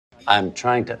I'm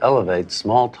trying to elevate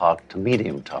small talk to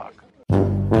medium talk.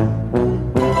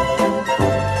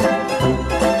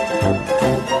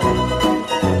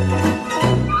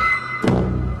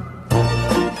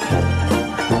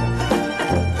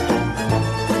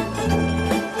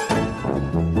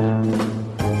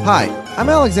 Hi, I'm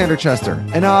Alexander Chester,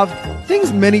 and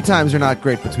things many times are not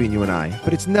great between you and I,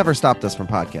 but it's never stopped us from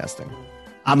podcasting.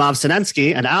 I'm Av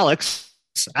Sinensky, and Alex,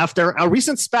 after a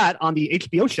recent spat on the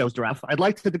HBO show's draft, I'd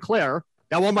like to declare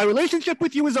that while my relationship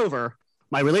with you is over,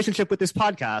 my relationship with this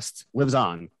podcast lives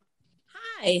on.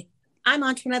 Hi, I'm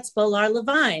Antoinette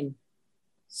Spolar-Levine.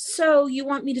 So you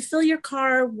want me to fill your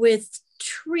car with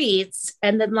treats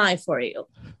and then lie for you?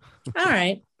 All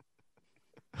right.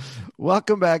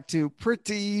 Welcome back to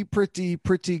Pretty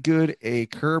Good, a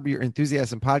Curb Your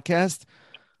Enthusiasm podcast.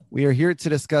 We are here to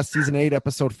discuss Season 8,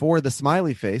 Episode 4, The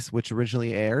Smiley Face, which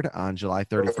originally aired on July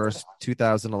 31st,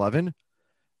 2011.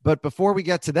 But before we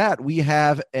get to that, we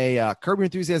have a Curb Your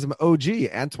Enthusiasm OG.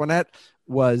 Antoinette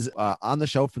was on the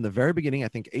show from the very beginning. I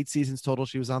think 8 seasons total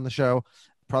she was on the show.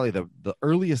 Probably the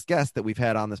earliest guest that we've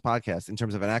had on this podcast in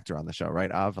terms of an actor on the show,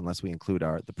 right, Av? Unless we include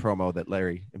the promo that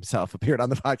Larry himself appeared on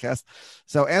the podcast.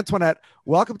 So Antoinette,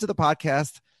 welcome to the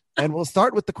podcast. And we'll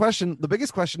start with the question. The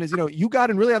biggest question is, you got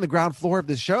in really on the ground floor of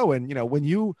this show. And, when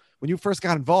you first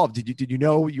got involved, did you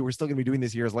know you were still going to be doing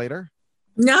this years later?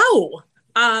 No,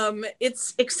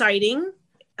 it's exciting.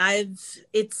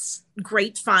 It's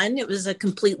great fun. It was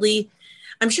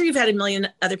I'm sure you've had a million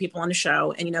other people on the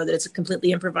show, and you know that it's a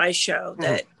completely improvised show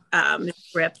that is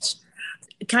script.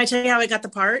 Can I tell you how I got the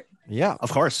part? Yeah,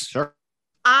 of course. Sure.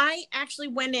 I actually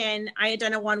went in, I had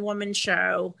done a one-woman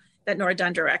show that Nora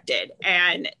Dunn directed,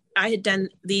 and I had done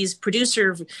these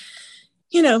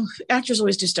actors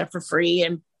always do stuff for free.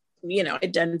 And,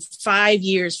 I'd done 5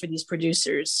 years for these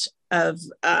producers of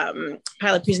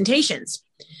pilot presentations.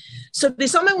 So they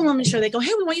saw my one-woman show. They go,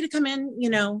 hey, we want you to come in,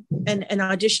 and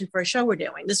audition for a show we're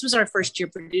doing. This was our first year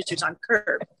producers on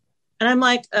Curb. And I'm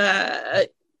like, oh,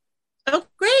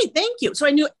 great, thank you. So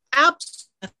I knew absolutely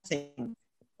nothing,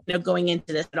 going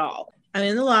into this at all. I'm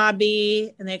in the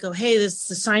lobby, and they go, hey, the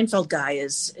Seinfeld guy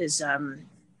is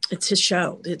it's his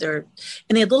show. And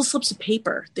they had little slips of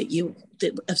paper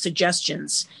of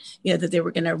suggestions, that they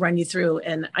were going to run you through.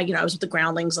 And I was with the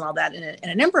groundlings and all that, and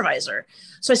an improviser.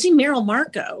 So I see Meryl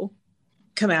Marco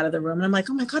come out of the room, and I'm like,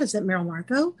 oh my God, is that Meryl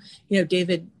Marco?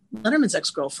 David Letterman's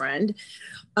ex-girlfriend.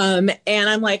 And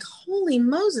I'm like, holy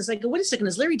Moses. I go, wait a second,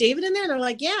 is Larry David in there? And they're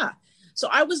like, yeah. So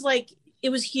I was like, it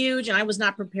was huge, and I was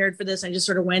not prepared for this. I just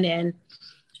sort of went in.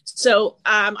 So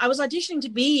I was auditioning to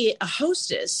be a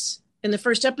hostess in the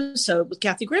first episode with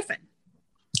Kathy Griffin.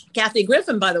 Kathy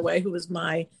Griffin, by the way, who was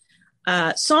my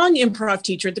song improv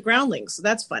teacher at the Groundlings. So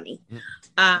that's funny.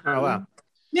 Oh, wow.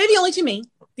 Maybe only to me,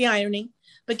 the irony.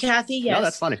 But Kathy, yes. No,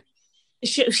 that's funny.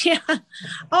 Yeah.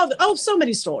 Oh, so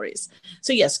many stories.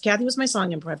 So yes, Kathy was my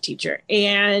song improv teacher.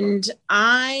 And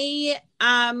I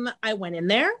went in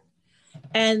there.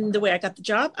 And the way I got the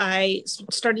job, I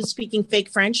started speaking fake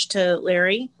French to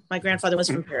Larry. My grandfather was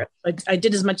from Paris. I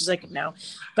did as much as I could know,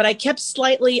 but I kept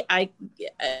slightly.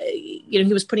 He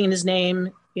was putting in his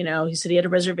name. He said he had a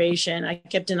reservation. I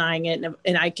kept denying it,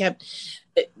 and I kept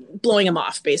blowing him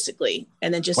off, basically.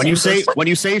 And then just when you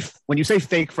say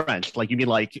fake French, like you mean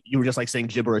like you were just like saying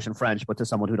gibberish in French, but to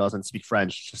someone who doesn't speak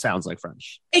French, sounds like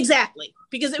French. Exactly,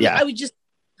 because I would just.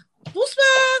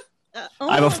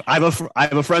 I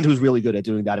have a friend who's really good at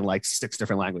doing that in like 6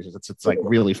 different languages. It's like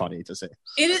really funny to see.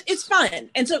 It's fun,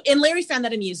 and Larry found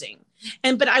that amusing,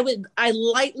 but I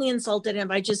lightly insulted him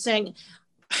by just saying,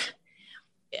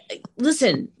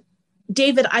 "Listen,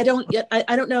 David, I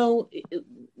don't know.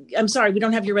 I'm sorry, we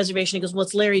don't have your reservation." He goes, "Well,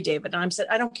 it's Larry David." And I said,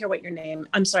 "I don't care what your name.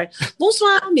 I'm sorry.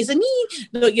 Bonsoir, mes amis."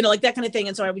 Like that kind of thing.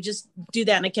 And so I would just do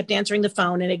that. And I kept answering the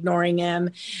phone and ignoring him.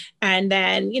 And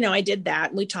then, I did that.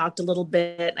 And we talked a little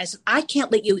bit. And I said, "I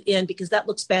can't let you in because that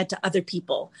looks bad to other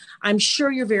people. I'm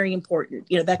sure you're very important,"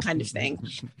 that kind of thing.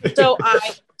 So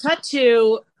I cut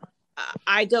to,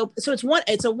 I go, so it's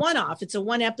a one-off. It's a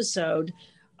 1-episode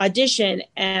audition.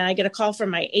 And I get a call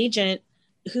from my agent,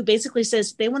 who basically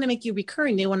says they want to make you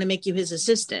recurring. They want to make you his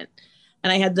assistant.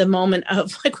 And I had the moment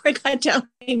of like, where I got down,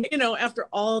 after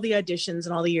all the auditions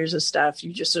and all the years of stuff,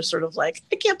 you just are sort of like,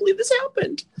 I can't believe this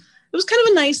happened. It was kind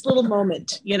of a nice little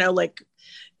moment, like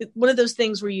one of those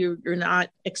things where you're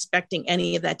not expecting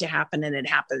any of that to happen. And it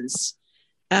happens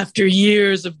after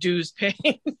years of dues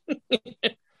paying.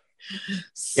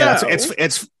 So, yeah,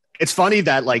 it's funny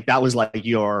that like that was like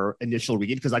your initial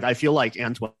read, because like I feel like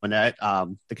Antoinette,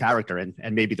 the character and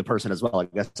maybe the person as well,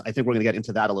 I think we're going to get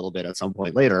into that a little bit at some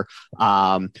point later.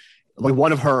 like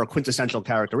one of her quintessential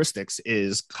characteristics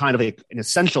is kind of an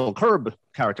essential Curb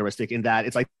characteristic in that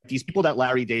it's like these people that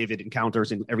Larry David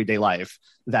encounters in everyday life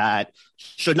that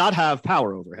should not have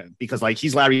power over him because like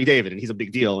he's Larry David and he's a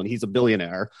big deal and he's a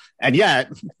billionaire. And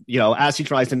yet, you know, as he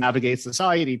tries to navigate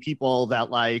society, people that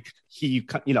like he,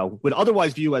 you know, would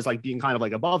otherwise view as like being kind of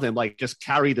like above him, like just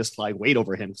carry this like weight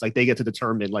over him. It's like they get to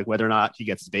determine like whether or not he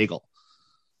gets his bagel.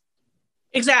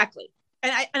 Exactly.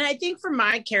 And I think for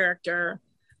my character,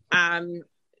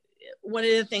 one of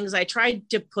the things I tried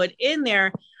to put in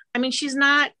there, I mean, she's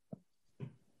not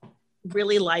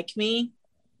really like me,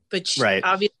 but she, right.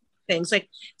 Obviously things like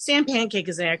Sam Pancake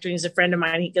is an actor. And he's a friend of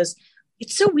mine. He goes,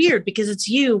 it's so weird because it's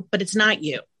you, but it's not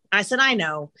you. I said, I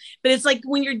know, but it's like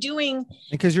when you're doing,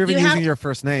 because you're even using your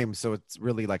first name. So it's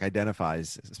really like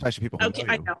identifies, especially people who know you.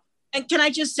 I know. And can I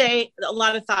just say a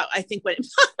lot of thought, I think, went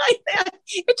like that.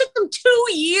 It took them 2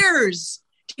 years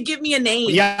to give me a name.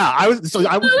 Yeah, I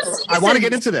want to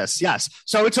get into this. Yes.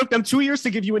 So it took them 2 years to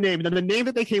give you a name. And then the name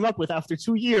that they came up with after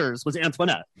 2 years was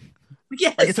Antoinette.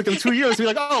 Yes. Like it took them 2 years to be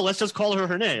like, oh, let's just call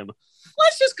her name.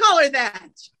 Let's just call her that.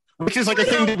 Which is like a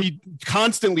thing that we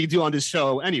constantly do on this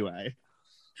show anyway.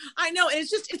 I know. And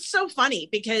it's so funny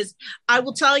because I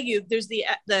will tell you, there's the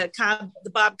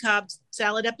Bob Cobb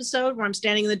salad episode where I'm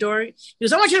standing in the door. He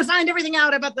goes, I want you to find everything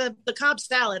out about the Cobb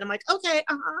salad. I'm like, okay.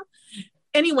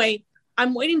 Anyway,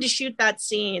 I'm waiting to shoot that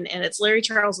scene and it's Larry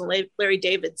Charles and Larry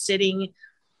David sitting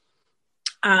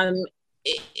in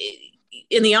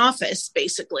the office,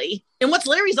 basically. And what's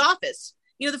Larry's office?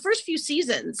 You know, the first few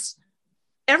seasons,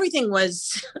 everything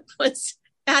was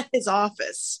at his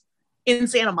office in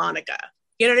Santa Monica.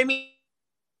 You know what I mean?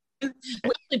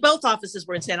 Both offices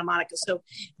were in Santa Monica. So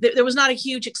there was not a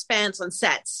huge expanse on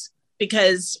sets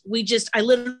because I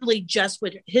literally just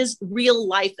would, his real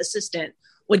life assistant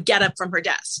would get up from her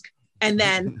desk and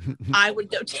then I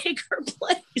would go take her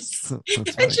place and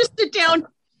just sit down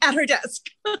at her desk.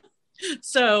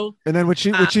 So, and then would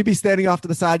she be standing off to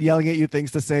the side yelling at you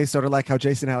things to say, sort of like how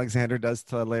Jason Alexander does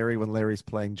to Larry when Larry's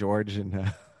playing George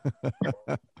and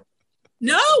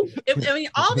No, I mean,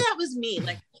 all that was me.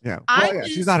 Like, yeah,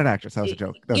 she's not an actress. That was a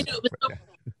joke. Oh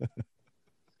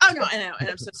no, I know, and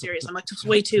I'm so serious. I'm like just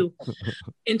way too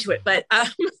into it, but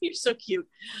you're so cute.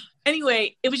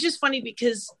 Anyway, it was just funny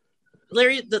because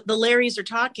Larry, the Larrys are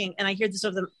talking, and I hear this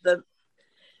over the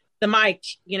mic,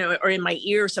 you know, or in my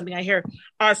ear or something. I hear,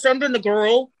 "Send in the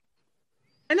girl,"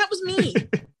 and that was me.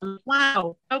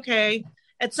 Wow. Okay.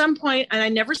 At some point, and I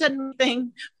never said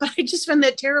anything, but I just found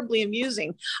that terribly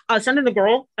amusing. Send in the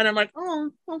girl, and I'm like,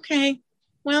 oh, okay.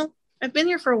 Well, I've been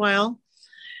here for a while,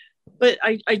 but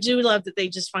I do love that they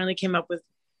just finally came up with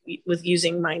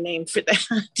using my name for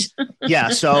that. Yeah.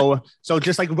 So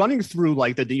just like running through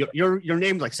like your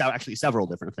name like actually several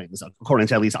different things according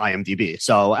to at least IMDb.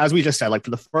 So as we just said, like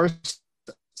for the first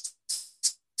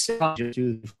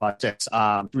 2, 5, 6,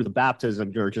 through the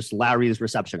baptism, you're just Larry's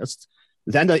receptionist.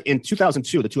 Then in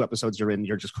 2002, the 2 episodes you're in,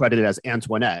 you're just credited as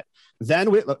Antoinette. Then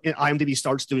IMDb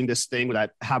starts doing this thing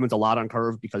that happens a lot on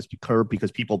Curb because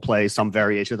people play some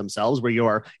variation of themselves where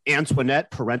you're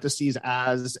Antoinette parentheses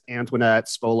as Antoinette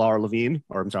Spolar Levine,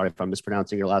 or I'm sorry if I'm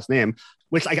mispronouncing your last name,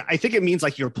 which I think it means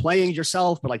like you're playing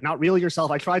yourself, but like not really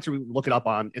yourself. I tried to look it up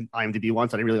on IMDb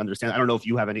once. I didn't really understand. I don't know if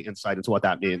you have any insight into what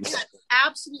that means.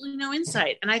 Absolutely no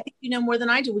insight. And I think you know more than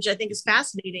I do, which I think is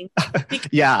fascinating.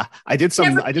 Yeah, I did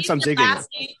some digging.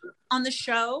 On the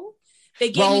show,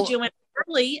 they gave me Joanne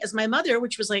Early as my mother,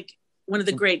 which was like one of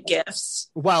the great gifts.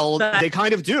 Well, they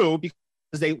kind of do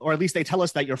because or at least they tell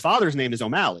us that your father's name is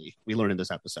O'Malley. We learn in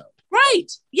this episode, right?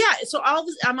 Yeah. So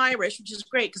I'm Irish, which is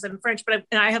great because I'm French, but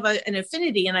I have an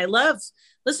affinity, and I love.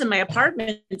 Listen, my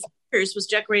apartment was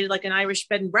decorated like an Irish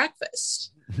bed and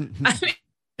breakfast. I mean,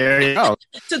 there you go.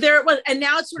 So there it was, and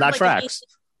now it's sort of like tracks.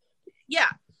 Yeah.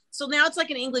 So now it's like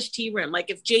an English tea room. Like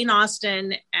if Jane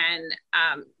Austen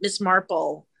and Miss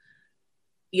Marple,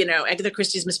 you know, Agatha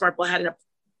Christie's Miss Marple had an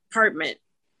apartment,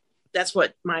 that's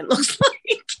what mine looks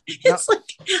like. It's like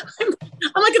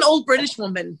I'm like an old British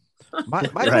woman. My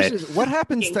question is, what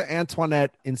happens to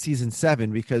Antoinette in season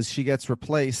 7 because she gets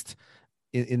replaced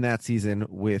in that season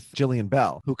with Jillian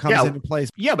Bell, who comes in and plays.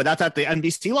 Yeah, but that's at the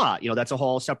NBC lot. You know, that's a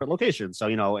whole separate location. So,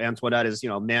 you know, Antoinette is, you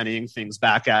know, manning things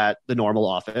back at the normal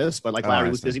office, but like Larry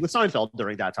was busy with Seinfeld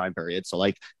during that time period. So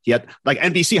like he had like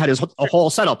NBC had a whole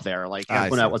setup there. Like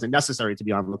Antoinette wasn't necessary to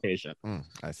be on location.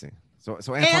 I see. So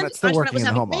Antoinette's still working in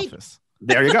the home office.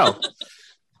 There you go.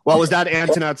 Well, was that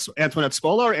Antoinette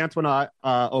Scola or Antoinette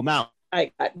O'Malley?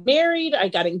 I got married. I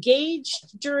got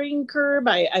engaged during Curb.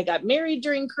 I got married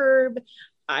during Curb.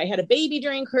 I had a baby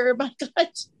during Curb. I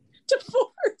got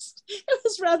divorced. It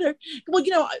was rather, well,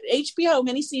 HBO,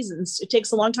 many seasons. It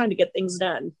takes a long time to get things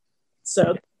done.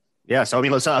 So yeah. So I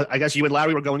mean, I guess you and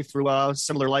Larry were going through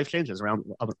similar life changes around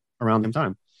the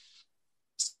time.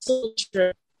 So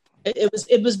true.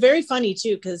 It was very funny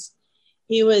too, because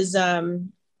he was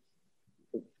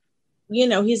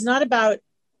he's not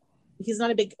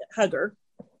a big hugger.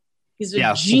 He's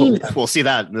a genius. We'll see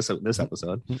that in this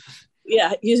episode.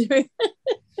 Yeah, he's very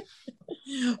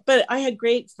but I had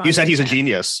great fun. You said he's a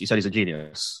genius. He is a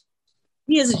genius.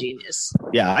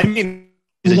 Yeah, I mean,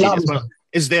 he's a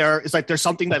genius. But there's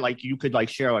something that like you could like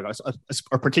share, like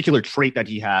a particular trait that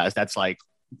he has that's like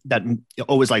that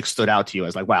always like stood out to you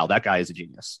as like, wow, that guy is a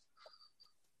genius.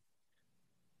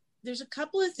 There's a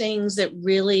couple of things that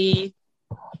really,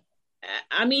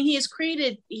 I mean,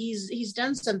 he's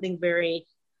done something very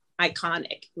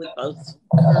iconic with both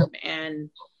Curb and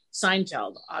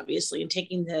Seinfeld, obviously, and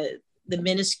taking the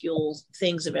minuscule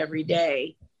things of every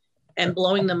day and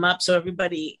blowing them up so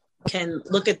everybody can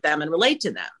look at them and relate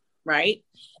to them, right?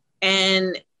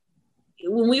 And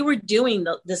when we were doing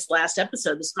this last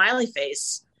episode, the smiley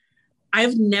face, I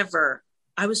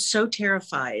was so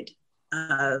terrified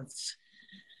of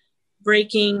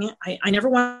breaking. I never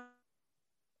wanted,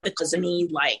 because of me,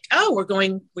 like,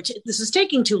 this is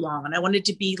taking too long. And I wanted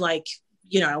to be like,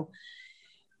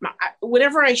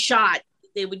 whatever I shot,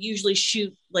 they would usually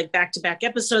shoot like back-to-back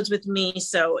episodes with me.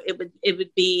 So it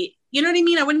would be, you know what I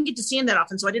mean? I wouldn't get to see him that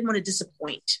often. So I didn't want to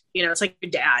disappoint, it's like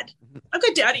your dad. I've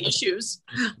got daddy issues.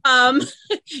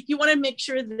 You want to make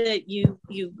sure that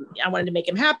I wanted to make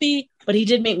him happy, but he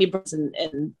did make me,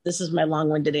 and this is my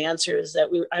long-winded answer, is that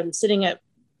I'm sitting at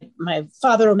my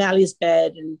father O'Malley's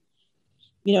bed and,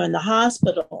 in the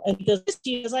hospital. And he goes,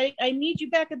 I need you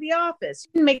back at the office.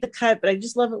 He didn't make the cut, but I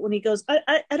just love it when he goes,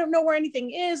 I don't know where anything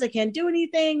is. I can't do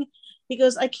anything. He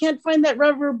goes, I can't find that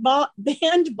rubber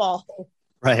band ball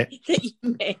right that you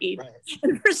made. Right.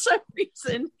 And for some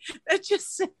reason, that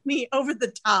just sent me over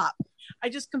the top. I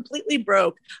just completely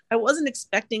broke. I wasn't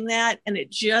expecting that. And it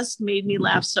just made me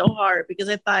laugh so hard, because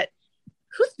I thought,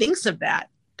 who thinks of that?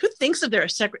 Who thinks of their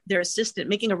assistant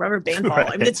making a rubber band ball?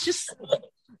 Right. I mean,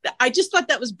 I just thought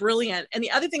that was brilliant. And the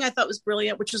other thing I thought was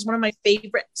brilliant, which was one of my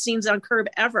favorite scenes on Curb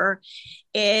ever,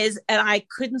 is, and I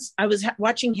was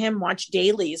watching him watch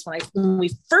dailies when we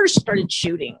first started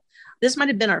shooting. This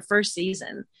might've been our first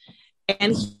season.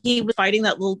 And he was fighting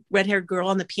that little red-haired girl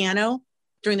on the piano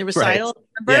during the recital.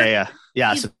 Right.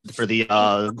 Yeah. So for the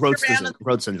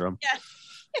Rhodes syndrome. Yeah.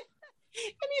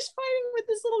 And he's fighting with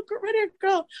this little red-haired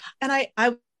girl. And I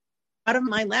out of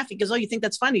my laugh, he goes, "Oh, you think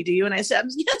that's funny, do you?" And I said,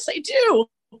 "Yes, I do."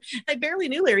 I barely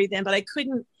knew Larry then, but I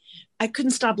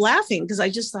couldn't stop laughing, because I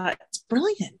just thought, it's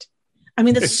brilliant. I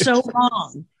mean, that's so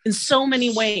wrong in so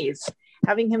many ways,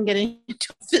 having him get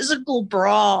into a physical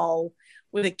brawl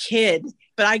with a kid.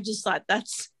 But I just thought that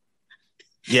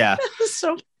was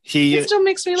so. It still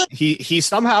makes me laugh. He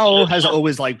somehow has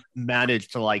always like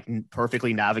managed to like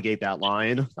perfectly navigate that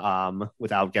line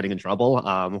without getting in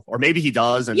trouble. Or maybe he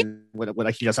does, and when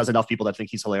he just has enough people that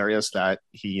think he's hilarious that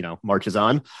he marches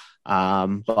on.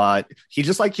 But he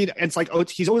just like it's like,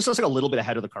 he's always just like a little bit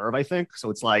ahead of the curve, I think. So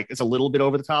it's like it's a little bit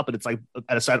over the top, but it's like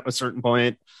at a certain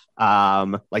point,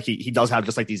 like he does have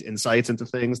just like these insights into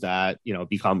things that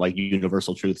become like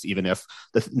universal truths, even if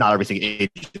not everything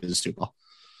ages too well.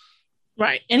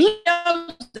 Right. And he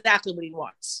knows exactly what he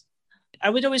wants. I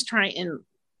would always try and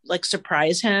like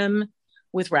surprise him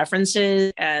with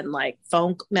references and like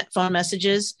phone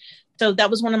messages. So that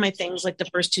was one of my things, like the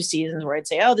first 2 seasons, where I'd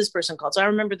say, "Oh, this person called." So I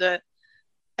remember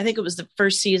I think it was the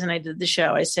first season I did the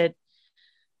show. I said,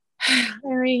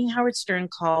 "Larry, Howard Stern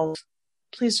called.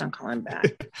 Please don't call him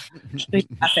back." He's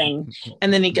laughing.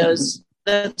 And then he goes,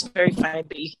 "That's very funny,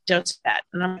 but you don't say that."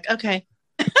 And I'm like, okay.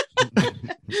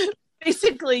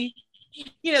 Basically,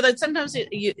 that sometimes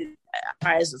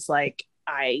it's like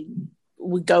I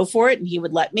would go for it and he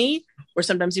would let me, or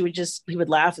sometimes he would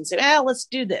laugh and say, "Let's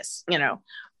do this,"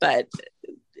 but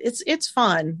it's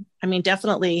fun. I mean,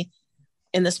 definitely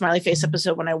in the smiley face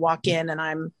episode, when I walk in and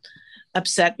I'm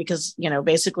upset because,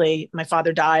 basically my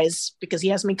father dies because he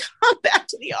has me come back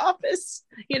to the office,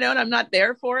 and I'm not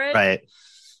there for it. Right.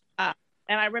 And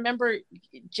I remember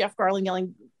Jeff Garlin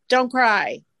yelling, "Don't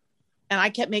cry." And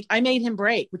I made him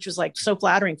break, which was like so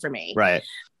flattering for me. Right.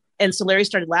 And so Larry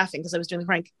started laughing because I was doing the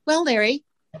prank. "Well, Larry,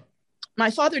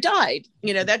 my father died,"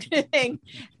 that kind of thing.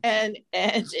 And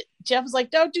Jeff was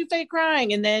like, "Don't do fake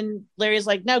crying." And then Larry's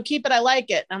like, "No, keep it. I like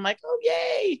it." And I'm like, "Oh,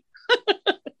 yay."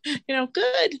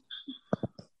 Good.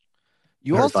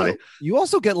 You Very also funny. you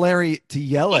also get Larry to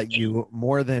yell at you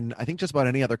more than I think just about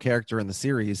any other character in the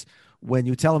series when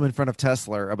you tell him in front of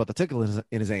Tesla about the tickle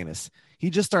in his anus. He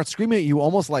just starts screaming at you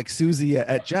almost like Susie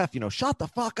at Jeff, shut the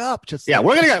fuck up. Just Yeah,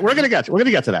 like, we're gonna get to that. We're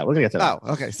gonna get to that.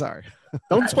 Oh, okay, sorry.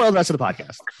 Don't spoil the rest of the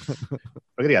podcast.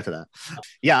 We're gonna get to that.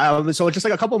 Yeah. So just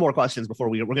like a couple more questions before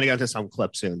we're gonna get into some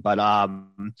clips soon. But Oh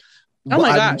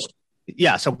my gosh.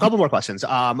 yeah. So a couple more questions.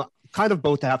 Kind of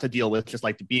both to have to deal with just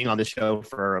like being on the show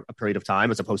for a period of time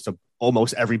as opposed to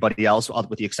almost everybody else,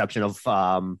 with the exception of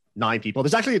 9 people.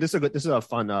 This is a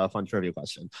fun trivia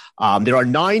question. There are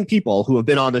 9 people who have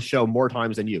been on the show more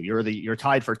times than you. You're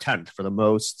tied for 10th for the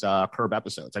most Curb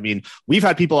episodes. I mean, we've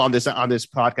had people on this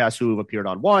podcast who have appeared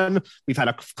on 1. We've had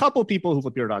a couple people who've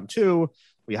appeared on 2.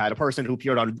 We had a person who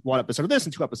appeared on 1 episode of this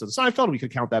and 2 episodes of Seinfeld. We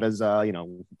could count that as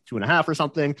 2.5 or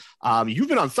something. You've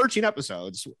been on 13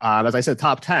 episodes. As I said,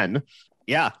 top 10.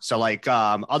 Yeah. So like,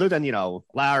 other than,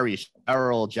 Larry,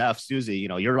 Cheryl, Jeff, Susie,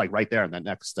 you're like right there in that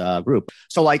next group.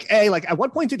 So like, at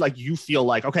what point did like you feel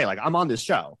like, okay, like I'm on this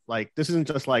show? Like, this isn't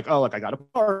just like, oh, like I got a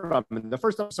part. I'm in the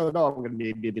first episode. Oh, I'm going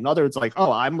to be another. It's like,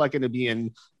 oh, I'm like going to be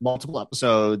in multiple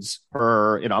episodes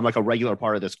per, I'm like a regular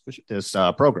part of this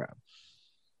program.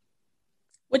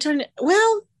 Which one?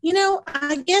 Well,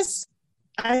 I guess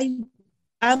I'm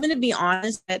going to be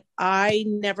honest that I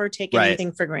never take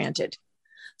anything for granted.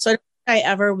 So I don't think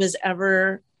I was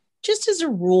ever, just as a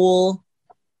rule,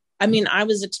 I mean, I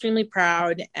was extremely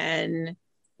proud and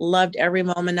loved every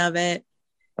moment of it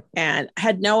and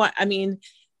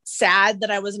sad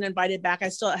that I wasn't invited back. I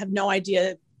still have no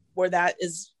idea where that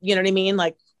is, you know what I mean?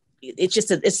 Like,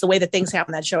 it's the way that things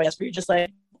happen on that show. I guess where you're just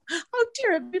like, oh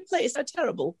dear, every place, how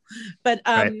terrible. But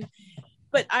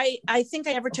but I think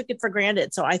I never took it for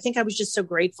granted. So I think I was just so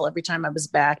grateful every time I was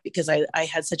back because I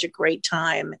had such a great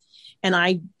time. And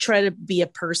I try to be a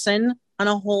person on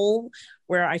a whole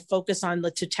where I focus on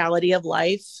the totality of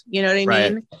life. You know what I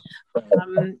mean?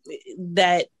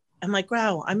 That I'm like,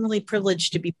 wow, I'm really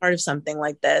privileged to be part of something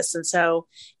like this. And so,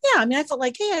 yeah, I mean, I felt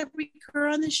like, hey, I recur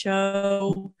on the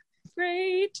show.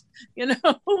 Great.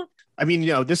 I mean,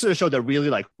 this is a show that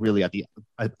really at the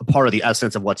a part of the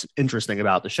essence of what's interesting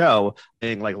about the show,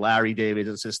 being like Larry David's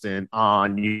assistant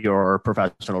on your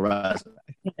professional resume.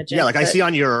 Yeah, like I see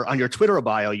on your Twitter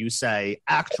bio, you say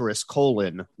actress :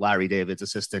 Larry David's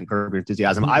assistant, Curb Your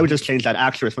Enthusiasm. I would just change that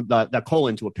actress from that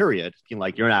colon to a period, being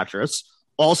like you're an actress.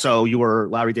 Also, you were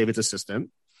Larry David's assistant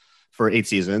for 8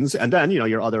 seasons, and then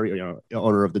you're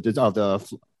owner of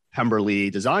the Pemberley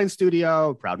Design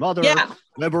Studio, proud mother,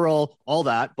 liberal, all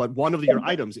that. But one of your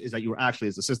items is that you were actually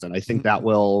his assistant. I think that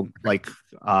will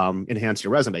enhance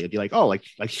your resume. It'd be like, oh, like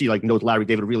she knows Larry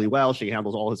David really well. She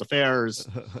handles all his affairs.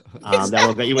 Exactly. That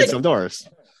will get you in some doors.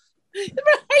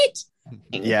 Right.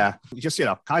 Yeah. Just,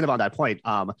 kind of on that point.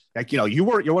 You're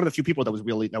one of the few people that was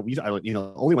really,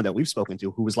 only one that we've spoken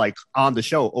to who was like on the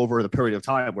show over the period of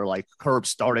time where like Curb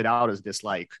started out as this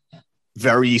like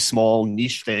very small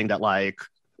niche thing that like,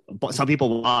 but some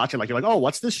people watch and like, you're like, oh,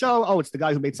 what's this show? Oh, it's the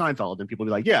guy who made Seinfeld. And people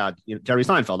be like, yeah, Jerry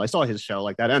Seinfeld. I saw his show.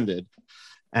 Like that ended.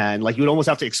 And like, you would almost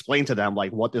have to explain to them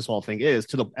like what this whole thing is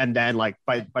and then like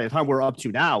by the time we're up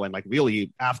to now and like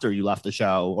really after you left the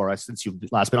show or since you've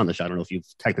last been on the show, I don't know if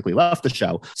you've technically left the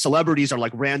show, celebrities are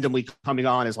like randomly coming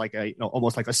on as like a,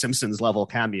 almost like a Simpsons level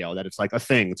cameo that it's like a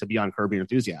thing to be on Curb Your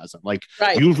Enthusiasm. Like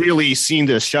you've really seen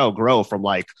this show grow from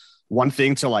like one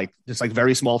thing to like this like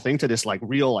very small thing to this like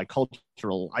real like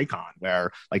cultural icon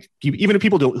where like even if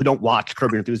people who don't watch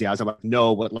Curb Your Enthusiasm like,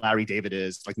 know what Larry David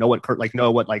is, like know what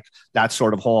that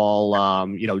sort of whole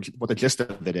what the gist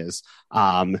of it is.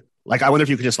 Like I wonder if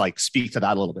you could just like speak to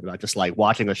that a little bit about just like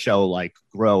watching a show like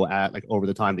grow at like over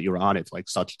the time that you were on it to like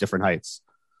such different heights.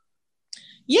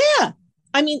 Yeah,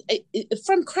 I mean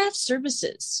from craft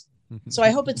services. So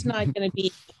I hope it's not going to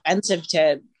be offensive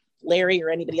to Larry or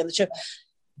anybody on the show.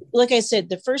 Like I said,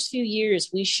 the first few years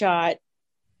we shot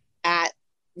at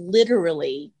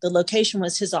literally the location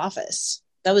was his office.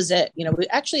 That was it.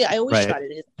 I always shot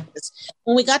at his office.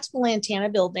 When we got to the Lantana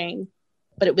building,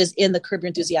 but it was in the Curb Your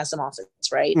Enthusiasm office,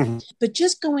 right? Mm-hmm. But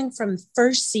just going from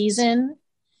first season,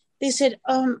 they said,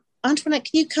 Antoinette,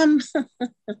 can you come?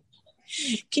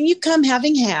 Can you come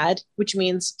having had, which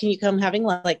means can you come having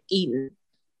like eaten?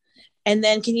 And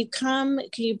then can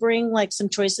you bring like some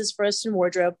choices for us in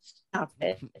wardrobe?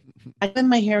 Outfit. I done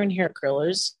my hair in hair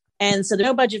curlers, and so there's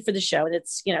no budget for the show. And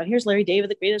it's here's Larry David,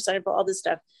 the creative side of all this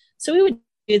stuff. So we would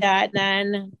do that, and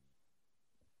then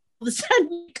all of a sudden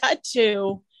we got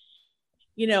to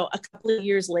a couple of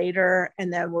years later,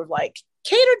 and then we're like,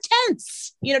 cater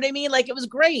tents, you know what I mean? Like, it was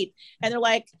great. And they're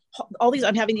like, all these,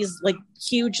 I'm having these like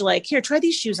huge, like, here, try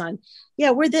these shoes on.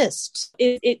 Yeah, wear this.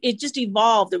 It just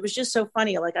evolved. It was just so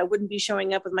funny. Like, I wouldn't be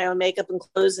showing up with my own makeup and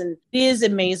clothes. And it is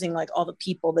amazing, like all the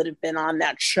people that have been on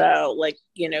that show. Like,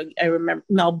 I remember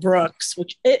Mel Brooks,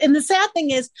 and the sad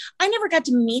thing is I never got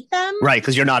to meet them. Right,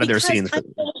 because you're not in their scenes.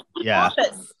 Yeah.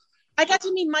 Office. I got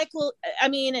to meet Michael. I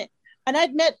mean, and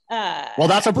I'd met. Well,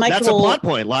 that's a plot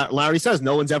point. Larry says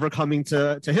no one's ever coming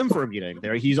to him for a meeting.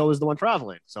 He's always the one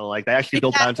traveling. So like they actually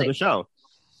built that into the show.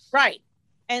 Right,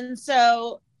 and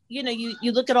so you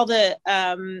look at all the.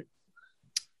 I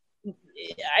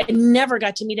never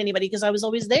got to meet anybody because I was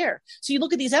always there. So you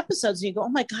look at these episodes and you go, "Oh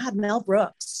my God, Mel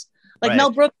Brooks!" Like right.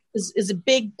 Mel Brooks is a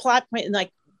big plot point in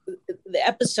like the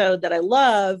episode that I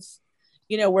love.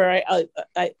 Where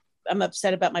I'm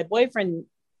upset about my boyfriend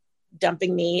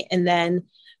dumping me, and then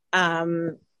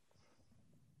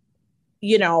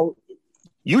you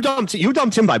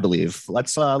dumped him, I believe.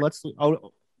 Let's or it's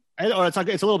like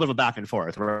it's a little bit of a back and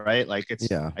forth, right? Like it's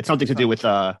something to do with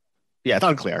it's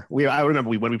unclear. I remember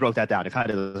when we broke that down, it kind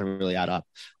of doesn't really add up.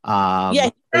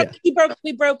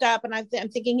 We broke up, and I'm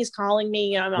thinking he's calling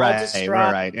me. I'm all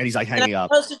distraught. Right, and he's like hanging up.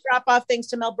 I'm supposed to drop off things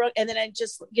to Mel Brooks, and then I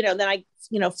just, then I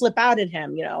flip out at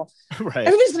him. Right.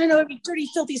 Everybody's gonna know every dirty,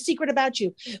 filthy secret about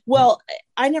you. Well,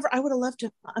 I would have loved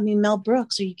to. I mean, Mel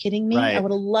Brooks. Are you kidding me? Right. I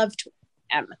would have loved to.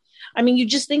 I mean, you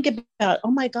just think about,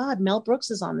 oh my God, Mel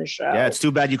Brooks is on the show. Yeah, it's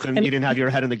too bad you didn't have your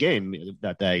head in the game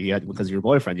that day because of your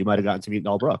boyfriend. You might have gotten to meet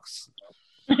Mel Brooks.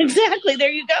 Exactly.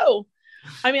 There you go.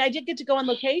 I mean, I did get to go on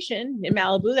location in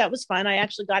Malibu. That was fun. I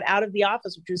actually got out of the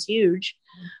office, which was huge.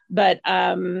 But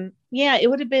it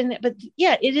would have been. But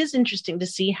yeah, it is interesting to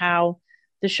see how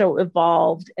the show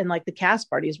evolved, and like the cast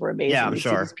parties were amazing. Yeah, I'm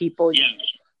sure. These people. Yeah.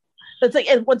 It's like,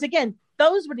 and once again,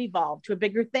 those would evolve to a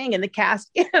bigger thing, and the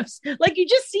cast gifts. Like you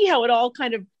just see how it all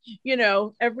kind of,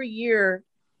 every year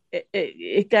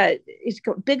it got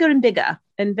bigger and bigger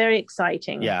and very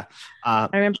exciting. Yeah, I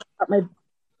remember my.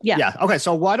 Yeah. Okay.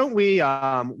 So why don't we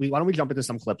jump into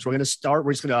some clips? We're gonna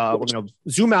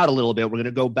zoom out a little bit. We're gonna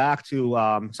go back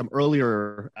to some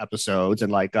earlier episodes,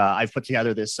 and I've put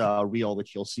together this reel,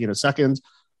 which you'll see in a second.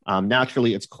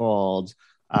 Naturally, it's called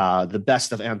 "The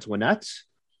Best of Antoinette."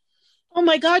 Oh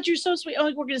my God, you're so sweet!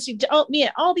 Oh, we're gonna see me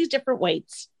at all these different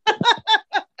weights,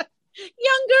 younger,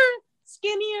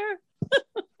 skinnier.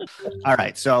 All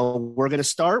right. So we're gonna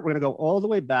start. We're gonna go all the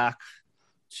way back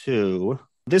to.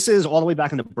 This is all the way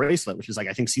back in The Bracelet, which is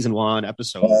I think season 1,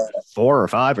 episode 4 or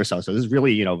 5 or so. So this is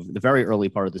really, the very early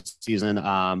part of the season.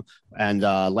 And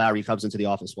Larry comes into the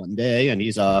office one day and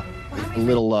he's a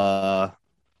little,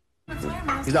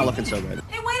 he's not looking so good.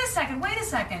 Hey, wait a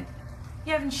second.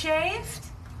 You haven't shaved?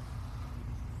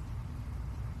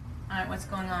 All right, what's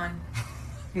going on?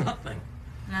 Nothing.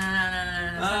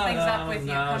 No. Something's up with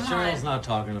you. Come Cheryl's on. not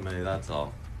talking to me, that's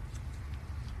all.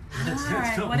 All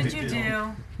right, what did you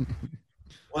do?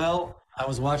 Well, I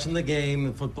was watching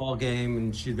the football game,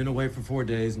 and she'd been away for 4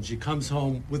 days, and she comes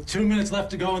home with 2 minutes left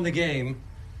to go in the game,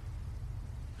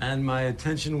 and my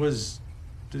attention was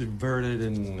diverted,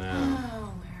 and...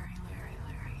 Oh, Larry.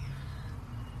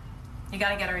 You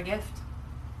gotta get her a gift.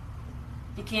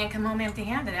 You can't come home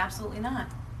empty-handed, absolutely not.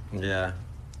 Yeah.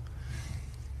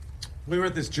 We were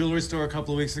at this jewelry store a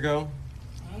couple of weeks ago.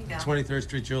 There you go. 23rd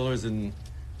Street Jewelers, and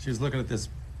she was looking at this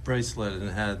bracelet, and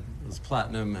it was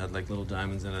platinum, had like little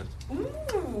diamonds in it.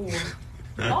 Ooh.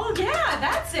 Oh yeah,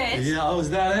 that's it. Yeah, oh,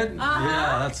 is that it?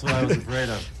 Yeah, that's what I was afraid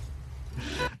of.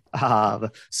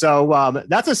 So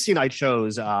that's a scene I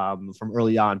chose from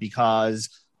early on because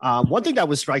one thing that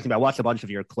was striking me, I watched a bunch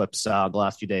of your clips the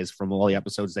last few days from all the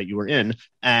episodes that you were in,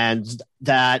 and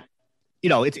that,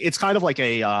 it's kind of like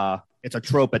it's a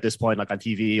trope at this point, like on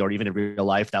TV or even in real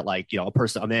life, that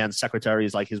a man's secretary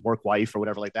is like his work wife or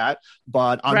whatever like that.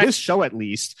 But on this show, at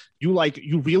least, you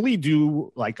really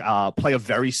do play a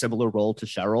very similar role to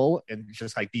Cheryl, and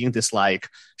just being this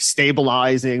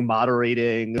stabilizing,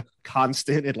 moderating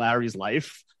constant in Larry's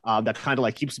life. That kind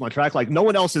of keeps him on track. No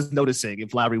one else is noticing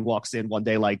if Larry walks in one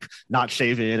day not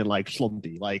shaven and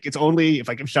schlumpy. It's only if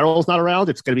Cheryl's not around,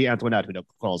 it's going to be Antoinette who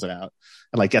calls it out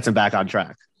and gets him back on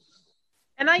track.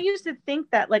 And I used to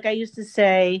think that, I used to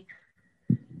say,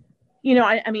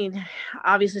 I mean,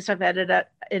 obviously stuff ended up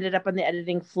on the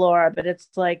editing floor, but it's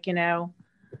I'd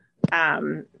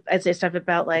say stuff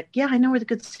about I know where the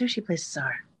good sushi places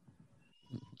are.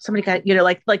 Somebody got,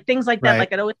 like things like that. Right.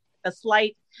 I'd always a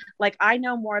slight, I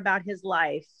know more about his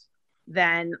life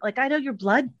than I know your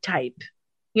blood type.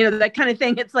 you know, that kind of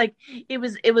thing. It's like it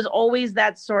was always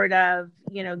that sort of,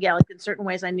 you know, yeah, like in certain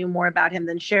ways I knew more about him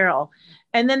than Cheryl.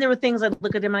 And then there were things I'd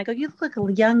look at him and I go, you look like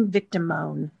a young Vic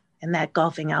Damone in that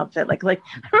golfing outfit. Like I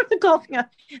remember the golfing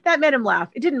outfit. That made him laugh.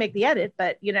 It didn't make the edit,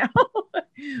 but you know,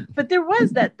 but there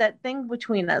was that thing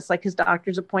between us, like his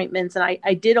doctor's appointments. And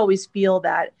I did always feel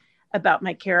that about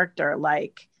my character.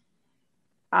 Like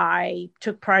I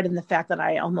took pride in the fact that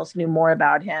I almost knew more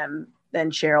about him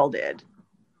than Cheryl did.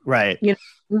 Right. You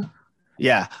know?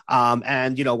 Yeah.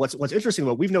 And you know, what's interesting,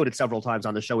 what we've noted several times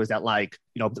on the show is that, like,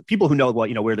 you know, the people who know what,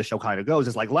 you know, where the show kind of goes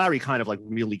is like Larry kind of like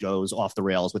really goes off the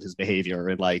rails with his behavior.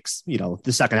 And like, you know,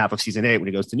 the second half of season 8, when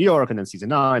he goes to New York, and then season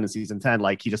 9 and season 10,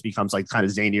 like he just becomes like kind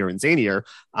of zanier and zanier.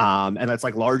 And that's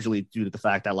like largely due to the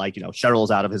fact that, like, you know, Cheryl's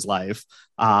out of his life.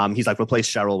 He's like replaced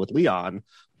Cheryl with Leon.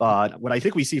 But what I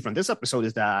think we see from this episode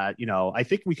is that, you know, I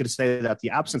think we could say that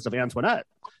the absence of Antoinette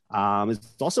it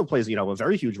also plays, you know, a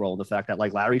very huge role in the fact that,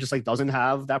 like, Larry just like doesn't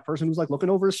have that person who's like looking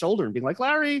over his shoulder and being like,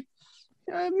 Larry,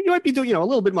 you might be doing, you know, a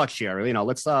little bit much here. You know,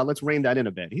 let's rein that in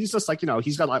a bit. He's just like, you know,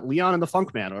 he's got like Leon and the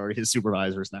Funk Man or his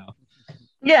supervisors now.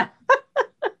 Yeah,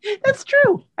 that's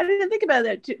true. I didn't think about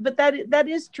that too, but that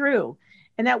is true.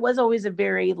 And that was always a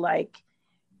very, like,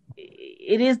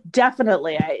 it is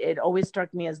definitely, it always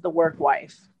struck me as the work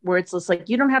wife, where it's just like,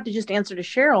 you don't have to just answer to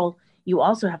Cheryl. You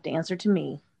also have to answer to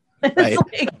me. Right.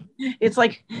 It's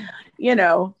like, you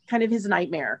know, kind of his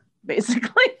nightmare,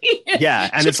 basically. Yeah.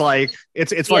 And it's like,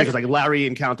 it's funny because like Larry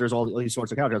encounters all these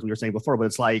sorts of characters, as we were saying before, but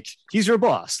it's like, he's your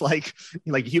boss. Like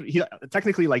he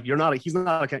technically, like, he's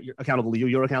not accountable to you,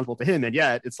 you're accountable to him. And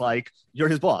yet it's like, you're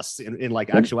his boss in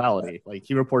like actuality, like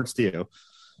he reports to you.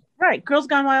 Right. Girls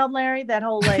Gone Wild, Larry, that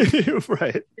whole like,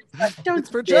 right. It's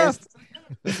for Jeff.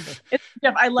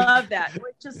 I love that.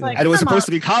 It's just like, and it was supposed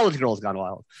to be College Girls Gone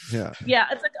Wild. Yeah. Yeah.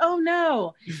 It's like, oh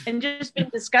no. And just being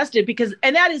disgusted because,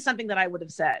 and that is something that I would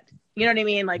have said, you know what I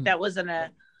mean? Like that was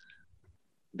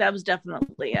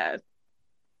definitely a,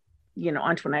 you know,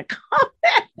 Antoinette comment.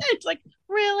 It's like,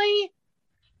 really?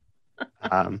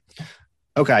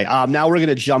 Okay, now we're going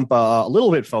to jump a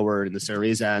little bit forward in the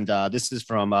series, and this is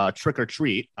from Trick or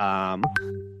Treat. And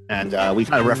we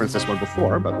kind of referenced this one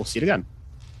before, but we'll see it again.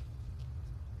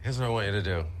 Here's what I want you to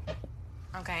do.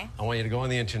 Okay. I want you to go on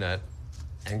the internet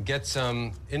and get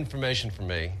some information from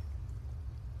me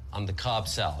on the Cobb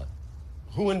salad.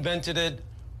 Who invented it,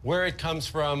 where it comes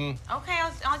from. Okay,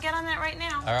 I'll get on that right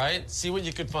now. All right? See what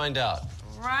you could find out.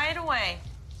 Right away.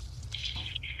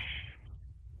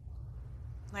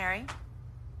 Larry,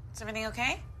 is everything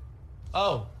okay?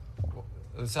 Oh,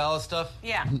 the salad stuff?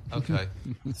 Yeah. Okay.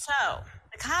 So,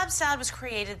 the Cobb salad was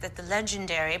created at the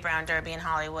legendary Brown Derby in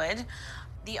Hollywood.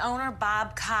 The owner,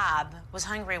 Bob Cobb, was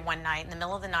hungry one night. In the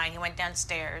middle of the night, he went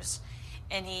downstairs,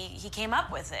 and he came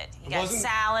up with it. He got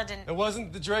salad and... It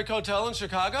wasn't the Drake Hotel in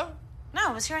Chicago?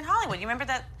 No, it was here in Hollywood. You remember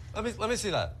that? Let me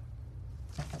see that.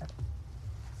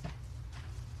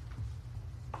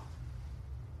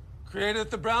 Created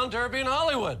at the Brown Derby in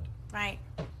Hollywood. Right.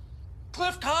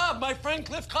 Cliff Cobb, my friend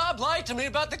Cliff Cobb, lied to me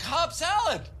about the Cobb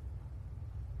salad.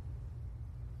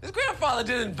 His grandfather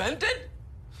didn't invent it.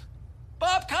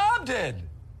 Bob Cobb did.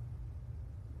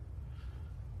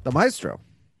 The maestro.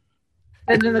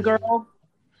 Sending the girl.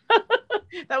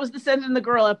 That was the Sending the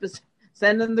Girl episode.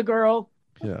 Sending the girl.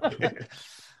 Yeah.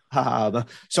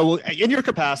 So in your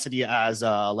capacity as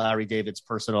Larry David's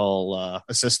personal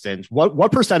assistant,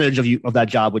 what percentage of that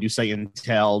job would you say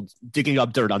entailed digging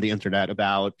up dirt on the internet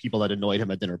about people that annoyed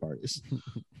him at dinner parties?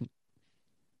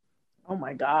 Oh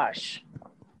my gosh.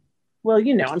 Well,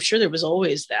 you know, I'm sure there was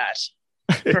always that.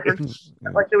 For her.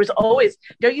 Like there was always,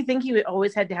 don't you think he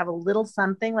always had to have a little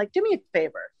something? Like, do me a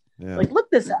favor. Yeah. Like, look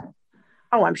this up.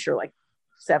 Oh, I'm sure like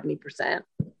 70%.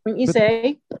 Wouldn't you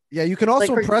say? Yeah, you can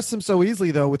also Like, impress him so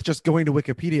easily though with just going to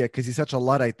Wikipedia because he's such a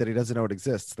Luddite that he doesn't know it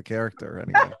exists. The character,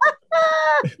 anyway.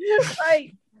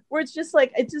 Right. Where it's just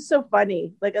like, it's just so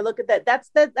funny. Like I look at that. That's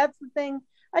the thing.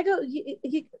 I go,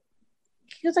 he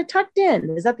goes, I tucked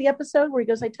in. Is that the episode where he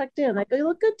goes, I tucked in? I go, you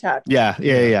look good tucked. Yeah.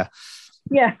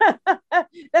 Yeah.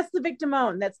 That's the Vic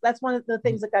Damone. That's one of the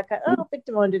things that got cut. Oh, Vic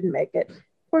Damone didn't make it.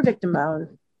 Poor Vic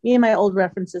Damone. Me and my old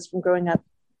references from growing up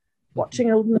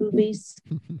watching old movies.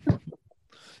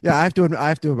 Yeah, I have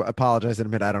to apologize and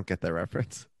admit I don't get that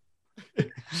reference.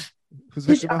 Who's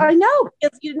Vic Damone? I know.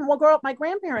 Because you didn't grow up. My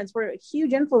grandparents were a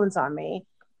huge influence on me.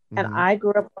 And I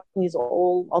grew up watching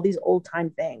all these old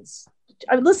time things.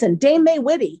 I mean, listen, Dame Mae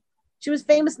Whitty. She was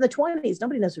famous in the 20s.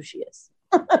 Nobody knows who she is.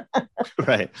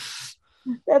 Right.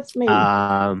 That's me.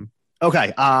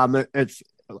 Okay. I'm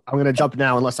going to jump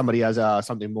now unless somebody has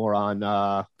something more on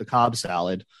the Cobb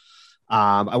salad.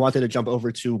 I wanted to jump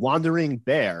over to Wandering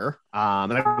Bear.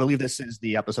 And I believe this is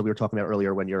the episode we were talking about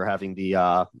earlier when you're having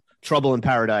the trouble in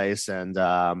paradise. And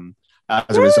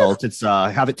as a result, it's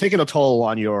taken a toll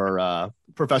on your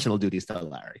professional duties to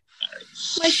Larry.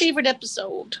 My favorite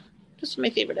episode. This is my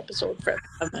favorite episode for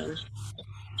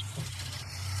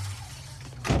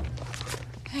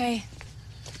Hey,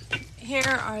 here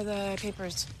are the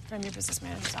papers from your business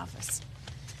manager's office.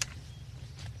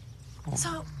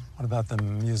 So, What about the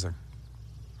music?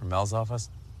 From Mel's office?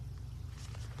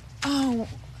 oh,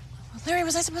 Larry,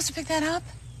 was I supposed to pick that up?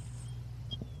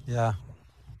 Yeah.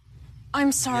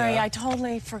 I'm sorry, Yeah. I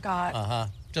totally forgot. Uh-huh.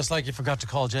 Just like you forgot to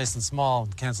call Jason Small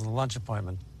and cancel the lunch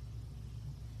appointment.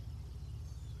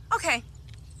 Okay,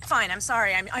 fine, I'm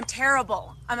sorry. I'm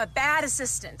terrible. I'm a bad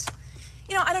assistant.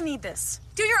 You know, I don't need this.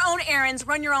 Do your own errands,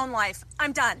 run your own life.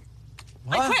 I'm done.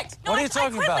 What? I quit. No, what are you I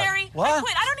talking quit, about? Larry. What? I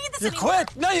quit. I don't need this You anymore.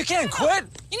 quit? No, you can't quit.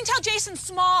 You can tell Jason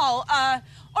Small,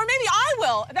 or maybe I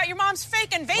will, about your mom's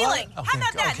fake unveiling. What? How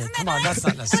about that? Okay, Isn't come that on, nice? that's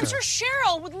not necessary. And I'm sure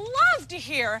Cheryl would love to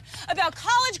hear about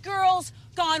college girls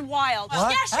gone wild.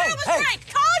 What? Yeah, Cheryl was Hey. right.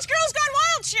 College girls gone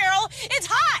wild, Cheryl. It's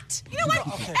hot. You know what?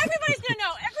 Okay. Everybody's gonna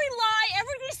know every lie,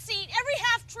 every deceit, every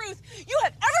half-truth you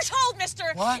have ever told, mister.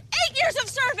 What? 8 years of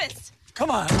service. Come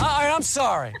on. I'm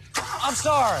sorry. I'm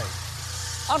sorry.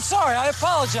 I'm sorry. I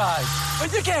apologize.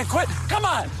 But you can't quit. Come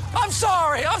on. I'm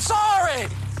sorry. I'm sorry.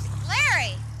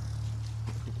 Larry!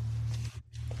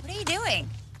 What are you doing?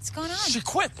 What's going on? She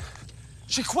quit.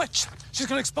 She quit. She's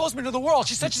going to expose me to the world.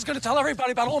 She said she's going to tell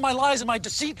everybody about all my lies and my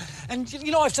deceit. And,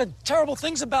 you know, I've said terrible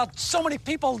things about so many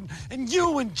people, and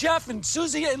you and Jeff and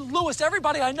Susie and Lewis,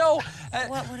 everybody I know.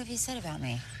 What have you said about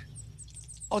me?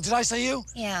 Oh, did I say you?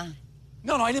 Yeah.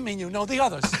 No, I didn't mean you. No, the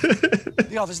others.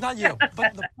 The others, not you.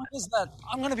 But the point is that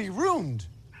I'm going to be ruined.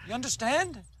 You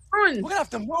understand? Ruined. We're going to have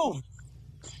to move.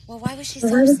 Well, why was she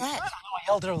so upset? I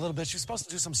yelled at her a little bit. She was supposed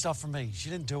to do some stuff for me. She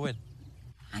didn't do it.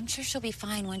 I'm sure she'll be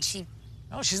fine when she...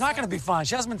 No, she's not going to be fine.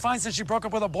 She hasn't been fine since she broke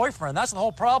up with her boyfriend. That's the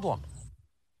whole problem.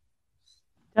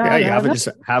 Yeah, you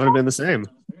haven't been the same.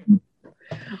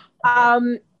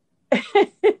 That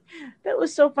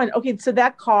was so fun. Okay, so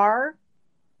that car,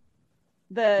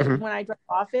 when I drove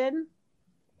off in,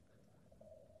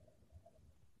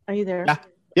 are you there?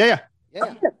 Yeah.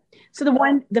 So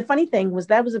the funny thing was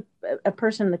that was a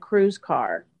person in the cruise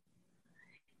car,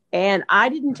 and I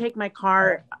didn't take my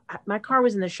car. My car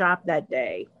was in the shop that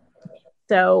day,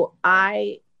 so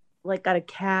I got a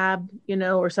cab,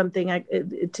 or something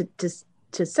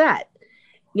to set,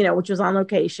 which was on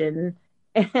location,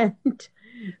 and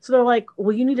so they're like,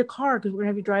 "Well, you need a car because we're gonna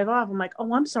have you drive off." I'm like,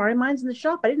 "Oh, I'm sorry, mine's in the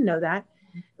shop. I didn't know that."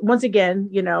 Once again,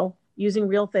 using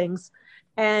real things,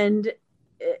 and.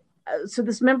 So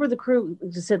this member of the crew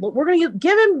just said, "Look, we're going to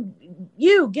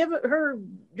give her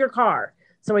your car."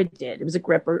 So I did. It was a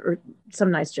Grip or some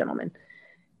nice gentleman.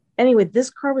 Anyway, this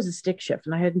car was a stick shift,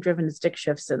 and I hadn't driven a stick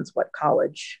shift since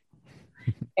college.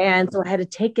 And so I had to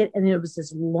take it, and it was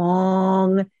this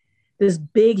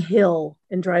big hill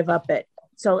and drive up it.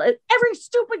 So every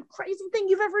stupid, crazy thing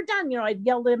you've ever done, I'd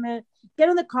yell at him, get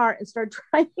in the car and start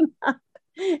driving up.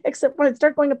 Except when I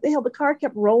started going up the hill, the car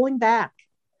kept rolling back.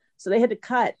 So they had to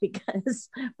cut because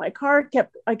my car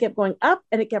I kept going up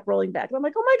and it kept rolling back. And I'm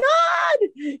like, "Oh my God,"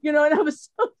 and I was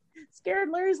so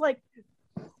scared. Larry's like,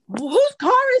 "Whose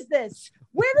car is this?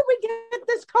 Where did we get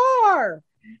this car?"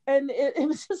 And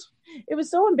it was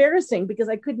so embarrassing because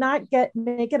I could not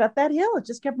make it up that hill. It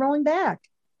just kept rolling back.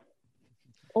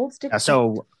 Old stick.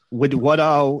 So what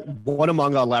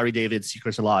among Larry David's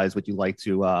secrets and lies would you like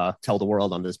to tell the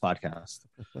world on this podcast?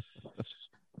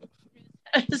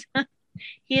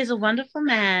 He is a wonderful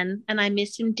man, and I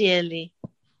miss him dearly.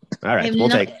 All right, we'll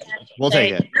take it. We'll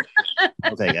take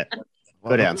it.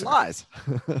 Good answer. Lies.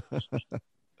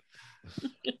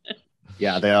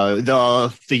 Yeah,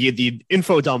 the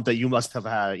info dump that you must have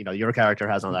had, your character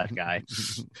has on that guy.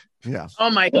 Yeah.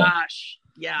 Oh my gosh.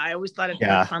 Yeah, I always thought it'd be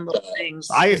fun little things.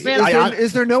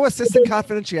 Is there no assistant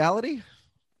confidentiality?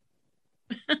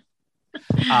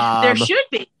 There should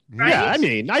be. Right? Yeah, I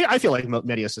mean, I feel like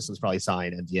many assistants probably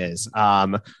sign NDAs.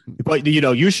 But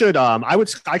you should.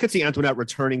 I could see Antoinette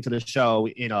returning to the show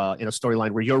in a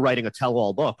storyline where you're writing a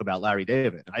tell-all book about Larry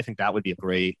David. I think that would be a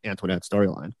great Antoinette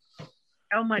storyline.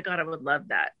 Oh my God, I would love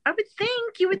that.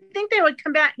 You would think they would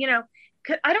come back.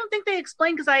 I don't think they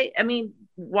explain because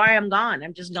why I'm gone.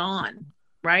 I'm just gone,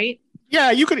 right?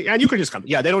 Yeah, you could just come.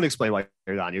 Yeah, they don't explain why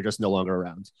you're gone. You're just no longer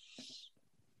around.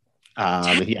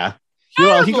 Yeah.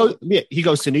 Well, he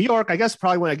goes to New York. I guess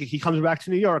probably when he comes back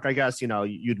to New York, I guess,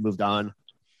 you'd moved on.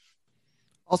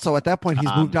 Also, at that point,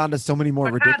 he's moved on to so many more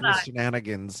ridiculous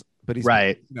shenanigans, but he's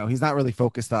right. He's not really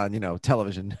focused on,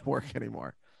 television work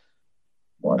anymore.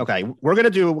 Okay, we're gonna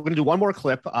do one more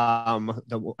clip.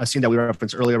 A scene that we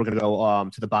referenced earlier. We're gonna go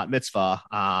to the bat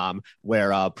mitzvah,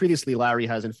 where previously Larry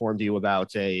has informed you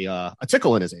about a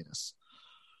tickle in his anus.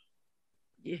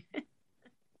 Yeah.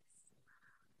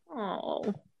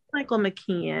 Oh, Michael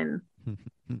McKean.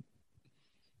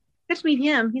 Get to meet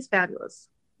him. He's fabulous.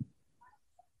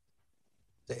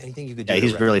 Anything you could do. Yeah,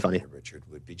 he's really funny. Richard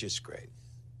would be just great.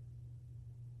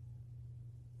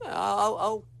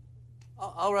 I'll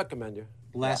recommend you.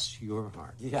 Bless your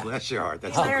heart. Yeah. Bless your heart.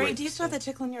 That's Hey, Larry, great. do you still have the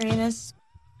tickle in your anus?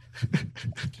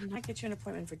 Can I get you an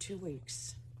appointment for 2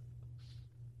 weeks?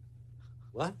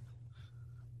 What?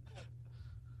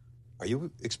 Are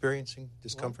you experiencing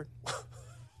discomfort?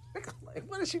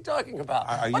 What is she talking about?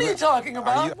 Are What you- are you talking are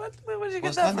about? you- Where did you Well, get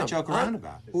it's that nothing from? to joke around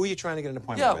about. Who are you trying to get an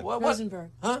appointment Yeah, with? what? Rosenberg.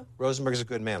 Huh? Rosenberg's a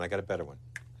good man. I got a better one.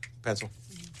 Pencil.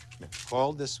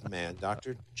 Call this man,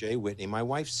 Dr. Jay Whitney, my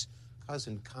wife's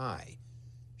cousin Kai.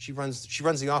 She runs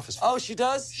the office. Oh, she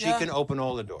does? She Yeah. can open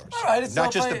all the doors. All right, it's not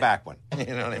not just funny. the back one. You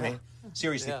know what I mean?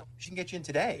 Seriously, Yeah. she can get you in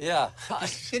today. Yeah.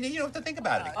 You don't have to think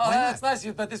about it. Oh, Why that's not? nice of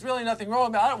you, but there's really nothing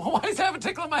wrong with me. Why does I have a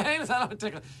tickle in my anus? I don't have a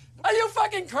tickle. Are you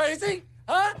fucking crazy?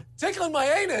 Huh? Tickle in my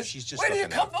anus? She's just Where do you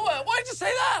looking come at from? Why'd you say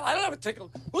that? I don't have a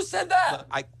tickle. Who said that?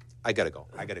 I gotta go.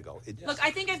 Look,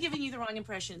 I think I've given you the wrong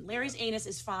impression. Larry's anus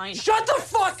is fine. Shut the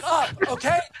fuck up,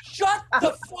 okay? Shut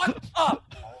the fuck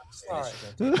up. Sorry.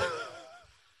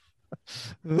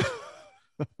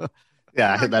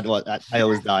 Yeah, I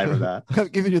always die for that. I'm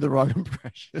giving you the wrong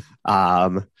impression.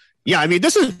 Yeah, I mean,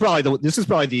 this is probably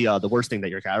the worst thing that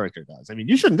your character does. I mean,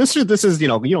 you shouldn't. This is you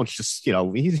don't just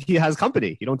he has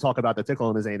company. You don't talk about the tickle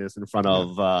in his anus in front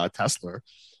of Tesla.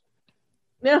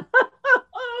 No, and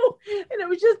it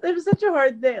was such a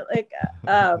hard thing. Like,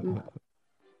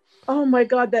 oh my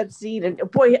God, that scene. And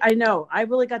boy, I know I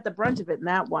really got the brunt of it in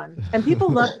that one. And people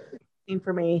love the scene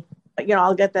for me.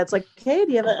 I'll get that. It's like, hey,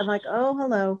 do you have it? I'm like, oh,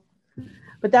 hello.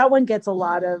 But that one gets a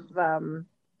lot of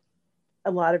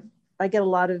I get a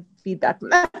lot of feedback from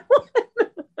that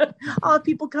one. I'll have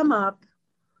people come up,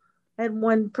 and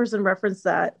one person referenced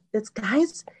that. It's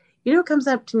guys, who comes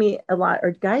up to me a lot are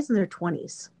guys in their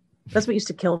 20s. That's what used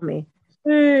to kill me.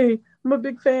 Hey, I'm a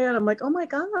big fan. I'm like, oh my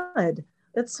God,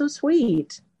 that's so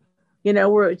sweet.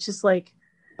 Where it's just like,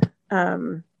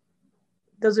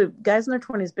 those are guys in their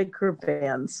 20s, big Curb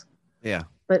fans. Yeah.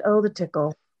 But the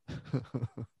tickle.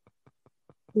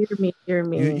 Hear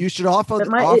me. You should offer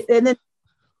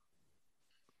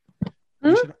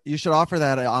you should offer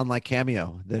that on like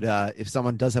Cameo, that if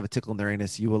someone does have a tickle in their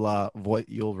anus, you will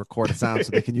you'll record a sound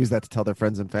so they can use that to tell their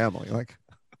friends and family. Like,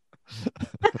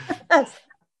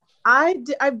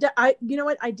 you know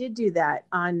what? I did do that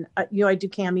on I do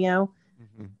Cameo.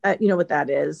 You know what that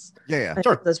is? Yeah.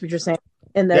 Sure. That's what you're saying.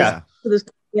 And those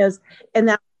cameos, and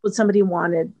that's what somebody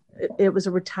wanted. It was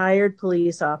a retired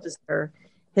police officer.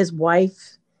 His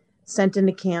wife sent in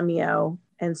a Cameo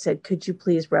and said, "Could you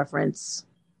please reference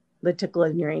the tickle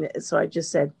in your anus?" So I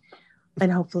just said,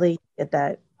 and hopefully get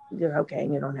that you're okay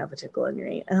and you don't have a tickle in your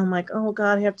anus. And I'm like, oh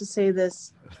God, I have to say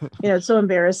this. It's so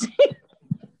embarrassing.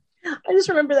 I just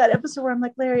remember that episode where I'm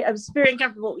like, Larry, I was very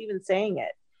uncomfortable even saying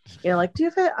it. Like, do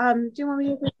you want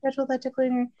me to schedule that tickle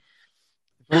in your?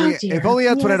 If only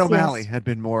Antoinette Yes, O'Malley yes. had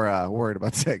been more worried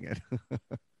about saying it.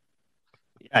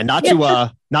 And not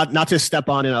to step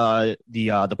on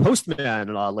the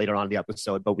postman later on in the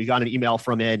episode, but we got an email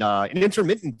from an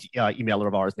intermittent emailer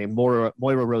of ours named Moira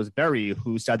Roseberry,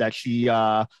 who said that she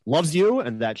loves you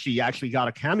and that she actually got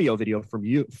a cameo video from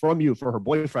you for her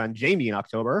boyfriend Jamie in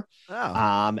October.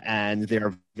 Oh. And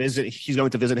she's going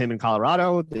to visit him in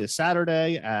Colorado this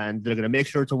Saturday, and they're going to make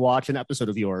sure to watch an episode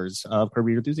of yours of Curb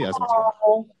Your Enthusiasm.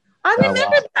 Oh, I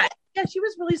remember that. Yeah, she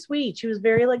was really sweet. She was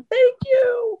very like, thank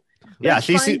you. Yeah,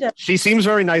 Let's she seems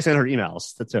very nice in her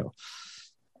emails too.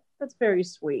 That's very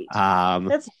sweet. Um,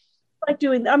 That's like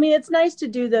doing. I mean, it's nice to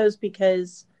do those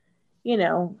because,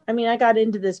 I got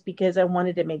into this because I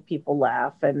wanted to make people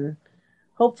laugh, and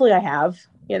hopefully I have.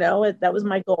 That was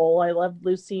my goal. I loved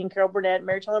Lucy and Carol Burnett,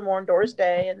 Mary Tyler Moore, and Doris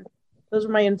Day, and those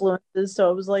were my influences. So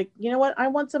I was like, you know what? I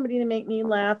want somebody to make me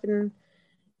laugh and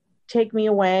take me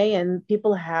away, and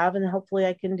people have, and hopefully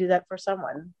I can do that for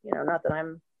someone. Not that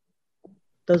I'm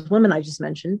those women I just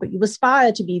mentioned, but you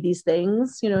aspire to be these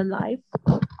things, in life.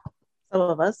 Some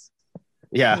of us.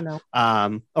 Yeah.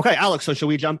 Okay, Alex. So should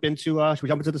we jump into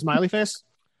the smiley face?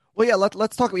 Well, yeah.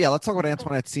 Let's talk about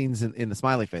Antoinette's scenes in the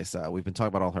smiley face. We've been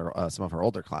talking about all her some of her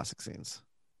older classic scenes.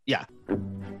 Yeah.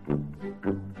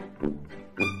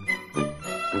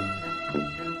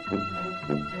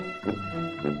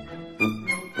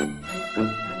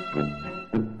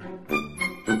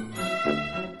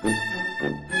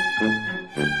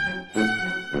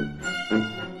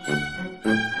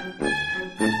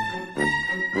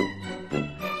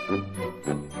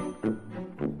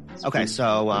 Okay,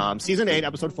 so season 8,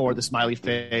 episode 4, the smiley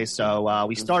face. So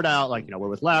we start out we're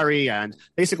with Larry, and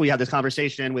basically we have this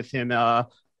conversation with him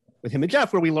and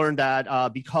Jeff, where we learned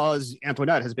that because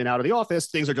Antoinette has been out of the office,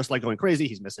 things are just going crazy.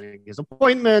 He's missing his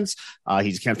appointments.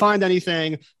 He can't find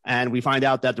anything. And we find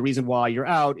out that the reason why you're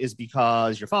out is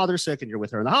because your father's sick and you're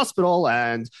with her in the hospital.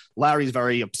 And Larry's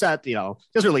very upset, doesn't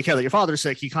really care that your father's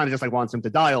sick. He kind of just wants him to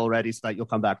die already so that you'll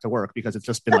come back to work, because it's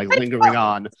just been lingering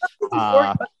on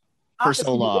for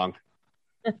so long.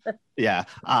 Yeah.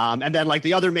 And then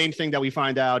the other main thing that we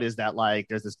find out is that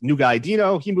there's this new guy,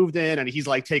 Dino. He moved in and he's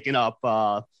taking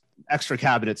up extra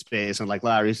cabinet space, and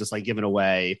Larry's just giving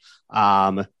away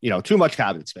too much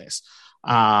cabinet space.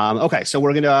 Okay, so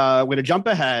we're gonna jump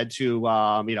ahead to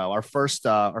our first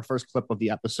clip of the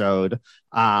episode,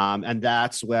 and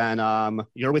that's when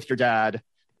you're with your dad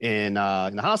in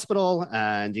the hospital,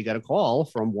 and you get a call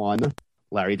from one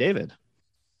Larry David.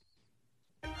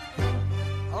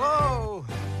 Hello,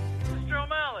 Mr.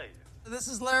 O'Malley. this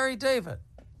is Larry David.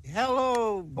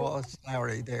 Hello, boss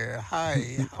Larry there.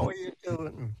 Hi, how are you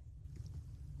doing?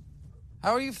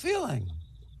 How are you feeling?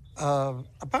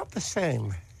 About the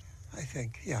same, I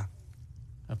think, yeah.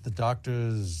 Have the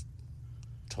doctors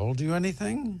told you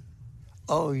anything?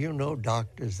 Oh,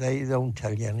 doctors, they don't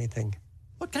tell you anything.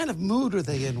 What kind of mood are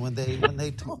they in when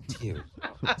they talk to you?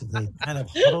 Do they kind of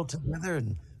huddle together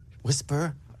and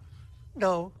whisper?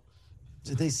 No.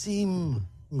 Do they seem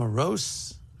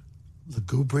morose,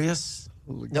 lugubrious?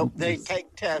 Nope, they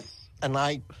take tests, and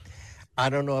I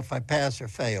don't know if I pass or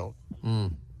fail.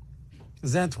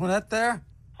 Is Antoinette there?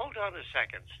 Hold on a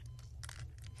second.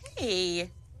 Hey,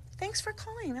 thanks for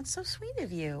calling. That's so sweet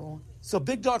of you. So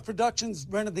Big Dog Productions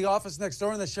rented the office next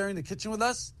door and they're sharing the kitchen with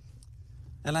us?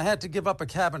 And I had to give up a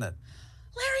cabinet.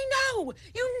 Larry, no!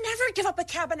 You never give up a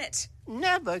cabinet.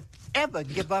 Never, ever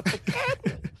give up a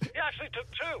cabinet. He actually took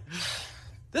 2.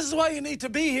 This is why you need to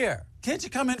be here. Can't you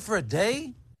come in for a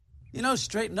day?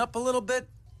 Straighten up a little bit?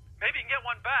 Maybe you can get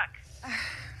one back.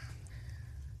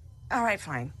 All right,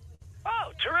 fine.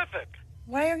 Oh, terrific.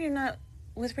 Why are you not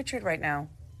with Richard right now?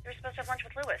 You're supposed to have lunch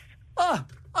with Lewis.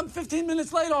 I'm 15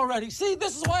 minutes late already. See,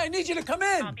 this is why I need you to come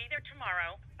in. I'll be there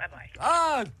tomorrow. Bye-bye.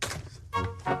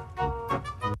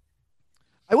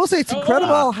 I will say it's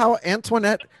incredible how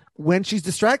Antoinette, when she's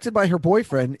distracted by her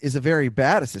boyfriend, is a very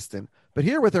bad assistant. But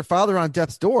here with her father on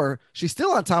death's door, she's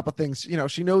still on top of things.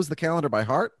 She knows the calendar by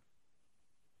heart.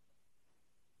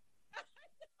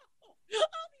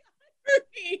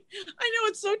 I know,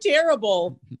 it's so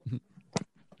terrible.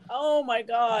 Oh my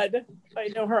God. I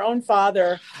know her own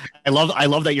father. I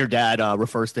love that your dad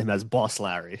refers to him as Boss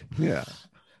Larry. Yeah.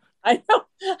 I know.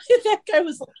 That guy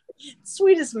was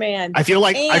sweetest man. I feel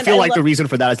like the reason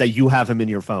for that is that you have him in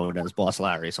your phone as Boss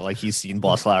Larry. So he's seen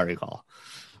Boss Larry call.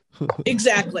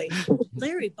 Exactly.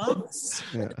 Larry Boss.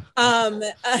 Yeah.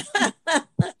 I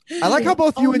like how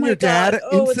both you and your dad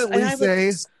instantly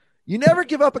say, you never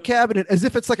give up a cabinet, as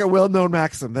if it's a well-known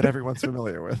maxim that everyone's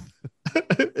familiar with.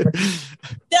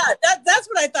 Yeah, that's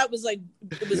what I thought was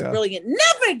brilliant.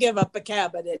 Never give up a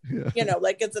cabinet. Yeah.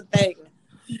 It's a thing.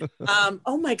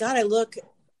 Oh my God, I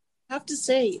have to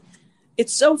say,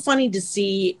 it's so funny to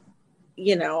see,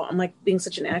 I'm being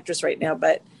such an actress right now,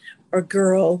 or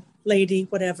girl, lady,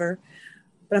 whatever.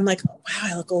 But I'm wow,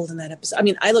 I look old in that episode. I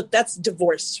mean, that's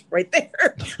divorced right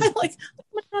there. I'm oh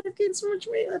my God, I've gained so much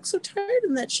weight. I look so tired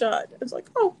in that shot. I was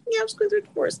oh yeah, I was going through a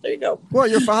divorce. There you go. Well,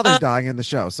 your father's dying in the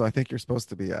show, so I think you're supposed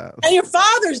to be. And your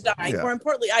father's dying. Yeah. More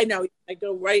importantly, I know. I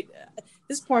go right.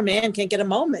 This poor man can't get a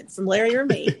moment from Larry or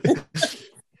me.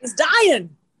 He's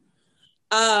dying.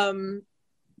 Oh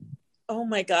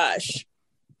my gosh,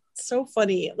 so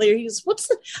funny. Larry,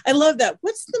 I love that.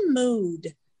 What's the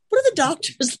mood? What are the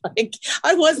doctors like?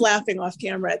 I was laughing off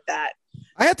camera at that.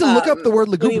 I had to look up the word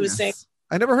lugubrious. He was saying,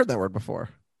 I never heard that word before.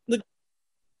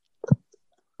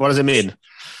 What does it mean?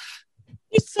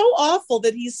 He's so awful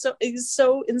that he's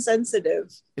so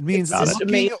insensitive. It means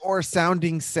looking or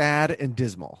sounding sad and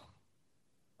dismal.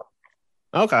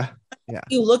 Okay. Yeah.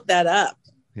 You look that up.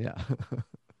 Yeah.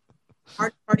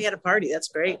 Party at a party. That's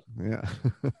great. Yeah.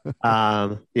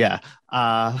 Yeah.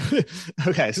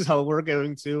 Okay. So we're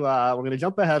going to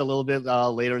jump ahead a little bit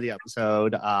later in the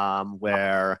episode,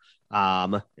 where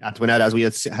Antoinette, as we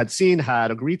had seen,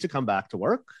 had agreed to come back to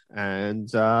work,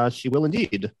 and she will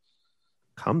indeed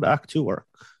come back to work.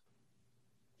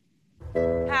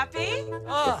 Happy?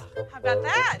 Ah, How about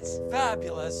that?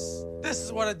 fabulous. This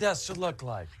is what a desk should look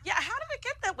like. Yeah, how did it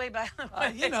get that way, by the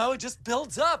way? It just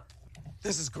builds up.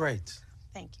 This is great.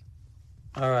 Thank you.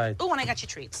 All right. Oh, and I got you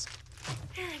treats.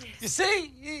 Here it is. You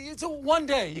see, it's a one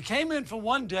day. You came in for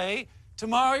one day.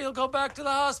 Tomorrow you'll go back to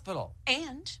the hospital.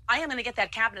 And I am going to get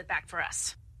that cabinet back for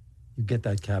us. you get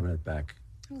that cabinet back.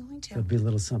 I'm going to. There'll be a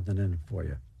little something in it for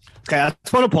you. Okay, I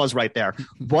just want to pause right there.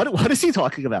 What is he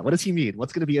talking about? What does he mean?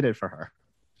 What's going to be in it for her?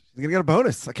 He's gonna get a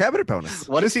bonus, a cabinet bonus.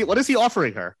 What is he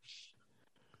offering her?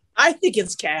 I think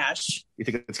it's cash. You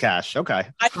think it's cash? Okay.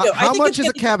 How much is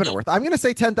a cabinet worth? I'm gonna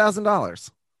say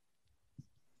 $10,000.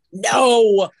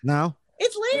 No. No.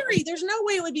 It's Larry. There's no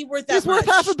way it would be worth that He's much.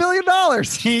 worth $500 million.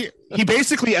 He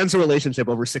basically ends a relationship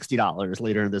over $60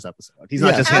 later in this episode. He's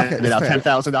not just handing out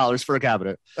 $10,000 for a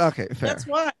cabinet. Okay, fair. That's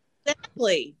why.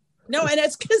 Exactly. No, and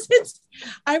it's because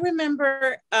I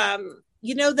remember,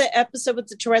 the episode with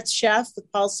the Tourette's chef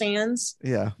with Paul Sands.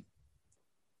 Yeah.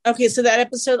 Okay, so that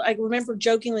episode, I remember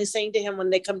jokingly saying to him when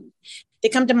they come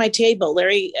to my table,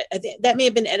 Larry, that may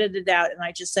have been edited out, and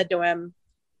I just said to him,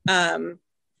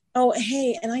 "Oh,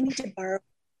 hey, and I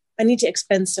need to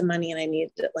expend some money, and I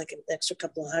need like an extra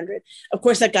couple of $100." Of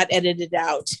course, that got edited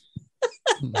out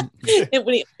when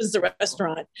it was the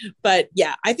restaurant. But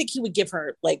yeah, I think he would give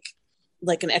her like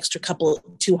an extra couple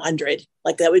 200.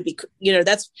 Like that would be,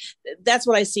 that's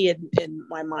what I see in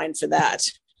my mind for that.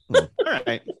 All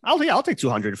right, I'll take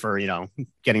 200 for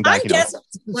getting back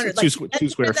 2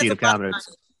 square feet of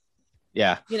cabinets.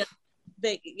 Yeah.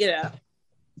 Okay,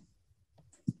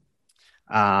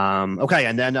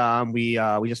 and then we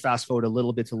just fast forward a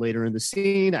little bit to later in the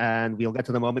scene, and we'll get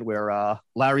to the moment where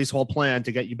Larry's whole plan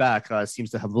to get you back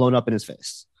seems to have blown up in his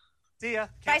face. See ya.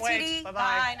 Bye, Can't wait. sweetie. Bye-bye.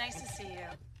 Bye. Nice to see you.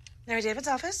 Larry David's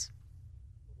office?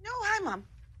 No, hi, Mom.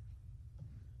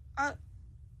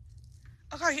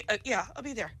 Okay, yeah, I'll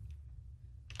be there.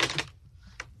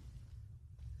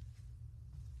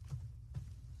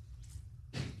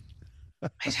 My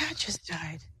dad just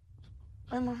died.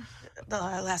 My mom, the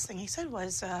last thing he said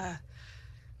was,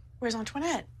 "Where's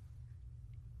Antoinette?"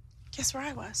 Guess where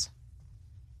I was?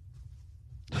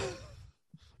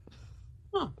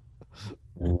 Huh.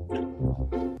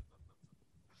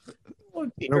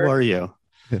 Where were you?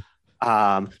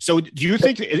 So do you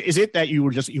think, is it that you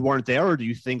weren't there, or do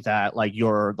you think that like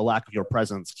the lack of your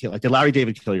presence did Larry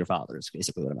David kill your father is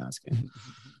basically what I'm asking.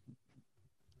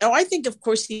 Oh, I think of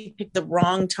course he picked the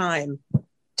wrong time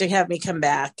to have me come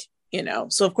back,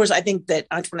 so of course I think that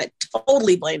Antoinette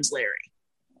totally blames Larry.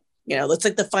 That's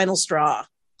like the final straw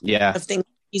of things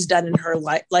he's done in her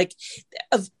life.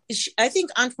 I think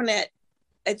Antoinette,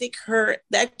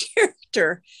 that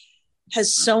character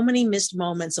has so many missed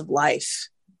moments of life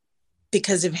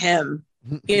because of him.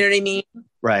 You know what I mean?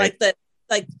 Right.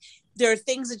 There are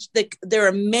things there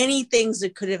are many things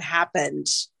that could have happened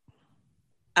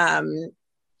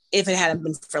if it hadn't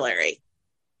been for Larry.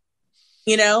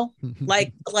 I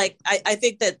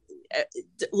think that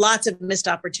lots of missed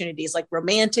opportunities, like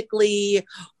romantically,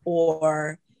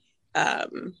 or I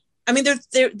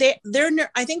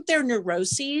think their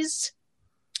neuroses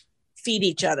feed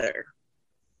each other.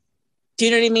 Do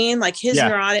you know what I mean? Like his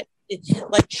neurotic,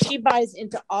 like she buys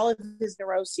into all of his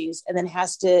neuroses and then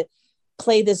has to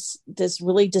play this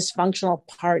really dysfunctional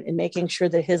part in making sure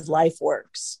that his life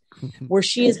works, where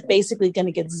she is basically going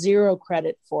to get zero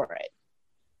credit for it.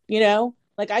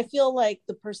 I feel like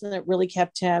the person that really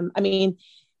kept him, in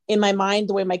my mind,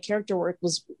 the way my character worked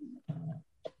was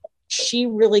she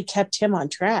really kept him on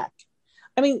track.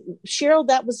 Cheryl,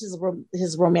 that was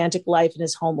his romantic life and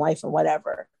his home life and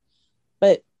whatever.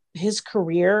 But his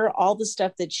career, all the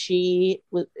stuff that she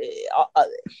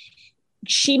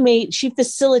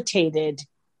facilitated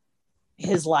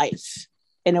his life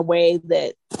in a way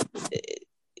that,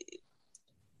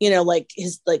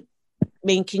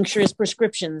 making sure his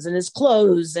prescriptions and his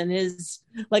clothes and his,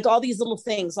 all these little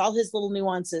things, all his little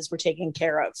nuances were taken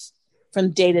care of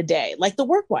from day to day. Like the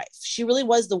work wife. She really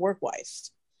was the work wife,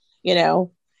 and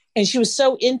she was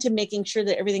so into making sure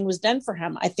that everything was done for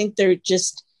him. I think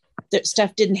that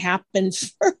stuff didn't happen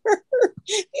for her.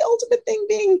 The ultimate thing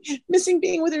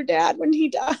being with her dad when he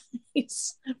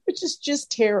dies, which is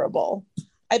just terrible.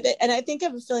 I think I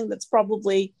have a feeling that's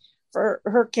probably for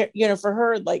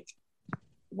her, like,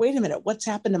 wait a minute, what's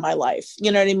happened to my life?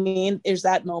 You know what I mean? There's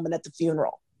that moment at the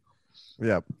funeral.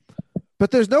 Yeah.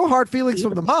 But there's no hard feelings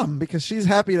from the mom because she's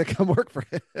happy to come work for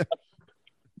him.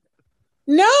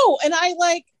 No. And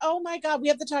oh my God, we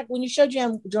have to talk. When you show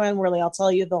Joanne Worley, I'll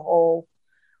tell you we'll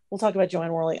talk about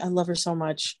Joanne Worley. I love her so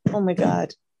much. Oh my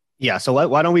God. Yeah. So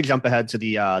why don't we jump ahead to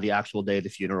the actual day of the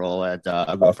funeral and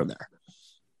go from there.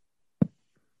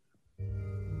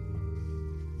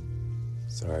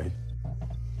 Sorry.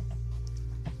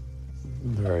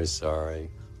 I'm very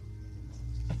sorry.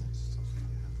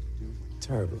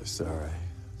 Terribly sorry.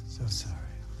 So sorry.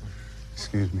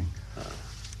 Excuse me.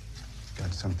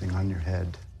 Got something on your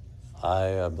head.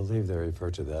 I believe they refer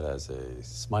to that as a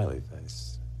smiley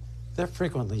face. They're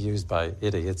frequently used by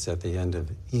idiots at the end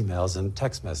of emails and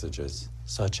text messages,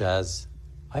 such as,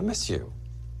 I miss you,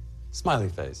 smiley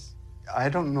face. I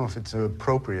don't know if it's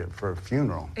appropriate for a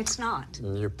funeral. It's not.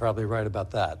 You're probably right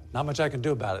about that. Not much I can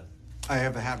do about it. I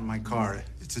have a hat in my car.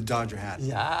 It's a Dodger hat.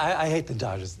 Yeah, I hate the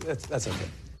Dodgers. That's okay.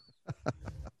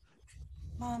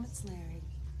 Mom, it's Larry.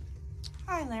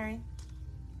 Hi, Larry.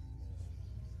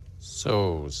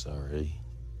 So sorry.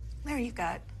 Larry, you've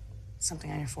got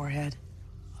something on your forehead.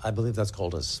 I believe that's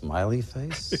called a smiley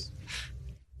face.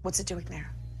 What's it doing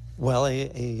there? Well,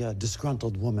 a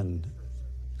disgruntled woman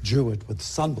drew it with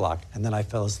sunblock, and then I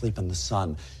fell asleep in the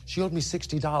sun. She owed me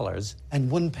 $60 and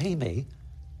wouldn't pay me,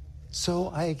 so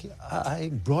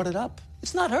I brought it up.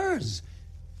 It's not hers.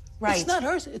 Right. It's not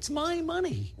hers. It's my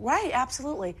money. Right,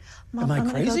 absolutely. Mom, Am I I'm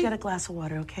gonna go crazy? get a glass of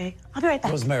water, okay? I'll be right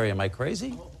back. Rosemary, am I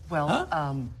crazy? Well,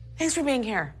 Huh? Thanks for being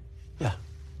here. Yeah.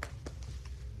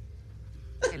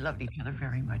 They loved each other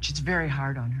very much. It's very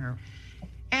hard on her.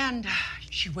 And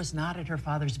she was not at her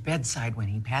father's bedside when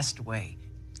he passed away.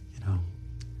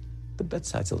 The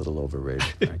bedside's a little overrated,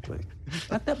 frankly.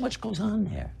 Not that much goes on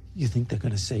there. You think they're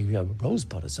going to say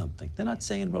Rosebud or something. They're not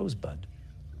saying Rosebud.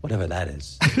 Whatever that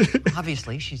is.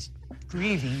 Obviously, she's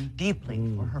grieving deeply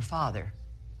for her father.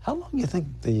 How long do you think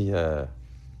the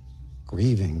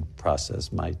grieving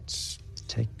process might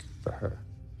take for her?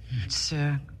 It's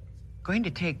going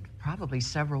to take probably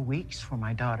several weeks for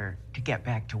my daughter to get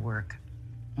back to work.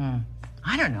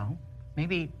 I don't know.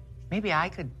 Maybe I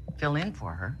could fill in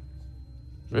for her.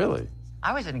 Really?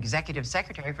 I was an executive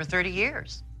secretary for 30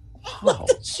 years. Oh.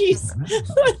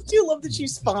 I do love that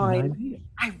she's fine.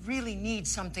 I really need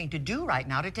something to do right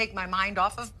now to take my mind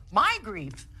off of my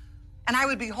grief. And I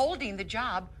would be holding the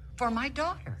job for my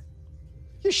daughter.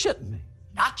 You're shitting me.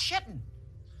 Not shitting.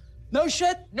 No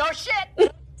shit? No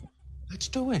shit. Let's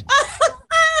do it.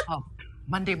 Oh,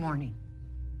 Monday morning.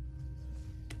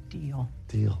 Deal.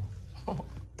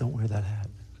 Don't wear that hat.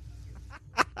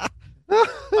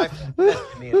 My friend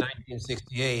met me in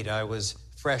 1968. I was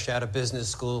fresh out of business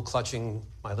school, clutching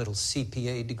my little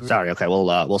CPA degree. Sorry. Okay,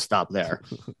 we'll stop there.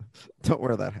 Don't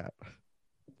wear that hat.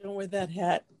 Don't wear that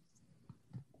hat.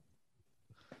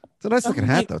 It's a nice looking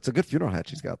hat, though. It's a good funeral hat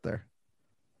she's got there.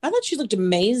 I thought she looked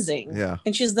amazing. Yeah.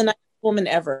 And she's the nicest woman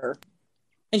ever.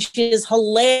 And she is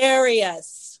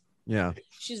hilarious. Yeah.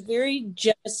 She's very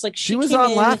just like She was came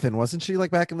on in- Laughing, wasn't she? Like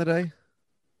back in the day.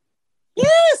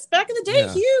 Yes, back in the day,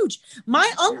 Yeah. huge. My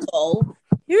uncle,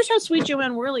 here's how sweet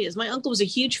Joanne Worley is. My uncle was a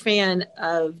huge fan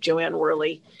of Joanne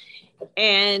Worley.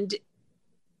 And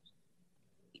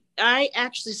I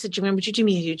actually said, Joanne, would you do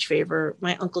me a huge favor?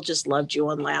 My uncle just loved you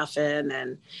on Laughing.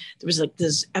 And there was like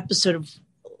this episode of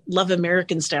Love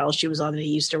American Style she was on that he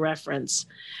used to reference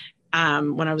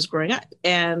when I was growing up.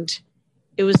 And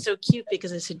it was so cute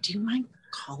because I said, do you mind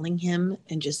calling him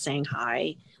and just saying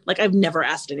hi? Like, I've never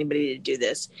asked anybody to do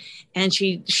this. And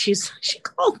she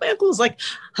called my uncle, was like,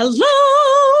 hello,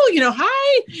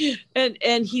 hi.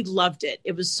 And he loved it.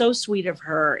 It was so sweet of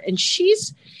her. And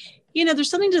she's, there's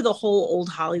something to the whole old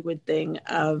Hollywood thing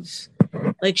of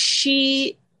like,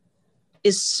 she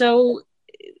is so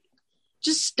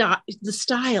just the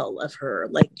style of her.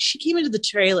 Like, she came into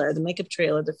the makeup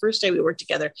trailer, the first day we worked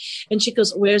together, and she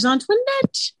goes, where's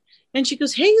Antoinette? And she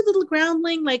goes, hey, you little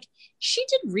groundling. Like, she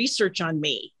did research on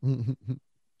me.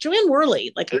 Joanne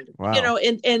Worley, like, Wow.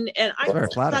 and I Very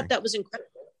flattering. thought that was incredible.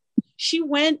 She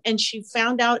went and she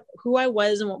found out who I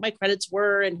was and what my credits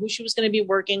were and who she was going to be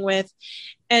working with.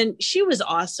 And she was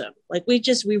awesome. Like, we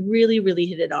really, really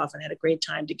hit it off and had a great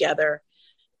time together.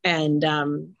 And,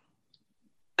 and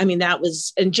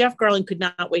Jeff Garland could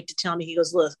not wait to tell me. He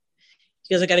goes, look,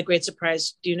 I got a great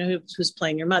surprise. Do you know who's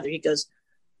playing your mother? He goes,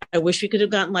 I wish we could have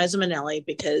gotten Liza Minnelli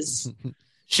because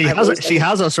She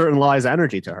has a certain Liza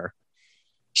energy to her.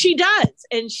 she does.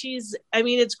 And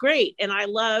it's great. And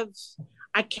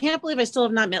I can't believe I still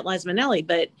have not met Liza Minnelli,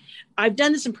 but I've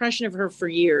done this impression of her for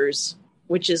years,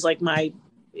 which is like my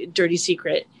dirty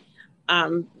secret.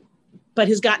 But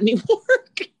has gotten me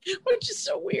work, which is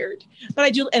so weird. But I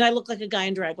do, and I look like a guy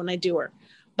in drag when I do her.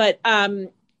 But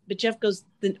Jeff goes,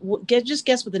 just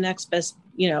guess what the next best,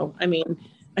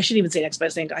 I shouldn't even say next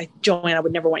best thing. Joanne, I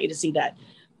would never want you to see that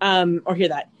or hear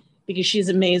that because she's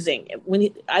amazing.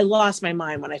 I lost my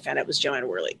mind when I found out it was Joanne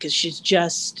Worley because she's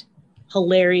just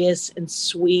hilarious and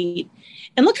sweet.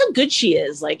 And look how good she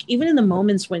is. Like, even in the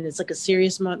moments when it's like a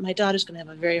serious moment, my daughter's going to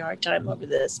have a very hard time over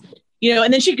this,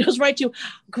 and then she goes right to,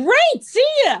 great, see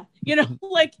ya.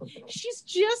 Like, she's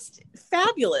just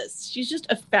fabulous. She's just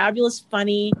a fabulous,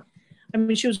 funny.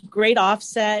 She was great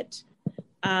offset.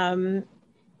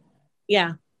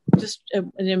 Yeah, just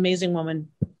an amazing woman.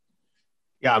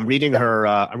 Yeah, I'm reading her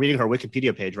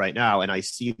Wikipedia page right now, and I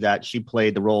see that she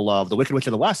played the role of the Wicked Witch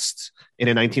of the West in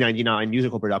a 1999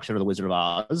 musical production of The Wizard of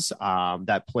Oz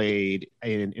that played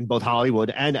in both Hollywood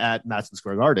and at Madison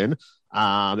Square Garden.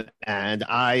 And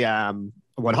I am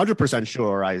 100%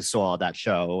 sure I saw that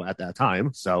show at that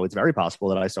time, so it's very possible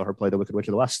that I saw her play the Wicked Witch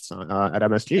of the West at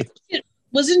MSG.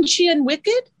 Wasn't she in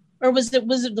Wicked? Or was it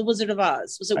the Wizard of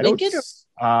Oz? Was it Wicked?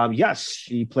 Yes,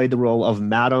 she played the role of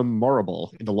Madame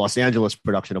Morrible in the Los Angeles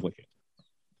production of Wicked.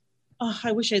 Oh,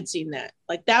 I wish I'd seen that.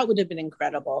 Like, that would have been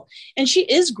incredible. And she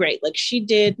is great. Like, she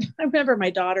did. I remember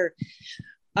my daughter.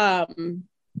 I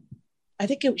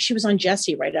think she was on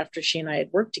Jessie right after she and I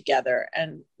had worked together.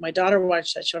 And my daughter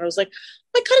watched that show, and I was like,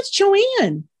 "Oh my God, it's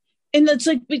Joanne!" And it's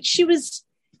like, but she was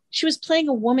playing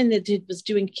a woman that was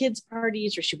doing kids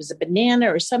parties, or she was a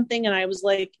banana or something. And I was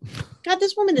like, God,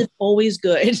 this woman is always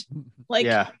good. Like,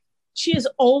 she is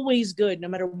always good, no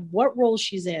matter what role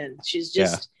she's in. She's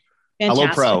just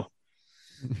fantastic. Hello, pro.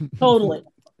 Totally.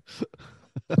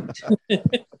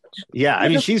 Yeah, I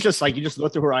mean, she's just like, you just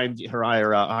look through her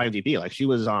IMDb. Like, she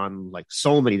was on like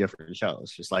so many different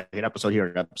shows, just like an episode here,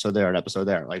 an episode there, an episode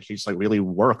there. Like, she's like really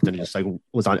worked and just like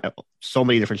was on so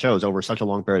many different shows over such a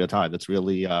long period of time. That's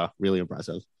really, really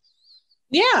impressive.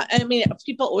 Yeah, I mean,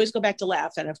 people always go back to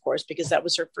Laugh-In, of course, because that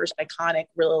was her first iconic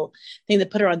real thing that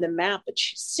put her on the map. But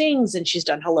she sings, and she's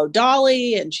done Hello,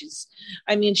 Dolly, and she's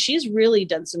really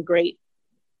done some great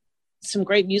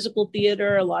musical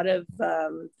theater. A lot of.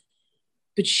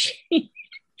 But she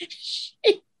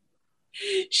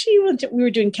went. We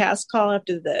were doing cast call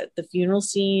after the funeral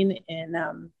scene,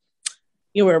 and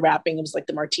we were wrapping. It was like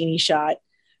the martini shot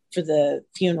for the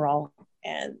funeral,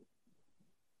 and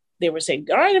they were saying,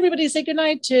 "All right, everybody, say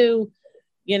goodnight to,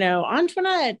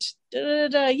 Antoinette. Da, da,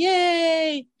 da,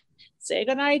 yay! Say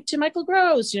goodnight to Michael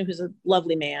Gross, who's a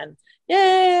lovely man.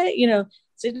 Yay!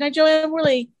 Say goodnight, Joanne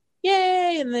Worley.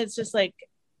 Yay!" And then it's just like,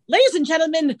 ladies and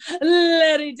gentlemen,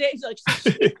 Larry David. Like,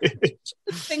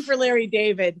 sing for Larry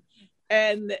David,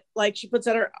 and like she puts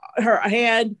out her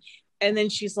hand, and then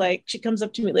she's like, she comes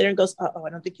up to me later and goes, "Oh, I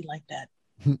don't think you like that."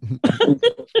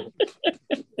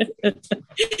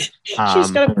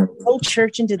 She's got a whole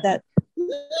church and did that.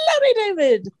 Larry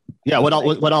David. Yeah, what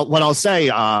I'll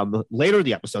say later in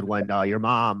the episode, when your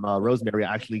mom Rosemary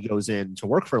actually goes in to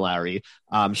work for Larry,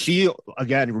 she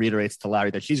again reiterates to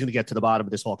Larry that she's going to get to the bottom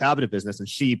of this whole cabinet business, and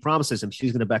she promises him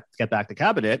she's going to get back to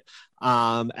cabinet,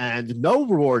 and no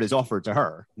reward is offered to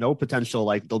her, no potential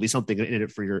like there'll be something in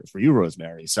it for you,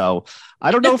 Rosemary. So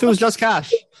I don't know if it was just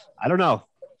cash. I don't know.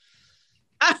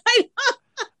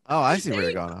 Oh, I see where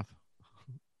you're going off.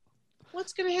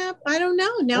 What's going to happen? I don't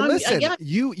know. Now, listen,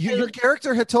 your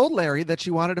character had told Larry that she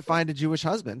wanted to find a Jewish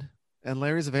husband, and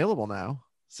Larry's available now.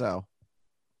 So,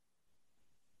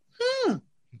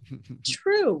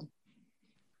 true.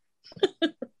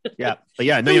 Yeah, but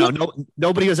yeah, no,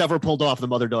 nobody has ever pulled off the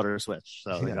mother-daughter switch,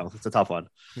 so it's a tough one.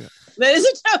 Yeah. That is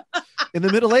a tough. In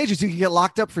the Middle Ages, you could get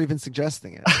locked up for even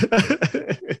suggesting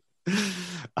it.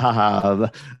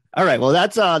 All right, well,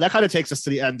 that kind of takes us to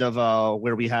the end of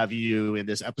where we have you in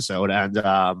this episode, and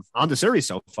on the series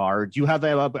so far. Do you have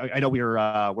I know we're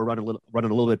running a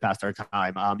little bit past our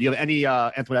time. Do you have any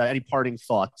Antoinette, any parting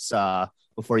thoughts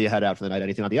before you head out for the night?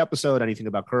 Anything on the episode? Anything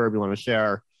about Curb you want to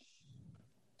share?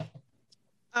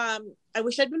 I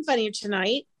wish I'd been funnier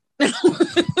tonight.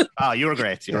 Oh, you were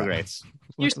great. You were great.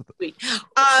 You're sweet.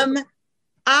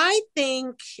 I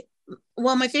think.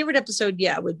 Well, my favorite episode,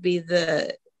 would be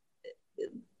the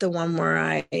one where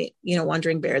I,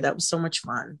 Wandering Bear. That was so much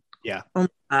fun. Yeah. Oh my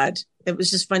God. It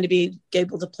was just fun to be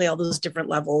able to play all those different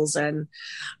levels. And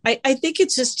I think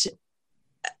it's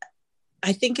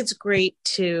great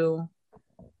to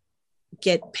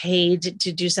get paid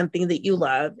to do something that you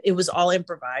love. It was all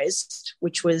improvised,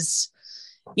 which was,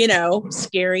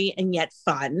 scary and yet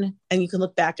fun. And you can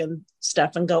look back and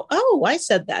stuff and go, "Oh, I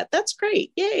said that. That's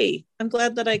great. Yay. I'm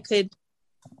glad that I could,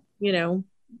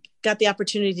 got the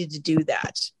opportunity to do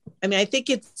that." I mean, I think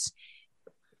it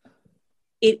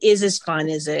is as fun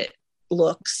as it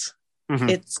looks. Mm-hmm.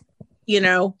 It's,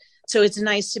 so it's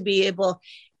nice to be able,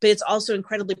 but it's also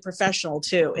incredibly professional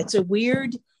too. It's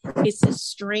a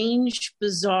strange,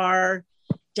 bizarre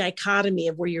dichotomy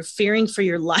of where you're fearing for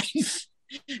your life,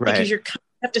 right? Because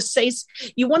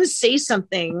you want to say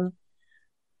something.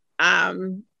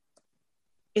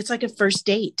 It's like a first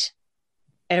date,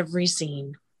 every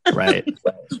scene, right?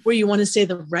 Where you want to say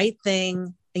the right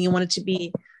thing and you want it to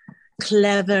be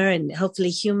clever and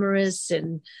hopefully humorous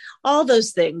and all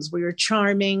those things where you're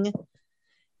charming.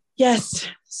 Yes.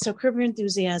 So Curb Your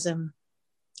Enthusiasm.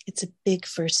 It's a big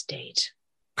first date.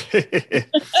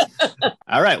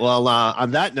 All right. Well,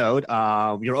 on that note,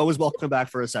 you're always welcome back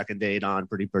for a second date on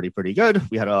Pretty Good.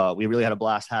 We really had a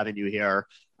blast having you here.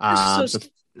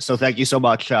 So thank you so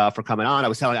much for coming on. I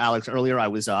was telling Alex earlier, I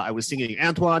was singing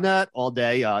Antoinette all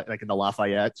day, like in the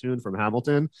Lafayette tune from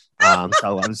Hamilton.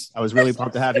 So I was really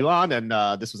pumped to have you on, and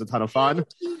this was a ton of fun.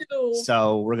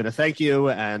 So we're gonna thank you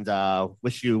and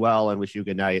wish you well and wish you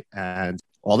good night and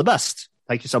all the best.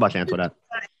 Thank you so much, Antoinette.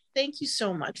 Thank you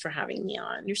so much for having me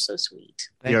on. You're so sweet.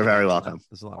 You're very welcome.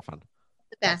 This was a lot of fun.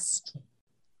 The best.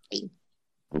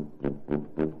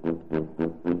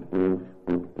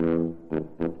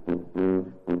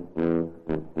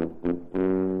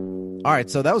 All right,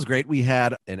 so that was great. We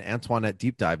had an Antoinette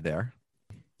deep dive there.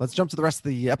 Let's jump to the rest of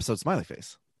the episode. Smiley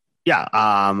face. Yeah,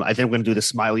 I think we're gonna do the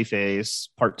smiley face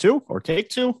part 2 or take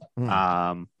 2. We're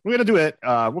gonna do it.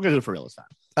 We're gonna do it for real this time.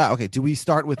 Okay. Do we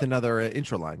start with another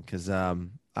intro line? Because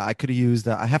I could have used.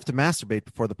 I have to masturbate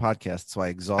before the podcast, so I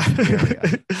exhaust the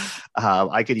area.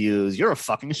 I could use. You're a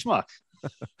fucking schmuck. I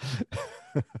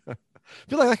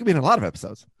feel like that could be in a lot of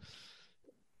episodes.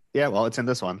 Yeah, well, it's in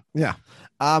this one. Yeah.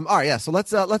 All right. Yeah. So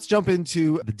let's jump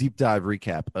into the deep dive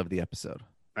recap of the episode.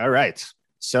 All right.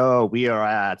 So we are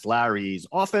at Larry's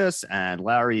office, and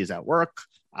Larry is at work.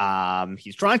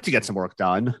 He's trying to get some work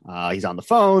done. He's on the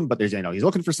phone, but he's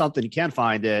looking for something. He can't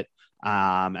find it.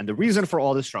 And the reason for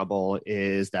all this trouble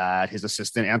is that his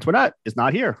assistant Antoinette is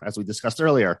not here, as we discussed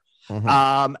earlier.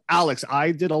 Alex,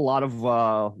 I did a lot of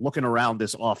looking around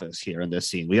this office here in this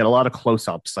scene. We had a lot of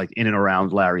close-ups, like in and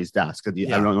around Larry's desk. I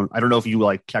don't know if you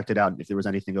like checked it out, if there was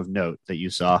anything of note that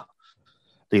you saw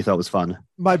that you thought was fun.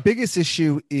 My biggest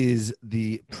issue is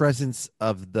the presence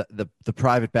of the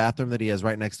private bathroom that he has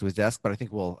right next to his desk, but I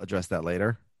think we'll address that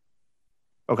later.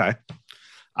 Okay.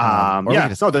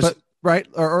 Right.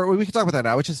 Or we can talk about that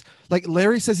now, which is like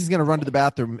Larry says he's going to run to the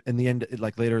bathroom in the end,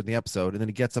 like later in the episode, and then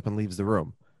he gets up and leaves the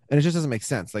room. And it just doesn't make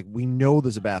sense. Like, we know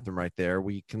there's a bathroom right there.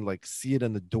 We can like see it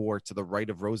in the door to the right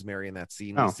of Rosemary in that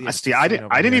scene. I see. I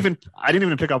didn't even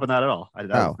pick up on that at all.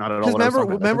 Not at all.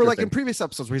 Remember like in previous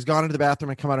episodes where he's gone into the bathroom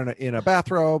and come out in a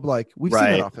bathrobe, like we've seen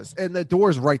that office, and the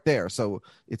door's right there. So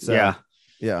it's yeah.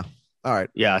 All right.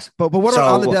 Yes. But what about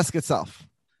on the desk itself?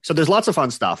 So there's lots of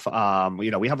fun stuff. We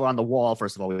have on the wall.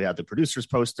 First of all, we have the producer's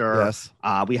poster. Yes.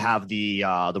 We have the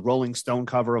Rolling Stone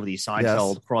cover of the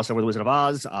Seinfeld crossover with the Wizard of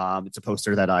Oz. It's a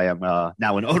poster that I am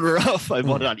now an owner of. I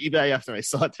bought it on eBay after I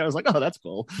saw it. I was like, oh, that's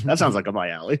cool. That sounds like up my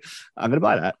alley. I'm gonna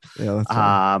buy that. Yeah.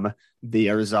 That's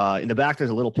there's in the back. There's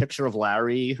a little picture of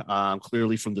Larry,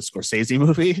 clearly from the Scorsese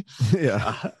movie.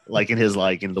 Yeah. like in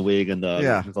the wig and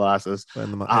the glasses.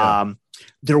 And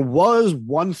there was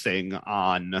one thing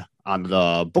on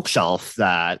the bookshelf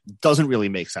that doesn't really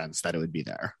make sense that it would be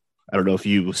there. I don't know if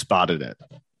you spotted it.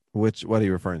 What are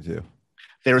you referring to?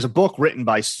 There's a book written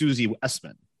by Susie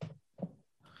Essman.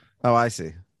 Oh, I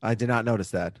see. I did not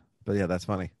notice that, but yeah, that's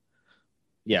funny.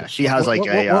 Yeah, she has what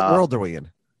world are we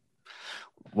in?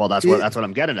 Well, that's what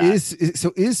I'm getting at.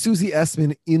 Is Susie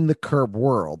Essman in the Curb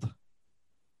world?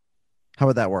 How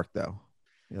would that work, though?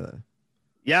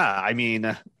 Yeah, I mean,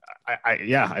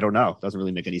 I don't know. It doesn't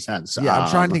really make any sense. Yeah, I'm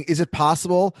trying to think. Is it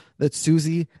possible that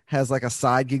Susie has like a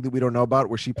side gig that we don't know about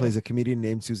where she plays a comedian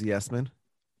named Susie Essman?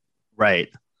 Right.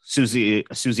 Susie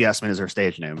Essman is her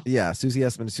stage name. Yeah, Susie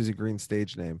Essman is Susie Green's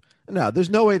stage name. No, there's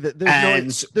no way that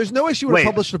there's no way she would have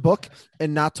published a book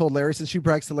and not told Larry, since she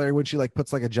brags to Larry when she like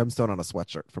puts like a gemstone on a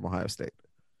sweatshirt from Ohio State.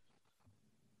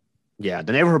 Yeah,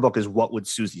 the name of her book is What Would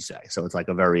Susie Say? So it's like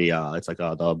a very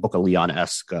the Book of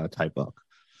Leon-esque type book.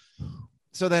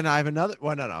 So then I have another.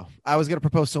 Well, no. I was going to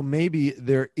propose. So maybe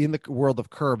they're in the world of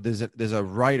Curb. There's a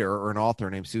writer or an author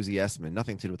named Susie Essman.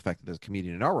 Nothing to do with the fact that there's a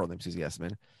comedian in our world named Susie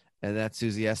Essman, and that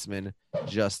Susie Essman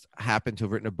just happened to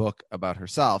have written a book about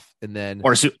herself, and then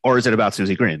or is it about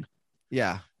Susie Green?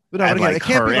 Yeah, but no, again, it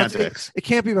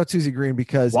can't be about Susie Green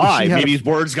because why? Maybe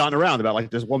words gotten around about like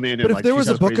this woman. But if there was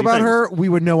a book about her, we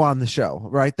would know on the show,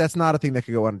 right? That's not a thing that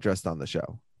could go unaddressed on the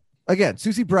show. Again,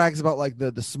 Susie brags about like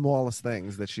the smallest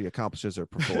things that she accomplishes or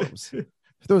performs.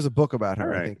 If there was a book about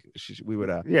her, I think we would.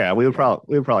 Yeah, we would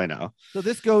probably know. So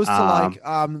this goes to like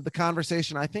the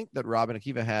conversation I think that Rob and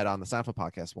Akiva had on the Seinfeld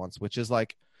podcast once, which is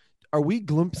like, are we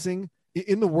glimpsing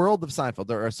in the world of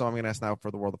Seinfeld? So I'm going to ask now for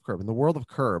the world of Curb. In the world of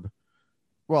Curb,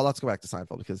 well, let's go back to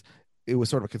Seinfeld because it was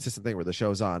sort of a consistent thing where the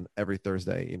show's on every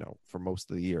Thursday, for most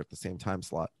of the year at the same time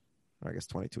slot, or I guess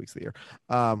 22 weeks of the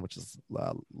year, which is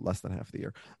less than half the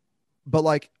year. But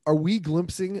like, are we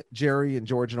glimpsing Jerry and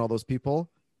George and all those people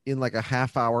in like a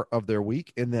half hour of their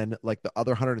week, and then like the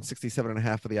other 167 and a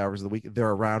half of the hours of the week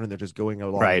they're around and they're just going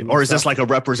along, right? Or is this like a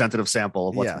representative sample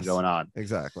of what's been going on?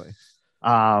 Exactly.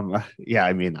 Yeah,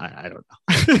 I mean, I don't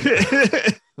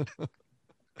know.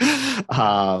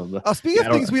 Speaking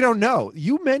of things we don't know,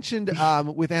 you mentioned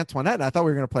with Antoinette, and I thought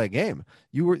we were going to play a game.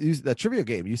 You were the trivia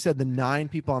game. You said the 9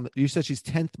 people you said she's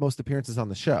 10th most appearances on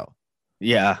the show.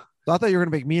 Yeah. So I thought you were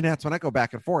going to make me and Antoinette go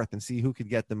back and forth and see who could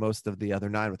get the most of the other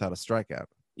 9 without a strikeout.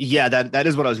 Yeah, that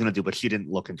is what I was going to do, but she didn't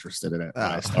look interested in it when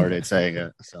I started saying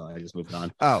it, so I just moved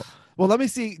on. Oh, well, let me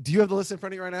see. Do you have the list in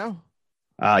front of you right now?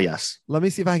 Yes. Let me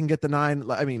see if I can get the 9.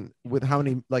 I mean, with how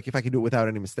many? Like, if I can do it without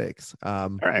any mistakes. All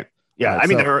right. Yeah, right, I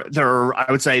mean, so- they're.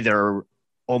 I would say they're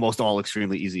almost all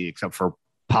extremely easy, except for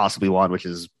possibly one, which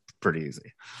is pretty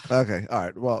easy. Okay. All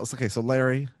right. Well, it's okay. So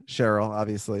Larry, Cheryl,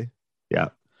 obviously. Yeah.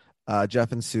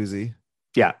 Jeff and Susie.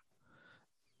 Yeah.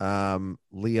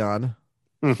 Leon.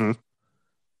 Mm-hmm.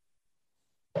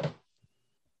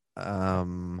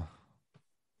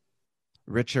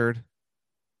 Richard.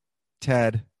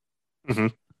 Ted. Mm-hmm.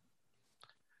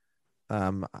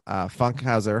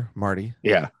 Funkhauser, Marty.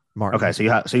 Yeah. Martin. Okay, so you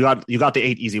got the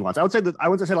 8 easy ones. I would say the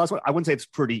last one. I wouldn't say it's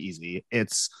pretty easy.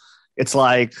 It's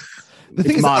like The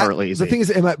thing it's is, moderately easy. the thing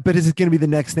is, but is it going to be the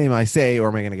next name I say, or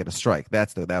am I going to get a strike?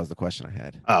 That was the question I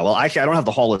had. Well, actually, I don't have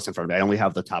the whole list in front of me. I only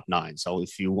have the top 9. So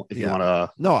if you want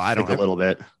to, no, I don't think a little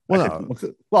bit. Well,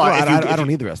 I don't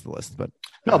need the rest of the list, but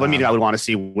no, but I mean, I would want to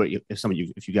see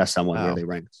if you guess someone where they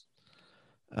ranked.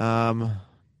 I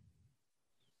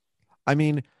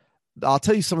mean, I'll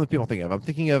tell you some of the people I'm thinking of. I'm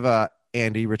thinking of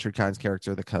Andy, Richard Kine's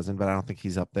character, the cousin, but I don't think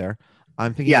he's up there.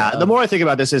 I'm thinking. Yeah, the more I think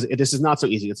about this, is not so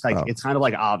easy. It's like it's kind of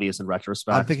like obvious in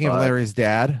retrospect. I'm thinking of Larry's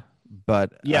dad,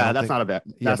 but yeah, that's not a bad.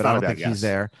 Yeah, but I don't think he's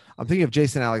there. I'm thinking of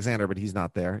Jason Alexander, but he's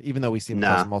not there, even though we've seen him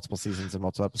across multiple seasons and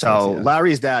multiple episodes. So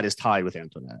Larry's dad is tied with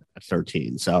Antoinette at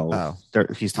 13. So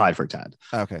he's tied for 10.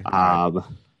 Okay. All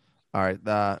right.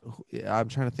 I'm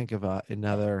trying to think of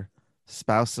another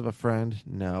spouse of a friend.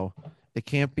 No, it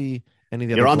can't be any of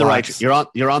the. You're other on blacks. the right.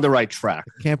 You're on the right track.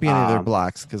 It can't be any of the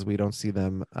blacks because we don't see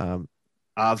them.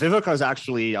 Vivica is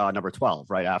actually number 12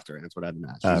 right after Antoinette and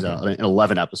Matt. She's in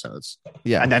 11 episodes.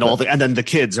 Yeah, and then then the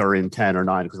kids are in 10 or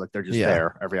 9 because like they're just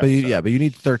there every episode. But you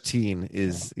need 13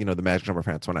 is the magic number for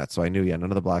Antoinette. So I knew none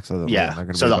of the blacks other than are going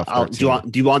to so be above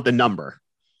 13. do you want the number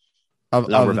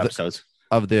of episodes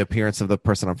of the appearance of the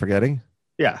person I'm forgetting?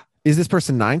 Yeah. Is this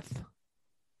person 9th?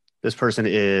 This person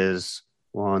is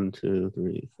 1, 2,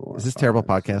 3, 4. Is this terrible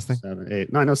podcasting? 7,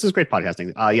 8. No, this is great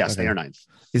podcasting. Yes, they are 9th.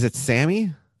 Is it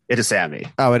Sammy? It is Sammy.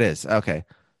 Oh, it is. Okay.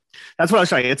 That's what I was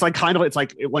saying. It's like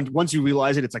once you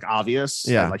realize it, it's like obvious.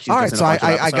 Yeah. Like all right. So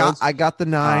I got the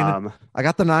 9. I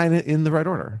got the 9 in the right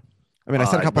order. I mean, I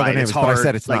said a couple other names, but I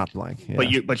said it's not blank.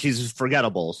 Yeah. But she's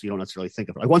forgettable, so you don't necessarily think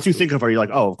of her. Like once you think of her, you're like,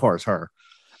 oh, of course, her.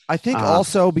 I think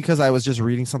also because I was just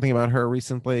reading something about her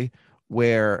recently,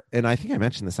 and I think I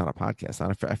mentioned this on a podcast.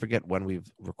 I forget when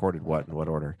we've recorded what in what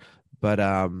order,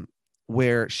 but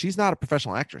where she's not a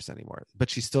professional actress anymore, but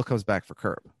she still comes back for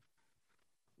Curb.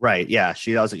 Right. Yeah,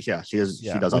 she does. Yeah, she does.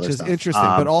 Yeah, she does which other is stuff. interesting,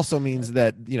 but also means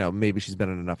that maybe she's been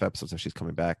in enough episodes, so she's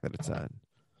coming back that it's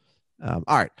all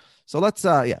right. So let's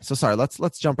So sorry.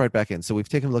 Let's jump right back in. So we've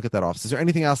taken a look at that office. Is there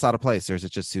anything else out of place, or is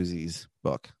it just Susie's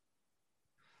book?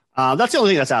 That's the only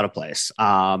thing that's out of place.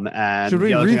 And should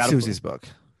we read Susie's book?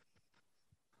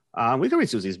 We can read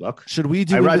Susie's book. Should we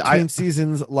do between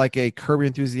seasons like a Curb Your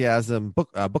Enthusiasm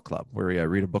book club where we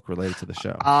read a book related to the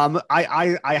show?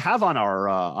 I have on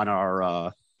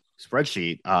our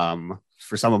spreadsheet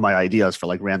for some of my ideas for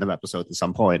like random episodes at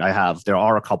some point. There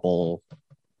are a couple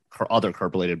other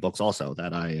Curb related books also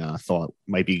that I thought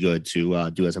might be good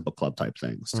to do as a book club type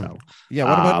thing. So yeah,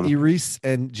 what about Iris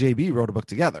and JB wrote a book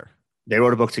together? They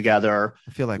wrote a book together.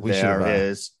 I feel like we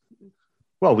should.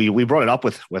 Well, we brought it up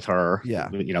with her,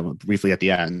 briefly at the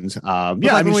end. When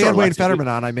we had Wayne Fetterman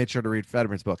on, I made sure to read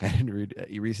Fetterman's book. I didn't read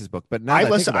Iris's book, but now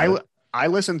I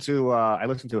listened to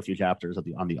a few chapters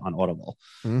on Audible.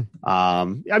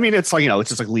 Mm-hmm. I mean, it's like it's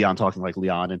just like Leon talking like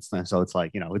Leon. So it's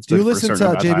like it's. Do you listen to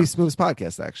JB Smooth's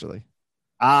podcast actually?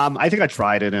 I think I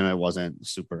tried it and I wasn't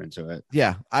super into it.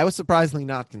 Yeah, I was surprisingly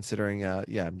not, considering.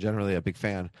 I'm generally a big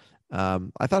fan.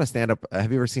 I thought a stand-up.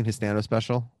 Have you ever seen his stand-up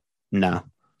special? No.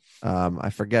 I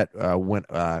forget when.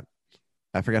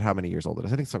 I forget how many years old it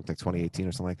is. I think something like 2018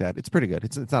 or something like that. It's pretty good.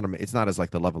 It's not as like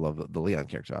the level of the Leon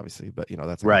character, obviously, but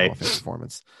that's a right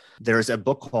performance. There's a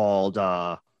book called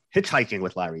Hitchhiking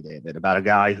with Larry David about a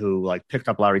guy who like picked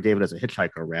up Larry David as a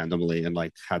hitchhiker randomly and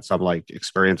like had some like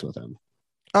experience with him.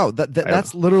 Oh,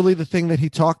 that's literally the thing that he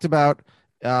talked about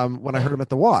when I heard him at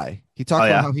the Y. He talked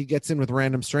about how he gets in with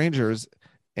random strangers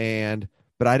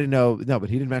but I didn't know. No, but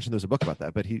he didn't mention there's a book about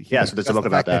that. But so there's a book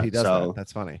about that. He does that.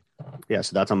 That's funny. Yeah,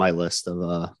 so that's on my list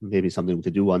of maybe something we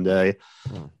could do one day.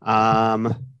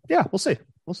 Yeah, we'll see.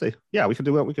 Yeah, we could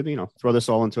do it. We could throw this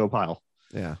all into a pile.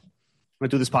 Yeah. going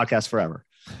to do this podcast forever.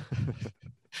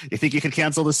 You think you can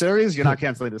cancel the series? You're not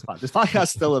canceling this podcast. This podcast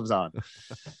still lives on.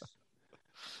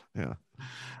 Yeah.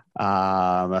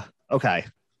 Okay.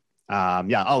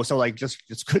 Yeah. Oh, so like just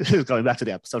going back to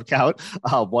the episode count.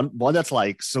 One that's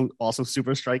like so also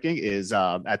super striking is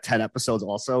at 10 episodes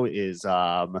also is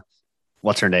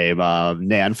what's her name?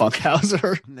 Nan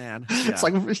Funkhauser. Nan. It's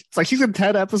like she's in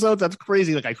 10 episodes. That's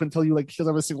crazy. Like I couldn't tell you like she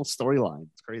doesn't have a single storyline.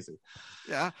 It's crazy.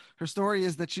 Yeah. Her story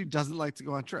is that she doesn't like to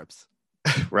go on trips.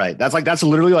 Right. That's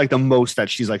literally like the most that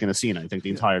she's like in a scene, I think,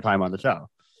 the entire time on the show.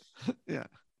 Yeah.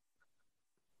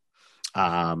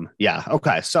 Yeah.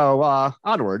 Okay. So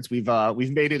onwards, we've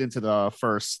made it into the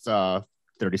first 30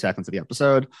 seconds of the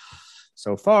episode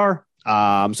so far.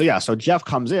 So Jeff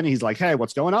comes in. He's like, "Hey,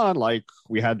 what's going on? Like,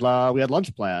 we had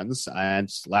lunch plans, and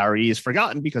Larry is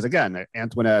forgotten because again,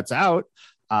 Antoinette's out.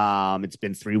 It's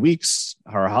been 3 weeks.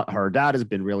 Her dad has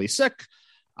been really sick.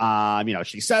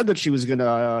 She said that she was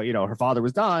gonna, her father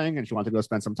was dying and she wanted to go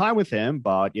spend some time with him,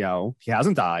 but he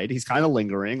hasn't died. He's kind of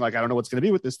lingering. Like, I don't know what's gonna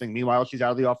be with this thing. Meanwhile, she's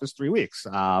out of the office 3 weeks.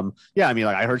 I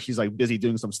heard she's like busy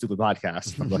doing some stupid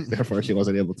podcast. Like, therefore, she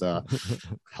wasn't able to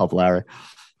help Larry.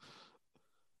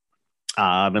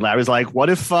 And Larry's like, what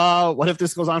if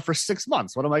this goes on for 6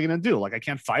 months? What am I gonna do? Like, I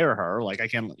can't fire her. Like, I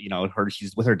can't,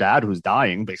 she's with her dad who's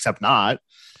dying, but except not.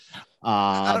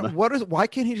 Why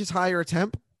can't he just hire a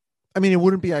temp? I mean, it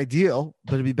wouldn't be ideal,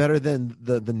 but it'd be better than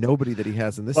the nobody that he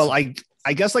has in this. Well, I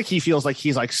guess like he feels like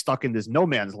he's like stuck in this no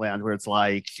man's land where it's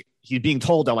like he's being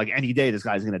told that like any day this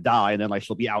guy's going to die, and then like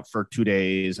she'll be out for 2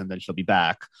 days and then she'll be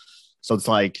back. So it's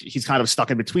like he's kind of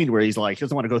stuck in between where he's like he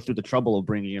doesn't want to go through the trouble of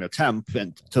bringing in a temp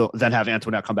and to then have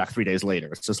Antoinette come back 3 days later.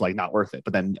 It's just like not worth it.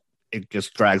 But then it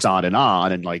just drags on,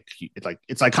 and like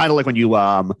it's like kind of like when you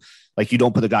like you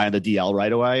don't put the guy on the DL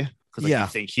right away. Because you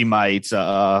think he might it's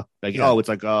like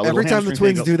every time the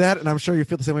Twins do that, and I'm sure you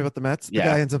feel the same way about the Mets. The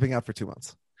guy ends up being out for 2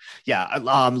 months. Yeah,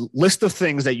 list of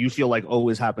things that you feel like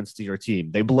always happens to your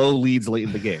team. They blow leads late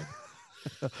in the game.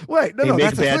 Wait, they make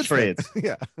that's bad trades.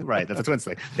 Yeah, right. That's a Twins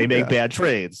thing. They make bad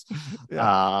trades.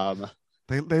 Yeah.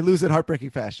 They lose in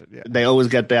heartbreaking fashion. Yeah, they always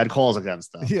get bad calls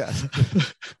against them. Yeah.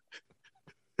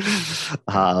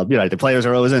 The players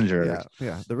are always injured.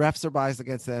 Yeah. The refs are biased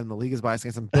against them. The league is biased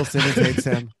against them. Bill Simmons hates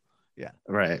him. Yeah.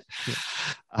 Right.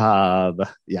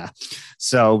 Yeah.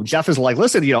 So Jeff is like,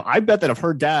 listen, I bet that if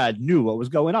her dad knew what was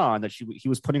going on, that he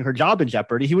was putting her job in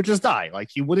jeopardy, he would just die. Like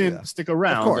he wouldn't stick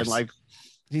around. Of course. And like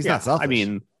he's not selfish. I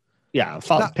mean,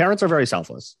 parents are very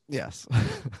selfless. Yes.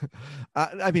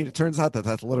 I mean, it turns out that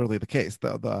that's literally the case.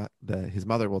 His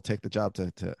mother will take the job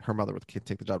her mother would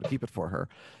take the job to keep it for her.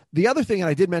 The other thing, and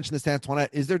I did mention this to Antoinette,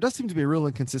 is there does seem to be a real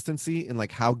inconsistency in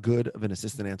like how good of an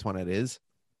assistant Antoinette is.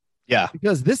 Yeah.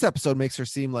 Because this episode makes her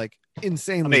seem like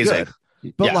insanely amazing.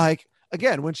 Good. But like,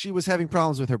 again, when she was having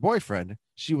problems with her boyfriend,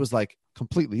 she was like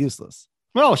completely useless.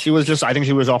 Well, I think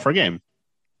she was off her game.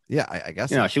 Yeah, I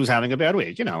guess. She was having a bad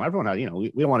week. Everyone,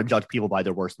 we don't want to judge people by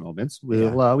their worst moments.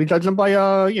 We judge them by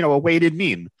a weighted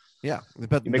mean. Yeah,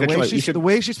 but the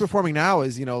way she's performing now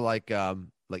is, like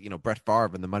Brett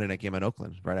Favre in the Monday Night Game in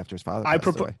Oakland right after his father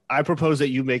passed away. I propose that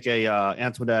you make a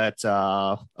Antoinette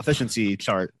efficiency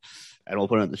chart, and we'll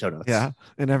put it in the show notes. Yeah,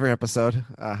 in every episode,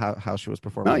 how she was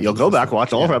performing. You'll go back,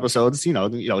 watch all her episodes. She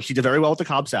did very well with the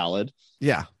Cobb salad.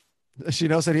 Yeah. She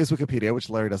knows that he has Wikipedia, which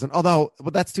Larry doesn't.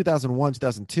 But that's 2001,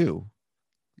 2002.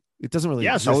 It doesn't really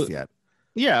exist yet.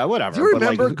 Yeah, whatever. Do you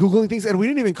remember Googling things? And we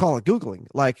didn't even call it Googling.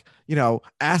 Like,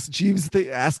 Ask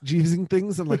Jeevesing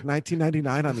things in like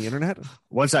 1999 on the internet.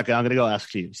 1 second. I'm going to go ask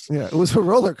Jeeves. Yeah, it was a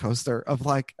roller coaster of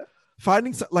like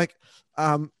finding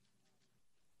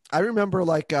I remember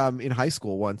like in high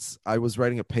school once I was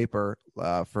writing a paper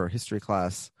for a history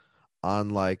class on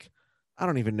like, I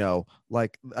don't even know.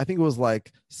 Like, I think it was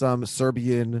like some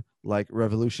Serbian like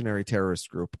revolutionary terrorist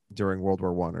group during World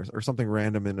War I or something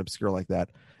random and obscure like that.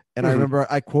 And I remember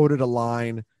I quoted a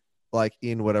line like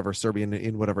in whatever Serbian,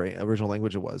 in whatever original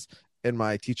language it was. And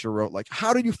my teacher wrote like,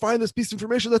 how did you find this piece of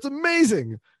information? That's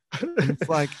amazing. It's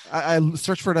like, I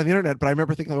searched for it on the internet, but I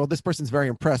remember thinking, well, this person's very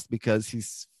impressed because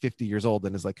he's 50 years old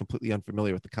and is like completely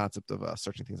unfamiliar with the concept of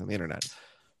searching things on the internet.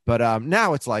 But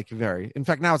now it's like in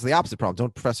fact, now it's the opposite problem.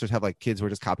 Don't professors have like kids who are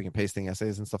just copying and pasting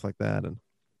essays and stuff like that? And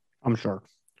I'm sure.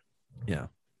 Yeah.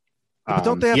 But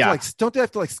don't they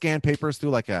have to scan papers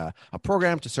through like a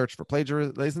program to search for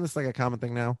plagiarism? Isn't this like a common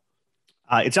thing now?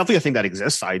 It's definitely a thing that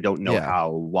exists. I don't know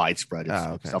how widespread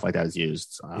stuff like that is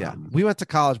used. We went to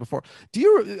college before.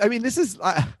 This is,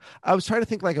 I was trying to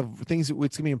think like of things it's going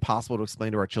to be impossible to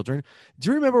explain to our children. Do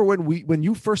you remember when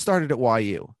you first started at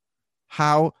YU,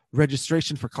 how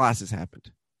registration for classes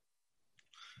happened?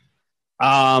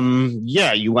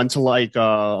 Yeah, you went to like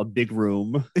a big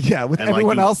room. Yeah, with and, like,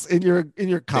 everyone you- else in your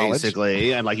college.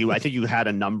 basically, and like I think you had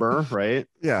a number, right?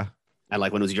 Yeah. And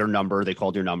like when it was your number, they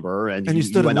called your number, and And you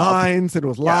stood in went up, lines, and it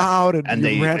was loud, and, And you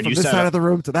they- ran and from you this set side up- of the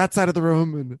room to that side of the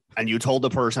room, and and you told the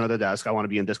person at the desk, "I want to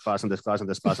be in this class, and this class, and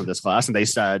this class, and this class," and they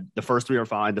said the first three are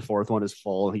fine, the fourth one is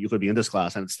full. You could be in this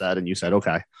class instead, and you said,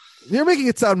 "Okay." you're making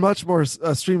it sound much more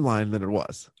streamlined than it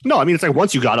was. No, I mean it's like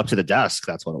once you got up to the desk,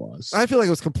 that's what it was. I feel like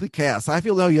it was complete chaos. I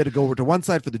feel you had to go over to one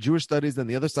side for the Jewish studies, then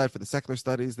the other side for the secular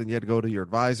studies, then you had to go to your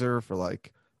advisor for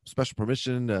like special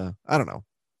permission. I don't know.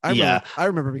 I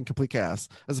remember being complete chaos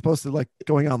as opposed to like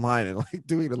going online and like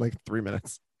doing it in like 3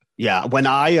 minutes. Yeah, when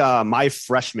I my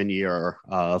freshman year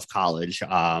of college,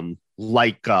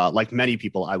 like many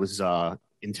people, I was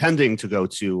intending to go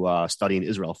to study in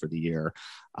Israel for the year.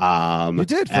 You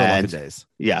did for 11 days.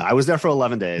 Yeah, I was there for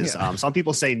 11 days. Yeah. Some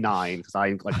people say 9 because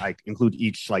I include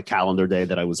each like calendar day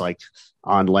that I was like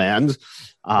on land,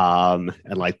 and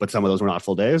like, but some of those were not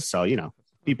full days. So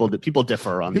people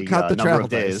differ on You the cut the number travel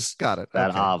of days. days. Got it. That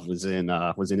Okay. Av was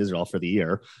in Israel for the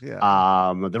year.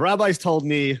 Yeah. The rabbis told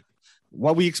me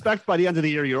what we expect by the end of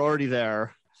the year. You're already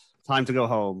there. Time to go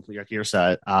home. You're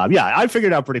set. Yeah, I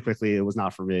figured out pretty quickly it was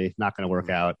not for me. Not going to work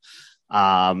out.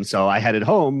 So I headed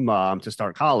home to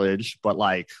start college, but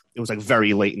like it was like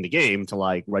very late in the game to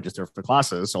like register for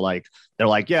classes. So like they're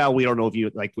like, yeah, we don't know if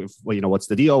you like, what's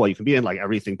the deal? What you can be in? Like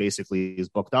everything basically is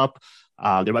booked up.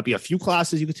 There might be a few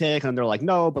classes you could take, and they're like,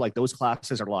 no, but like those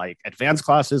classes are like advanced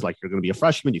classes. Like you're going to be a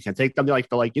freshman, you can't take them. They're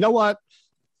like, you know what?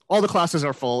 All the classes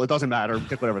are full. It doesn't matter.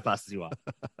 Pick whatever classes you want.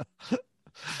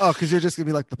 Oh, because you're just gonna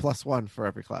be like the +1 for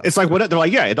every class. It's like what they're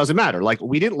like. Yeah, it doesn't matter. Like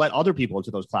we didn't let other people into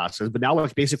those classes, but now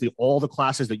like basically all the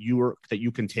classes that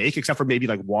you can take, except for maybe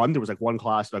like one. There was like one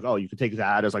class like, oh, you could take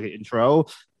that as like an intro,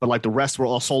 but like the rest were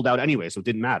all sold out anyway, so it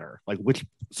didn't matter. Like which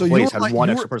So you place were had like- one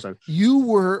you extra were- person. You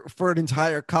were for an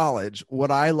entire college.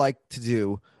 What I like to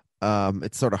do,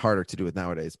 it's sort of harder to do it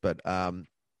nowadays, but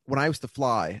when I used to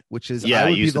fly, which is Yeah, I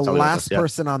would you be used to the tell me about last this, yeah.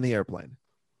 person on the airplane,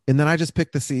 and then I just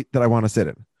pick the seat that I want to sit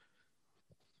in.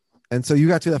 And so you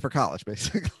got to do that for college,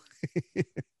 basically.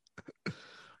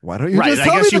 Why don't you just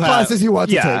tell me the classes you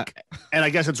want to take? And I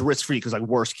guess it's risk free because like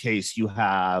worst case, you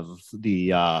have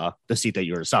the seat that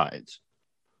you're assigned.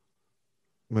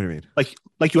 What do you mean?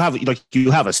 Like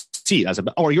you have a seat as a,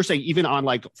 or you're saying even on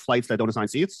like flights that don't assign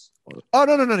seats? Oh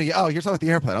no. Oh, you're talking about the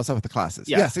airplane. I was talking about the classes.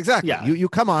 Yeah. Yes, exactly. Yeah. You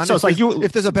come on. So if it's like there's-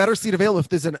 if there's a better seat available, if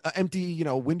there's an empty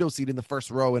window seat in the first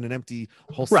row and an empty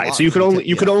whole Right. slot, So you can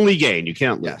could only gain. You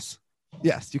can't lose.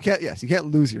 Yes, you can't. Yes, you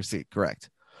can't lose your seat. Correct.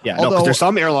 Yeah. No, because there's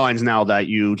some airlines now that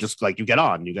you just like you get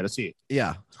on, you get a seat.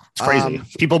 Yeah. It's crazy.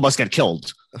 People must get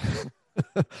killed.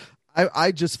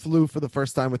 I just flew for the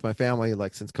first time with my family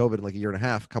like since COVID, like a year and a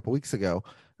half, a couple weeks ago,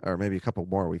 or maybe a couple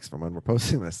more weeks from when we're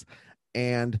posting this.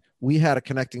 And we had a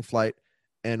connecting flight,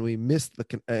 and we missed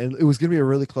and it was going to be a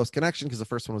really close connection because the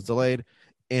first one was delayed.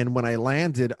 And when I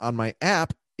landed on my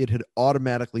app, it had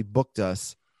automatically booked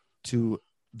us to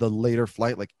the later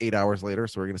flight, like 8 hours later.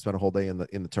 So we're going to spend a whole day in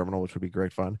the terminal, which would be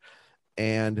great fun.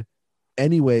 And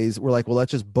anyways, we're like, well,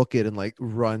 let's just book it and like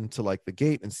run to like the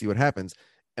gate and see what happens.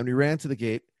 And we ran to the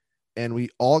gate, and we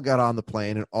all got on the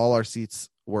plane, and all our seats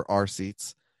were our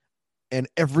seats, and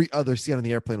every other seat on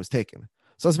the airplane was taken.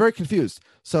 So I was very confused.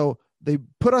 So they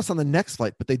put us on the next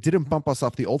flight, but they didn't bump us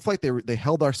off the old flight. They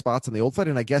held our spots on the old flight.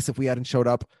 And I guess if we hadn't showed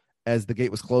up as the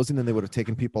gate was closing, then they would have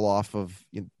taken people off of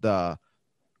the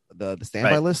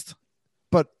standby list.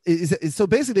 But so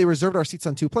basically they reserved our seats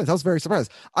on 2 planes. I was very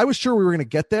surprised. I was sure we were going to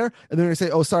get there, and they're going to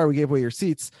say, oh, sorry, we gave away your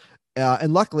seats.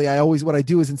 And luckily, what I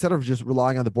do is instead of just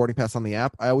relying on the boarding pass on the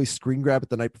app, I always screen grab it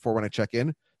the night before when I check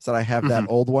in, so that I have that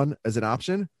old one as an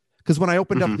option. Because when I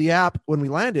opened up the app when we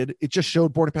landed, it just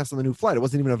showed boarding pass on the new flight. It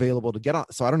wasn't even available to get on.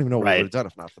 So I don't even know what we would have done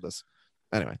if not for this.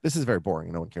 Anyway, this is very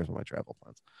boring. No one cares about my travel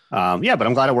plans. Yeah, but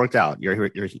I'm glad it worked out. You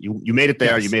made it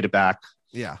there. Yes. You made it back.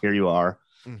 Yeah. Here you are.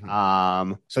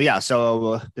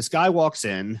 So this guy walks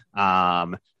in,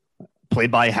 played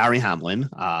by Harry Hamlin,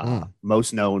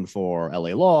 most known for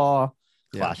LA Law,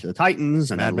 Clash of the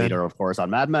Titans, and Mad then Men. later, of course, on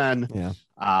Mad Men.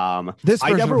 Yeah. This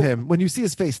version of him, when you see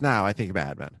his face now, I think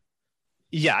Mad Men.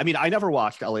 Yeah, I mean, I never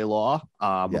watched LA Law.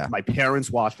 My parents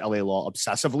watched LA Law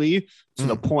obsessively to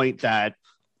the point that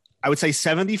I would say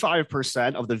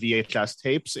 75% of the VHS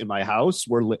tapes in my house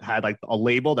had like a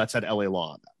label that said LA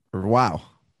Law on them. Wow.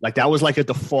 Like that was like the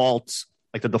default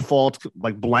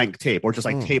like blank tape, or just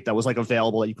like tape that was like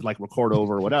available that you could like record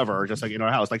over or whatever, just like in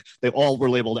our house. Like they all were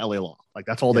labeled LA Law. Like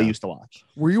that's all they used to watch.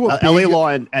 Were you a LA Law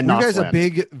and were you guys a Knoxland.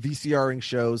 big VCRing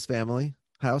shows family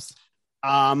house?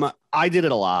 I did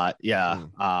it a lot. Yeah.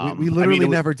 We literally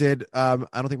never did. I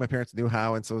don't think my parents knew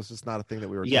how, and so it's just not a thing that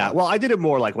we were. Yeah. taught. Well, I did it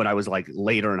more like when I was like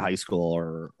later in high school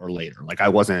or later. Like I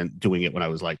wasn't doing it when I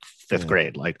was like fifth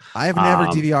grade. Like I have never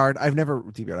DVR'd.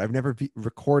 I've never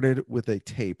recorded with a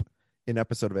tape an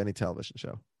episode of any television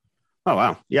show. Oh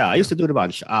wow, yeah, I used to do it a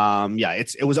bunch. Yeah,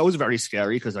 it was always very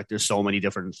scary because like there's so many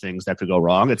different things that could go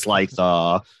wrong. It's like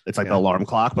the alarm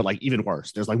clock, but like even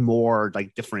worse. There's like more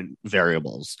like different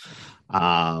variables.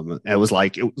 It was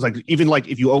like even like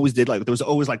if you always did like there was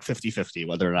always like 50-50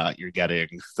 whether or not you're getting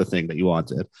the thing that you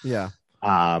wanted. Yeah.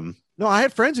 No, I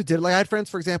had friends who did. Like I had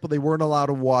friends, for example, they weren't allowed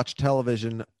to watch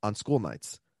television on school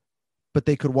nights, but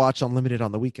they could watch unlimited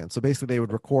on the weekend. So basically they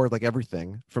would record like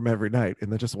everything from every night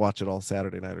and then just watch it all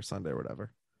Saturday night or Sunday or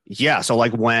whatever. Yeah. So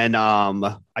like when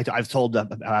I've told them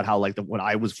about how like when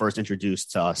I was first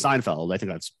introduced to Seinfeld, I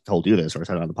think I've told you this or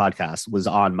said it on the podcast, was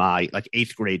on my like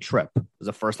 8th grade trip. It was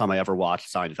the first time I ever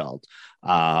watched Seinfeld.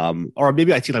 Or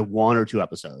maybe I'd seen like 1 or 2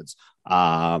 episodes.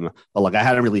 But like I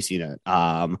hadn't really seen it.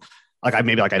 Like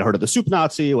I'd heard of the Soup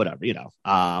Nazi, whatever, you know.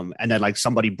 And then like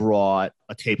somebody brought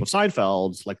a tape of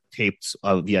Seinfeld's, like taped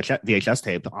VHS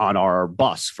tape on our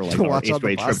bus for like our 8th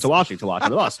grade trip to Washington to watch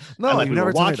on the bus. No, and, like, you we never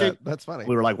were told me watching. that. That's funny.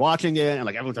 We were like watching it, and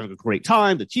like everyone's having a great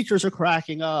time. The teachers are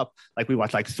cracking up. Like we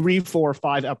watched like 3, 4,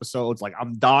 5 episodes. Like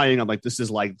I'm dying. I'm like, this is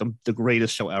like the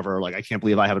greatest show ever. Like I can't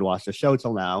believe I haven't watched this show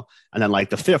till now. And then like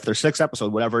the 5th or 6th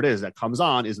episode, whatever it is that comes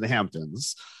on, is the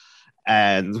Hamptons.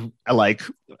 And like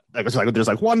it's like there's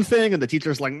like one thing and the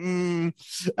teacher's like and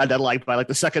then like by like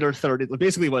the 2nd or 3rd,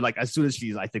 basically when like as soon as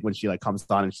she's, I think when she like comes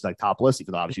on and she's like topless,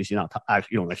 even though obviously she's not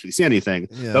you don't actually see anything,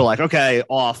 they're like, okay,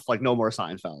 off, like no more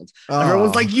Seinfeld. And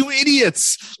everyone's like, you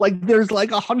idiots, like there's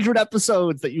like 100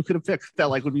 episodes that you could have picked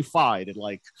that like would be fine. And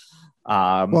like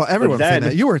well, everyone's saying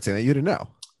that. You weren't saying that. You didn't know.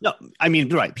 No, I mean,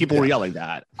 right. People were yelling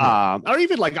that. Or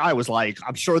even like I was like,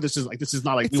 I'm sure this is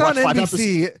not like It's we on watched 5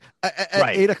 NBC episodes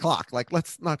at 8 o'clock. Like,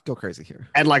 let's not go crazy here.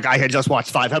 And like I had just watched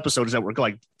 5 episodes that were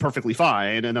like perfectly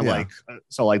fine, and I'm like,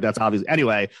 so like that's obvious.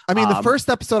 Anyway, I mean, the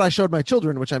first episode I showed my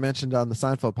children, which I mentioned on the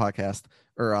Seinfeld podcast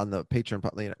or on the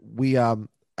Patreon, we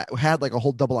had like a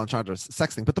whole double entendre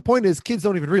sex thing. But the point is, kids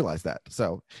don't even realize that.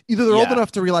 So either they're old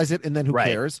enough to realize it, and then who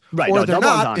cares, or they're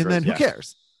not, and then who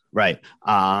cares. Right.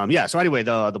 Yeah. So anyway,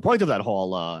 the point of that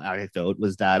whole anecdote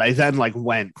was that I then like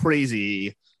went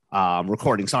crazy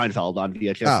recording Seinfeld on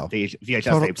VHS tapes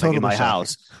like in my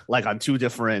house, like on 2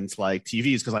 different like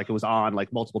TVs, because like it was on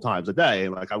like multiple times a day.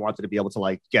 And like I wanted to be able to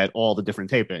like get all the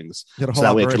different tapings, so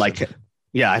that way I could like I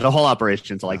had a whole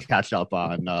operation to like catch up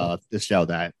on this show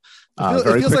that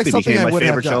very quickly became my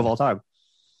favorite show of all time.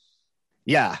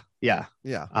 Yeah.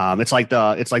 It's like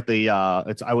Jared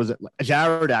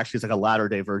actually is like a latter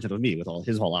day version of me with all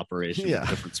his whole operation,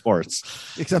 different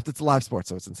sports, except it's live sports,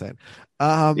 so it's insane.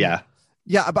 Yeah,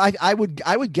 but I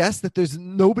would guess that there's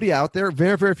nobody out there,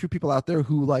 very very few people out there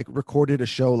who like recorded a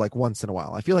show like once in a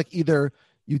while. I feel like either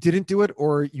you didn't do it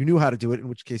or you knew how to do it, in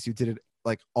which case you did it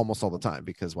like almost all the time,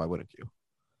 because why wouldn't you?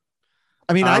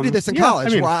 I mean, I did this in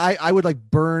college, where I would like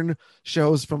burn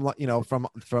shows from, you know, from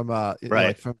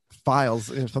files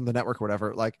from the network or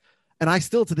whatever. Like, and I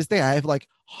still to this day, I have like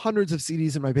hundreds of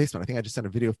CDs in my basement. I think I just sent a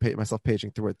video of myself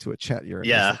paging through it to a chat.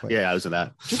 I was in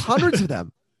that. Just hundreds of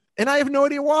them, and I have no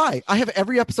idea why. I have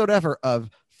every episode ever of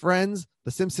Friends,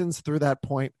 The Simpsons through that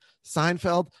point,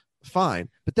 Seinfeld, fine,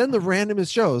 but then the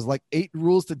randomest shows like 8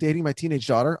 Rules to Dating My Teenage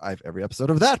Daughter. I have every episode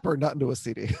of that burned out into a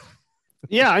CD.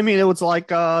 Yeah, I mean, it was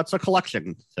like it's a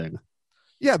collection thing.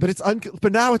 Yeah, but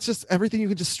but now it's just everything you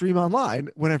can just stream online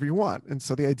whenever you want, and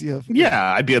so the idea of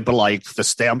but like the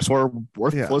stamps were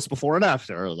worthless before and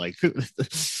after, like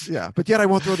but yet I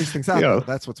won't throw these things out. Though.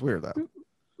 That's what's weird, though.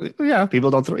 Yeah, people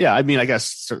don't throw. Yeah, I mean, I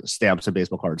guess stamps and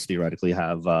baseball cards theory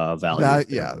have value.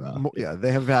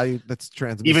 They have value that's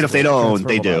transmissible. Even if they don't,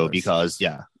 they do because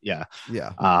So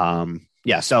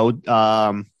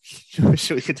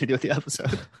should we continue with the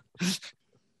episode?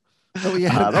 Oh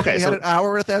yeah. Okay. We had an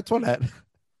hour with Antoinette.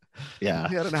 Yeah.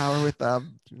 We had an hour with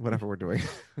whatever we're doing,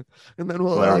 and then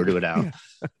we're doing now.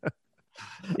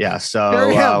 Yeah. So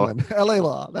Harry Hamlin, LA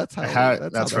Law. That's how.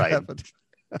 That's how right. Happened.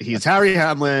 He's Harry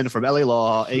Hamlin from LA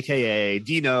Law, aka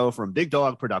Dino from Big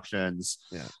Dog Productions.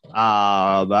 Yeah.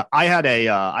 I had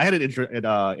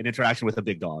an interaction with a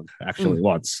big dog actually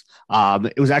once.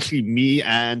 It was actually me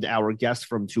and our guest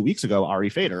from 2 weeks ago, Ari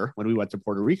Fader, when we went to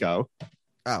Puerto Rico.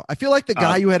 Oh, I feel like the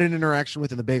guy you had an interaction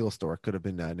with in the bagel store could have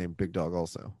been named Big Dog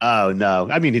also. Oh no,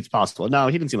 I mean it's possible. No,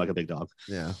 he didn't seem like a big dog.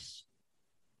 Yeah.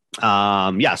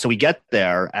 So we get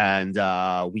there and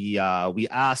we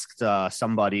asked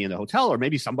somebody in the hotel, or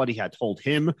maybe somebody had told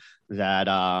him that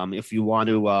if you want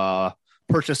to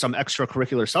purchase some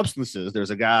extracurricular substances. There's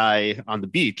a guy on the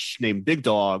beach named Big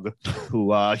Dog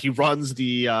who he runs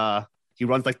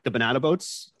like the banana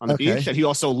boats on the beach, and he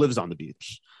also lives on the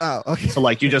beach. Oh, okay. So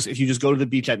like if you just go to the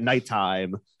beach at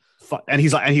nighttime, and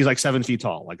he's like 7 feet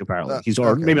tall, like apparently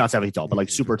maybe not 7 feet tall, but like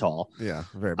super tall. Yeah,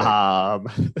 very big.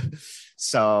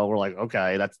 So we're like,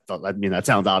 okay, that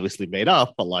sounds obviously made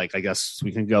up, but like I guess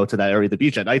we can go to that area of the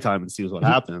beach at nighttime and see what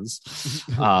happens.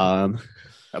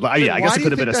 But I guess it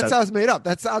could have been that sounds made up.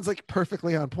 That sounds like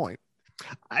perfectly on point.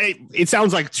 It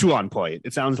sounds like too on point.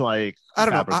 It sounds like I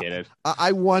don't fabricated. know.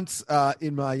 I once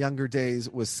in my younger days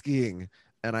was skiing,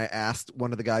 and I asked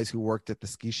one of the guys who worked at the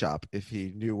ski shop if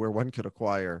he knew where one could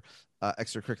acquire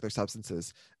extracurricular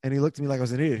substances, and he looked at me like I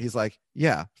was an idiot. He's like,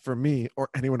 "Yeah, for me or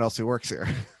anyone else who works here."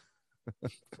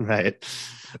 Right.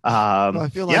 I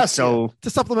feel like it's a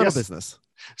supplemental business.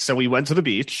 So we went to the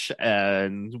beach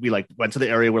and we like went to the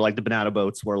area where like the banana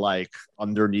boats were like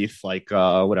underneath like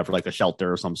whatever, like a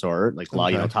shelter of some sort, like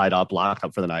tied up, locked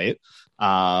up for the night.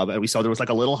 And we saw there was like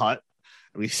a little hut.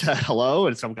 And we said hello,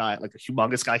 and some guy, like a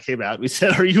humongous guy, came out. We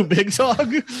said, "Are you Big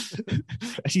Dog?" And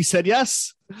he said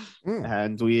yes.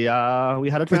 And we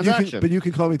had a transaction. But you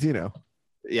can call me Dino.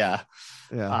 Yeah.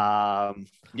 Yeah.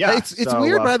 Yeah. It's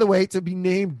weird, by the way, to be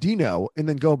named Dino and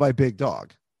then go by Big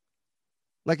Dog.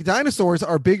 Like dinosaurs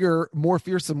are bigger, more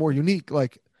fearsome, more unique.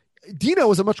 Like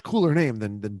Dino is a much cooler name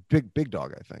than Big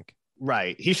Dog, I think.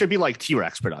 Right. He should be like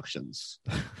T-Rex Productions.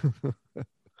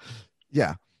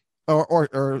 Yeah.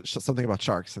 Or something about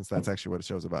sharks, since that's actually what the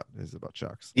show's about. Is about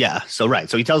sharks. Yeah. So right.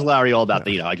 So he tells Larry all about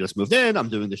I just moved in. I'm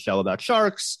doing the show about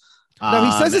sharks. Now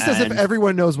he says this as if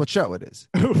everyone knows what show it is.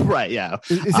 Right. Yeah.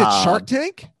 Is it Shark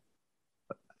Tank?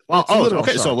 Well,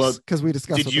 okay. Sharks, So because we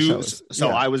discussed what the show is. So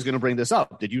I was going to bring this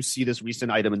up. Did you see this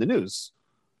recent item in the news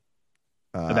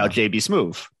about JB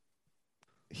Smoove?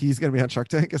 He's going to be on Shark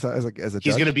Tank as a judge?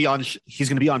 He's going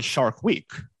to be on Shark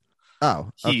Week.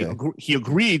 Oh, okay. He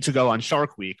agreed to go on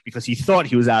Shark Week because he thought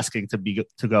he was asking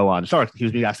to go on Shark. He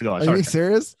was being asked to go on Shark. Are you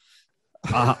serious?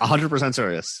 100%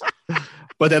 serious.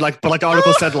 But then the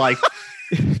article said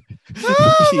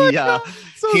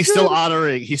he's still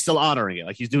honoring it.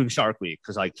 Like he's doing Shark Week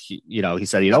because he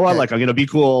said, what, like I'm going to be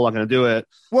cool. I'm going to do it.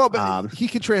 Well, but he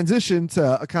could transition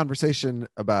to a conversation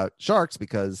about sharks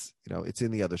because it's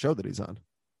in the other show that he's on.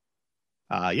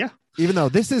 Yeah. Even though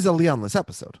this is a Leonless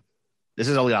episode. This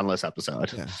is a Leonless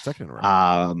episode. Yeah, second in a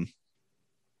row.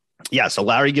 Yeah, so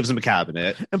Larry gives him a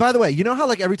cabinet. And by the way, you know how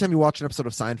like every time you watch an episode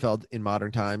of Seinfeld in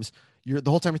modern times,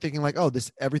 the whole time you're thinking like, oh,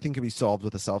 everything can be solved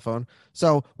with a cell phone.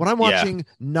 So when I'm watching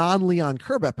non-Leon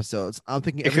Curb episodes, I'm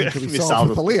thinking everything can be solved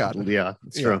with a Leon. Yeah,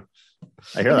 it's true.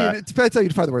 I hear that. It depends how you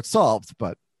define the word solved,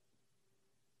 but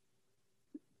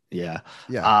yeah.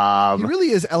 He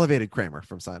really is elevated Kramer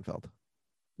from Seinfeld.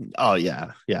 Oh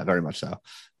yeah, very much so.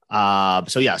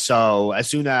 So as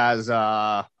soon as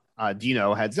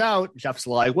Dino heads out, Jeff's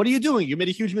like, "What are you doing? You made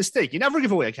a huge mistake. You never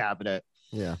give away a cabinet."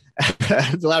 Yeah.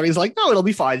 Larry's like, "No, it'll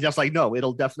be fine." Jeff's like, "No,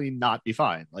 it'll definitely not be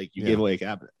fine. Like you gave away a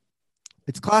cabinet."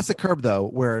 It's classic Curb though,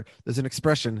 where there's an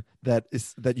expression that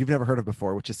you've never heard of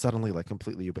before, which is suddenly like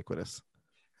completely ubiquitous.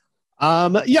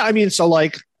 Yeah, I mean, so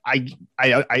like I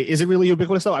is it really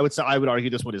ubiquitous though? I would argue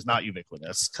this one is not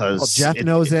ubiquitous because Jeff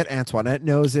knows it, Antoinette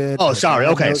knows it. Oh, sorry.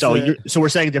 Okay, so we're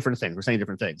saying different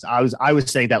things. I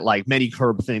was saying that like many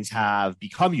Curb things have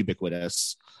become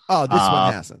ubiquitous. Oh, this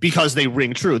one hasn't because they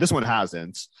ring true. This one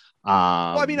hasn't.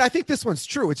 Well, I mean, I think this one's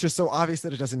true. It's just so obvious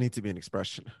that it doesn't need to be an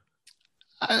expression.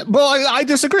 Well, I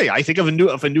disagree. I think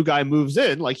if a new guy moves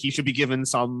in, like he should be given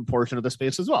some portion of the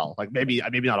space as well. Like maybe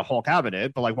not a whole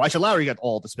cabinet, but like why should Larry get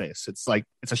all the space? It's like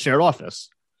it's a shared office.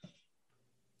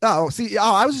 Oh, see,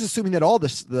 I was just assuming that all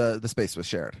the space was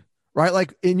shared, right?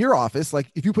 Like in your office,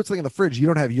 like if you put something in the fridge, you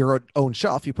don't have your own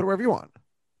shelf. You put it wherever you want.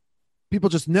 People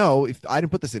just know if I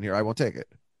didn't put this in here, I won't take it.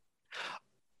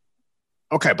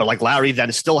 Okay, but like Larry then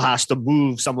still has to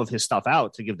move some of his stuff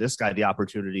out to give this guy the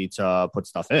opportunity to put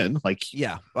stuff in. Like,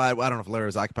 yeah, I don't know if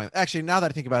Larry's occupying. Actually, now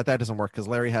that I think about it, that doesn't work because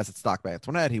Larry has it stocked by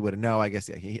Antoinette. He wouldn't know. I guess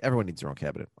everyone needs their own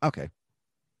cabinet. Okay.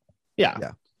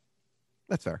 Yeah,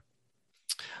 that's fair.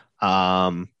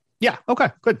 Yeah. Okay.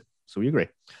 Good. So we agree.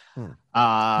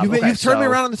 You've turned me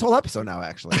around on this whole episode now.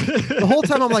 Actually, the whole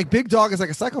time I'm like, Big Dog is like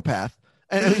a psychopath.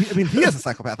 And I mean, he is a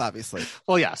psychopath, obviously.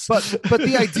 Well, yes, but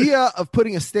the idea of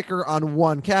putting a sticker on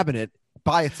one cabinet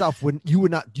by itself, when you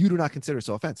do not consider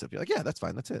so offensive. You're like, yeah, that's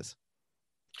fine, that's his.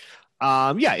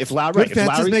 Yeah, if good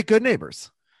fences make good neighbors.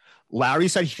 Larry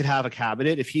said he could have a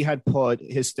cabinet. If he had put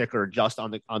his sticker just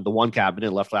on the one cabinet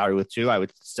and left Larry with two, I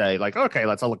would say like, okay,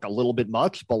 that's look a little bit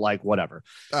much, but like whatever.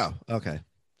 Oh, okay.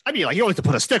 I mean, like you don't have to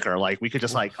put a sticker. Like we could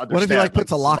just like understand. What if he like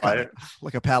puts a lock on it,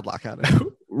 like a padlock on it?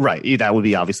 Right. That would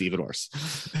be obviously even worse.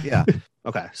 Yeah.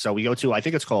 Okay. So we go to, I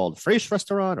think it's called Fresh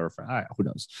Restaurant or who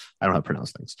knows? I don't know how to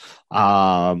pronounce things.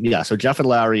 Yeah. So Jeff and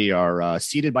Larry are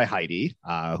seated by Heidi,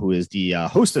 who is the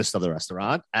hostess of the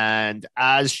restaurant. And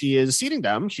as she is seating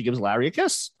them, she gives Larry a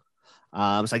kiss. So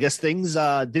I guess things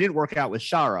didn't work out with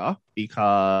Shara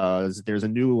because there's a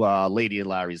new lady in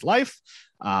Larry's life.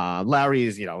 Larry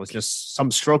is, it's just some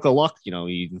stroke of luck.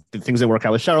 Things didn't work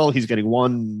out with Cheryl. He's getting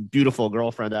one beautiful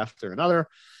girlfriend after another.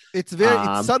 It's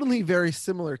suddenly very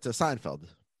similar to Seinfeld.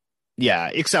 Yeah,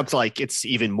 except like it's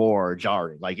even more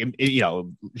jarring. Like,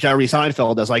 Jerry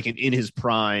Seinfeld is like in his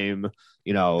prime,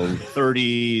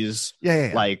 30s.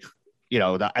 Yeah. Like,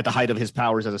 at the height of his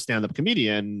powers as a stand-up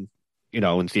comedian,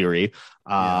 in theory.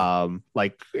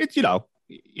 Like, it's,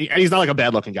 he's not like a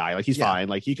bad-looking guy. Like, he's fine.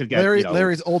 Like, he could get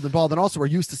Larry's old and bald, and also we're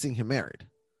used to seeing him married.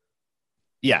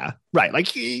 Yeah, right. Like,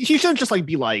 he shouldn't just like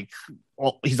be like,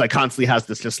 he's like constantly has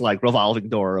this just like revolving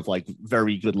door of like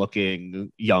very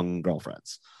good-looking young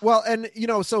girlfriends. Well, and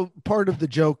so part of the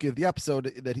joke of the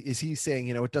episode that he's saying,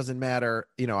 it doesn't matter,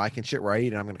 I can shit where I eat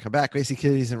and I'm going to come back. Basically,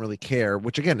 he doesn't really care,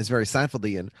 which again is very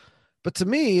Seinfeldian. But to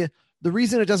me, the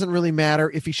reason it doesn't really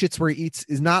matter if he shits where he eats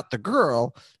is not the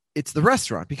girl, it's the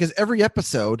restaurant. Because every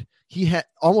episode he had,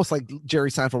 almost like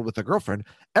Jerry Seinfeld with a girlfriend,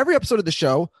 every episode of the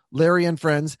show, Larry and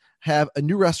friends have a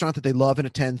new restaurant that they love and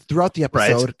attend throughout the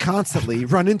episode, constantly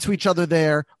run into each other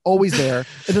there, always there.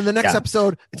 And then the next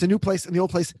episode, it's a new place, and the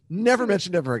old place never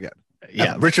mentioned ever again.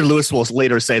 Yeah, Richard Lewis will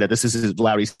later say that this is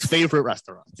Larry's favorite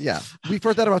restaurant. Yeah, we've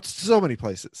heard that about so many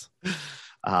places.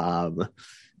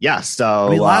 Yeah, so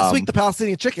last week the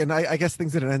Palestinian chicken, I guess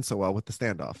things didn't end so well with the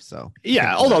standoff. So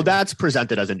yeah, although that's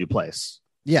presented as a new place.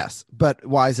 Yes, but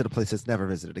why is it a place that's never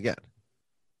visited again?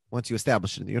 Once you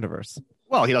establish it in the universe.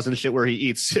 Well, he doesn't shit where he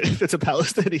eats if it's a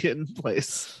Palestinian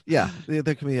place. Yeah,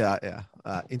 there can be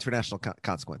international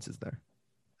consequences there.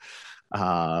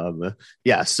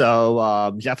 Yeah,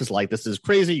 so Jeff is like, this is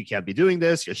crazy. You can't be doing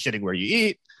this. You're shitting where you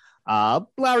eat.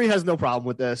 Larry has no problem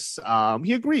with this.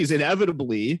 He agrees.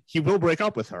 Inevitably, he will break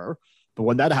up with her. But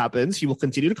when that happens, he will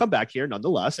continue to come back here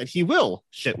nonetheless, and he will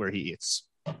shit where he eats.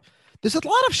 There's a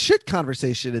lot of shit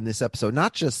conversation in this episode,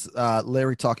 not just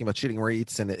Larry talking about shitting where he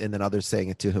eats and then others saying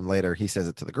it to him later. He says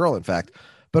it to the girl, in fact,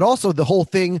 but also the whole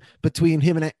thing between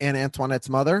him and Antoinette's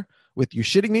mother with you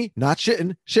shitting me, not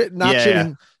shitting,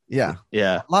 shitting. Yeah.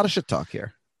 A lot of shit talk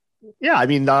here. Yeah, I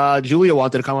mean, Julia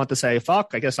wanted to come on to say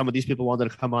fuck. I guess some of these people wanted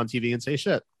to come on TV and say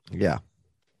shit. Yeah.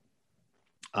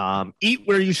 Eat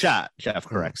where you shat, Jeff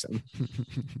corrects him.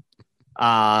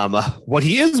 What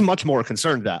he is much more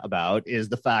concerned about is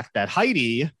the fact that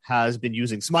Heidi has been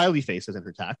using smiley faces in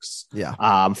her texts.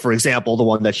 Yeah. For example, the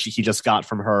one that he just got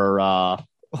from her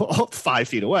 5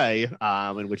 feet away,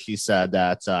 in which he said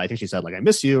that I think she said like I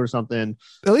miss you or something.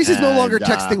 At least he's no longer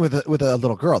texting with a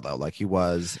little girl though, like he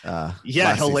was.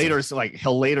 He'll later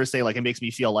say like it makes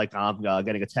me feel like I'm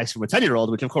getting a text from a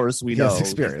 10-year-old, which of course we know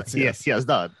experience. He has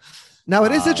done. Now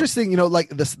it is interesting, like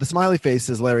the smiley face,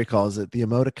 as Larry calls it, the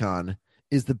emoticon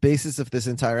is the basis of this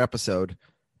entire episode.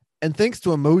 And thanks to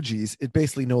emojis, it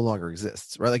basically no longer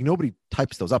exists, right? Like nobody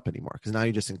types those up anymore because now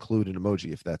you just include an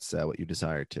emoji if that's what you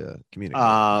desire to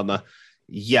communicate.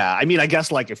 Yeah, I mean, I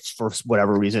guess like if for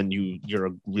whatever reason you're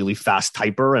a really fast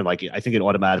typer and like I think it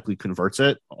automatically converts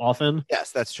it often.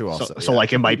 Yes, that's true. Also, so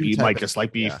like it might just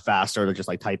be faster to just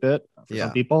like type it for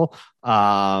some people.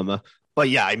 But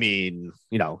yeah, I mean,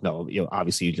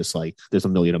 obviously you just like there's a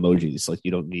million emojis, like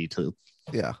you don't need to.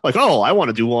 Yeah. Like, oh, I want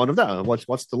to do one of them.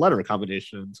 What's the letter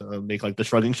combination to make like the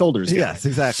shrugging shoulders guy? Yes,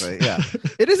 exactly. Yeah.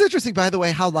 It is interesting, by the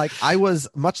way, how like I was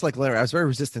much like Larry. I was very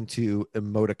resistant to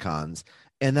emoticons,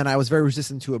 and then I was very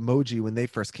resistant to emoji when they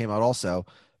first came out also.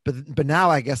 But now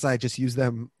I guess I just use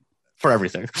them for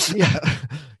everything. Yeah.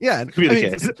 Yeah.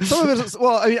 Communicate. Some of it is,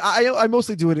 well, I mean, I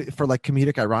mostly do it for like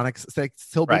comedic, ironic sake.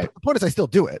 Still, right. The point is I still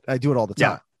do it. I do it all the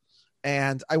time. Yeah.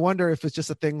 And I wonder if it's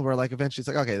just a thing where like eventually it's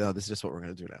like, okay, no, this is just what we're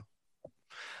going to do now.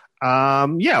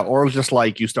 Or it's just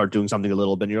like you start doing something a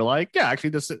little bit and you're like, yeah,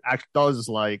 actually this act does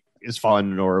like is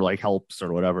fun or like helps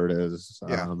or whatever it is.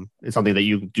 It's something that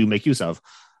you do make use of.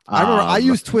 I remember I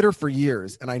used Twitter for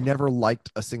years and I never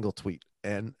liked a single tweet.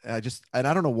 And I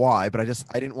don't know why, but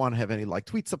I didn't want to have any like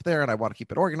tweets up there and I want to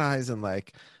keep it organized and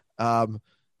like,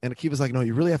 and Akiva was like, no,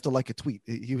 you really have to like a tweet.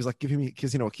 He was like giving me,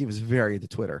 because, Akiva is very into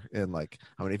Twitter and like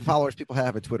how many followers people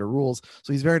have and Twitter rules.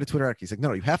 So he's very into Twitter. He's like,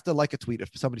 no, you have to like a tweet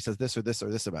if somebody says this or this or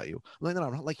this about you. I'm like, no,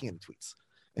 I'm not liking any tweets.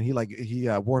 And he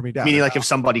wore me down. Meaning like if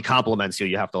somebody compliments you,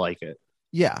 you have to like it.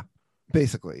 Yeah,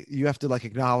 basically. You have to like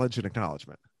acknowledge an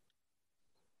acknowledgement.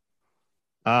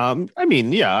 I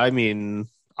mean,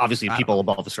 obviously people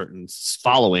above a certain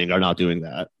following are not doing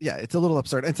that. Yeah, it's a little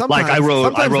absurd. And sometimes, Like I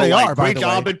wrote they like, are, by great the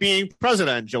job way. at being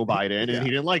president, Joe Biden, and he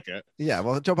didn't like it. Yeah,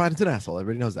 well, Joe Biden's an asshole.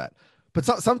 Everybody knows that. But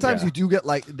sometimes you do get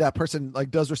like that person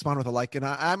like does respond with a like, and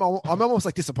I'm almost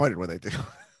like disappointed when they do.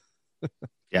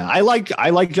 Yeah, I like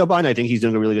Joe Biden. I think he's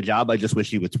doing a really good job. I just wish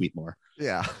he would tweet more.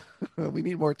 Yeah, we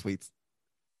need more tweets.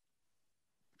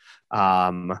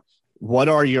 What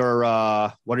are your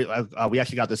we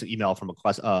actually got this email from a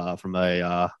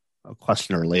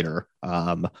questioner later.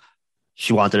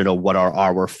 She wanted to know what are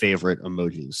our favorite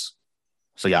emojis.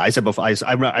 So yeah, I said before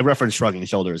I referenced shrugging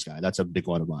shoulders guy. That's a big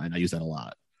one of mine. I use that a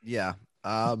lot. Yeah.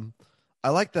 I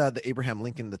like the Abraham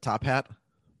Lincoln, the top hat.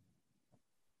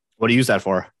 What do you use that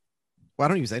for? Well, I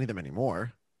don't use any of them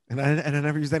anymore. And I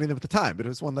never used any of them at the time, but it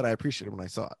was one that I appreciated when I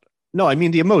saw it. No, I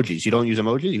mean the emojis. You don't use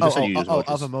emojis? You just said you use emojis.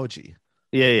 Of emoji.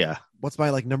 Yeah. What's my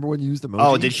like number one used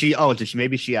emoji? Did she?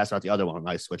 Maybe she asked about the other one.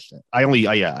 I switched it. I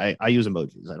use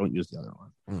emojis. I don't use the other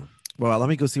one. Well, let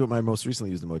me go see what my most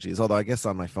recently used emoji is. Although I guess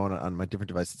on my phone, on my different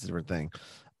device, it's a different thing.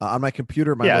 On my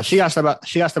computer, she asked about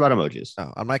emojis.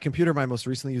 Oh, on my computer, my most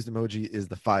recently used emoji is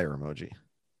the fire emoji.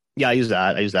 Yeah, I use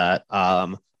that.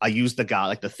 I use the guy,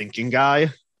 like the thinking guy,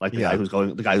 like the guy who's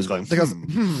going.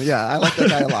 Yeah, I like that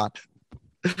guy a lot.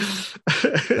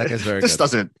 That guy's very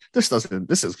good.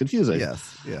 This is confusing.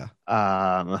 Yes. Yeah.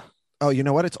 Oh, you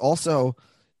know what? It's also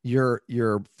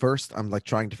your first. I'm like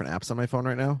trying different apps on my phone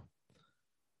right now.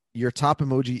 Your top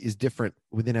emoji is different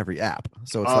within every app.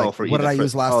 So it's like, what did I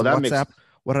use last in WhatsApp?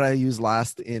 What did I use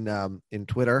last in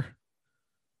Twitter?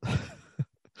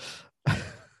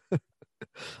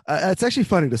 It's actually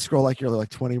funny to scroll like you're like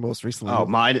 20 most recently. Oh,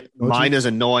 mine is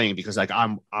annoying because like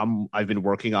I've been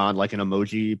working on like an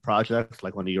emoji project,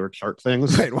 like one of your chart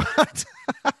things. Wait, what?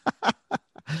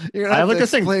 You're gonna have to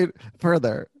explain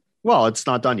further. Well, it's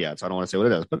not done yet, so I don't want to say what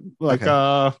it is. But like,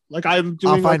 Okay. like I'm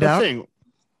doing I'll find like out. a thing.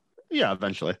 Yeah,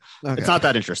 eventually. Okay. It's not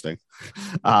that interesting.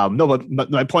 No, but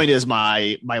my point is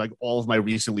my like all of my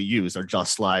recently used are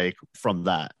just like from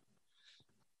that.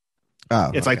 Oh,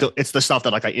 it's like it's the stuff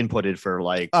that like I inputted for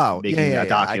like making I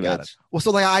got document. it. Well,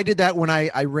 so like I did that when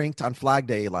I ranked on Flag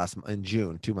Day in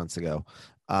June, 2 months ago.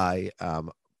 I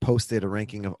posted a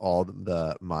ranking of all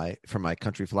from my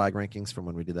country flag rankings from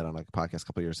when we did that on a podcast a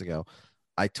couple years ago.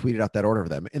 I tweeted out that order of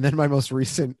them, and then my most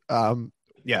recent all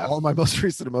my most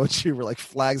recent emoji were like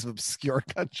flags of obscure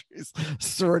countries.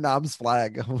 Suriname's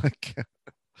flag. I'm like,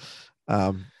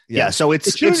 so it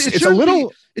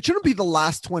shouldn't be the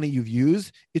last 20 you've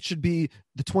used. It should be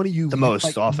the 20 you've the most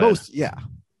like, often. Yeah.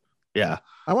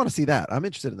 I want to see that. I'm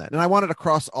interested in that, and I want it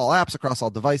across all apps, across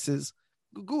all devices.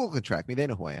 Google can track me. They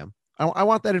know who I am. I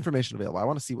want that information available. I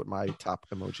want to see what my top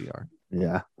emoji are.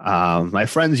 Yeah. My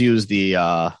friends use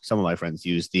some of my friends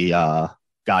use the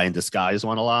guy in disguise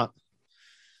one a lot.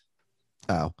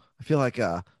 Oh, I feel like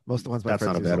most of the ones my That's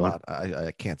friends not a use bad a one. lot.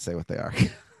 I can't say what they are.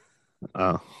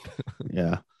 Oh,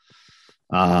 yeah.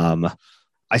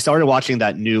 I started watching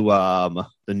that new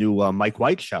Mike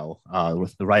White show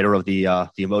with the writer of the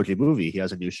Emoji Movie. He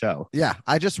has a new show. Yeah,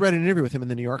 I just read an interview with him in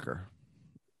the New Yorker.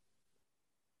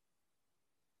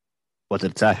 What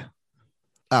did it say?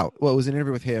 Oh, well, it was an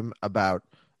interview with him about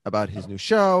his new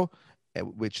show,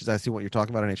 which is I see what you're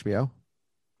talking about on HBO.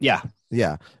 Yeah.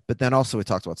 But then also we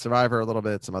talked about Survivor a little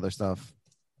bit, some other stuff.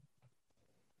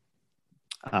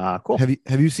 Cool.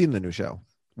 Have you seen the new show,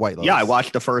 White Lotus? Yeah, I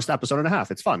watched the first episode and a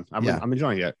half. It's fun. I'm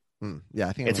enjoying it. Yeah,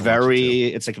 I think it's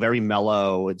like very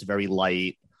mellow. It's very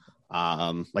light.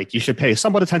 Like you should pay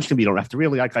somewhat attention, but you don't have to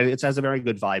really. Like it has a very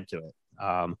good vibe to it.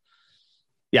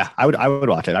 Yeah, I would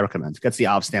watch it. I recommend. It gets the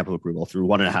OB stamp of approval through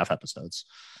 1.5 episodes.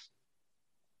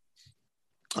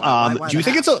 Do you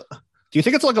think it's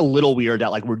like a little weird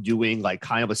that like we're doing like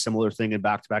kind of a similar thing in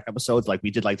back-to-back episodes? Like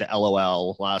we did like the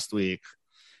LOL last week,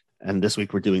 and this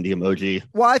week we're doing the emoji.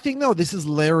 Well, I think no, this is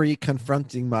Larry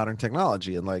confronting modern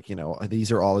technology, and like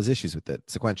these are all his issues with it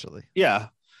sequentially. Yeah,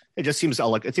 it just seems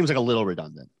like a little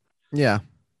redundant. Yeah.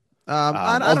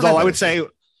 Although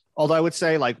I would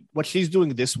say like what she's doing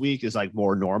this week is like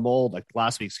more normal. Like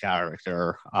last week's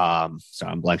character, so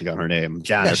I'm blanking on her name.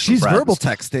 Janice. Yeah, she's verbal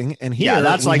texting, and here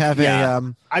that's we like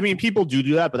have I mean, people do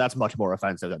that, but that's much more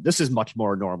offensive. This is much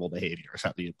more normal behavior.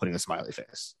 Except putting a smiley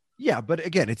face. Yeah, but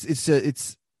again, it's a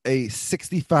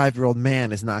 65-year-old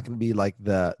man is not going to be like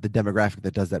the demographic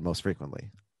that does that most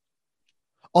frequently.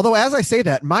 Although, as I say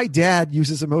that, my dad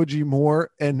uses emoji more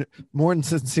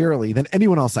sincerely than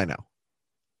anyone else I know.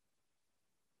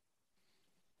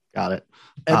 Got it.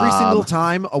 Every single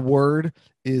time a word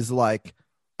is like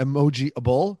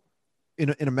emoji-able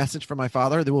in a message from my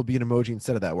father, there will be an emoji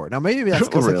instead of that word. Now, maybe that's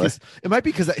because Really? it might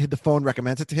be because the phone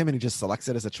recommends it to him and he just selects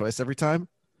it as a choice every time.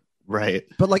 Right.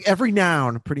 But like every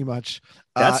noun, pretty much.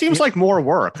 That seems like more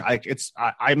work.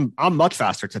 I'm much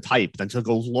faster to type than to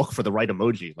go look for the right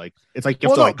emoji. Like it's like you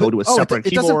have to like go to a separate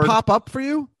it keyboard. doesn't pop up for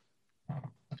you.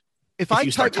 If I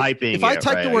you start typing, if I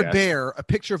type the word bear, a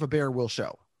picture of a bear will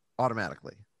show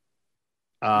automatically.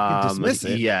 You can dismiss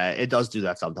it. Yeah, it does do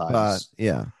that sometimes.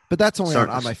 But that's only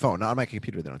on my phone, not on my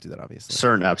computer. They don't do that, obviously.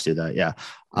 Certain apps do that, yeah.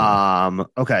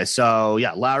 Okay, so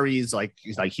yeah, Larry's like,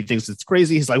 he thinks it's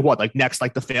crazy. He's like, what? Like next,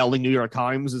 like the failing New York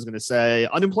Times is going to say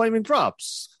unemployment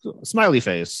drops, smiley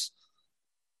face.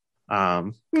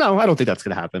 No, I don't think that's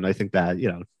going to happen. I think that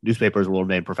newspapers will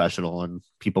remain professional and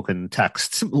people can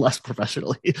text less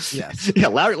professionally. Yes. Yeah,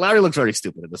 Larry looks very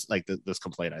stupid in this this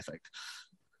complaint. I think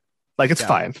it's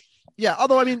fine. Yeah,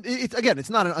 although I mean, it's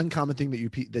not an uncommon thing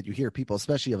that you hear people,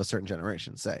 especially of a certain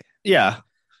generation, say. Yeah,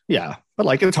 but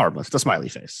like it's harmless. It's a smiley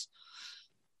face.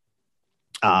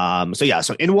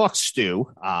 So in walks Stu,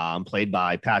 played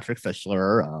by Patrick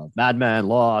Fischler, Mad Men,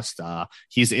 Lost.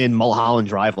 He's in Mulholland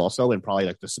Drive also, and probably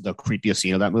like the creepiest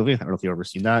scene of that movie. I don't know if you've ever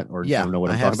seen that or don't know what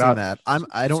I'm talking about. That.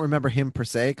 I don't remember him per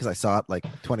se because I saw it like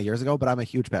 20 years ago, but I'm a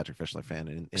huge Patrick Fischler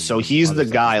fan. So he's the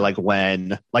guy like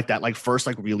when like that like first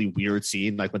like really weird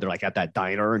scene, like when they're like at that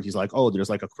diner and he's like, oh,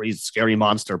 there's like a crazy scary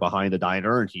monster behind the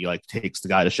diner, and he like takes the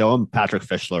guy to show him. Patrick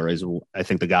Fischler is I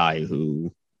think the guy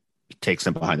who takes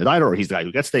him behind the diner, or he's the guy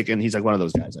who gets taken. He's like one of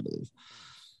those guys, I believe.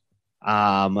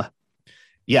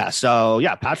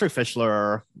 Patrick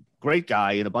Fischler, great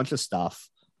guy in a bunch of stuff.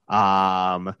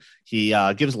 He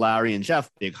gives Larry and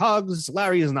Jeff big hugs.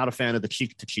 Larry is not a fan of the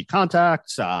cheek-to-cheek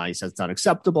contact. He says it's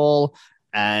unacceptable.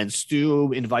 And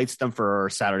Stu invites them for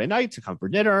Saturday night to come for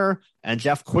dinner. And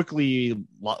Jeff quickly,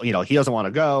 he doesn't want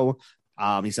to go.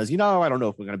 He says, I don't know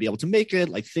if we're going to be able to make it.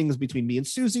 Like things between me and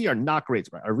Susie are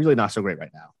really not so great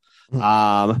right now.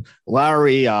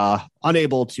 Larry,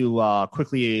 unable to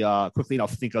quickly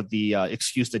enough think of the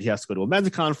excuse that he has to go to a men's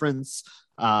conference,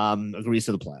 agrees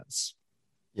to the plans.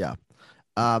 Yeah.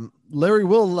 Larry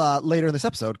will later in this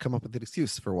episode come up with an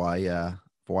excuse for why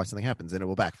something happens, and it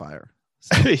will backfire.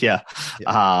 So.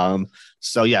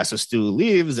 So Stu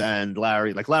leaves, and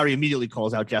Larry immediately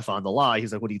calls out Jeff on the lie.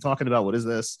 He's like, what are you talking about? What is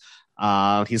this?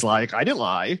 He's like, I didn't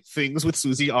lie. Things with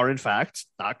Susie are in fact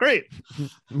not great.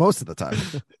 Most of the time.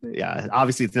 Yeah.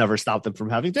 Obviously it's never stopped them from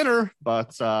having dinner,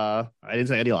 but I didn't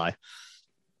say any lie.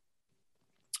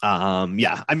 I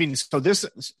mean, so this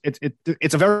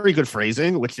it's a very good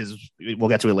phrasing, which is, we'll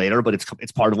get to it later, but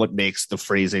it's part of what makes the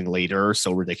phrasing later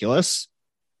so ridiculous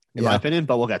in my opinion,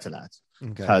 but we'll get to that.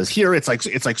 Because here it's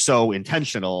like so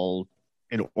intentional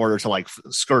in order to like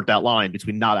skirt that line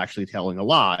between not actually telling a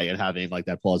lie and having like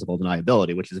that plausible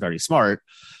deniability, which is very smart.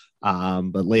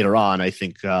 But later on, I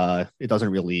think it doesn't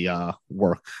really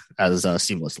work as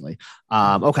seamlessly.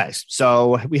 Okay,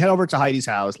 so we head over to Heidi's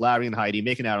house. Larry and Heidi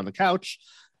making out on the couch.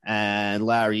 And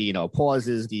Larry,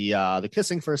 pauses the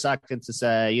kissing for a second to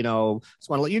say, just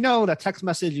want to let you know that text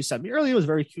message you sent me earlier was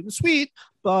very cute and sweet,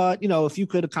 but if you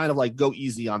could kind of like go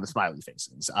easy on the smiley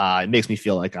faces, it makes me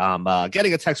feel like I'm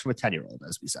getting a text from a 10-year-old,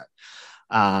 as we said.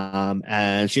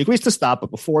 And she agrees to stop,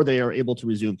 but before they are able to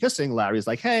resume kissing, Larry's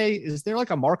like, hey, is there like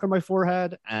a mark on my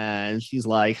forehead? And she's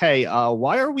like, hey,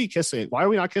 why are we kissing? Why are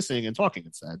we not kissing and talking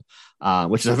instead?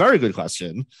 Which is a very good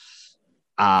question.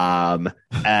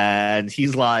 And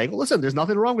he's like, listen, there's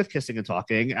nothing wrong with kissing and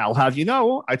talking. I'll have you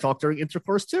know, I talk during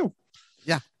intercourse too.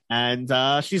 Yeah. And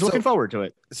she's looking forward to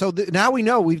it. So now we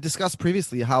know, we've discussed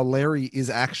previously how Larry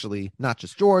is actually not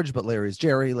just George, but Larry's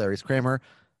Jerry, Larry's Kramer,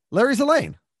 Larry's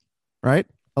Elaine, right?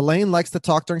 Elaine likes to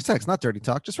talk during sex, not dirty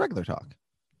talk, just regular talk.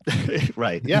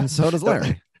 Right. Yeah. And so does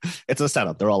Larry. It's a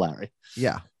setup. They're all Larry.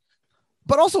 Yeah.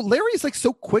 But also Larry is like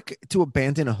so quick to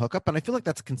abandon a hookup. And I feel like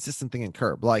that's a consistent thing in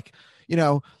Curb. Like,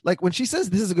 like when she says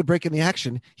this is a good break in the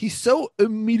action, he's so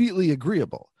immediately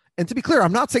agreeable. And to be clear,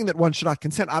 I'm not saying that one should not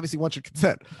consent. Obviously one should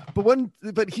consent,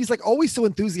 but he's like always so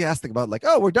enthusiastic about like,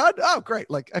 oh, we're done. Oh, great.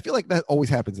 Like, I feel like that always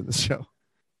happens in this show.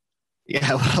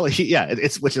 Yeah. Well,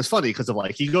 it's, which is funny because of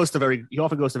like, he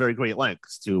often goes to very great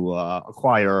lengths to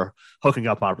acquire hooking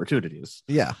up opportunities.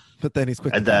 Yeah. But then he's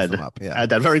quick and then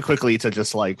very quickly to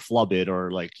just like flub it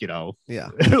or like,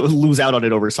 lose out on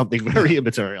it over something very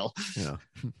immaterial. Yeah.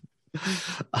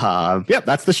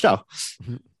 That's the show.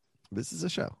 This is a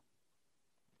show.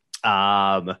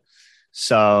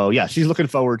 So yeah, she's looking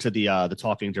forward to the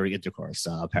talking during intercourse,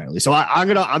 apparently. So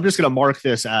I'm just gonna mark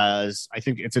this as, I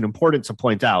think it's important to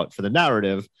point out for the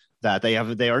narrative that they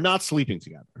are not sleeping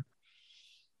together.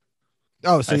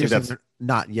 Oh, so you're saying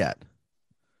not yet.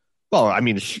 Well, I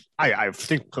mean, I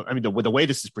think, I mean, the way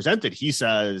this is presented, he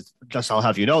says, just I'll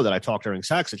have you know that I talked during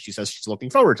sex, and she says she's looking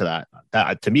forward to that.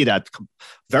 That to me, that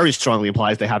very strongly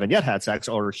implies they haven't yet had sex,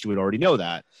 or she would already know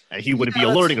that. And he wouldn't be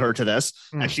alerting her to this,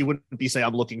 and she wouldn't be saying,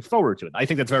 I'm looking forward to it. I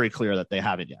think that's very clear that they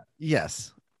haven't yet.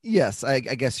 Yes, I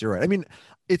guess you're right. I mean,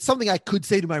 it's something I could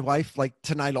say to my wife like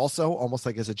tonight also, almost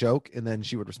like as a joke, and then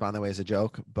she would respond that way as a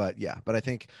joke. But yeah, but I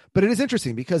think, but it is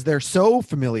interesting because they're so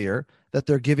familiar that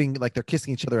they're giving, like they're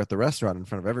kissing each other at the restaurant in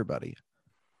front of everybody.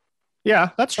 Yeah,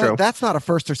 that's true. That's not a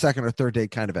first or second or third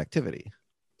date kind of activity.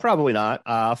 Probably not.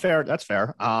 Fair. That's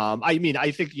fair. I mean,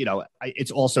 I think,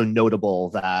 it's also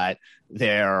notable that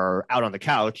they're out on the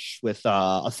couch with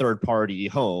a third party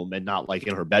home and not like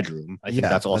in her bedroom. I think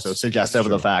that's also suggestive of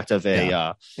the fact of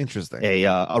interesting,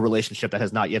 a relationship that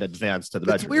has not yet advanced to the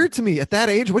bedroom. It's weird to me at that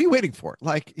age. What are you waiting for?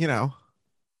 Like,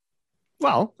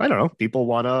 well, I don't know. People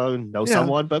want to know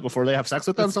someone, but before they have sex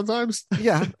with them sometimes.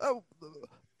 Yeah.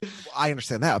 I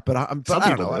understand that, but I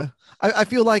don't know. I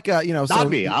feel like not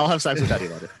me. I'll have sex with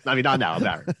anyone. I mean, not now. I'm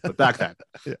married, but back then.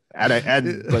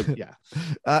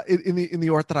 In the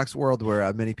Orthodox world,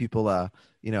 where many people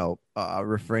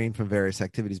refrain from various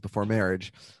activities before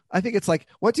marriage, I think it's like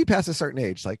once you pass a certain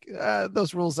age, like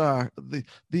those rules are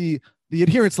the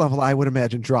adherence level, I would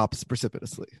imagine, drops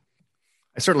precipitously.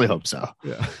 I certainly hope so.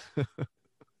 Yeah.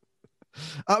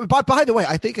 But by the way,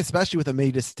 I think especially with a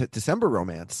May to December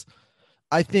romance,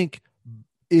 I think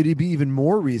it'd be even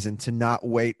more reason to not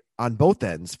wait on both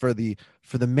ends for the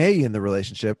May in the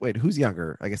relationship. Wait, who's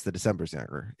younger? I guess the December's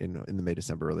younger in the May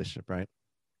December relationship, right?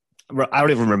 I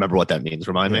don't even remember what that means.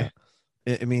 Remind me.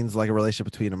 It means like a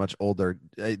relationship between a much older.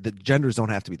 The genders don't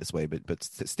have to be this way, but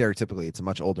stereotypically, it's a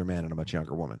much older man and a much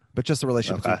younger woman. But just a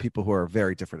relationship between people who are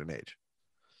very different in age.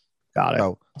 Got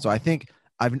it. So I think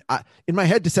in my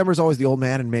head, December is always the old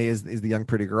man and May is the young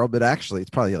pretty girl, but actually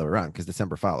it's probably the other way around because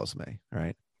December follows May,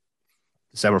 right?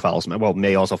 December follows May. Well,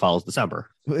 May also follows December.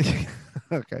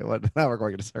 Okay, well, now we're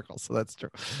going in a circle, so that's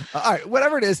true. All right,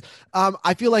 whatever it is,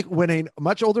 I feel like when a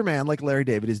much older man like Larry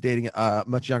David is dating a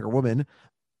much younger woman,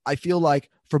 I feel like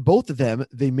for both of them,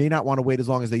 they may not want to wait as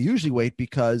long as they usually wait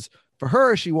because for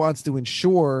her, she wants to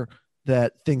ensure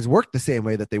that things work the same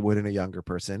way that they would in a younger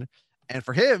person. And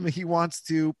for him, he wants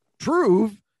to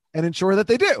prove and ensure that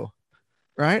they do,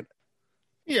 right?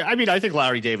 Yeah, I mean, I think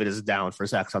Larry David is down for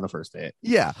sex on the first date.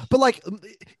 Yeah, but like,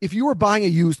 if you were buying a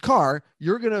used car,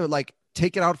 you're gonna like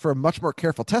take it out for a much more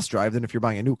careful test drive than if you're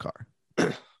buying a new car.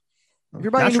 If you're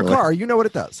buying a new car, you know what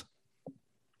it does.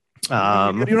 You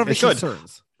don't have any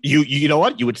concerns. You know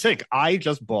what? You would think I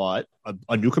just bought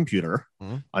a new computer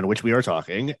on which we are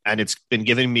talking, and it's been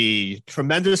giving me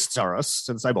tremendous solace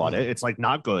since I bought it. It's like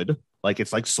not good. Like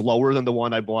it's like slower than the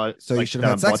one I bought. So you should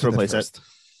have had sex to replace it.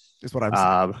 Is what I'm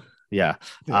saying. Yeah.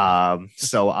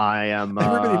 So I am.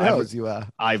 Everybody knows you.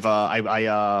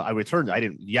 I returned. I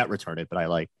didn't yet return it, but I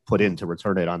like put in to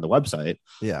return it on the website.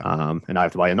 Yeah. And I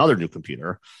have to buy another new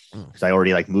computer because I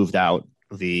already like moved out.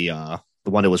 The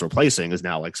one it was replacing is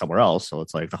now like somewhere else. So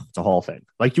it's like it's a whole thing.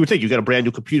 Like you would think you get a brand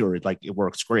new computer, it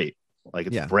works great. Like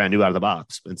it's brand new out of the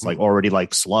box. It's like already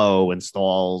like slow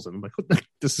installs and I'm like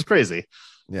this is crazy.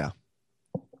 Yeah.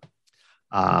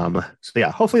 So yeah,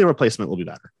 hopefully the replacement will be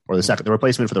better, or the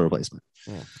replacement for the replacement.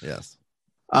 Yes.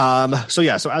 So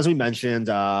as we mentioned,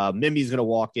 Mimi's gonna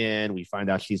walk in. We find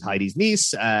out she's Heidi's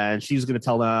niece, and she's gonna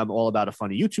tell them all about a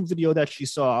funny YouTube video that she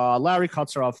saw. Larry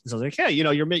cuts her off and says, like, "Hey, you're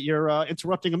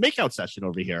interrupting a makeout session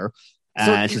over here."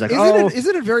 And she's like,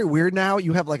 isn't it very weird now?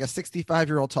 You have like a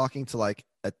 65-year-old talking to like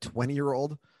a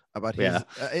 20-year-old about his.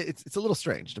 It's a little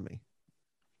strange to me.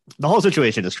 The whole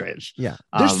situation is strange. Yeah.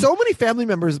 There's so many family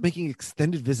members making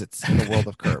extended visits in the world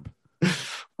of Curb.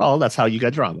 Well, that's how you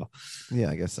get drama. Yeah,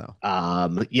 I guess so.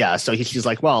 Yeah. So she's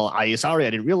like, well, I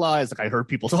didn't realize, like, I heard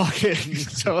people talking.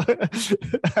 So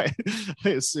I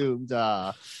assumed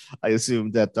that,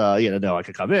 no, I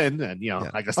could come in and,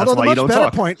 I guess that's why you don't talk. Although the much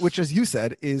better point, which as you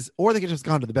said is, or they could just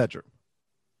gone to the bedroom.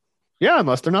 Yeah.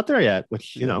 Unless they're not there yet,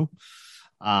 which,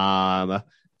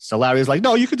 so Larry's like,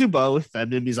 no, you could do both. And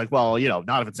Mimi's like, well,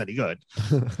 not if it's any good.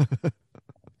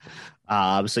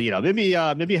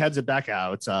 Mimi heads it back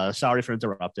out. Sorry for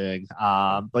interrupting.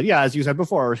 But yeah, as you said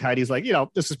before, Heidi's like,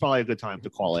 this is probably a good time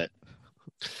to call it.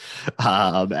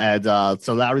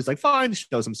 So Larry's like, fine,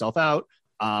 shows himself out.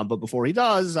 But before he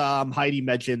does, Heidi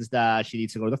mentions that she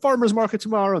needs to go to the farmer's market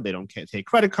tomorrow. They can't take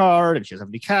credit card and she doesn't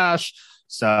have any cash.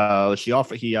 So she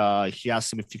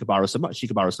asks him if she could borrow some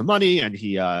money, and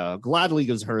he gladly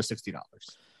gives her $60.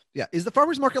 Yeah. Is the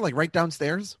farmer's market like right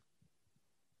downstairs?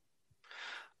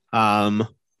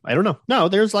 I don't know. No,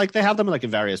 there's like they have them like in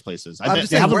various places. I'm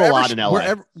just They saying, have them a lot in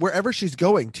LA. wherever she's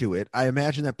going to it, I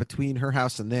imagine that between her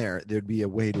house and there'd be a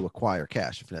way to acquire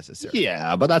cash if necessary.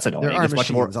 Yeah, but that's annoying. There are It's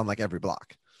much machines more on like every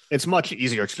block. It's much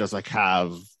easier to just like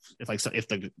have if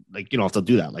they'll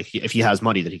do that. Like if he has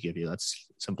money that he give you, that's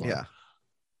simple. Yeah.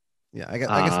 Yeah, I guess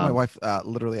my wife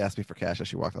literally asked me for cash as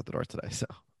she walked out the door today. So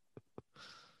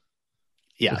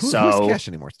yeah, who has cash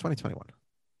anymore? It's 2021.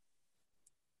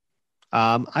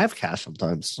 I have cash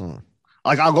sometimes.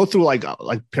 Like I'll go through like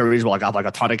periods where like I have like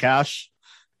a ton of cash,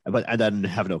 and then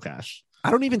have no cash.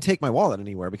 I don't even take my wallet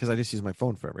anywhere because I just use my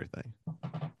phone for everything.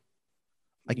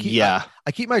 I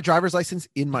keep my driver's license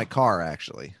in my car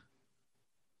actually,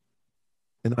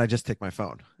 and then I just take my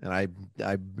phone, and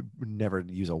I never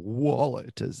use a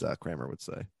wallet, as Kramer would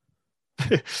say.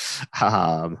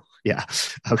 Yeah.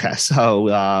 Okay.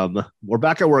 So we're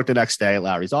back at work the next day at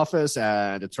Larry's office,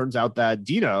 and it turns out that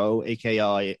Dino,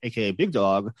 aka Big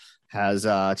Dog, has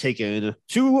taken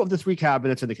 2 of the 3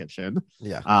 cabinets in the kitchen.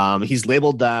 Yeah. He's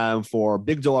labeled them for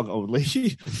Big Dog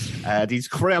only, and he's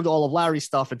crammed all of Larry's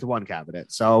stuff into one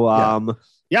cabinet. So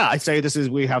yeah, I'd say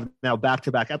we have now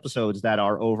back-to-back episodes that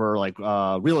are over like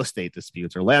real estate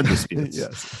disputes or land disputes.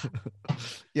 Yes.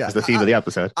 Yeah. Is the theme of the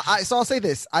episode. So I'll say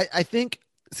this. I think,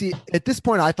 see, at this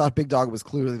point, I thought Big Dog was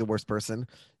clearly the worst person.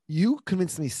 You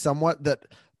convinced me somewhat that,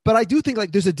 but I do think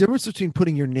like there's a difference between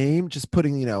putting your name, just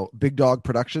putting, Big Dog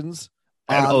Productions.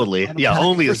 And only. Yeah,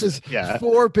 only versus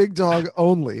for Big Dog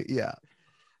only. Yeah.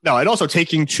 No, and also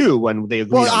taking 2 when they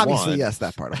agree on obviously, one. yes,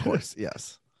 that part, of course.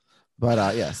 Yes.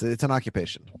 But yes, it's an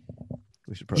occupation.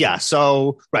 We should Yeah.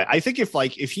 So, right. I think if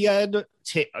he had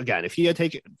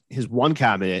taken his one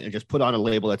cabinet and just put on a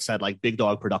label that said like Big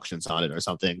Dog Productions on it or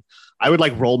something, I would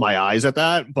like roll my eyes at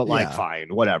that, but like, fine,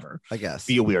 whatever. I guess.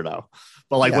 Be a weirdo.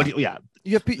 But like,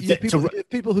 you have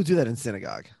people who do that in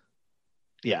synagogue.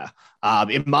 Yeah.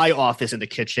 In my office in the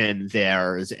kitchen,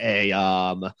 there's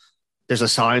a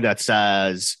sign that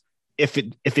says if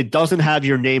it doesn't have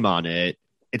your name on it,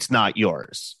 it's not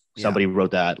yours. Somebody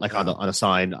wrote that like on a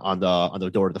sign on the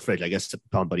door of the fridge. I guess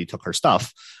somebody took her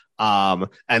stuff. And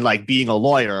like being a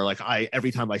lawyer, like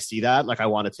every time I see that, like I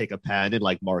want to take a pen and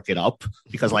like mark it up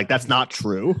because like that's not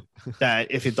true. That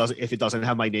if it doesn't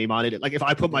have my name on it, like if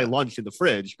I put my lunch in the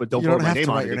fridge but don't put my name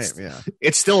on it,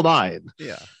 it's still mine.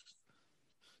 Yeah.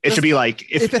 It should be like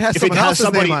if it has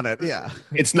somebody name on it,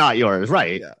 it's not yours,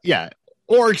 right? Yeah.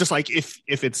 Or just like if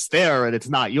it's there and it's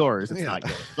not yours, it's not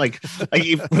yours. Like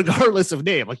regardless of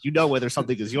name, like whether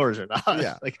something is yours or not.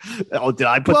 Yeah. Like, did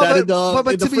I put that in the?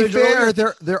 But in the to be fair,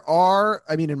 order? there are.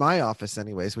 I mean, in my office,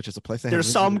 anyways, which is a place there's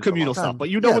some communal stuff, but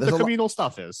what the communal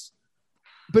stuff is.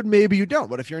 But maybe you don't.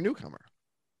 What if you're a newcomer?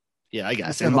 Yeah, I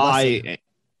guess. In mine,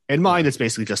 it's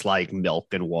basically just like milk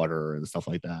and water and stuff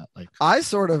like that. Like I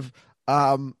sort of.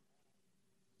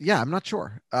 Yeah, I'm not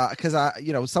sure because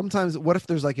sometimes what if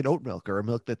there's like an oat milk or a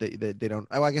milk that they don't?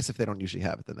 Oh, I guess if they don't usually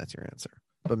have it, then that's your answer.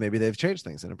 But maybe they've changed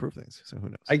things and improved things. So who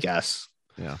knows? I guess.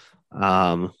 Yeah.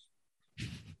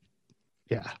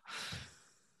 Yeah.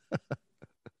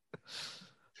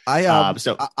 I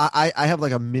have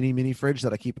like a mini fridge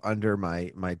that I keep under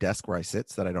my desk where I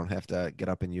sit so that I don't have to get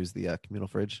up and use the communal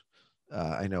fridge.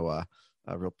 I know a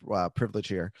real privilege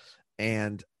here,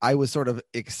 and I was sort of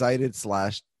excited /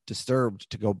 disturbed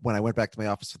to go when I went back to my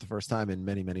office for the first time in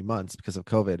many recently because of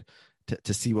COVID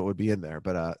to see what would be in there.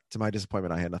 But to my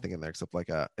disappointment, I had nothing in there except like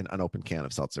an unopened can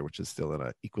of seltzer, which is still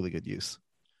in equally good use.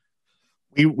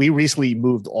 We recently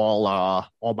moved all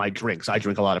my drinks. I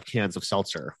drink a lot of cans of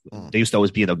seltzer. They used to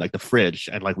always be in the fridge,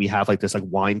 and like we have like this like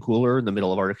wine cooler in the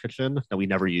middle of our kitchen that we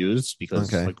never use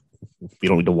because like we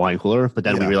don't need a wine cooler. But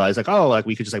then we realized like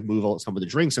we could just like move some of the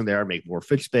drinks in there, make more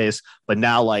fridge space. But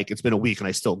now like it's been a week and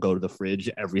I still go to the fridge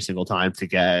every single time to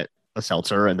get a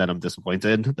seltzer, and then I'm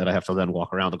disappointed that I have to then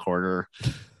walk around the corner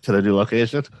to the new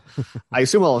location. I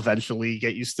assume I'll eventually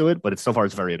get used to it, but so far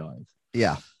it's very annoying.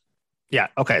 Yeah. Yeah.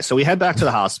 Okay. So we head back to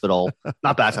the hospital.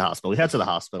 Not back to the hospital. We head to the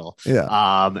hospital. Yeah.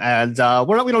 And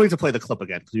we don't need to play the clip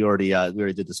again because we already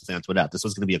did this with Antoinette. This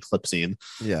was going to be a clip scene.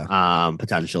 Yeah.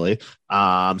 Potentially.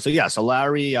 So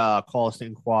Larry calls to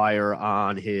inquire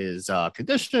on his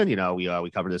condition.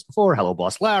 We covered this before. Hello,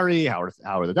 boss Larry. How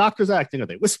are the doctors acting? Are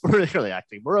they whispering? Are they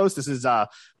acting morose? This is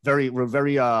very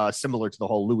similar to the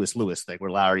whole Lewis thing,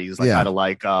 where Larry's like Yeah. kind of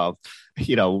like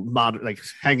like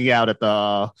hanging out at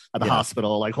the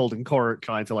hospital, like holding court,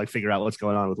 trying to like figure out what's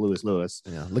going on with Lewis.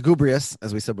 Yeah, lugubrious,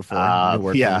 as we said before. New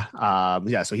word for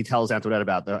it. So he tells Antoinette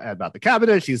about the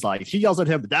cabinet. She's like, she yells at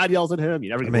him, the dad yells at him. You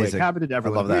never get away Amazing. a cabinet.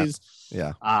 Everyone I love that. agrees.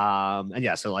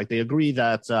 Yeah. So like they agree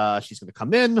that she's going to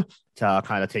come in to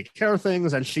kind of take care of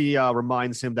things, and she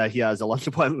reminds him that he has a lunch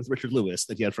appointment with Richard Lewis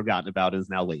that he had forgotten about and is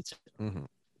now late. Mhm.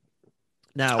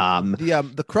 Now,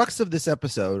 the crux of this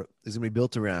episode is going to be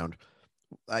built around,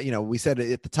 we said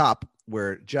at the top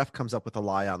where Jeff comes up with a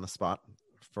lie on the spot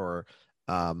for,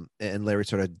 and Larry's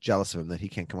sort of jealous of him that he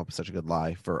can't come up with such a good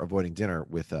lie for avoiding dinner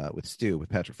with Stu, with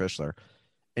Patrick Fischler.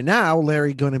 And now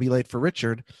Larry going to be late for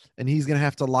Richard, and he's going to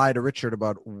have to lie to Richard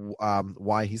about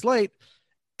why he's late.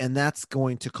 And that's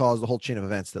going to cause the whole chain of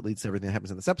events that leads to everything that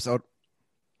happens in this episode.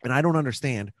 And I don't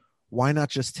understand. Why not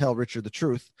just tell Richard the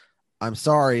truth? I'm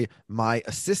sorry, my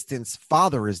assistant's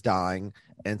father is dying,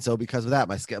 and so because of that,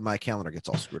 my calendar gets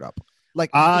all screwed up.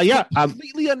 Like,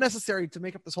 completely unnecessary to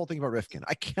make up this whole thing about Rifkin.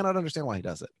 I cannot understand why he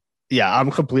does it. Yeah,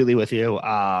 I'm completely with you.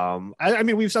 I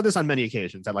mean, we've said this on many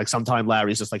occasions that like sometimes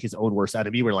Larry's just like his own worst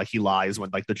enemy, where like he lies when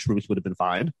like the truth would have been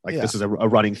fine. Like this is a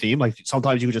running theme. Like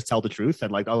sometimes you could just tell the truth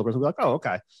and like the other person will be like, oh,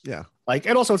 okay. Yeah. Like,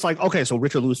 and also it's like, okay, so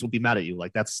Richard Lewis will be mad at you.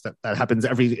 Like that happens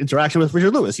every interaction with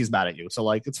Richard Lewis. He's mad at you. So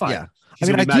like, it's fine. Yeah. He's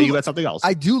gonna be mad at you at something else.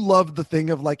 I do love the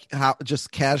thing of like how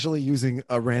just casually using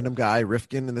a random guy,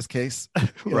 Rifkin in this case,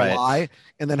 in Right. a lie,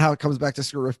 and then how it comes back to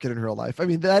screw Rifkin in real life. I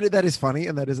mean, that is funny,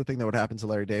 and that is a thing that would happen to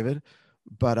Larry David.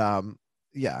 But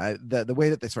the way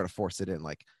that they sort of force it in,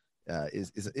 like,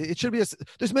 is it should be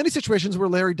there's many situations where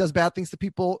Larry does bad things to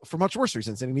people for much worse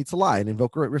reasons, and he needs to lie and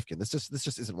invoke Rifkin. This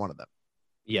just isn't one of them.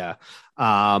 Yeah.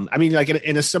 I mean, like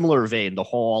in a similar vein, the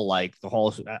whole,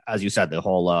 as you said, the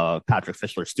whole Patrick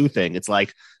Fischler Stu thing, it's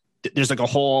like there's like a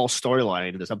whole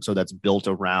storyline in this episode that's built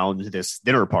around this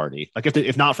dinner party. Like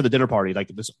if not for the dinner party, like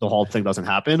the whole thing doesn't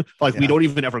happen. Like we don't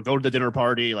even ever go to the dinner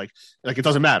party. Like it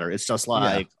doesn't matter. It's just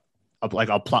like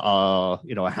a plot,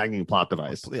 a hanging plot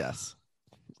device. Yes.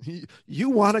 You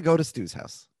want to go to Stu's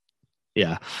house.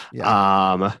 Yeah.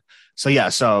 So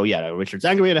Richard's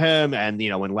angry at him, and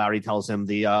when Larry tells him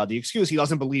the excuse, he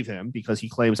doesn't believe him because he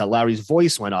claims that Larry's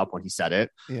voice went up when he said it.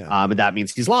 Yeah. And that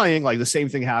means he's lying. Like the same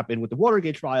thing happened with the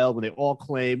Watergate trial when they all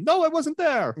claim, no, I wasn't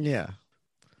there. Yeah.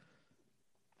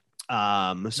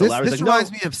 So Larry's this like,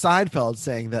 reminds no. me of Seinfeld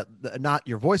saying that not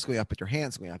your voice going up, but your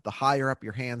hands going up. The higher up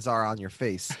your hands are on your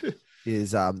face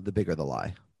is the bigger the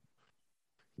lie.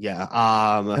 Yeah.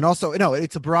 And also,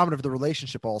 it's a barometer of the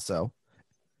relationship also.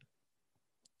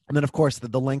 And then, of course,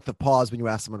 the length of pause when you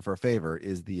ask someone for a favor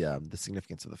is the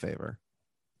significance of the favor.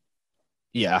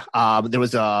 Yeah. There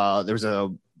was a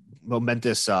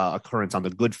momentous occurrence on The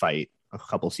Good Fight a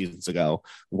couple seasons ago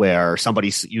where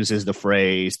somebody uses the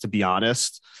phrase "to be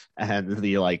honest," and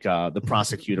the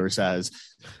prosecutor says,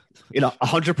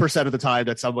 100% of the time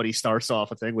that somebody starts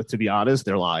off a thing with "to be honest,"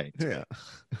 they're lying. Yeah.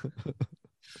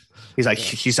 He's like,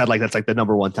 she said, like, that's like the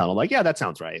number one tell. I'm like, yeah, that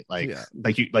sounds right.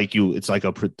 It's like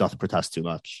a doesn't protest too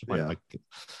much. Yeah.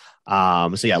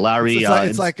 Larry.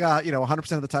 It's like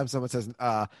 100% of the time someone says,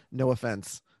 no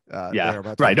offense.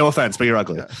 Right. No offense, but you're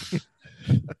ugly. Yeah.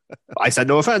 I said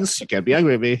no offense. You can't be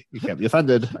angry at me. You can't be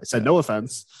offended. I said no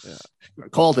offense. Yeah. I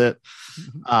called it.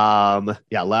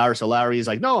 Larry. So Larry's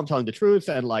like, no, I'm telling the truth.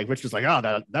 And like Richard's like,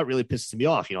 oh, that really pisses me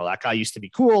off. That guy used to be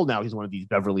cool. Now he's one of these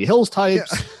Beverly Hills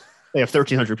types. Yeah. They have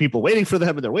 1,300 people waiting for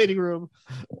them in their waiting room.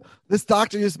 This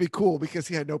doctor used to be cool because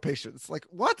he had no patience. Like,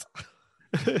 what?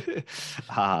 Larry's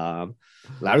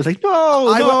like, no.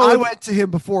 I went to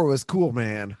him before. It was cool,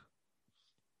 man.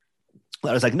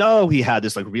 Larry's like, no, he had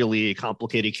this like really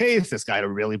complicated case. This guy had a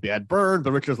really bad burn.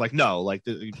 But Richard's like, no, like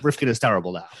Rifkin is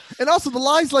terrible now. And also the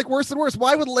lie's like worse and worse.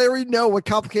 Why would Larry know what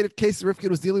complicated case Rifkin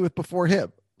was dealing with before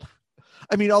him?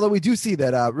 I mean, although we do see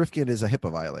that Rifkin is a HIPAA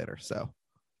violator, so.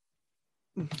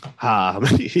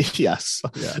 Yes.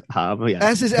 Yeah.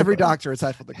 As is every doctor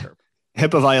aside from the curb.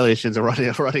 HIPAA violations are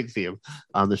a running theme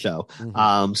on the show.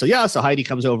 Mm-hmm. So Heidi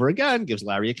comes over again, gives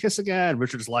Larry a kiss again.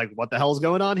 Richard's like, what the hell's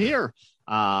going on here?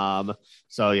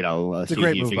 It's a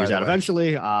great he move, figures by out the way.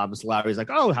 eventually. So Larry's like,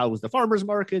 oh, how was the farmer's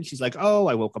market? She's like, oh,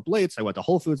 I woke up late, so I went to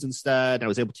Whole Foods instead, and I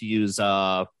was able to use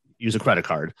a credit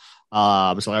card.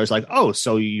 So Larry's like, oh,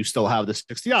 so you still have the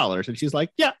 $60? And she's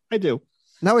like, yeah, I do.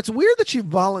 Now, it's weird that she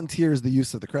volunteers the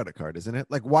use of the credit card, isn't it?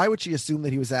 Like, why would she assume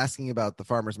that he was asking about the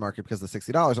farmer's market because of the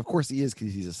 $60? Of course he is,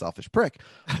 because he's a selfish prick.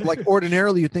 Like,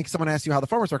 ordinarily, you'd think someone asked you how the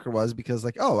farmer's market was because,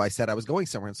 like, oh, I said I was going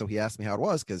somewhere, and so he asked me how it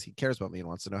was because he cares about me and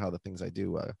wants to know how the things I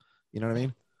do, you know what I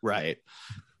mean? Right.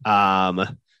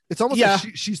 It's almost Yeah.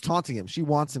 like she's taunting him. She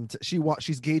wants him to.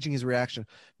 She's gauging his reaction.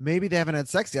 Maybe they haven't had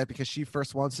sex yet because she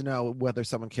first wants to know whether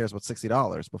someone cares about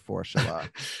 $60 before she'll.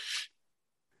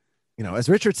 As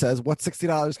Richard says, what's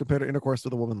 $60 compared to intercourse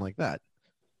with a woman like that?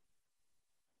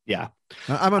 Yeah,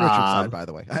 I'm on Richard's side, by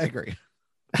the way. I agree.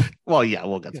 Well, yeah,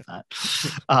 we'll get to that.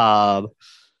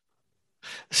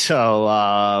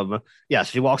 So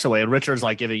she walks away, and Richard's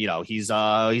like giving, he's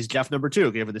Jeff number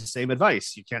 2, giving the same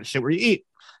advice. You can't shit where you eat.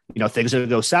 Things are gonna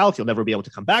go south. You'll never be able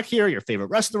to come back here. Your favorite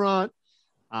restaurant.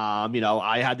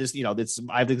 I had this,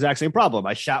 I have the exact same problem.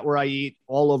 I shat where I eat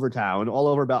all over town, all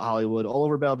over about Hollywood, all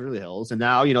over Beverly Hills, and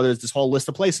now there's this whole list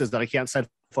of places that I can't set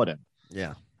foot in.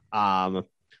 Yeah.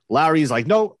 Larry's like,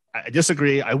 no, I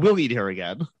disagree. I will eat here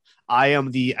again. I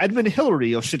am the Edmund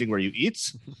Hillary of shitting where you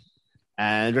eat.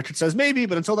 And Richard says, maybe,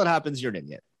 but until that happens, you're an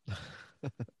idiot.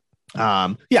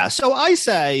 So I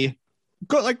say,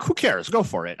 go, who cares? Go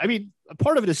for it. I mean,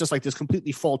 part of it is just this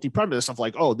completely faulty premise of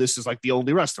this is the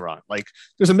only restaurant.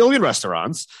 There's a million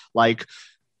restaurants.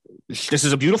 This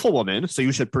is a beautiful woman, so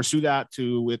you should pursue that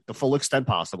to the full extent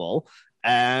possible.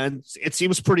 And it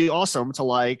seems pretty awesome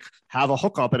to have a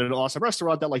hookup at an awesome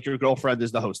restaurant that your girlfriend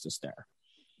is the hostess there.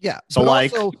 Yeah. So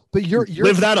but you're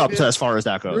live that up to as far as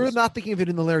that goes. You're not thinking of it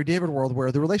in the Larry David world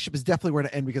where the relationship is definitely going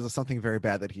to end because of something very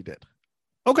bad that he did.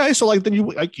 Okay, so then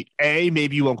you A,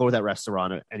 maybe you won't go to that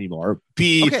restaurant anymore.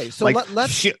 B, okay, so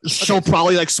she'll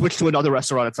probably switch to another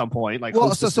restaurant at some point.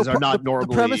 Hostesses are not normally.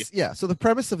 The premise, so the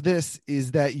premise of this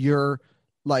is that you're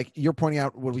pointing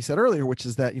out what we said earlier, which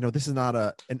is that this is not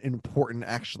an important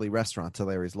actually restaurant to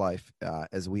Larry's life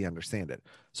as we understand it.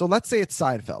 So let's say it's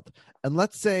Seinfeld, and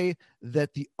let's say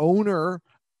that the owner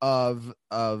of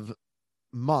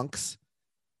Monks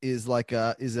is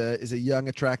a young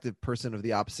attractive person of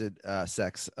the opposite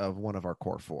sex of one of our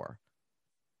core 4.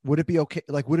 Would it be okay?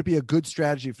 Would it be a good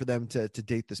strategy for them to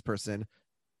date this person?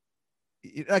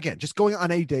 Again, just going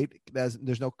on a date,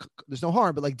 there's no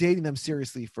harm, but dating them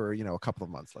seriously for a couple of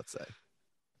months, let's say.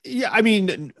 Yeah, I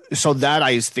mean, so that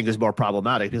I think is more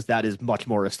problematic because that is much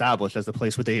more established as the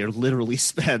place where they literally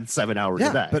spend 7 hours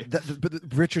a day. But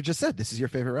Richard just said this is your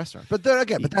favorite restaurant. But then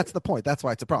again, that's the point. That's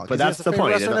why it's a problem. But that's the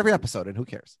point. Restaurant every episode, and who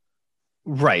cares?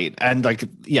 Right, and I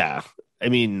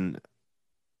mean.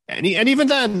 And even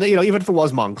then, even if it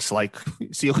was Monks,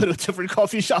 see a little different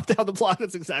coffee shop down the block,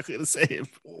 it's exactly the same.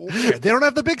 Weird. They don't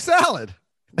have the big salad.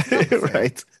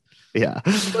 Right. Yeah.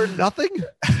 You learned nothing?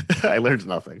 I learned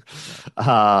nothing.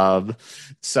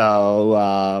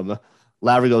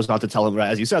 Larry goes on to tell him,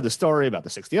 as you said, the story about the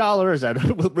 $60,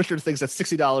 and Richard thinks that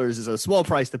 $60 is a small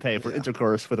price to pay for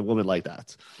intercourse with a woman like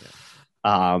that.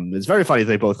 Yeah. It's very funny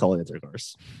they both call it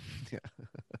intercourse.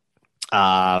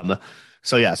 Yeah.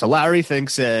 So Larry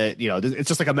thinks it's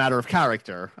just a matter of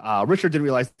character. Richard didn't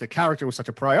realize the character was such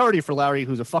a priority for Larry,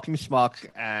 who's a fucking schmuck,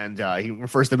 and he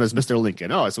refers to him as Mr.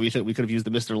 Lincoln. Oh, so we could have used the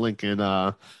Mr. Lincoln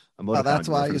emoticon. That's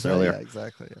why you said earlier. Yeah,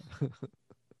 exactly.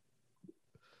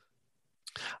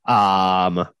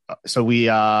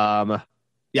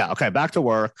 Yeah. Okay, back to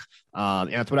work.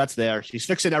 Antoinette's there. She's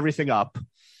fixing everything up.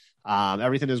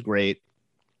 Everything is great,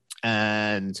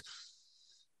 and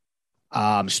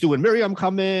Stu and Miriam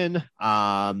come in.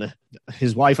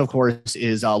 His wife, of course,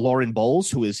 is Lauren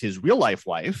Bowles, who is his real life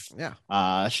wife.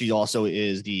 Yeah. She also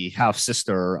is the half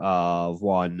sister of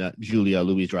one Julia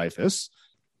Louis-Dreyfus.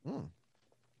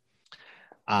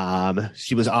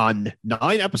 She was on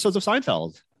 9 episodes of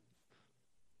Seinfeld.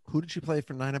 Who did she play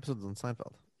for 9 episodes on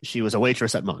Seinfeld? She was a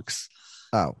waitress at Monks.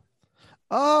 Oh.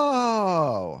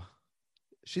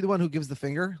 She the one who gives the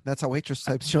finger? That's how waitress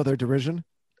types show their derision.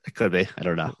 It could be. I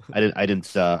don't know. I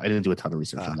didn't do a ton of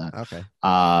research on that. Okay.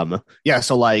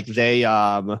 So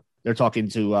they're talking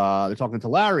to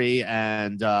Larry,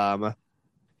 and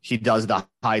he does the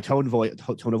high tone of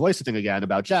voice thing again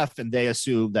about Jeff, and they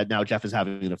assume that now Jeff is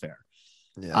having an affair.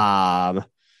 Yeah.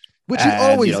 Which he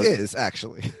always is,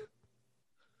 actually.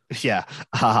 Yeah.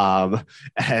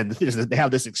 And they have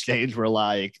this exchange where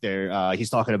he's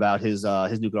talking about his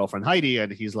new girlfriend Heidi, and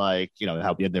he's how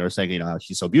they're saying, how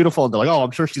she's so beautiful, and they're like, oh,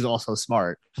 I'm sure she's also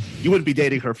smart. You wouldn't be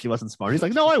dating her if she wasn't smart. He's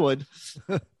like, no, I would.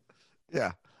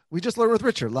 Yeah. We just learned with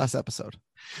Richard last episode.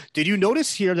 Did you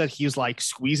notice here that he's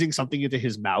squeezing something into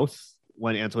his mouth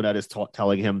when Antoinette is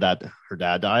telling him that her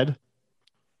dad died?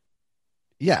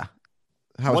 Yeah.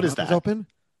 What is that? Open?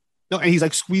 No, and he's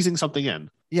squeezing something in.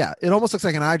 Yeah, it almost looks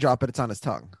like an eye drop, but it's on his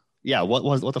tongue. Yeah,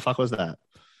 what the fuck was that?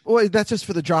 Well, that's just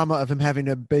for the drama of him having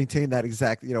to maintain that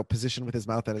exact, position with his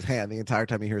mouth and his hand the entire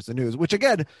time he hears the news, which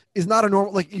again is not a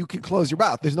normal, you can close your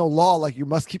mouth. There's no law you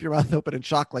must keep your mouth open in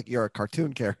shock like you're a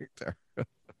cartoon character.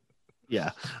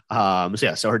 Yeah.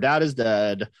 So her dad is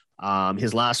dead.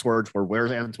 His last words were,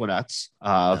 "Where's Antoinette?"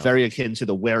 Very akin to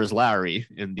the "Where's Larry"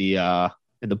 in the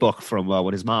book from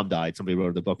when his mom died. Somebody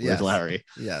wrote the book, "Where's Yes. Larry?"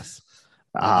 Yes.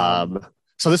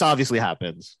 So this obviously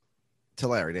happens to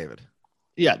Larry David.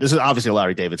 Yeah, this is obviously a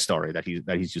Larry David story that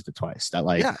he's used it twice. That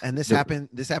like yeah, and this happened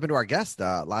to our guest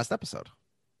last episode.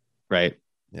 Right.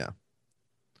 Yeah.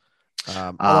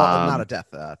 Although not a death,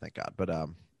 thank God. But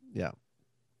yeah.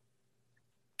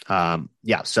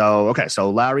 Yeah. So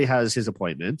Larry has his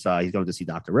appointment. He's going to see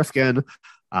Dr. Rifkin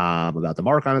about the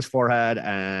mark on his forehead.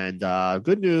 And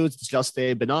good news, it's just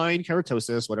a benign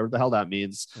keratosis, whatever the hell that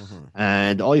means.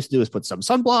 And all you have to do is put some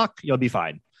sunblock, you'll be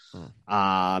fine.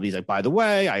 He's like, by the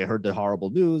way, I heard the horrible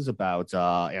news about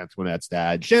Antoinette's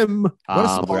dad, Jim. What a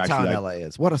small town LA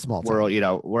is. What a small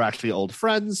town. We're actually old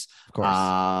friends. Of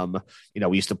course.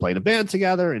 We used to play in a band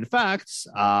together. In fact,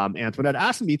 Antoinette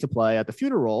asked me to play at the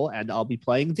funeral, and I'll be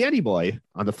playing Danny Boy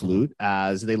on the flute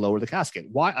as they lower the casket.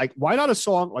 Why not a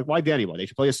song? Like, why Danny Boy? They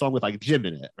should play a song with like Jim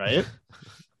in it, right?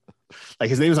 Like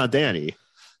his name is not Danny.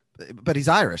 But he's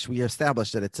Irish. We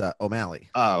established that it's O'Malley.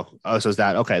 Oh, so is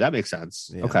that okay? That makes sense.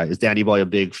 Yeah. Okay, is Danny Boy a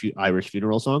big Irish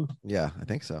funeral song? Yeah, I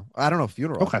think so. I don't know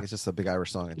funeral. Okay. I think it's just a big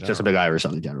Irish song in general. Just a big Irish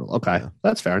song in general. Okay,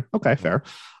 that's fair. Okay, fair.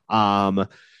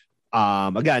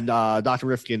 Again, Dr.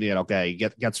 Rifkin,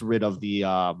 gets rid of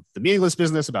the meaningless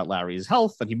business about Larry's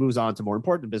health, and he moves on to more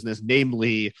important business,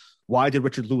 namely, why did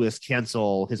Richard Lewis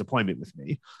cancel his appointment with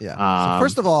me? Yeah. So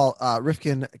first of all,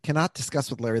 Rifkin cannot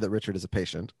discuss with Larry that Richard is a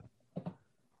patient.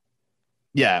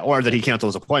 Yeah, or that he canceled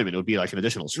his appointment. It would be like an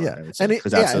additional story. Yeah, and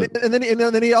then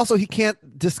he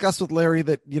can't discuss with Larry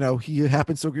that he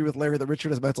happens to agree with Larry that Richard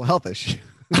has mental health issues.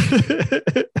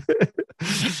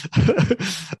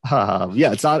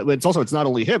 It's not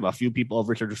only him. A few people of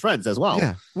Richard's friends as well.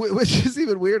 Yeah, which is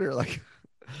even weirder. Like,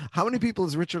 how many people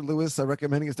is Richard Lewis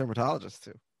recommending his dermatologist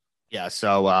to? Yeah,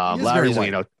 so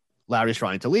Larry's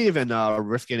trying to leave, and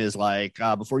Rifkin is like,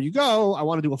 before you go, I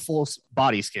want to do a full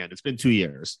body scan. It's been 2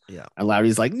 years. Yeah. And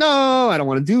Larry's like, no, I don't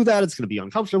want to do that. It's going to be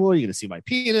uncomfortable. You're going to see my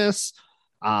penis.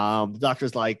 The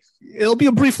doctor's like, it'll be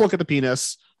a brief look at the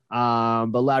penis.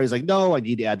 But Larry's like, no, I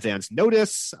need advance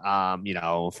notice,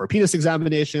 for a penis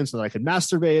examination so that I can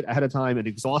masturbate ahead of time and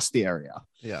exhaust the area.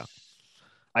 Yeah.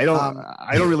 I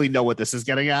don't really know what this is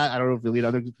getting at. I don't really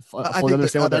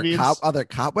understand what that means. Other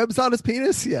cobwebs on his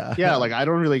penis? Yeah. Yeah, like I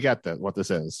don't really get what this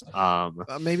is.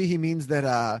 Maybe he means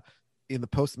that in the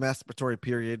post-masturbatory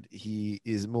period, he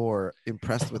is more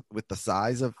impressed with the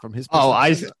size from his. Oh,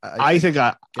 I think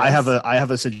I have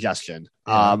a suggestion.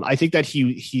 Yeah. I think that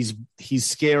he's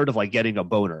scared of like getting a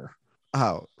boner.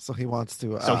 Oh, so he wants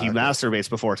to. So he masturbates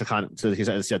before to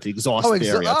exhaust the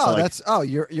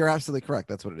area. You're absolutely correct.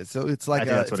 That's what it is. So it's like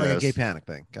a gay panic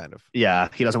thing, kind of. Yeah,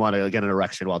 he doesn't want to get an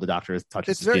erection while the doctor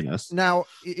touches his penis. Now,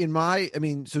 so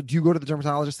do you go to the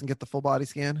dermatologist and get the full body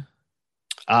scan?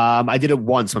 I did it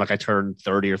once when I turned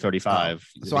 30 or 35.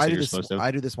 So I do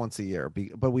this once a year,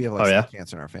 but we have skin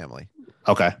cancer in our family.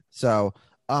 Okay. So.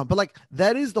 But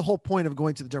that is the whole point of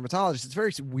going to the dermatologist. It's a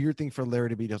very weird thing for Larry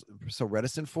to be so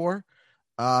reticent for.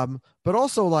 But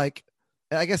also I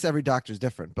guess every doctor is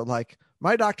different, but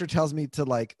my doctor tells me to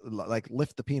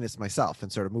lift the penis myself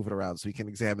and sort of move it around so he can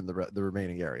examine the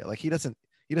remaining area. Like he doesn't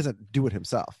do it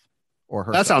himself or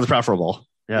herself. That sounds preferable.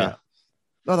 Yeah.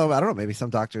 Although I don't know, maybe some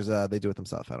doctors they do it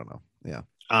themselves. I don't know. Yeah.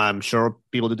 I'm sure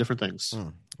people do different things.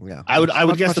 Yeah. I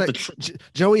would guess that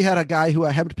Joey had a guy who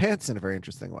hemmed pants in a very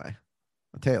interesting way.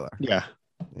 Taylor. Yeah.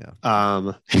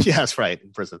 Yeah, that's right.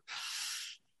 In prison.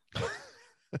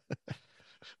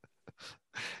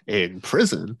 In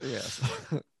prison. Yes.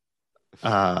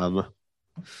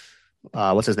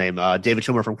 What's his name? David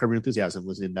Schwimmer from Curb Your Enthusiasm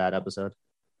was in that episode.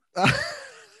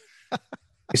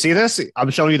 You see this? I'm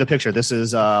showing you the picture. This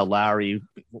is Larry.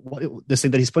 This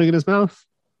thing that he's putting in his mouth.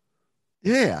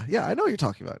 Yeah. I know what you're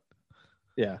talking about.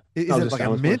 Yeah. Is it like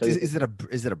a mint? Is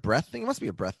it a breath thing? It must be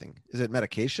a breath thing. Is it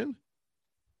medication?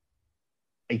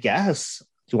 I guess.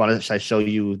 Should I show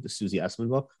you the Susie Essman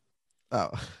book?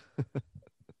 Oh.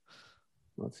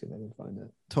 Let's see if I can find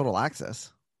it. Total Access.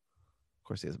 Of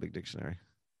course, he has a big dictionary.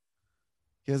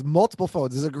 He has multiple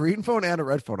phones. There's a green phone and a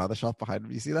red phone on the shelf behind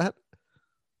him. You see that?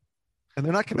 And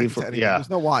they're not connected to anything. Yeah. There's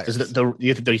no wires. Do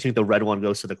you think the red one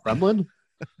goes to the Kremlin?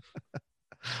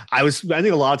 I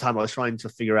think a lot of time I was trying to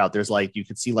figure out. There's you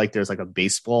could see there's a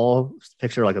baseball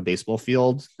picture, like a baseball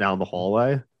field down the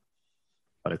hallway,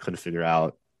 but I couldn't figure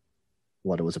out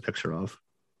what it was a picture of.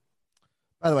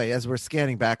 By the way, as we're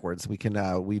scanning backwards, we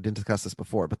didn't discuss this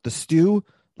before, but the stew,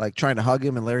 trying to hug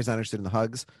him and Larry's not interested in the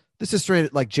hugs. This is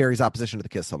straight like Jerry's opposition to the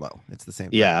kiss hello. It's the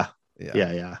same thing. Yeah.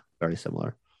 Very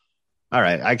similar. All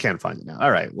right, I can't find it now.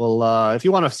 All right, well, if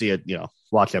you want to see it,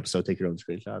 watch the episode, take your own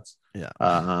screenshots. Yeah.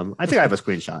 I think I have a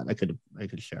screenshot. I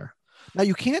could share. Now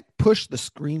you can't push the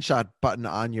screenshot button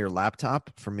on your laptop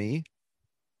for me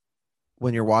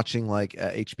when you're watching like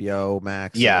HBO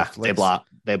Max. Yeah, or Netflix.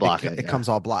 they block it. It comes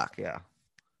all black. Yeah.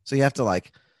 So you have to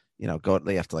like, go.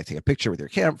 They have to like take a picture with your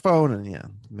phone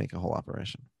and make a whole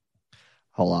operation.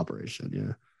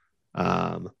 Yeah.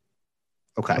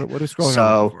 Okay. What is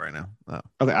scrolling on right now? Oh.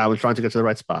 Okay, I was trying to get to the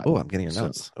right spot. Oh, I'm getting your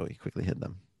notes. Oh, you quickly hid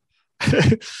them.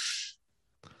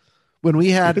 When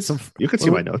we had you could see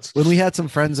my notes. When we had some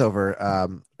friends over,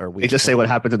 they just say what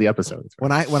happened to the episode.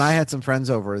 When I had some friends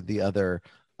over the other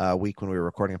week when we were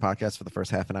recording a podcast for the first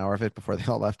half an hour of it before they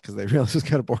all left because they realized it was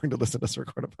kind of boring to listen to us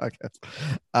record a podcast,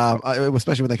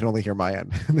 especially when they can only hear my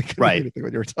end. They couldn't hear anything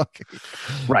when you were talking.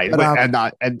 Right. But,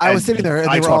 and I was sitting there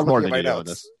and they were all looking at my notes.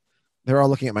 notes. They were all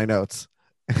looking at my notes.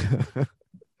 And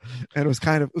it was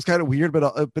kind of weird,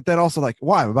 but then also like,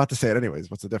 why? I'm about to say it anyways.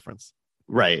 What's the difference?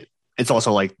 Right. It's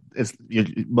also like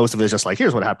most of it is just like,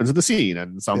 here's what happens in the scene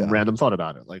and some random thought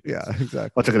about it. Like, yeah,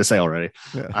 exactly. What's it going to say already?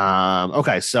 Yeah.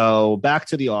 Okay, so back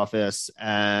to the office,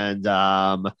 and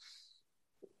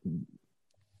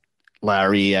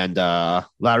Larry and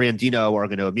Dino are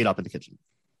going to meet up in the kitchen.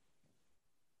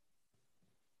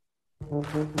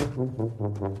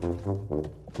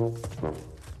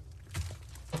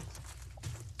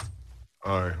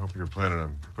 I hope you're planning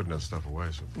on putting that stuff away.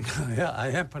 So. Yeah, I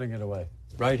am putting it away.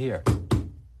 Right here.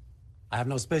 I have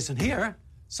no space in here,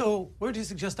 so where do you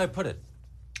suggest I put it?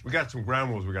 We got some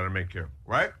ground rules we got to make here,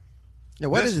 right? Yeah,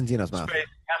 what is in Dino's mouth? Space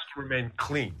has to remain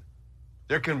clean.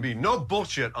 There can be no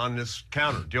bullshit on this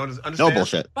counter. Do you understand? No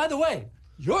bullshit. By the way,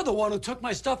 you're the one who took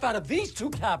my stuff out of these two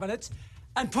cabinets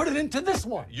and put it into this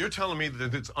one. You're telling me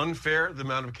that it's unfair, the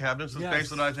amount of cabinets and space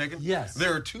that I've taken? Yes.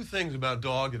 There are two things about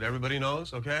dog that everybody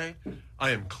knows, okay?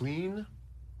 I am clean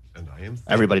and I am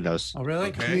fair. Everybody knows. Oh, really?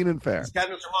 Okay? Clean and fair. These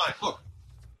cabinets are mine. Look.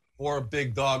 For a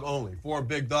big dog only. For a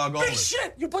big dog only. Big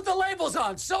shit! You put the labels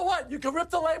on. So what? You can rip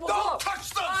the labels off. Don't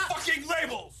touch the fucking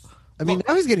labels! I mean,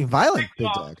 now he's getting violent, Big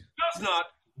Dog. Does not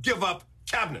give up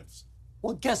cabinets.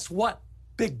 Well, guess what,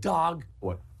 Big Dog?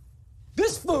 What?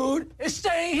 This food is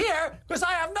staying here because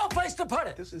I have no place to put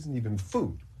it. This isn't even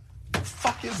food. The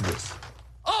fuck is this?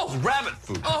 Oh! It's rabbit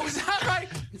food. Oh, is that right?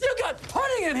 You got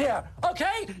pudding in here,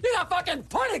 okay? You got fucking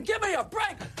pudding. Give me a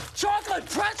break. Chocolate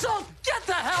pretzels? Get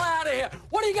the hell out of here.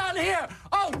 What do you got in here?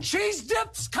 Oh, cheese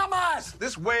dips? Come on.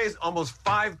 This weighs almost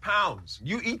 5 pounds.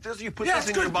 You eat this, you put this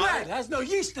in your good body? bread. It has no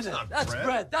yeast in it. That's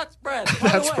bread. That's bread.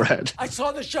 That's bread. I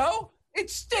saw the show. It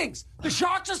stinks. The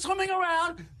sharks are swimming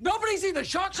around. Nobody's eating. The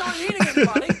sharks aren't eating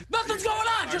anybody. Nothing's going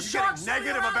on. Just sharks.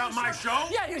 Negative about my show?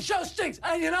 Yeah, your show stinks.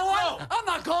 And you know what? No. I'm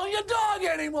not calling you dog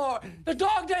anymore. The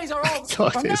dog days are over.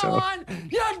 Dog From days now are on,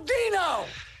 you're Dino.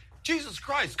 Jesus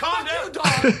Christ, calm down.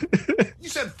 Fuck you, dog. You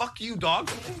said fuck you, dog.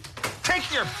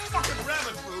 Take your fucking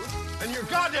rabbit food and your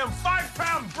goddamn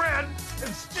 5-pound bread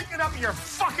and stick it up your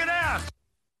fucking ass.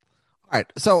 All right.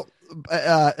 So,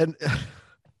 and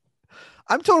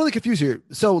I'm totally confused here.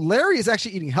 So Larry is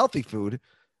actually eating healthy food.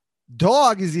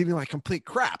 Dog is eating like complete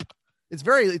crap.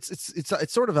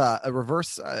 It's sort of a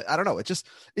reverse. I don't know. It's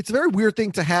a very weird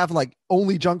thing to have like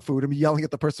only junk food and be yelling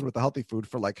at the person with the healthy food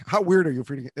for like, how weird are you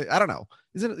for eating? I don't know.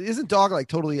 Isn't dog like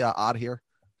totally odd here?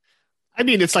 I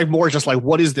mean, it's like more just like,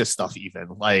 what is this stuff even?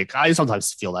 Like, I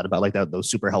sometimes feel that about like those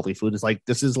super healthy food. It's like,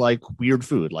 this is like weird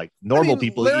food. Like normal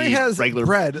people Larry eat has regular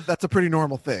bread. That's a pretty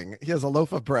normal thing. He has a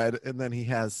loaf of bread and then he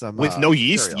has some with no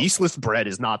yeast. cereal. Yeastless bread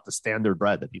is not the standard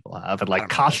bread that people have, and like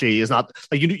kashi is not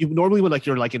like you normally when like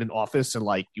you're like in an office and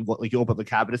like you open up the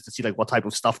cabinets to see like what type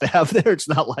of stuff they have there. It's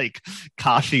not like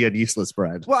kashi and yeastless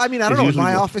bread. Well, I mean, I don't know. In Usually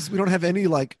my office, we don't have any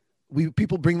like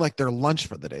people bring like their lunch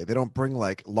for the day. They don't bring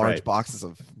like large Right. boxes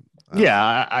of.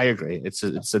 Yeah, I agree. It's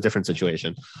a different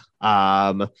situation.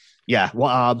 Yeah.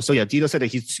 Well, so yeah, Dino said that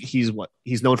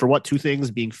he's known for what? 2 things: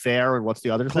 being fair, and what's the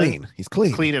other Clean. thing? He's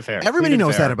clean. Clean and fair. Everybody Clean and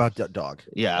knows fair. that about dog.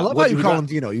 Yeah. I love What how you we call got- him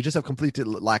Dino. You just have complete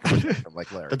lack of respect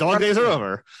like Larry. The dog days are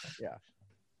over. Yeah.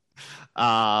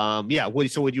 Yeah.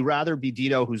 So would you rather be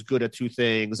Dino, who's good at 2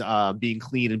 things, being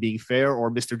clean and being fair,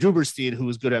 or Mr. Duberstein,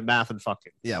 who's good at math and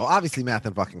fucking? Yeah. Well, obviously math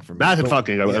and fucking for me. Math and But-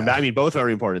 fucking. yeah. I mean, both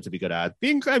very important to be good at.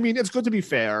 I mean, it's good to be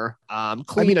fair.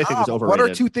 Clean, I think, is Av, overrated. What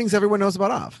are 2 things everyone knows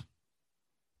about Av?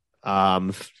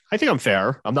 I think I'm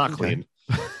fair. I'm not clean.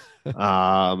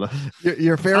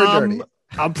 You're fair or dirty.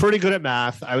 I'm pretty good at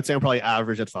math. I would say I'm probably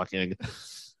average at fucking.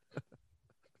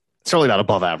 Certainly not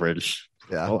above average.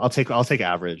 Yeah. I'll take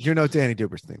average. You're no Danny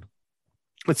Duberstein.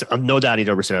 I'm no Danny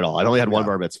Doberson at all. I only had one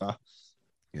bar mitzvah.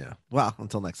 Yeah. Well,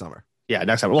 until next summer. Yeah,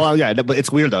 next time. Well, yeah, but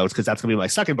it's weird though, because that's gonna be my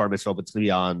second bar mitzvah, but it's gonna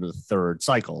be on the third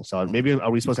cycle. So maybe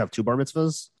are we supposed to have 2 bar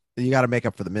mitzvahs? You got to make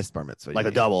up for the missed bar mitzvah. Like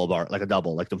a double. We'll do like a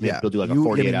you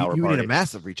 48-hour You party. need a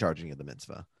massive recharging of the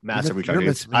mitzvah. Massive Your recharging.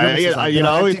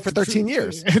 mitzvah's for 13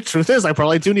 years. Truth is, I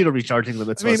probably do need a recharging of the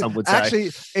mitzvah. Some would say. Actually,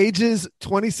 ages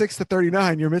 26 to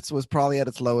 39, your mitzvah was probably at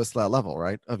its lowest level,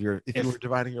 right? If you were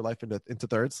dividing your life into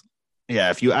thirds. Yeah,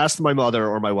 if you asked my mother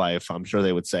or my wife, I'm sure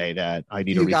they would say that I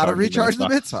need you got to recharge the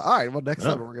the mitzvah. All right, well, next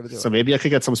time we're going to do so it. maybe I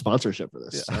could get some sponsorship for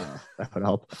this. That would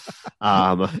help.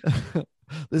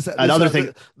 This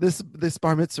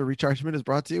bar mitzvah rechargement is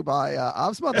brought to you by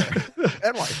Av's mother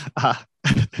and wife.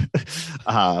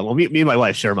 Well, me and my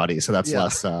wife share money, so that's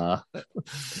less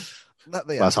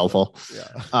helpful.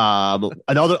 Yeah.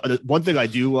 Another one thing I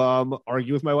do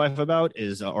argue with my wife about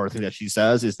is, or a thing that she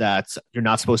says, is that you're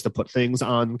not supposed to put things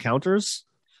on counters.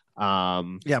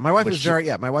 My wife is very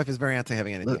anti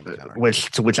having anything on the counter.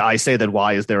 Which I say, then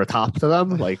why is there a top to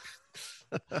them? Like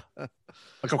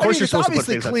of course you're supposed to put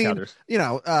things clean, on counters.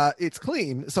 It's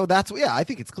clean. So that's I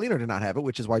think it's cleaner to not have it,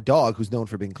 which is why Dog, who's known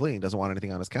for being clean, doesn't want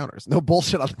anything on his counters. No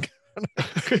bullshit on the counter.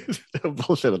 No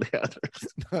bullshit on the counters.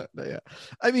 But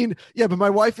my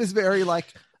wife is very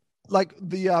like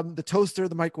the toaster,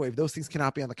 the microwave, those things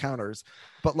cannot be on the counters.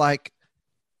 But like,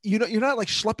 you're not like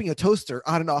schlepping a toaster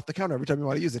on and off the counter every time you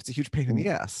want to use it. It's a huge pain in the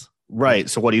ass. Right.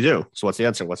 So what do you do? So what's the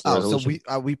answer? What's the resolution?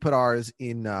 So we put ours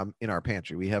in our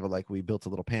pantry. We have we built a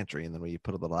little pantry, and then we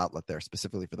put a little outlet there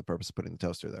specifically for the purpose of putting the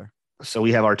toaster there. So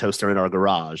we have our toaster in our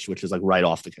garage, which is like right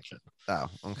off the kitchen. Oh,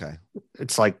 okay.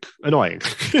 It's like annoying,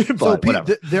 but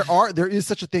whatever. There is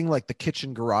such a thing like the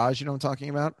kitchen garage. You know what I'm talking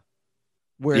about?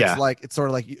 Where it's sort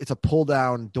of like it's a pull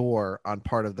down door on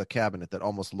part of the cabinet that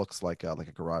almost looks like a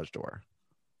garage door.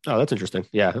 Oh, that's interesting.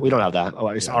 Yeah, we don't have that.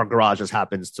 Our garage just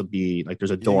happens to be like there's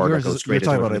a door that goes straight.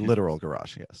 You're talking about a literal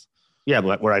garage, yes. Yeah,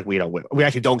 but we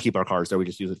actually don't keep our cars there. We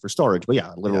just use it for storage. But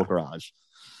yeah, a literal garage.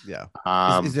 Yeah.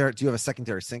 Do you have a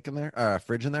secondary sink in there?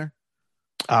 Fridge in there?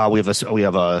 We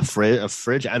have a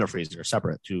fridge and a freezer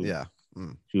separate.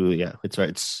 It's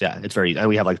very, and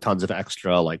we have like tons of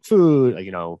extra like food, like,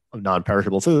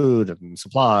 non-perishable food and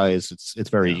supplies. It's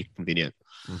very convenient.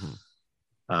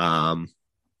 Mm-hmm.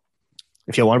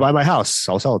 If you want to buy my house,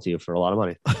 I'll sell it to you for a lot of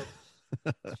money.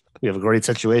 We have a great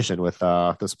situation with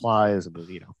the supplies, and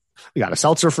we got a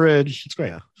seltzer fridge. It's great.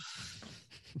 Yeah.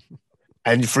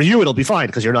 And for you, it'll be fine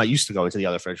because you're not used to going to the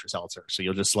other fridge for seltzer, so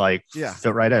you'll just fit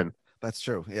right in. That's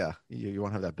true. Yeah, you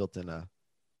won't have that built in. All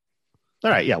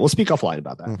right. Yeah, we'll speak offline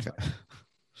about that. Okay.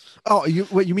 Oh,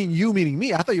 you meaning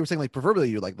me? I thought you were saying like proverbially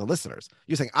you, like the listeners.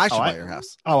 You're saying I should buy your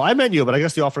house. Oh, I meant you, but I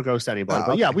guess the offer goes to anybody.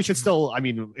 But yeah, we should still. I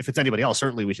mean, if it's anybody else,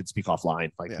 certainly we should speak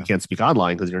offline. Like we can't speak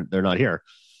online because they're not here.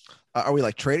 Are we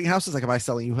like trading houses? Like, am I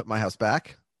selling you my house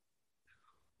back?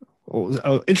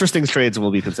 Interesting trades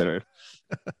will be considered.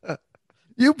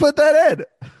 You put that in.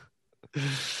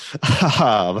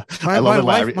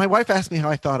 My wife asked me how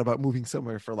I thought about moving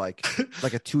somewhere for like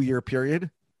a 2-year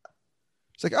period.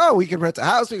 It's like, oh, we can rent a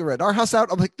house. We can rent our house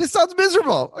out. I'm like, this sounds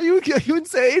miserable. Are you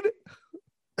insane?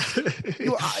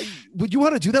 Would you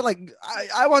want to do that? Like,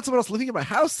 I want someone else living in my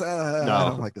house. No, I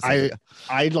don't like this.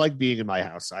 I like being in my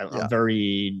house. I'm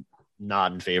very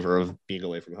not in favor of being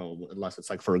away from home unless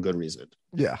it's like for a good reason.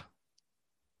 Yeah.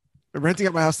 Renting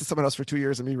out my house to someone else for 2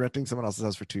 years and me renting someone else's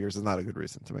house for 2 years is not a good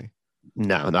reason to me.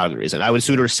 No, not a good reason. I would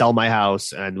sooner sell my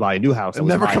house and buy a new house and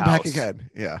never come back again.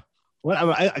 Yeah.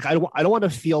 Well, I don't want to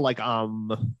feel like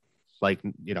on if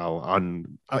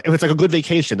it's like a good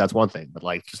vacation, that's one thing, but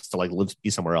like just to like be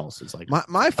somewhere else, it's like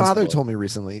my father told me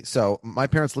recently. So my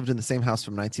parents lived in the same house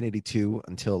from 1982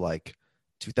 until like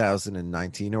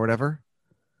 2019 or whatever.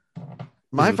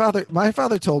 My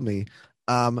father told me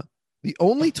the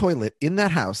only toilet in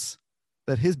that house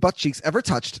that his butt cheeks ever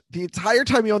touched the entire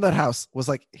time he owned that house was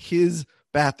like his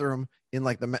bathroom in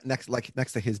like the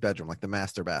next to his bedroom, like the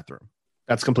master bathroom.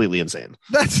 That's completely insane.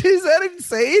 Is that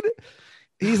insane?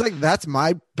 He's like, that's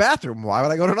my bathroom. Why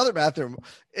would I go to another bathroom?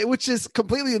 Which is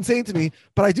completely insane to me.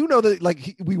 But I do know that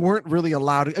like we weren't really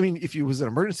allowed to, I mean, if it was an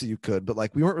emergency, you could, but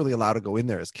like we weren't really allowed to go in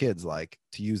there as kids, like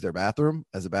to use their bathroom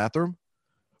as a bathroom.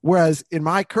 Whereas in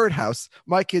my current house,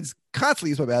 my kids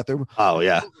constantly use my bathroom. Oh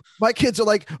yeah. My kids are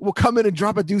like, will come in and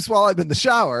drop a deuce while I'm in the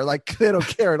shower. Like they don't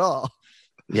care at all.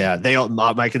 Yeah,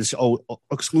 my kids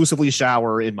exclusively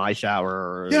shower in my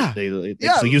shower. Yeah, they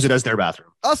so use it as their bathroom.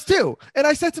 Us too. And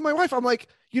I said to my wife, I'm like,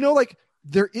 like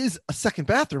there is a second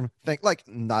bathroom thing. Like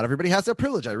not everybody has that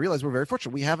privilege. I realize we're very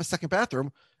fortunate. We have a second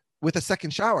bathroom with a second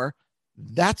shower.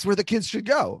 That's where the kids should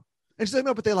go. And she's like,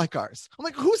 no, but they like ours. I'm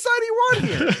like, whose side are you on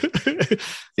here?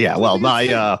 Yeah, well,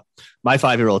 my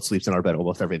 5-year-old sleeps in our bed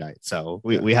almost every night, so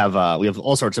we have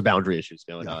all sorts of boundary issues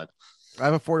going on. I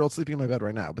have a 4-year-old sleeping in my bed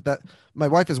right now, but my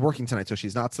wife is working tonight, so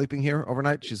she's not sleeping here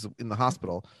overnight. She's in the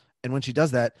hospital. And when she does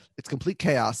that, it's complete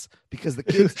chaos because the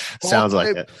kids Sounds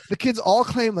like it. The kids all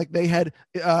claim like they had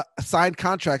signed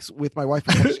contracts with my wife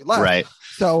before she left. Right.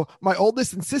 So my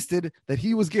oldest insisted that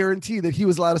he was guaranteed that he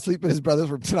was allowed to sleep in his brother's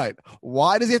room tonight.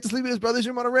 Why does he have to sleep in his brother's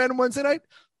room on a random Wednesday night?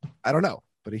 I don't know,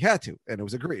 but he had to, and it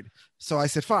was agreed. So I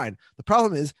said, fine. The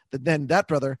problem is that then that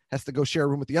brother has to go share a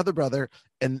room with the other brother,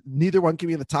 and neither one can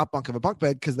be in the top bunk of a bunk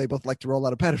bed because they both like to roll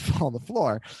out of bed and fall on the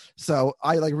floor. So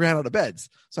I ran out of beds.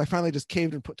 So I finally just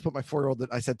caved and put my 4-year-old.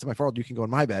 I said to my 4-year-old, you can go in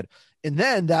my bed. And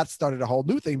then that started a whole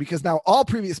new thing because now all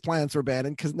previous plans were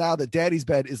abandoned because now that daddy's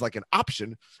bed is like an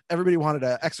option. Everybody wanted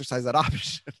to exercise that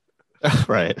option.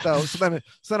 Right. So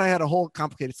then I had a whole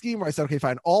complicated scheme where I said, okay,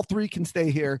 fine, all 3 can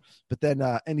stay here, but then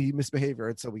any misbehavior.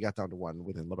 And so we got down to 1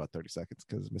 within about 30 seconds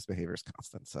because misbehavior is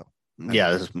constant. So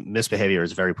yeah, this misbehavior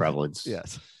is very prevalent.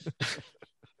 Yes.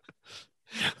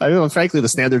 I mean, frankly, the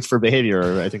standards for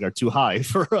behavior, I think, are too high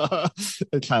for a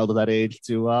child of that age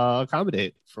to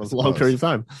accommodate for a long period of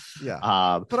time.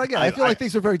 Yeah. But again, I feel like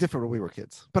things were very different when we were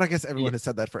kids. But I guess everyone has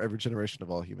said that for every generation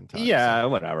of all human time. Yeah,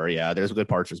 whatever. Yeah, there's good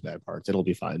parts, there's bad parts. It'll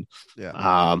be fine. Yeah.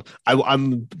 I'm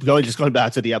going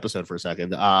back to the episode for a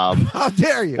second. How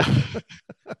dare you?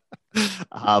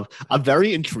 I'm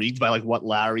very intrigued by like what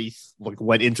Larry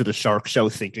went into the shark show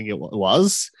thinking it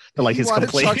was. Like his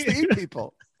complaint. Sharks to eat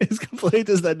people. His complaint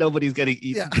is that nobody's getting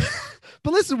eaten. Yeah.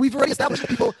 But listen, we've already established that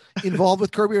people involved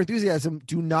with Curb Your Enthusiasm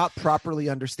do not properly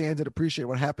understand and appreciate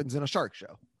what happens in a shark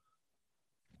show.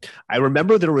 I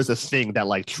remember there was a thing that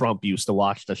like Trump used to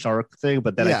watch the shark thing,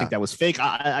 but then I think that was fake.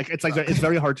 It's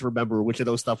very hard to remember which of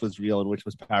those stuff was real and which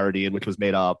was parody and which was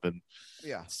made up. And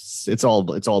yeah, it's all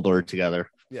blurred together.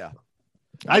 Yeah.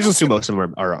 I just assume most of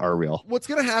them are real. What's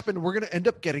going to happen, we're going to end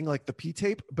up getting like the P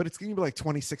tape, but it's going to be like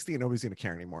 2060 and nobody's going to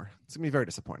care anymore. It's going to be very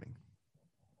disappointing.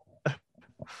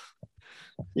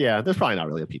 Yeah, there's probably not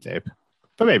really a P tape,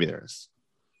 but maybe there is.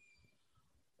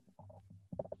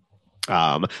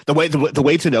 The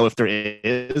way to know if there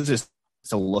is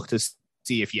to look to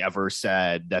see if he ever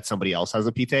said that somebody else has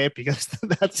a P tape, because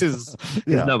that's his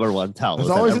number one tell.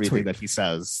 There's always everything that he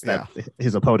says that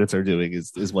his opponents are doing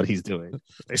is what he's doing.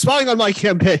 They're spying on my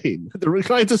campaign. They're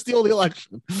trying to steal the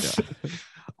election. Yeah.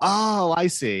 Oh, I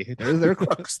see. They're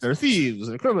crooks. They're thieves.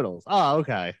 They're criminals. Oh,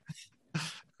 okay.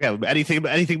 Yeah.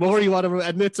 Anything more you want to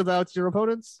admit about your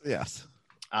opponents? Yes.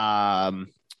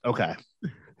 Okay.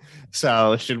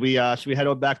 So should we head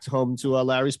on back home to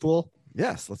Larry's pool?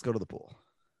 Yes, let's go to the pool.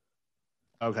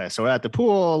 Okay, so we're at the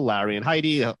pool, Larry and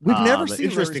Heidi. We've never seen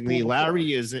interestingly,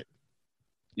 Larry is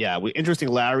Heidi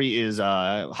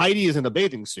is in a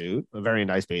bathing suit, a very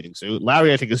nice bathing suit.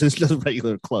 Larry, I think, is in just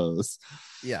regular clothes.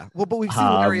 Yeah. Well, but we've seen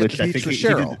Larry at the beach with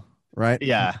Cheryl, right?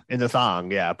 Yeah, in the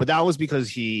thong, yeah. But that was because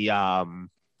he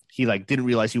didn't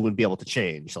realize he wouldn't be able to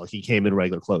change. So he came in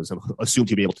regular clothes and assumed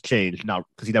he'd be able to change, not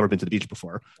because he'd never been to the beach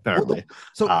before, apparently.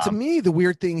 So to me, the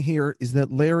weird thing here is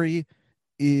that Larry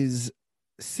is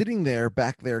sitting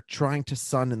back there trying to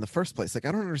sun in the first place. Like,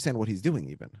 I don't understand what he's doing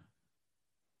even.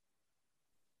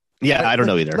 Yeah, I don't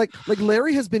know either. Like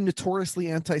Larry has been notoriously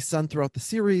anti-sun throughout the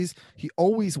series. He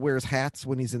always wears hats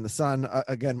when he's in the sun,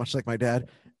 again, much like my dad.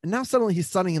 And now suddenly he's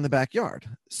sunning in the backyard,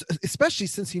 especially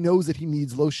since he knows that he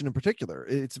needs lotion in particular.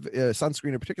 It's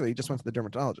sunscreen in particular. He just went to the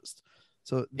dermatologist.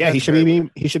 So yeah, he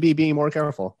should be being more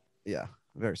careful. Yeah,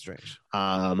 very strange.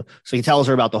 So he tells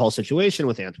her about the whole situation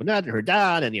with Antoinette and her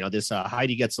dad, and this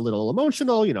Heidi gets a little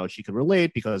emotional. She can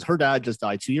relate because her dad just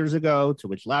died 2 years ago. To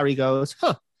which Larry goes,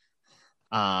 "Huh."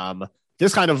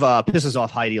 This kind of pisses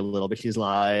off Heidi a little bit. She's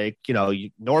like,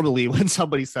 normally when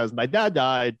somebody says my dad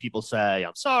died, people say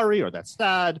I'm sorry or that's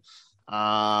sad,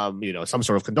 some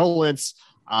sort of condolence.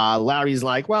 Larry's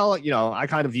like, well, I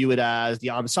kind of view it as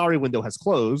the I'm sorry window has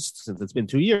closed since it's been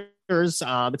 2 years. It's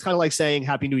kind of like saying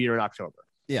Happy New Year in October.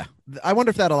 Yeah, I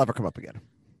wonder if that'll ever come up again.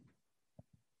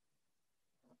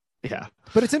 Yeah,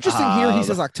 but it's interesting here. He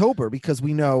says October because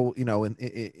we know,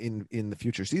 in the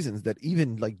future seasons that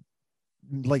even like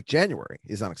January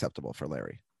is unacceptable for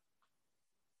Larry.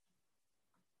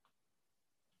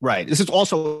 Right. This is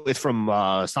also from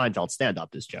Seinfeld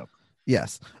stand-up, this joke.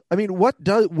 Yes. I mean,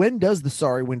 when does the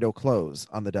sorry window close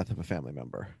on the death of a family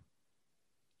member?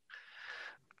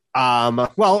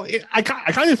 Well, I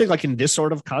kind of think like in this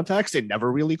sort of context, it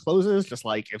never really closes. Just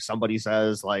like if somebody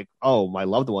says like, "Oh, my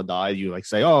loved one died," you like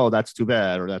say, "Oh, that's too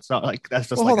bad," or "That's not like that's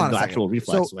just like an actual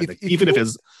reflex." So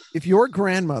if your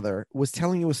grandmother was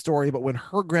telling you a story about when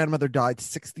her grandmother died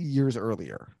 60 years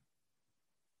earlier,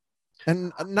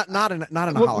 And not in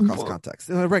a Holocaust context,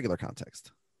 in a regular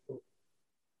context.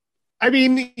 I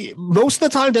mean, most of the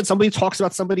time that somebody talks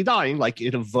about somebody dying, like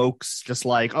it evokes just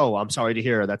like, oh, I'm sorry to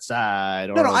hear, that's sad.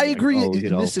 No, I like, agree. oh,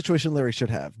 In this situation, Larry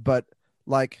should have. But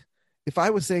like, if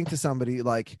I was saying to somebody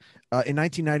like, in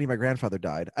 1990, my grandfather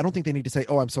died, I don't think they need to say,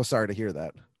 oh, I'm so sorry to hear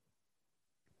that.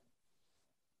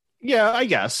 Yeah, I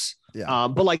guess. Yeah.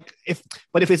 But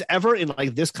if it's ever in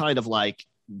like this kind of like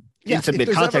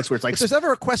intimate context where it's like, if there's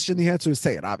ever a question, the answer is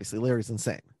say it. Obviously, Larry's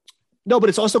insane. No, but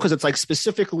it's also because it's like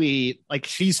specifically like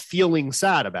she's feeling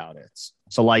sad about it.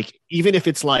 So like even if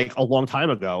it's like a long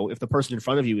time ago, if the person in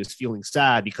front of you is feeling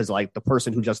sad because like the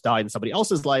person who just died in somebody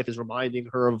else's life is reminding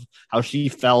her of how she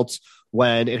felt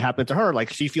when it happened to her,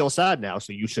 like she feels sad now.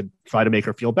 So you should try to make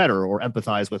her feel better or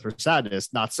empathize with her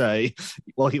sadness, not say,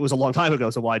 well, it was a long time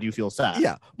ago, so why do you feel sad?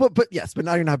 Yeah, but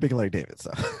now you're not big Larry David,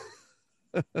 so.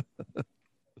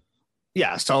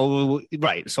 Yeah, so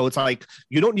right. So it's like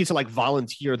you don't need to like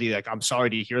volunteer the like I'm sorry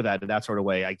to hear that in that sort of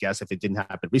way, I guess, if it didn't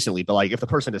happen recently. But like if the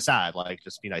person is sad, like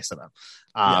just be nice to them.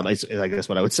 Is I guess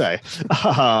what I would say.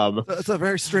 It's a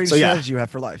very strange strategy you have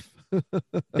for life.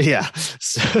 Yeah.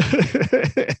 So,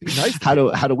 nice how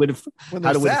to win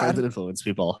sad. friends and influence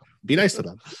people. Be nice to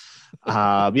them.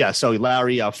 So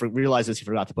Larry realizes he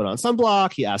forgot to put on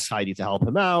sunblock. He asks Heidi to help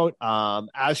him out.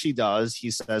 As she does,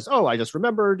 he says, oh, I just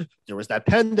remembered there was that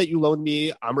pen that you loaned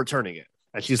me. I'm returning it.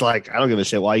 And she's like, I don't give a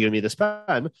shit. Why are you giving me this pen?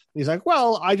 And he's like,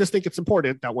 well, I just think it's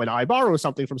important that when I borrow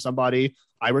something from somebody,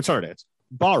 I return it.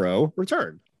 Borrow,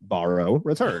 return. Borrow,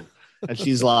 return. And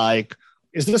she's like,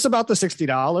 is this about the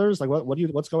 $60? Like,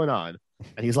 what's going on?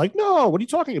 And he's like, no, what are you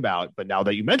talking about? But now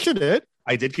that you mentioned it,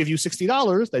 I did give you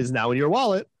 $60 that is now in your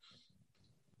wallet.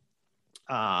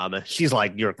 She's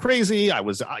like, you're crazy. I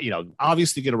was,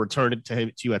 obviously going to return it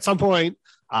to you at some point.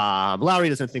 Larry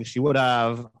doesn't think she would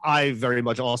have. I very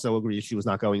much also agree she was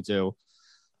not going to.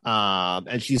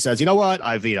 And she says, you know what?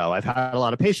 I've had a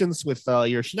lot of patience with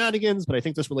your shenanigans, but I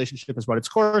think this relationship has run its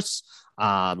course.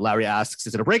 Larry asks,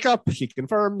 is it a breakup? She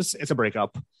confirms it's a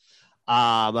breakup.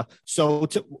 So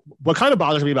what kind of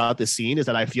bothers me about this scene is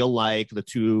that I feel like the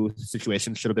two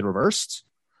situations should have been reversed.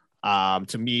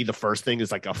 To me, the first thing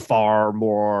is like a far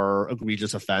more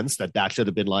egregious offense that should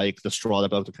have been like the straw that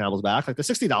broke the camel's back. Like the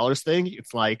 $60 thing,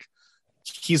 it's like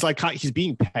he's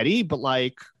being petty, but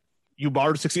like you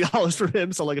borrowed $60 from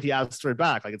him, so like if he asks for it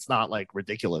back, like it's not like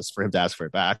ridiculous for him to ask for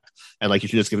it back, and like you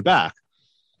should just give it back.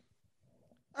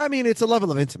 I mean, it's a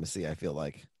level of intimacy, I feel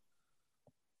like.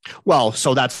 Well,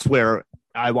 so that's where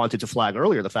I wanted to flag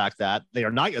earlier the fact that they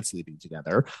are not yet sleeping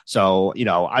together. So,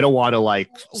 I don't want to like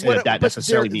say that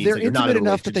necessarily means they're that you're not intimate in a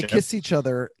enough that they relationship. kiss each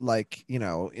other, like,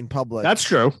 in public. That's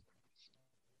true.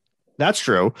 That's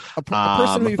true. A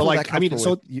person who you but feel like, that I mean,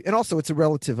 comfortable so with, and also it's a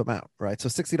relative amount, right? So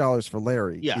 $60 for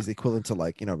Larry Yeah. is equivalent to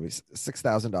like,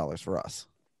 $6,000 for us.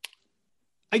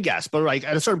 I guess, but like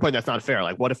at a certain point, that's not fair.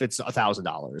 Like, what if it's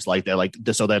 $1,000? Like they're like,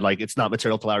 so then like it's not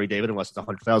material to Larry David unless it's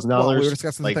 $100,000. Well, we were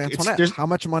discussing like, this with Antoinette. How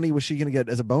much money was she going to get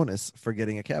as a bonus for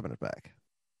getting a cabinet back?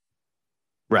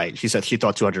 Right. She said she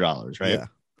thought $200, right? Yeah.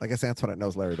 I guess Antoinette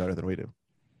knows Larry better than we do.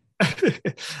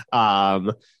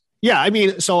 Yeah. I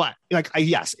mean, so like,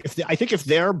 yes, I think if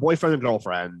they're boyfriend and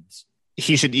girlfriend,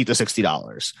 he should eat the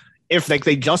 $60. If like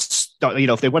they just,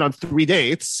 if they went on 3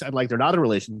 dates and like they're not in a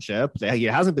relationship, he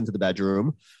hasn't been to the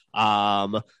bedroom,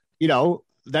 then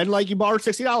like you borrowed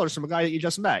 $60 from a guy that you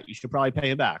just met, you should probably pay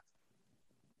him back.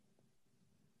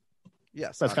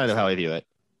 Yes, that's kind of how I view it.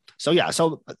 So yeah,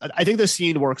 so I think the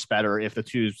scene works better if the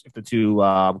two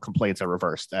complaints are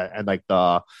reversed, and like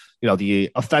the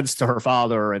offense to her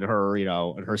father and her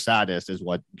and her sadness is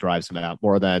what drives him out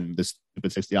more than this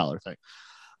stupid $60 thing.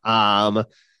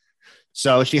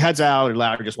 So she heads out, and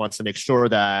Larry just wants to make sure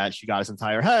that she got his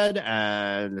entire head,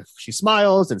 and she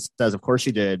smiles and says, of course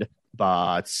she did,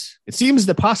 but it seems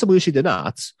that possibly she did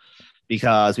not,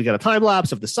 because we got a time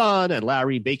lapse of the sun and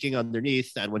Larry baking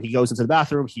underneath, and when he goes into the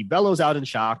bathroom, he bellows out in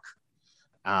shock.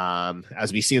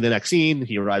 As we see in the next scene,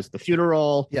 he arrives at the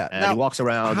funeral, and now, he walks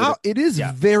around. It is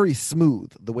very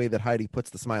smooth the way that Heidi puts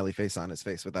the smiley face on his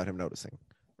face without him noticing,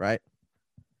 right?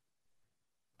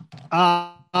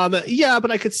 Yeah,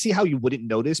 but I could see how you wouldn't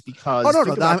notice because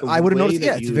I would have noticed.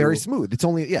 Yeah, it's very smooth. It's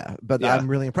only but Yeah. I'm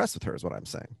really impressed with her, is what I'm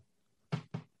saying.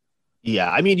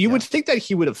 Yeah, I mean, you would think that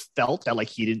he would have felt that like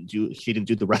he didn't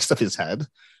do the rest of his head.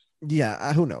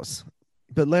 Yeah, who knows?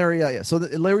 But Larry, So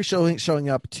Larry showing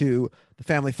up to the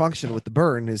family function with the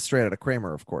burn is straight out of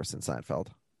Kramer, of course, in Seinfeld.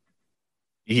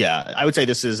 Yeah, I would say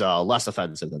this is less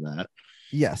offensive than that.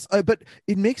 Yes, but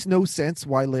it makes no sense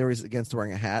why Larry's against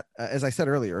wearing a hat. As I said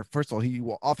earlier, first of all, he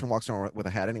often walks around with a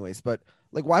hat anyways, but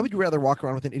Like, why would you rather walk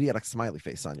around with an idiotic smiley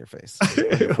face on your face?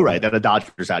 Right, than a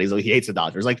Dodgers hat. He hates the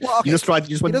Dodgers. Like, Well, okay. you just went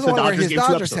He to the doesn't want to wear Dodgers his game 2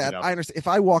 Dodgers episodes hat. ago. I understand. If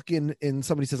I walk in and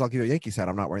somebody says, I'll give you a Yankees hat,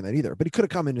 I'm not wearing that either. But he could have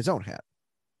come in his own hat.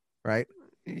 Right?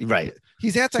 Right.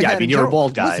 He's anti Yeah, hat. I mean, you're a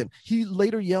bald guy. Listen, he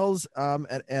later yells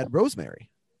at Rosemary.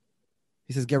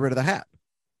 He says, get rid of the hat.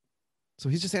 So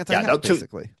he's just anti hat, no,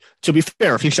 basically. To be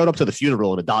fair, if he showed up to the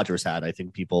funeral in a Dodgers hat, I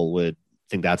think people would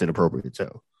think that's inappropriate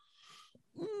too.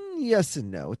 Yes and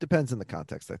no. It depends on the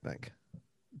context, I think.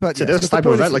 But So yes, this but type the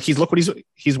of point event, is- like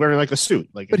he's wearing like a suit,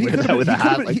 like but he with could a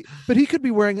hat. but he could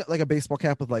be wearing like a baseball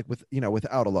cap with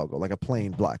without a logo, like a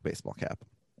plain black baseball cap.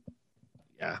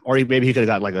 Yeah, or maybe he could have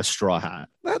got like a straw hat,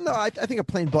 No, I think a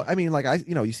plain. I mean, like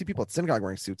you see people at synagogue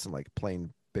wearing suits and like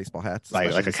plain baseball hats, like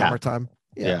especially a in cap. summertime.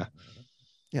 Yeah,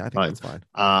 I think that's fine.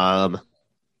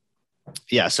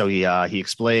 Yeah, so he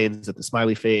explains that the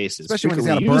smiley face is Especially when he's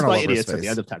frequently got a burn used all by over his idiots at the face.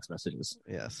 end of text messages.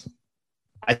 Yes,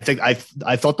 I think I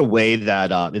thought the way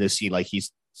that in this scene, like he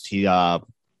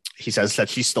says that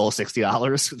she stole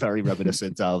 $60, very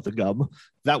reminiscent of the gum.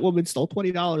 That woman stole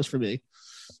 $20 from me.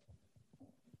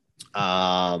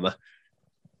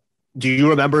 Do you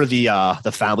remember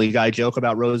the Family Guy joke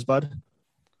about Rosebud?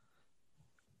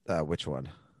 Which one?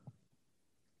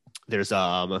 There's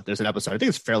an episode, I think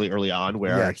it's fairly early on,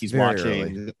 where Yeah, it's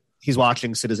very he's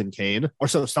watching Citizen Kane, or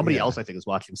so somebody Yeah. else I think is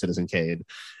watching Citizen Kane,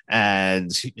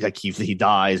 and he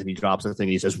dies and he drops the thing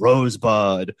and he says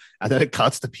Rosebud, and then it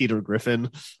cuts to Peter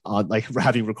Griffin on like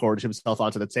having recorded himself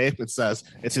onto the tape. It says,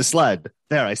 "It's his sled.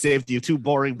 There, I saved you 2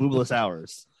 boring boobless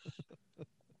hours."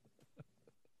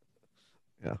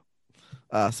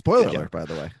 Spoiler Yeah. alert, by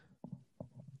the way.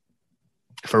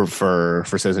 For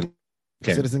Citizen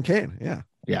Kane. Citizen Kane,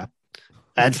 yeah,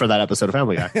 And for that episode of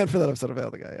Family Guy. and for that episode of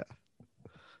Family Guy, yeah.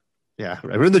 Yeah,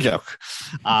 I ruined the joke.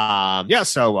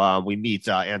 So we meet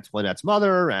Antoinette's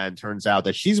mother, and turns out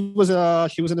that she was a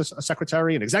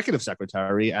secretary, an executive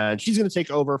secretary, and she's going to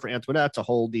take over for Antoinette to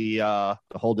hold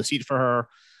the seat for her.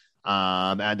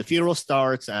 And the funeral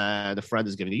starts, and the friend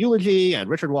is giving a eulogy, and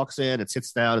Richard walks in and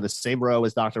sits down in the same row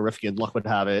as Dr. Rifkin. Luck would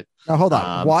have it. Now hold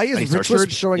on. Why and he is starts Richard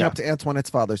listening. showing Yeah. up to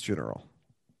Antoinette's father's funeral?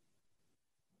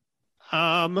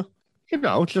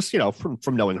 Just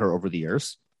from knowing her over the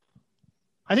years.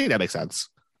 I think that makes sense.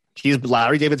 He's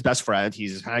Larry David's best friend.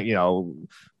 He's hangs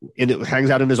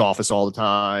out in his office all the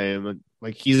time.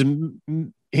 Like he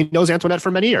knows Antoinette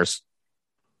for many years.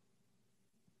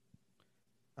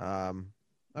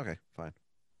 Okay, fine.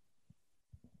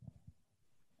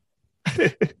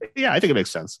 Yeah, I think it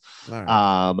makes sense. All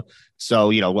right.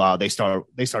 So they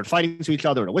start fighting to each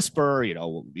other in a whisper.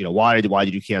 Why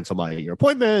did you cancel your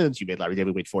appointments? You made Larry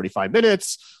David wait 45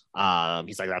 minutes.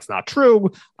 He's like, that's not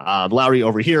true. Larry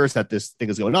overhears that this thing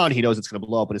is going on. He knows it's going to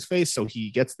blow up in his face, so he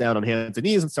gets down on hands and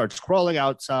knees and starts crawling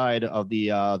outside of the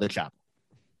chapel.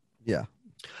 Yeah.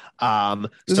 So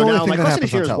This is the only now thing my that question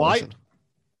happens here on is why. television.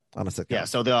 On a sitcom. Yeah.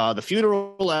 So the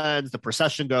funeral ends, the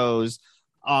procession goes.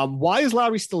 Why is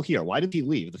Larry still here? Why did he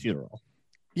leave the funeral?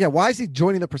 Yeah, why is he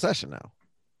joining the procession now?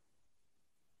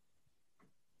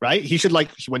 Right? He should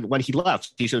when he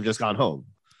left, he should have just gone home.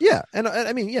 Yeah, and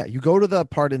I mean, yeah, you go to the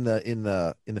part in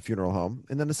the funeral home,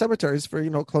 and then the cemetery is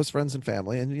for close friends and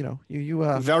family, and you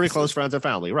very close friends and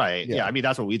family, right? Yeah. Yeah, I mean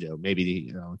that's what we do.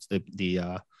 Maybe it's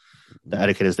the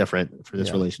etiquette is different for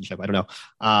this relationship. I don't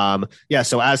know.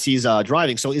 So as he's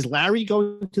driving, so is Larry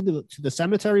going to the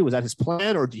cemetery? Was that his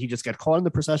plan, or did he just get caught in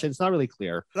the procession? It's not really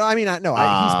clear. No, I mean, he's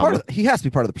part of. He has to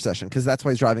be part of the procession because that's why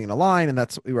he's driving in a line, and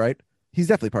that's right. He's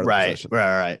definitely part of the procession.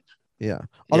 Right. Yeah.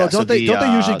 Although so don't they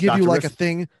usually give you Dr. like a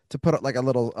thing to put like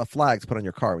a flag to put on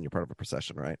your car when you're part of a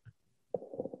procession, right?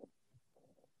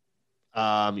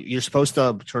 You're supposed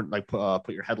to turn put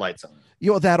your headlights on.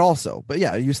 That also, but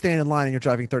yeah, you stand in line and you're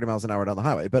driving 30 miles an hour down the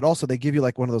highway. But also, they give you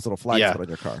like one of those little flags to put on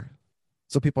your car,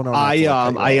 so people know.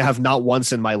 I have not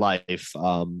once in my life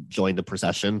joined the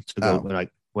procession to go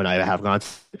when I have gone.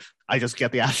 I just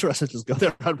get the address and just go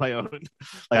there on my own.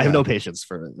 I have no patience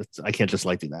for it. I can't just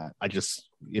do that. I just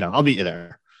I'll meet you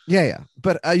there. Yeah.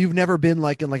 But you've never been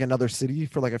in another city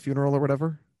for a funeral or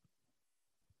whatever.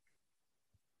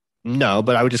 No,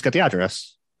 but I would just get the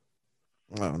address.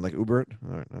 Oh, and Uber it.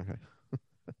 All right, okay.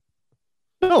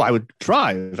 No, I would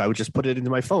drive. I would just put it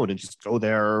into my phone and just go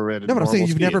there. At No, but I'm saying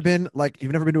you've speed. never been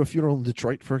to a funeral in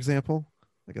Detroit, for example.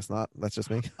 I guess not. That's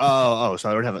just me. Oh, so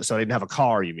I didn't have a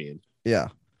car. You mean? Yeah.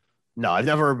 No, I've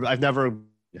never had my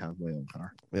own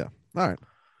car. Yeah. All right.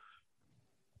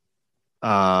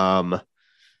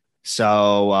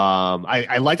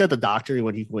 I like that the doctor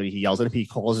when he yells at him, he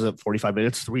calls it 45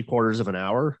 minutes, 3/4 of an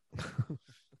hour.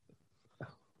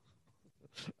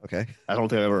 Okay. I don't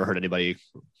think I've ever heard anybody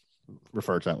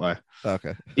referred to that way.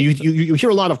 Okay. You hear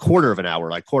a lot of quarter of an hour,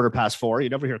 like 4:15. You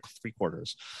never hear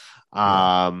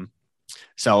 3/4.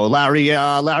 So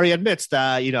Larry admits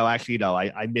that, actually, no,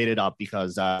 I made it up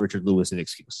because Richard Lewis an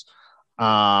excuse.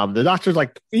 The doctor's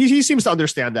like, he seems to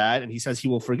understand that, and he says he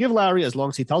will forgive Larry as long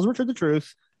as he tells Richard the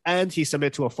truth, and he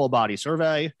submits to a full body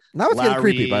survey. Now it's getting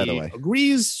creepy, by the way.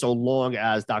 Agrees, so long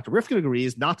as Dr. Rifkin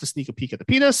agrees not to sneak a peek at the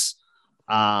penis.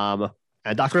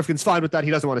 And Dr. Rifkin's fine with that.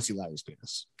 He doesn't want to see Larry's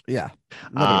penis. Yeah.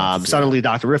 Suddenly,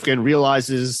 Dr. Rifkin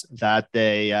realizes that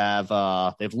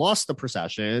they've lost the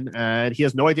procession, and he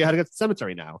has no idea how to get to the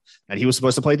cemetery now. And he was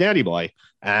supposed to play Danny Boy,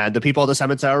 and the people at the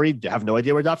cemetery have no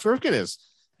idea where Dr. Rifkin is.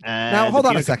 And now, hold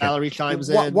on a second. Valerie chimes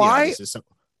in. Why?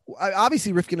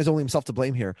 Obviously, Rifkin is only himself to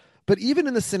blame here. But even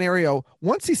in the scenario,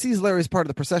 once he sees Larry as part of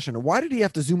the procession, why did he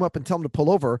have to zoom up and tell him to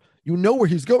pull over? You know where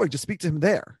he's going. Just speak to him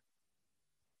there.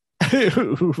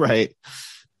 Right.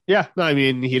 Yeah. No, I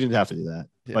mean, he didn't have to do that,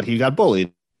 but he got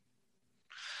bullied.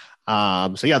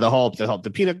 So yeah,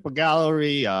 the peanut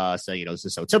Gallery say, this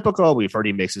is so typical. We've heard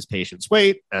he makes his patients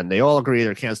wait, and they all agree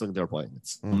they're canceling their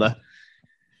appointments.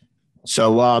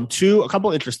 So a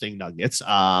couple interesting nuggets.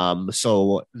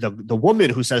 So the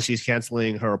woman who says she's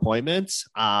canceling her appointments,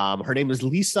 her name is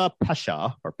Lisa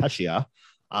Pescia.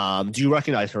 Do you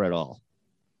recognize her at all?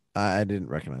 I didn't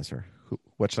recognize her.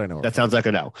 What should I know? That sounds like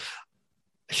a no.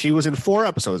 She was in 4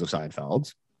 episodes of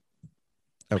Seinfeld.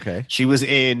 Okay. She was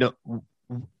in an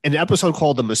episode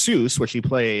called The Masseuse, where she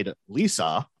played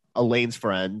Lisa, Elaine's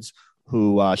friend,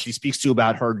 who she speaks to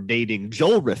about her dating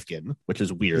Joel Rifkin, which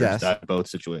is weird. Yes. That both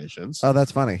situations. Oh,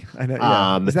 that's funny. I know.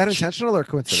 Yeah. Is that intentional or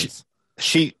coincidence?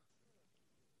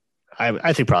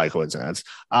 I think probably coincidence.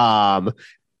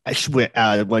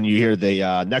 When you hear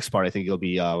the next part, I think you'll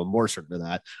be more certain of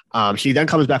that. She then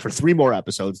comes back for 3 more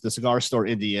episodes: the Cigar Store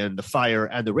Indian, the Fire,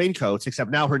 and the Raincoats.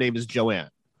 Except now her name is Joanne.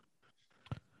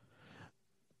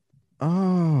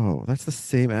 Oh, that's the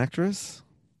same actress?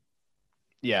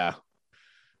 Yeah.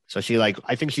 So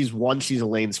I think she's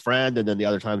Elaine's friend, and then the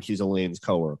other time she's Elaine's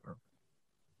coworker.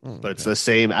 But it's the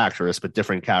same actress, but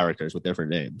different characters with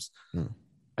different names.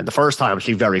 And the first time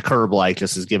she very curb-like,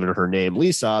 just is given her name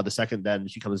Lisa. The second, then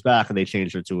she comes back and they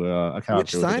change her to a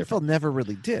character. Which Seinfeld never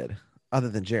really did, other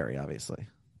than Jerry, obviously.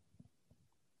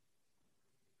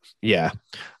 Yeah.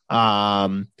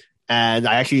 And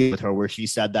I actually with her where she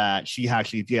said that she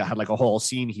actually had like a whole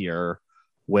scene here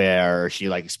where she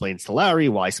like explains to Larry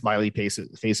why smiley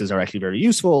faces are actually very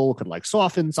useful, could like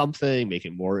soften something, make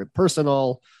it more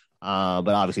personal. But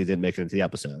obviously it didn't make it into the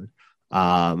episode.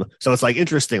 So it's like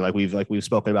interesting, like we've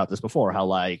spoken about this before, how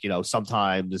like,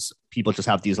 sometimes people just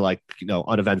have these like,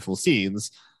 uneventful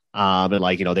scenes. And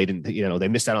like, they didn't, they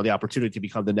missed out on the opportunity to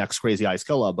become the next Crazy Eyes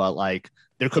Killer, but like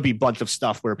there could be a bunch of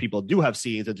stuff where people do have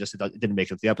scenes and just it didn't make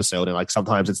it to the episode. And like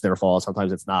sometimes it's their fault,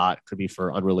 sometimes it's not. It could be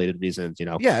for unrelated reasons,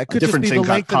 Yeah, it could just be the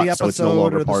length of the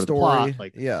episode or the story.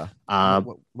 Like, yeah.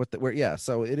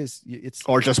 So it is. It's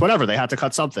or just whatever they had to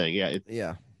cut something. Yeah.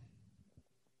 Yeah.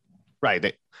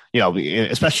 Right.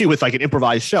 Especially with like an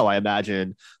improvised show, I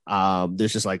imagine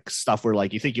there's just like stuff where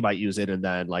like you think you might use it and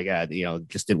then like,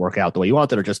 just didn't work out the way you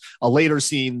wanted, or just a later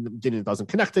scene doesn't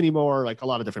connect anymore. Like a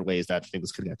lot of different ways that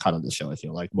things could get cut on this show, I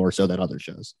feel like, more so than other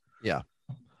shows. Yeah.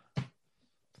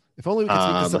 If only we could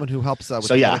speak to someone who helps with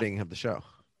the editing of the show.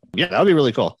 Yeah, that would be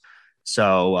really cool.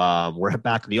 So we're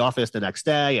back in the office the next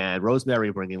day, and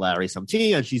Rosemary bringing Larry some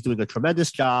tea, and she's doing a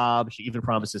tremendous job. She even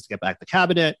promises to get back the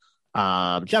cabinet.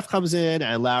 Jeff comes in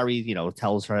and Larry,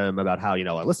 tells him about how,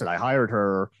 listen, I hired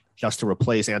her just to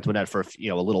replace Antoinette for,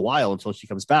 a little while until she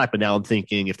comes back. But now I'm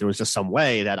thinking if there was just some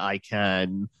way that I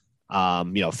can,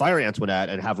 fire Antoinette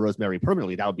and have Rosemary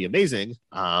permanently, that would be amazing.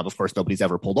 Of course, nobody's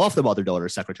ever pulled off the mother-daughter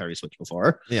secretary switch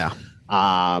before. Yeah.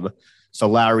 So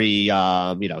Larry,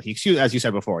 as you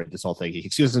said before, this whole thing, he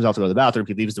excuses himself to go to the bathroom.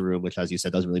 He leaves the room, which, as you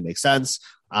said, doesn't really make sense.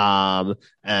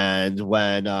 And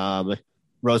when,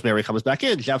 Rosemary comes back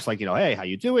in, Jeff's like, hey, how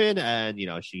you doing? And,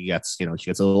 she gets a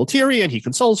little teary and he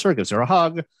consoles her, gives her a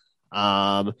hug.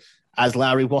 As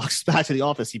Larry walks back to the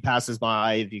office, he passes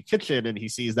by the kitchen and he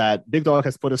sees that Big Dog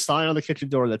has put a sign on the kitchen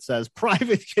door that says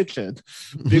private kitchen,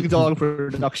 Big Dog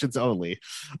Productions only.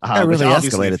 That really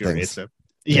escalated things.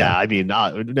 Yeah, I mean,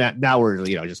 now we're,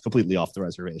 just completely off the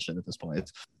reservation at this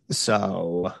point.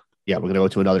 So, yeah, we're going to go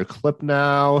to another clip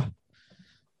now.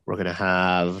 We're going to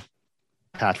have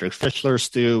Patrick Fischler,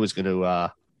 Stu, is going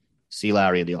to see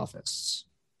Larry in the office,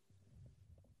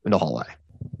 in the hallway.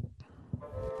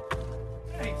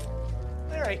 Hey,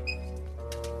 Larry.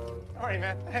 All right,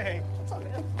 man. Hey, what's up,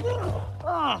 man?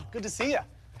 Oh, good to see you.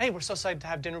 Hey, we're so excited to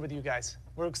have dinner with you guys.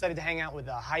 We're excited to hang out with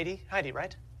Heidi. Heidi,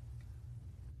 right?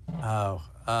 Oh,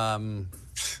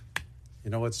 You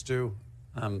know what, Stu?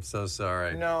 I'm so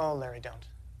sorry. No, Larry, don't.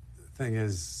 The thing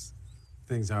is,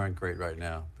 things aren't great right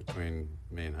now between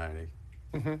me and Heidi.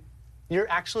 Mm-hmm. You're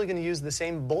actually going to use the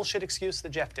same bullshit excuse that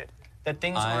Jeff did, that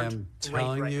things I aren't am great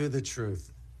telling right you now. the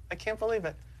truth. I can't believe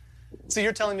it. So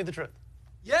you're telling me the truth?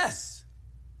 Yes.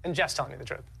 And Jeff's telling me the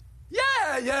truth?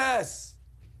 Yeah, yes.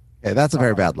 Hey, that's a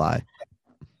very bad lie.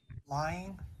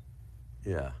 Lying?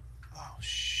 Yeah. Oh,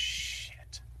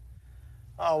 shit.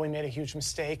 Oh, we made a huge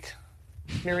mistake.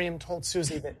 Miriam told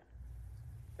Susie that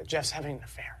Jeff's having an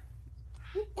affair.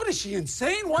 What is she,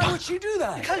 insane? Why would she do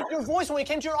that? Because your voice, when we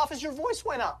came to your office, your voice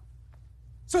went up.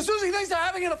 So Susie thinks they're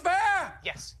having an affair?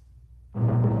 Yes.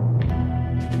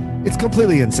 It's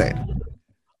completely insane.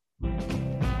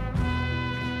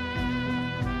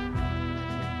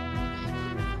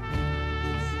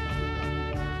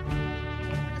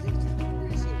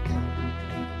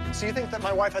 So you think that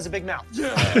my wife has a big mouth?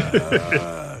 Yes.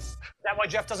 Is that why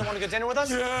Jeff doesn't want to go dinner with us?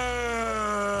 Yes.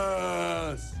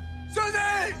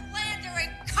 Susie! Slandering,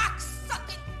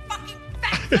 cock-sucking, fucking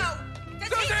fatso! Does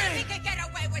he think he could get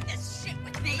away with this shit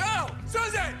with me? No!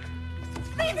 Susie!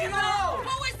 Leave him alone!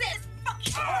 Who is this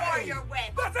fucking whore you're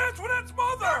with? That's Antoinette's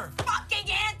mother! Fucking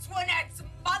Antoinette's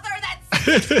mother? That's...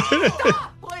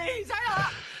 Stop, please!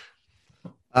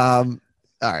 All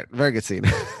right, very good scene.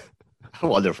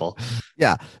 Wonderful.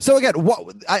 Yeah. So again,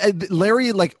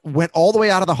 Larry like went all the way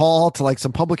out of the hall to like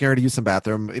some public area to use some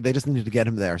bathroom. They just needed to get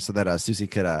him there so that Susie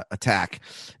could attack.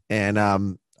 And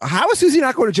how is Susie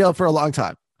not going to jail for a long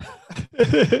time?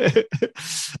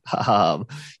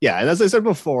 Yeah, and as I said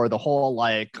before, the whole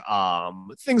like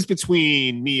things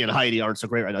between me and Heidi aren't so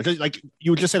great right now. Just like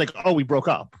you would just say like, oh, we broke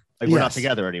up. Like we're not Yes.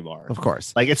 together anymore. Of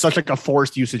course. Like it's such like a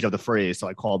forced usage of the phrase to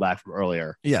like call back from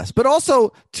earlier. Yes, but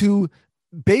also to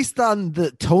based on the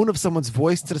tone of someone's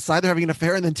voice to decide they're having an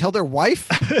affair and then tell their wife.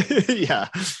 Yeah.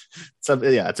 It's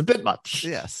a bit much.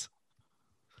 Yes.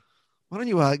 Why don't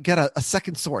you get a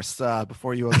second source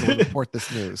before you go report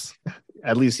this news?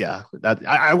 At least, yeah. That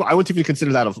I wouldn't even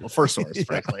consider that a first source,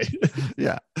 frankly.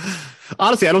 Yeah.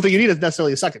 Honestly, I don't think you need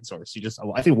necessarily a second source. You just,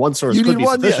 I think one source. You could need be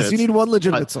one. sufficient, Yes, you need one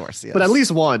legitimate source. Yes. but at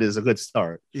least one is a good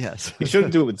start. Yes. You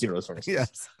shouldn't do it with zero sources.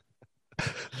 Yes.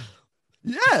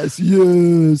 Yes.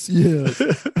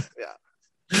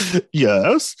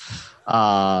 Yes.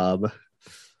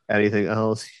 Anything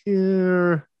else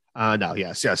here? No.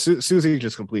 Yes. Susie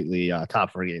just completely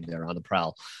top her game there on the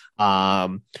prowl.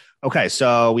 Okay,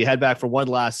 so we head back for one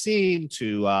last scene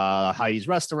to Heidi's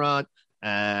restaurant,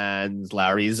 and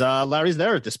Larry's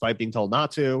there despite being told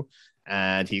not to,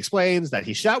 and he explains that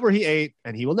he shat where he ate,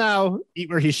 and he will now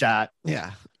eat where he shat.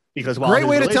 Yeah. Because Great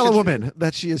way to tell a woman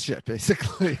that she is shit,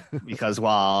 basically. Because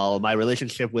while my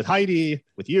relationship with Heidi,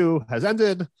 with you, has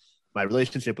ended, my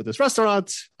relationship with this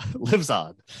restaurant lives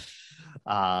on.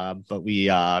 But we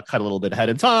cut a little bit ahead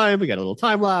in time. We get a little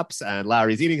time lapse, and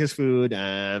Larry's eating his food,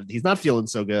 and he's not feeling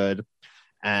so good.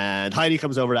 And Heidi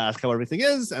comes over to ask how everything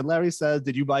is, and Larry says,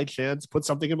 "Did you by chance put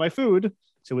something in my food?"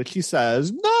 To which he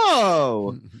says,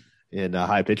 "No." In a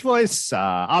high-pitched voice,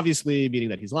 obviously meaning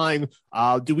that he's lying.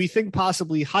 Do we think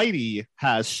possibly Heidi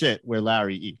has shit where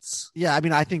Larry eats? Yeah, I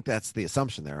mean, I think that's the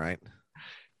assumption there, right?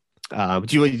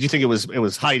 Do you think it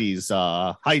was Heidi's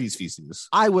feces?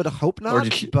 I would hope not,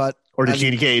 Or did she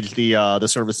engage the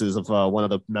services of one of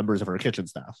the members of her kitchen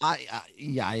staff? I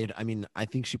mean, I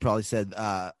think she probably said,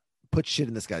 "Put shit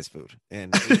in this guy's food,"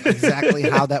 and exactly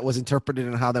how that was interpreted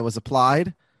and how that was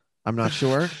applied, I'm not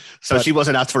sure. So she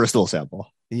wasn't asked for a stool sample.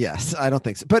 Yes, I don't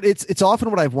think so. But it's often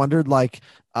what I've wondered, like,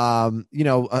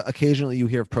 occasionally you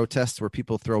hear of protests where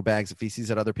people throw bags of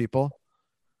feces at other people.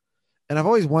 And I've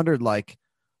always wondered, like,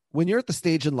 when you're at the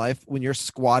stage in life, when you're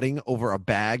squatting over a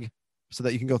bag so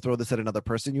that you can go throw this at another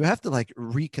person, you have to like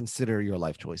reconsider your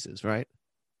life choices, right?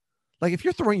 Like if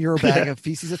you're throwing your bag of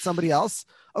feces at somebody else,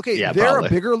 okay, Yeah, they're probably. a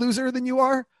bigger loser than you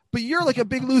are, but you're like a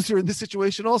big loser in this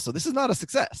situation also. This is not a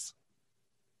success.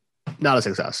 Not a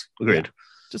success. Agreed.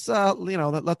 Just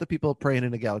let the people pray in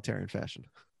an egalitarian fashion.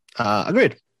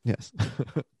 Agreed. Yes.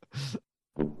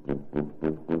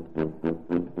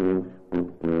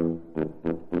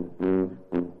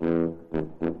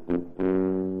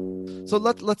 So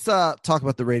let's talk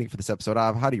about the rating for this episode.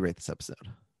 How do you rate this episode?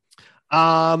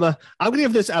 I'm gonna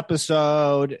give this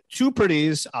episode 2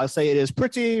 pretties. I'll say it is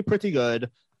pretty good.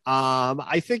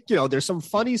 I think there's some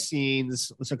funny scenes.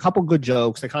 There's a couple good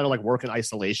jokes. They kind of like work in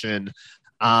isolation.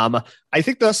 I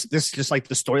think this just like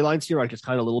the storylines here are just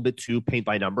kind of a little bit too paint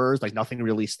by numbers. Like nothing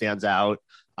really stands out.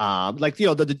 Like, you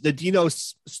know, the Dino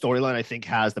storyline I think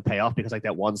has the payoff because like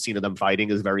that one scene of them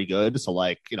fighting is very good. So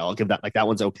like, you know, I'll give that, like, that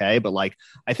one's okay. But like,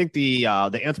 I think the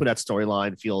Antoinette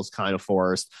storyline feels kind of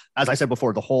forced. As I said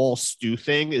before, the whole Stu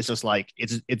thing is just like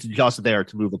it's just there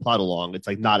to move the plot along. It's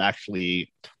like not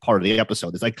actually part of the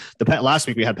episode. It's like last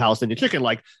week we had Palestinian Chicken.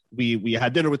 Like we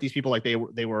had dinner with these people, like they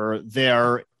were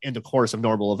there in the course of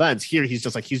normal events. Here he's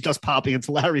just popping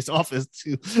into Larry's office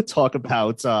to talk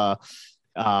about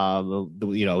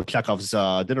you know, Chekhov's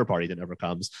dinner party that never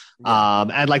comes.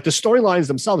 And like the storylines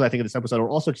themselves, I think in this episode, will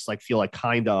also just like feel like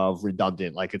kind of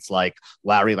redundant. Like it's like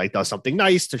Larry like does something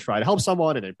nice to try to help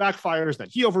someone, and it backfires, and then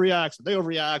he overreacts, and they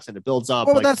overreacts, and it builds up.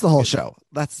 Well, like, but that's the whole show.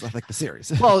 That's like the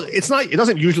series. Well, it's not. It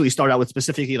doesn't usually start out with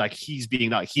specifically like he's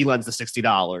being like he lends the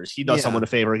 $60, he does someone a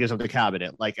favor, he gives them the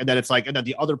cabinet, like, and then it's like, and then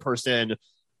the other person,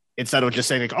 instead of just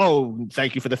saying like, oh,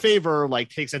 thank you for the favor, like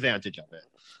takes advantage of it.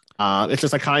 It's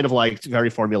just like kind of like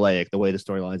very formulaic the way the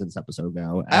storylines in this episode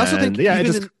go. I also think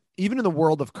even even in the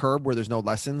world of Curb where there's no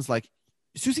lessons, like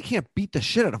Susie can't beat the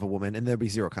shit out of a woman and there'd be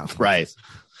zero consequences. Right.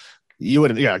 You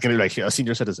wouldn't, yeah, get it like a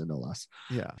senior citizen, no less.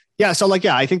 Yeah. So like,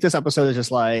 yeah, I think this episode is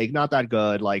just like not that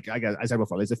good. Like I said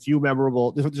before, there's a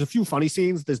few funny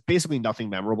scenes. There's basically nothing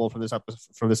memorable from this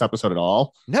episode at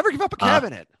all. Never give up a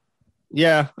cabinet.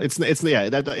 It's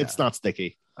not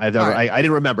sticky. I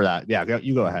didn't remember that. Yeah,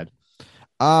 you go ahead.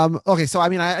 Okay, so I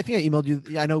mean, I think I emailed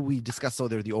you. I know we discussed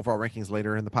the overall rankings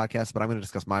later in the podcast, but I'm going to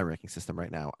discuss my ranking system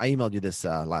right now. I emailed you this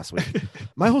last week.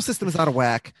 My whole system is out of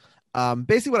whack.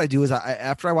 Basically, what I do is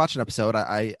after I watch an episode,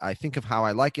 I think of how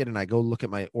I like it, and I go look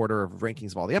at my order of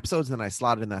rankings of all the episodes, and then I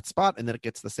slot it in that spot, and then it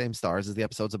gets the same stars as the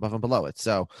episodes above and below it.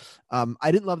 So,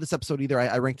 I didn't love this episode either.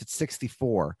 I ranked it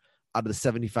 64 out of the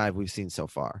 75 we've seen so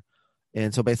far.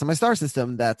 And so based on my star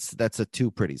system, that's a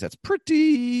 2 pretties. That's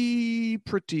pretty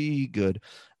good.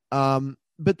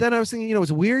 But then I was thinking,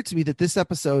 it's weird to me that this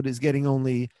episode is getting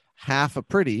only half a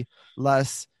pretty,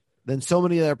 less than so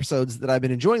many other episodes that I've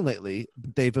been enjoying lately.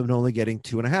 They've been only getting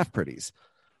 2.5 pretties.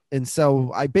 And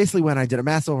so I basically I did a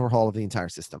mass overhaul of the entire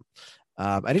system.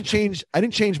 I didn't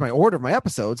change my order of my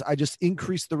episodes. I just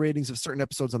increased the ratings of certain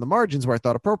episodes on the margins where I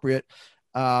thought appropriate.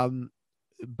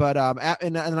 But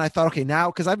I thought, okay,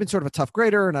 now, because I've been sort of a tough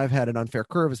grader and I've had an unfair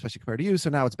curve, especially compared to you. So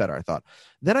now it's better, I thought.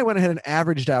 Then I went ahead and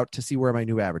averaged out to see where my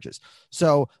new average is.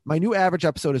 So my new average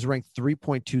episode is ranked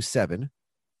 3.27,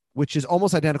 which is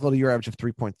almost identical to your average of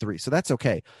 3.3. So that's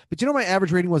okay. But my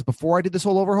average rating was before I did this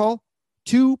whole overhaul?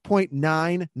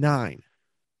 2.99.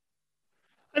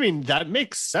 I mean, that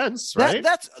makes sense, right?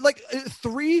 That's like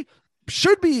 3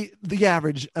 should be the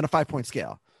average on a 5-point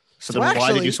scale. So then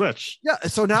why did you switch? Yeah.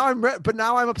 So now I'm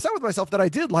upset with myself that I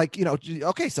did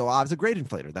okay. So I was a grade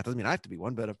inflator. That doesn't mean I have to be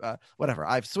one, but whatever.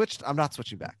 I've switched. I'm not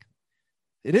switching back.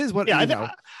 It is what,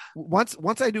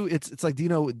 once I do, it's like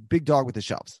Dino, big dog with the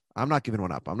shelves. I'm not giving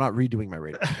one up. I'm not redoing my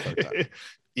rating.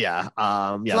 Yeah. It's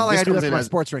not like I do that for my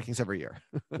sports rankings every year.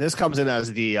 This comes in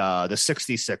as the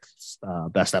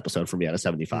 66th best episode for me out of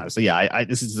 75. So yeah,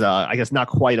 this is I guess not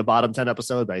quite a bottom 10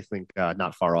 episode, but I think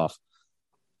not far off.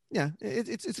 Yeah,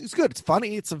 it's good. It's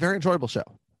funny. It's a very enjoyable show.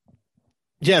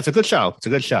 Yeah, it's a good show.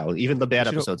 Even the bad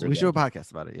episodes are good. We should do a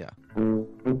podcast about it. Yeah.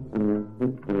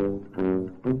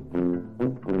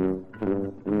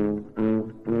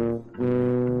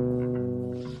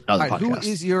 All right, who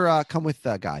is your come with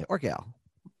guy or gal?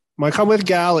 My come with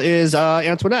gal is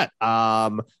Antoinette.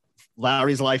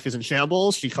 Larry's life is in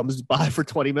shambles. She comes by for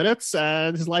 20 minutes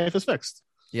and his life is fixed.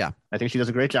 Yeah, I think she does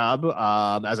a great job.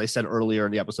 As I said earlier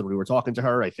in the episode when we were talking to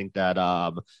her, I think that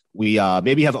we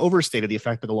maybe have overstated the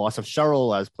effect of the loss of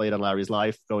Cheryl as played on Larry's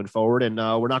life going forward, and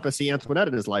we're not going to see Antoinette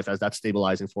in his life as that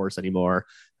stabilizing force anymore.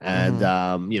 And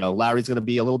Larry's going to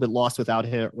be a little bit lost without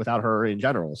her in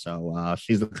general. So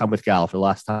she's the come with gal for the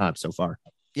last time so far.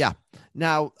 Yeah.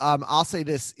 Now I'll say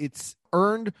this: it's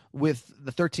earned with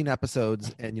the 13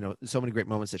 episodes, and so many great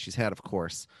moments that she's had, of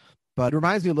course. But it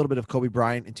reminds me a little bit of Kobe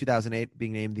Bryant in 2008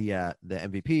 being named the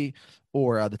MVP,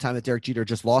 or the time that Derek Jeter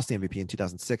just lost the MVP in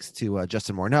 2006 to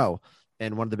Justin Morneau.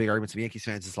 And one of the big arguments of Yankees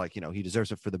fans is like, he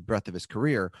deserves it for the breadth of his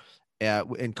career.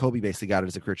 And Kobe basically got it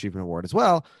as a career achievement award as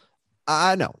well.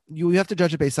 I know you have to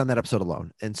judge it based on that episode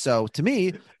alone. And so to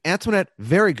me, Antoinette,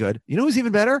 very good. You know who's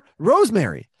even better?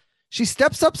 Rosemary. She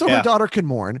steps up so her daughter can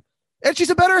mourn, and she's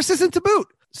a better assistant to boot.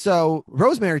 So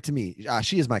Rosemary, to me,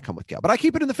 she is my come with gal, but I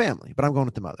keep it in the family. But I'm going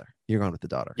with the mother. You're going with the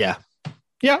daughter. Yeah.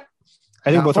 I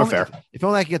think both are fair. If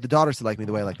only I could get the daughters to like me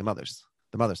the way I like the mothers.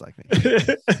 The mothers like me.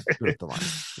 Screw up the line.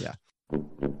 Yeah.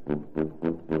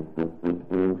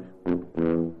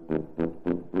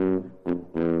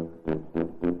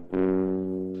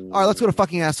 All right, let's go to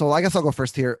fucking asshole. I guess I'll go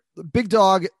first here. Big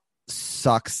Dog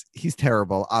sucks. He's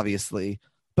terrible, obviously.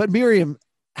 but Miriam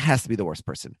has to be the worst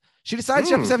person. She decides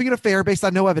Jeff is having an affair based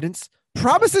on no evidence,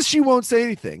 promises she won't say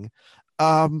anything,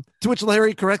 to which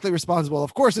Larry correctly responds, well,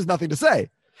 of course, there's nothing to say.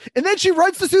 And then she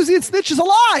runs to Susie and snitches a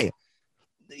lie.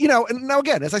 You know, and now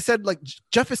again, as I said, like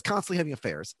Jeff is constantly having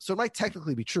affairs, so it might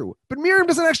technically be true, but Miriam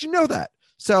doesn't actually know that.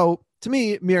 So to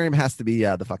me, Miriam has to be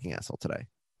the fucking asshole today.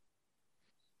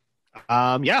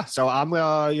 Yeah, so I'm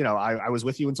I was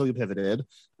with you until you pivoted.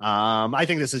 I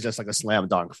think this is just like a slam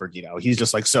dunk for Dino. He's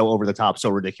just like so over the top, so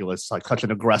ridiculous, like such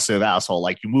an aggressive asshole.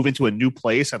 Like you move into a new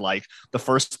place and like the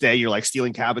first day you're like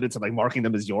stealing cabinets and like marking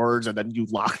them as yours, and then you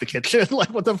lock the kitchen.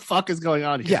 Like what the fuck is going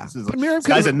on here? Yeah, but Miriam this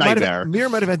guy's a nightmare.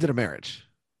 Miriam might have ended a marriage.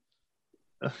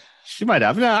 She might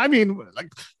have. Yeah, I mean,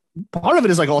 like part of it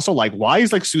is like also like why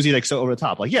is like Susie like so over the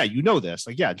top? Like, yeah, you know this.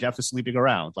 Like, yeah, Jeff is sleeping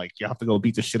around. Like, you have to go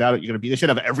beat the shit out of. You're gonna beat the shit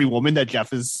out of every woman that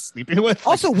Jeff is sleeping with.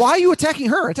 Also, why are you attacking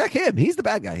her? Attack him. He's the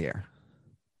bad guy here.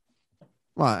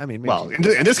 Well, I mean,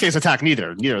 in this case, attack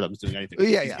neither. Neither of them is doing anything.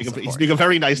 Yeah, he's being a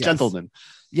very nice gentleman.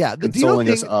 Yeah, the consoling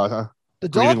thing, the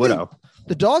dog widow.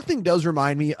 The dog thing does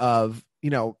remind me of, you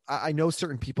know, I know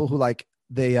certain people who like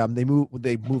they move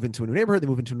into a new neighborhood, they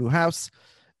move into a new house,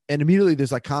 and immediately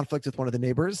there's like conflict with one of the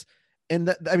neighbors. And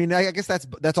that, I mean, I guess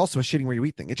that's also a shitting where you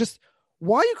eat thing. It's just,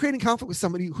 why are you creating conflict with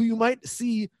somebody who you might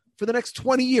see for the next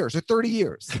 20 years or 30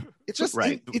 years? It's just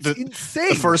right. It's insane.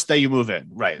 The first day you move in,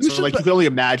 right? So like you can only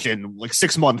imagine like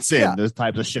 6 months in the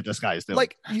type of shit this guy is doing.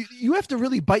 Like you have to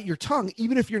really bite your tongue,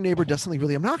 even if your neighbor does something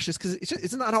really obnoxious, because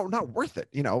it's not worth it.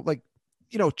 You know, like,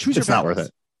 you know, choose your battles.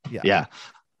 It's not worth it. Yeah.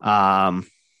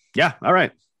 Yeah. All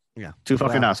right. Yeah. Two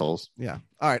fucking assholes. Yeah.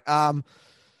 All right.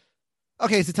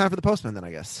 Okay, is it time for the postman then,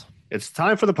 I guess? It's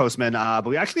time for the postman. But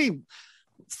we actually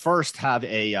first have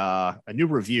a new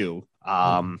review.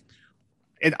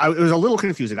 It was a little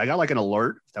confusing. I got like an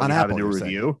alert that we have a new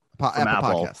review from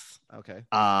Apple. Podcasts. Okay.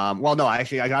 Well, no,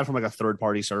 actually, I got it from like a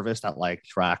third-party service that like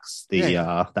tracks the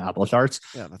Apple charts.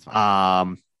 Yeah, that's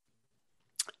fine.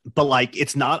 But like,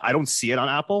 it's not. I don't see it on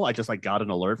Apple. I just like got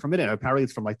an alert from it, and apparently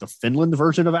it's from like the Finland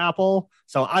version of Apple.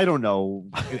 So I don't know,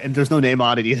 and there's no name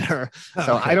on it either.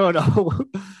 So okay. I don't know.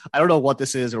 I don't know what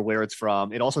this is or where it's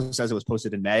from. It also says it was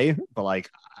posted in May, but like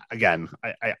again,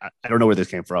 I don't know where this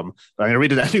came from. But I'm gonna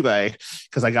read it anyway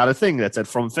because I got a thing that said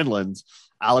from Finland.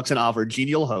 Alex and Av are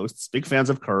genial hosts, big fans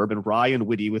of Curb, and wry and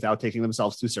witty without taking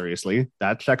themselves too seriously.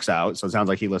 That checks out. So it sounds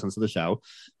like he listens to the show.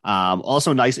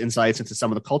 Also, nice insights into some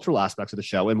of the cultural aspects of the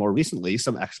show, and more recently,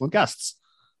 some excellent guests.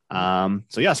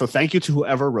 So thank you to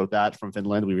whoever wrote that from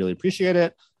Finland. We really appreciate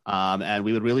it. And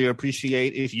we would really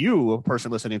appreciate if you, a person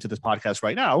listening to this podcast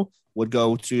right now, would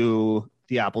go to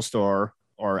the Apple Store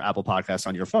or Apple Podcasts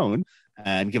on your phone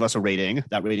and give us a rating.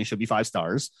 That rating should be 5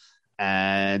 stars.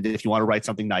 And if you want to write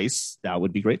something nice, that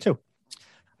would be great too.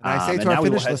 And I say to our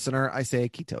Finnish listener, I say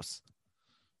Kiitos.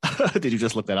 Did you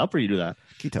just look that up or you do that?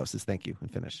 Kiitos is thank you in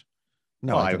Finnish.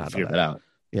 No, I figured that out.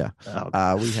 Yeah.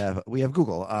 We have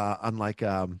Google, unlike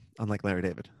Larry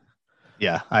David.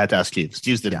 Yeah, I had to ask Steve.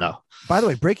 Steve didn't know. By the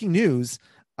way, breaking news.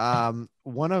 One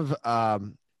of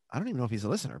I don't even know if he's a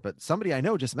listener, but somebody I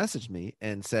know just messaged me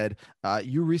and said,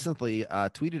 you recently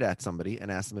tweeted at somebody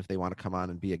and asked them if they want to come on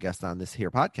and be a guest on this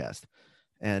here podcast.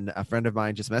 And a friend of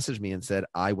mine just messaged me and said,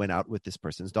 I went out with this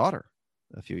person's daughter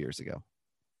a few years ago.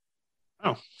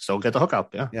 Oh, so get the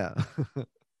hookup. Yeah. Yeah.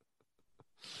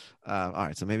 All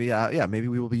right. So maybe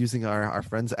we will be using our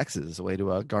friends' exes as a way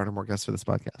to garner more guests for this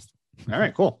podcast. All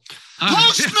right, cool.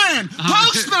 Postman!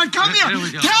 Postman, come here!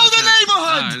 Tell the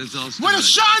neighborhood! What a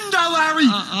shanda,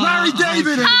 Larry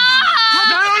David!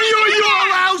 Not only are you a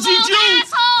lousy Jew,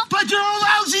 but you're a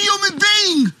lousy human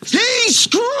being! He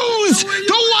screws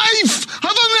the wife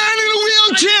of a man in a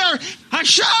wheelchair! A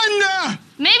shanda!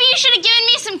 Maybe you should have given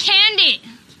me some candy.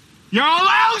 You're a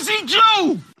lousy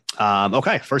Jew!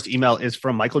 Okay, first email is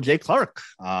from Michael J. Clark,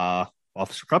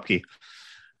 Officer Krupke.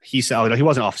 He said, no, he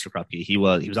wasn't Officer Krupke. He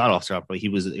was not Officer Krupke, but he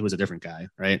was a different guy,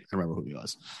 right? I remember who he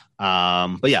was.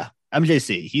 But yeah,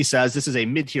 MJC. He says, this is a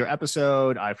mid-tier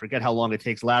episode. I forget how long it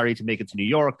takes Larry to make it to New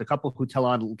York. The couple who tell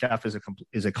on Jeff is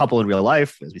a couple in real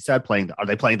life, as we said. Are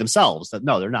they playing themselves?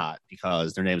 No, they're not,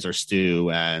 because their names are Stu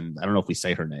and I don't know if we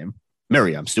say her name.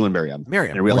 Miriam, Stu and Miriam.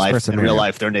 In real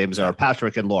life, their names are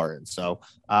Patrick and Lauren. So,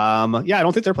 I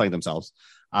don't think they're playing themselves.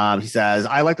 He says,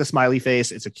 I like the smiley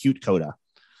face. It's a cute coda.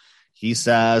 He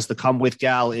says the come with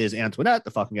gal is Antoinette.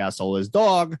 The fucking asshole is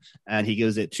Dog. And he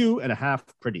gives it 2.5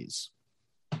 pretties.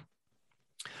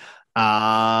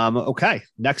 Okay.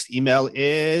 Next email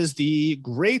is the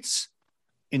great,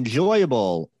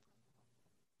 enjoyable,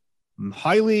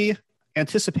 highly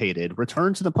anticipated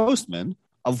return to the postman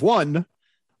of one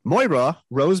Moira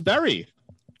Roseberry.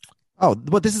 Oh,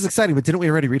 well, this is exciting, but didn't we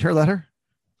already read her letter?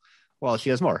 Well,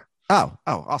 she has more. Oh,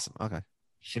 awesome. Okay.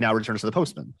 She now returns to the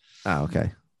Postman. Oh,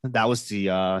 okay. That was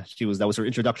that was her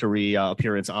introductory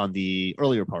appearance on the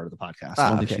earlier part of the podcast. I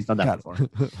don't think Okay. she's done that Got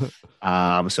it.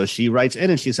 before. So she writes in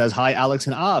and she says, "Hi, Alex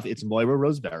and Av. It's Moira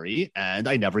Roseberry, and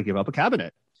I never give up a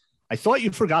cabinet. I thought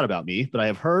you forgot about me, but I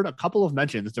have heard a couple of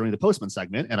mentions during the Postman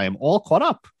segment, and I am all caught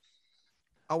up."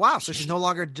 Oh, wow. So she's no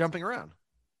longer jumping around.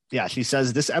 Yeah, she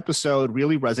says this episode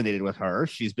really resonated with her.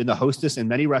 She's been the hostess in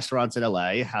many restaurants in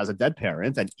LA, has a dead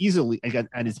parent, and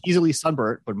is easily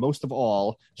sunburnt. But most of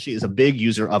all, she is a big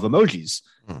user of emojis.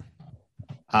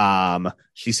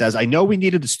 She says, "I know we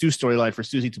needed the stew storyline for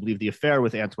Susie to believe the affair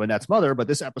with Antoinette's mother, but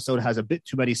this episode has a bit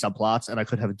too many subplots, and I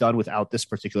could have done without this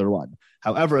particular one.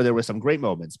 However, there were some great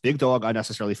moments. Big Dog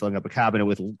unnecessarily filling up a cabinet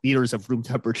with liters of room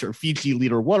temperature Fiji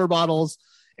liter water bottles.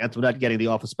 Antoinette getting the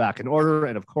office back in order,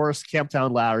 and of course,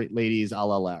 Camptown Larry ladies a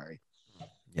la Larry."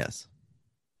 Yes.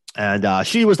 And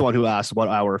she was the one who asked what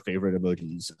our favorite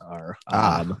emojis are.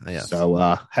 Yes.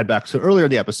 So head back to earlier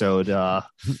in the episode.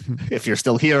 If you're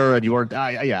still here and you weren't,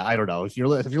 I don't know. If you're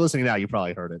listening now, you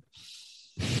probably heard it.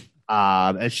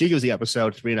 And she gives the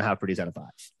episode 3.5 pretties out of 5.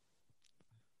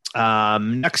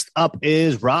 Next up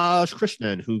is Raj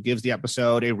Krishnan, who gives the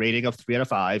episode a rating of 3 out of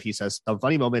 5. He says, "Some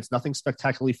funny moments, nothing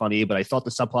spectacularly funny, but I thought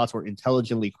the subplots were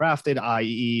intelligently crafted,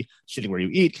 i.e. shitting where you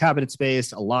eat, cabinet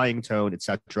space, a lying tone,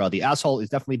 etc. The asshole is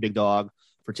definitely Big Dog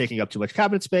for taking up too much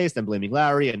cabinet space, then blaming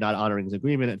Larry and not honoring his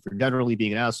agreement, and for generally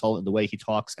being an asshole in the way he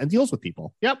talks and deals with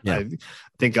people." Yep. Yeah. I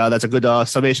think that's a good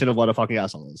summation of what a fucking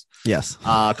asshole is. Yes.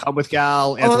 Come with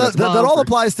Gal. That all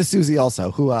applies to Susie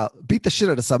also, who beat the shit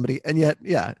out of somebody, and yet,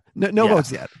 no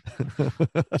votes yet.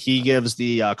 He gives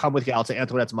the come with Gal to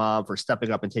Antoinette's mom for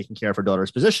stepping up and taking care of her daughter's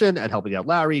position and helping out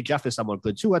Larry. Jeff is someone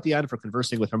good too at the end for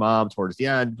conversing with her mom towards the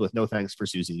end with no thanks for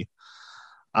Susie.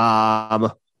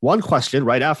 One question,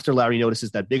 right after Larry notices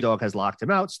that Big Dog has locked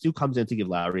him out, Stu comes in to give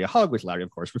Larry a hug, which Larry,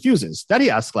 of course, refuses. Then he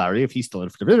asks Larry if he's still in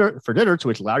for dinner, to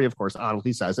which Larry, of course,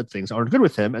 honestly says that things aren't good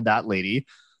with him and that lady,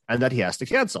 and that he has to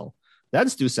cancel. Then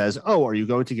Stu says, "Oh, are you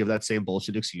going to give that same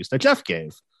bullshit excuse that Jeff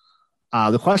gave?"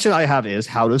 The question I have is,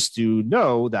 how does Stu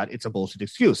know that it's a bullshit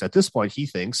excuse? At this point, he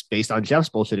thinks, based on Jeff's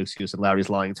bullshit excuse and Larry's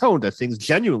lying tone, that things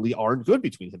genuinely aren't good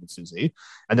between him and Susie,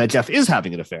 and that Jeff is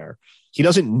having an affair. He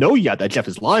doesn't know yet that Jeff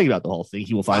is lying about the whole thing.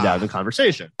 He will find out in the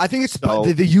conversation. I think it's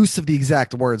the use of the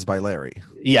exact words by Larry.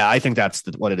 Yeah, I think that's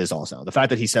what it is also. The fact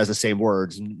that he says the same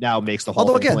words now makes the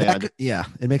whole thing land.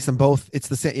 It makes them both. It's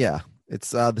the same. Yeah.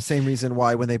 It's the same reason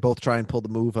why when they both try and pull the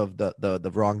move of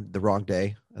the wrong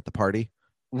day at the party.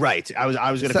 Right. I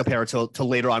was going to compare it to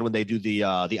later on when they do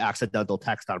the accidental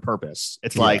text on purpose.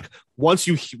 It's like once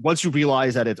you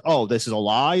realize that it's, oh, this is a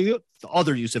lie, the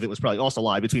other use of it was probably also a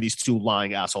lie between these two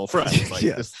lying asshole friends. Like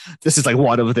this is like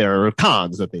one of their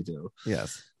cons that they do.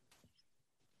 Yes.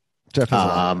 Jeff is an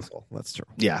asshole. That's true.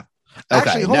 Yeah. Okay,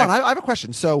 actually, hold on. I have a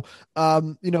question. So,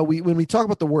 when we talk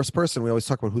about the worst person, we always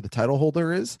talk about who the title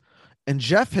holder is, and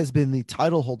Jeff has been the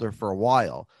title holder for a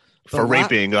while for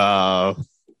raping.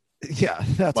 Yeah,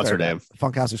 that's what's her name?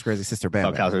 Funkhauser's crazy sister,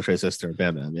 Bam. Funkhauser's crazy sister,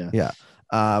 Bam Bam. Yeah,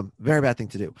 yeah. Very bad thing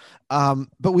to do.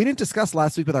 But we didn't discuss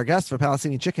last week with our guest for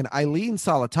Palestinian Chicken, Eileen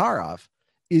Solotarov,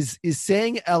 is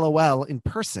saying LOL in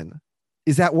person.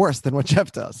 Is that worse than what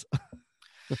Jeff does?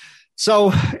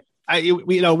 So.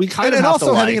 We kind of and have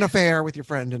also to having an affair with your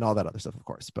friend and all that other stuff, of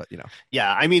course. But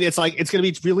yeah. I mean, it's going to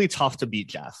be really tough to beat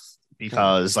Jeff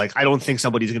because, I don't think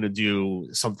somebody's going to do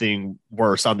something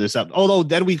worse on this. Although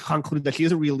then we concluded that she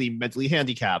isn't really mentally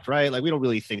handicapped, right? Like we don't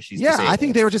really think she's. Yeah, disabled. I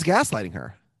think they were just gaslighting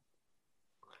her.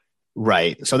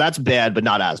 Right. So that's bad, but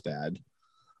not as bad.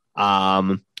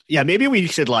 Yeah, maybe we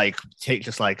should put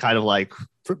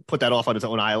that off on its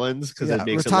own island because it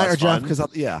makes it less fun.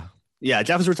 Jeff, Yeah,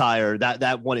 Jeff is retired.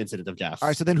 That one incident of Jeff. All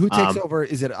right, so then who takes over?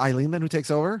 Is it Eileen then who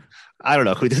takes over? I don't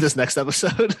know. Who did this next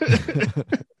episode?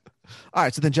 All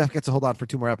right, so then Jeff gets to hold on for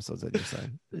 2 more episodes, then you're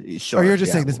saying. Sure, or you're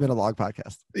just saying this has been a long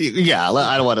podcast. Yeah,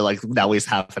 I don't want to now waste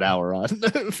half an hour on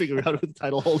figuring out who the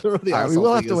title holder of the we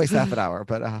will have to waste half an hour,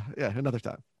 but another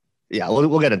time. Yeah,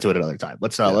 we'll get into it another time.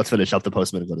 Let's finish up the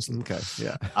Postman and go to sleep. Okay,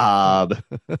 yeah.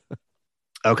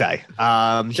 Okay.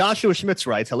 Joshua Schmitz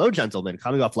writes, "Hello, gentlemen.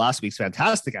 Coming off last week's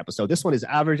fantastic episode, this one is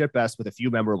average at best with a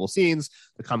few memorable scenes.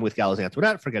 The coming with Gallows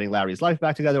Antoinette for getting Larry's life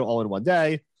back together all in one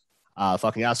day.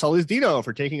 Fucking asshole is Dino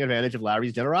for taking advantage of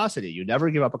Larry's generosity. You never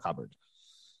give up a cupboard."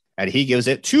 And he gives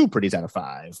it 2 pretties out of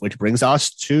 5, which brings us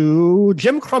to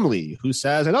Jim Crumley, who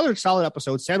says, "Another solid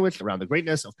episode sandwiched around the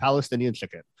greatness of Palestinian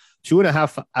chicken.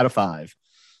 2.5 out of 5.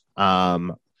 I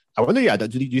wonder,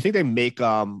 do you think they make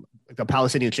a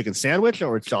Palestinian chicken sandwich,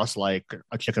 or it's just like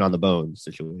a chicken on the bone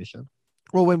situation?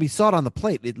 Well, when we saw it on the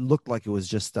plate, it looked like it was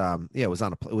just it was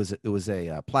on a it was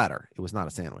a platter. It was not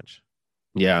a sandwich.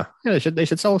 Yeah, they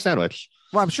should sell a sandwich.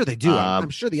 Well, I'm sure they do. I'm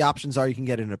sure the options are you can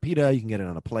get it in a pita, you can get it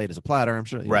on a plate as a platter. I'm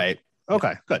sure. Right.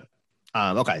 Okay. Good.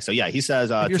 Okay. So yeah, he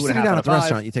says if you're 2.5 sitting down out at of the 5.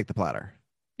 restaurant, you take the platter.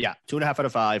 Yeah, 2.5 out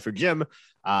of 5 for Jim.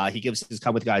 He gives his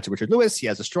come with guide to Richard Lewis. He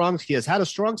has had a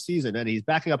strong season, and he's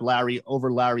backing up Larry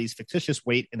over Larry's fictitious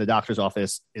wait in the doctor's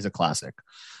office is a classic.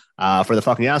 For the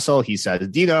fucking asshole, he says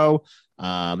Dino,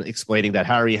 explaining that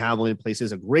Harry Hamlin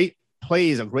plays a great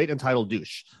entitled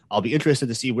douche. I'll be interested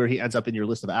to see where he ends up in your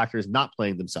list of actors not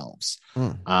playing themselves.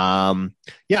 Yeah,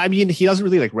 I mean, he doesn't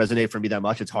really like resonate for me that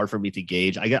much. It's hard for me to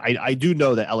gauge. I do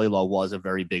know that LA Law was a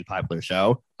very big popular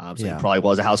show, so he probably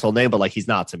was a household name, but like he's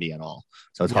not to me at all.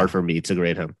 So it's hard for me to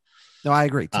grade him. No, I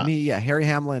agree. To me, Harry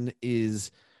Hamlin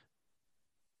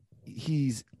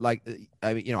he's like,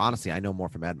 I mean, honestly, I know more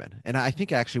from Mad Men, and I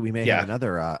think actually we may have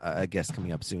another guest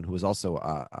coming up soon who is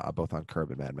also both on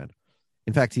Curb and Mad Men.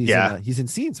 In fact, he's in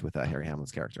scenes with Harry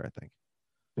Hamlin's character, I think.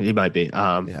 He might be.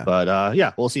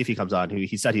 But we'll see if he comes on.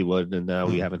 He said he would, and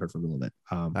we haven't heard from him a little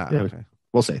bit. Okay.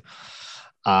 We'll see.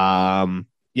 So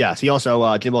he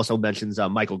also Jim also mentions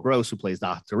Michael Gross, who plays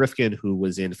Dr. Rifkin, who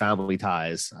was in Family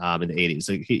Ties in the 80s.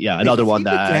 So another one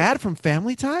that the dad from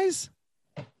Family Ties.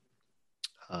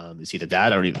 Is he the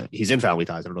dad? He's in Family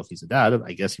Ties. I don't know if he's the dad.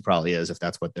 I guess he probably is, if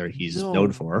that's what he's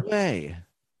known for. Way.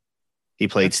 He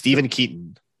played Stephen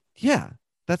Keaton. Yeah,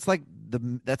 that's like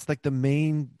the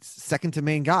main second to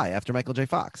main guy after Michael J.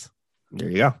 Fox. There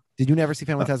you go. Did you never see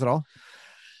Family Ties at all?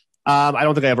 I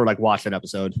don't think I ever watched an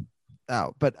episode.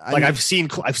 Oh, but I've seen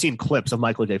clips of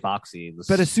Michael J. Fox scenes.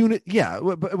 But as soon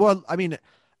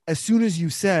as you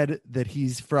said that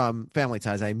he's from Family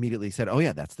Ties, I immediately said, "Oh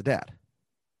yeah, that's the dad."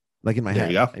 Like in my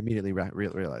head, I immediately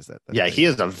realized that. He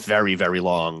has a very, very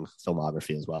long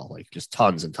filmography as well. Like just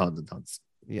tons and tons and tons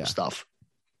of stuff.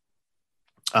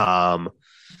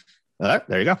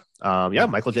 There you go.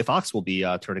 Michael J. Fox will be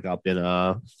turning up in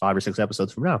 5 or 6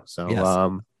 episodes from now. So,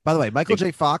 yes. By the way, Michael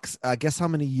J. Fox, guess how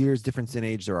many years difference in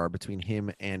age there are between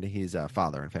him and his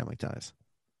father in Family Ties?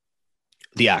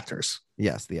 The actors.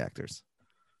 Yes, the actors.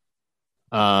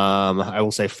 I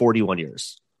will say 41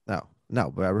 years.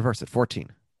 No, but I reverse it. 14.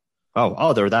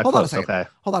 Oh, they're that close. Okay.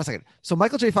 Hold on a second. So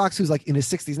Michael J. Fox, who's like in his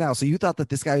 60s now. So you thought that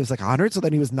this guy was like 100, so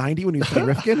then he was 90 when he was playing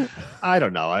Rifkin? I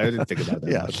don't know. I didn't think about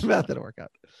that. The math didn't work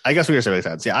out. I guess we were saying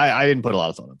sense. Yeah, I didn't put a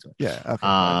lot of thought into it. Yeah.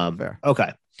 Okay. Fair.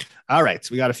 Okay. All right.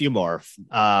 So we got a few more.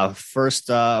 First,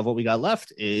 what we got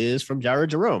left is from Jared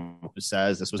Jerome, who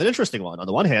says this was an interesting one. On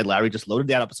the one hand, Larry just loaded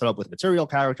that episode up with material,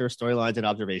 characters, storylines, and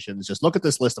observations. Just look at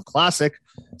this list of classic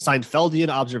Seinfeldian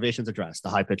observations addressed: the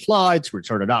high-pitched lie, to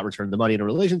return or not return the money in a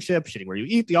relationship, shitting where you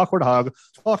eat, the awkward hug,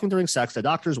 talking during sex, the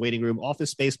doctor's waiting room,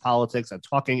 office space politics, and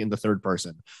talking in the third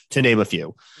person, to name a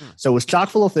few. So it was chock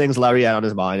full of things Larry had on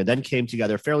his mind, and then came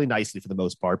together fairly nicely for the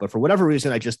most part. But for whatever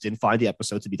reason, I just didn't find the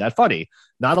episode to be that funny.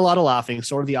 Not a lot of laughing,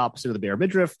 sort of the opposite of the Bare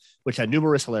Midriff, which had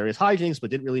numerous hilarious hijinks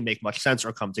but didn't really make much sense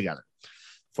or come together.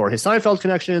 For his Seinfeld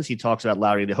connections, he talks about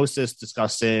Larry and the hostess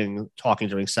talking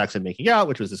during sex and making out,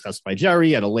 which was discussed by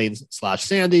Jerry and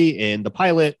Elaine/Sandy in the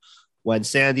pilot when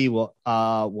Sandy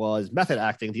was method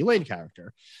acting the Elaine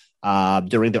character.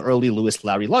 During the early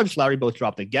Lewis-Larry lunch, Larry both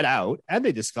dropped a Get Out, and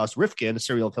they discussed Rifkin,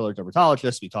 serial killer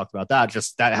dermatologist. We talked about that.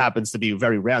 Just that happens to be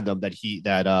very random that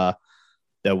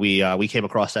we came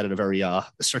across that in a very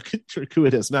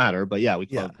circuitous manner. But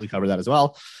we covered that as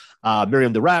well.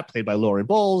 Miriam the Rat, played by Lauren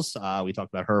Bowles. We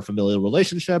talked about her familial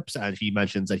relationships, and he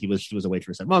mentions that she was a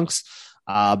waitress at Monk's.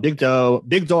 Big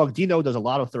Dog Dino does a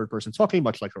lot of third person talking,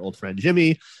 much like her old friend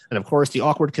Jimmy. And of course, the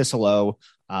awkward kiss hello,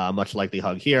 much like the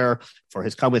hug here. For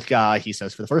his come with guy, he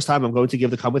says, for the first time, I'm going to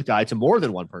give the come with guy to more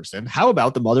than one person. How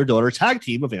about the mother-daughter tag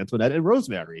team of Antoinette and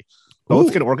Rosemary?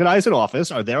 Both can organize an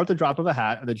office, are there at the drop of a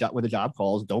hat, and when the job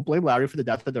calls. Don't blame Larry for the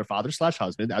death of their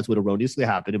father/husband, as would erroneously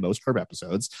happen in most Curb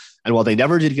episodes. And while they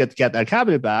never did get that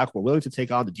cabinet back, we're willing to take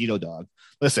on the Dino dog.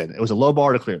 Listen, it was a low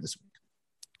bar to clear this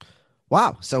week.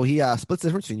 Wow. So he splits the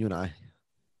difference between you and I.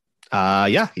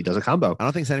 He does a combo. I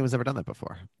don't think anyone's ever done that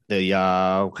before. The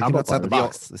combo outside the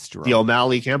box. The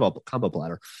O'Malley combo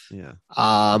platter. Yeah.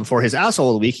 For his asshole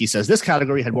of the week, he says this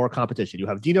category had more competition. You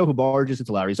have Dino, who barges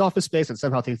into Larry's office space and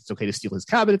somehow thinks it's okay to steal his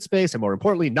cabinet space, and more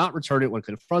importantly, not return it when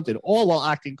confronted, all while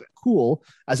acting cool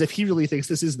as if he really thinks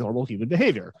this is normal human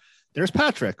behavior. There's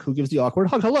Patrick, who gives the awkward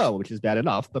hug hello, which is bad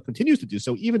enough, but continues to do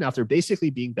so even after basically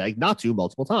being begged not to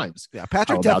multiple times. Yeah,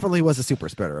 Patrick definitely was a super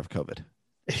spreader of COVID.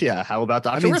 Yeah, how about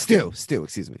Dr. Rifkin? Stu,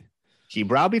 excuse me. He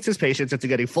browbeats his patients into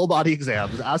getting full body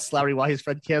exams, asks Larry why his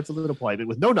friend canceled an appointment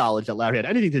with no knowledge that Larry had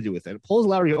anything to do with it, pulls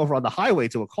Larry over on the highway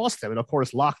to accost him, and of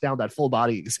course, lock down that full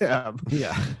body exam.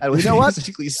 Yeah. And You know what?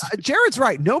 Jared's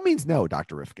right. No means no,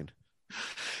 Dr. Rifkin.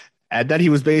 And then he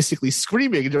was basically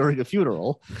screaming during a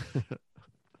funeral.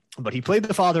 But he played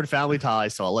the father in Family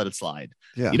Ties, so I'll let it slide.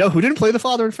 Yeah. You know who didn't play the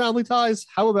father in Family Ties?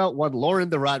 How about one Lauren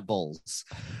the Rat Bowles?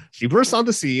 She bursts on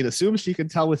the scene, assumes she can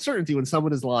tell with certainty when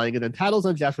someone is lying, and then tattles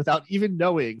on Jeff without even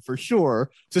knowing for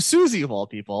sure, to Susie of all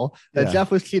people, that Yeah.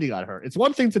 Jeff was cheating on her. It's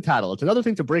one thing to tattle. It's another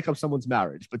thing to break up someone's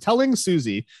marriage. But telling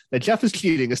Susie that Jeff is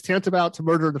cheating is tantamount to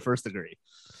murder in the first degree.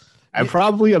 And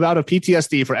probably about a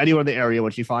PTSD for anyone in the area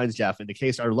when she finds Jeff, in the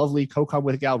case our lovely co-cum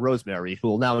with gal Rosemary, who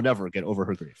will now never get over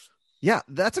her grief. Yeah,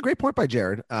 that's a great point by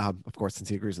Jared. Of course, since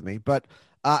he agrees with me, but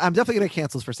I'm definitely going to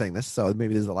cancel us for saying this. So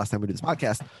maybe this is the last time we do this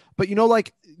podcast. But you know,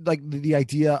 like the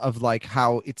idea of like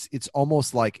how it's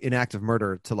almost like an act of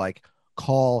murder to like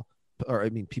call, or I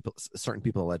mean, certain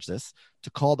people allege this, to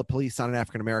call the police on an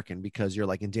African American because you're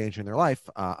like endangering their life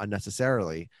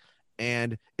unnecessarily,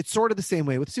 and it's sort of the same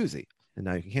way with Susie. And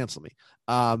now you can cancel me.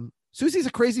 Susie's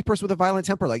a crazy person with a violent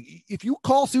temper. Like if you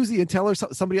call Susie and tell her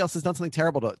somebody else has done something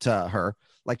terrible to her,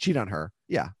 like cheat on her.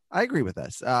 Yeah, I agree with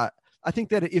this. I think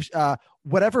that if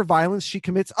whatever violence she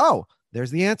commits,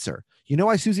 there's the answer. You know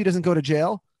why Susie doesn't go to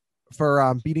jail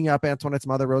for beating up Antoinette's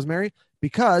mother, Rosemary?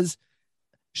 Because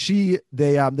they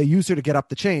use her to get up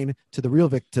the chain to the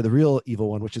real evil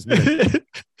one, which is Miriam.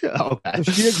 Okay.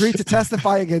 So she agreed to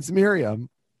testify against Miriam,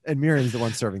 and Miriam's the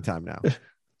one serving time now.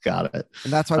 Got it.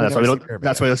 And that's why we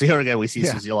don't see her again. We see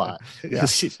Susie a lot. Yeah.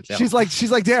 She's like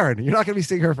Darren. You're not going to be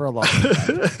seeing her for a long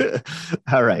time.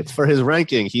 All right. For his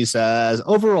ranking, he says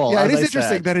overall. Yeah, it is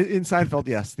interesting that in Seinfeld,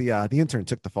 yes, the intern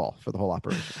took the fall for the whole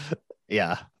operation.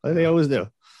 Yeah, they always do.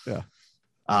 Yeah.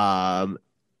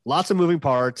 Lots of moving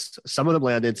parts. Some of them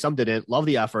landed, some didn't. Love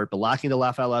the effort, but lacking the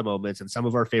laugh out loud moments and some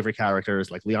of our favorite characters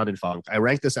like Leon and Funk. I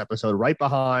ranked this episode right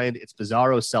behind its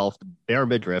bizarro self, Bare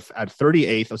Midriff, at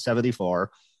 38th of 74.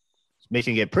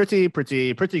 Making it pretty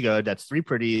good. That's 3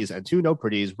 pretties and 2 no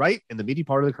pretties, right in the meaty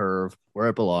part of the curve where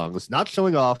it belongs. Not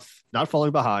showing off, not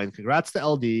falling behind. Congrats to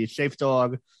LD, Shape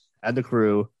Dog, and the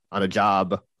crew on a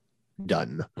job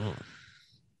done.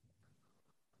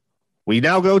 We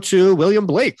now go to William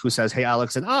Blake, who says, "Hey,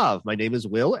 Alex and Av, my name is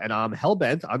Will, and I'm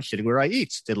hellbent on shitting where I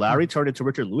eat. Did Larry turn into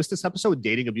Richard Lewis this episode,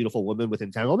 dating a beautiful woman with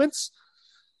entanglements?"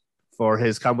 For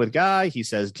his come with guy, he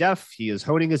says, Jeff, he is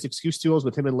honing his excuse tools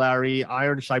with him and Larry.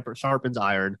 Iron sharpens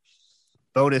iron.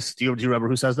 Bonus, do you remember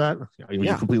who says that?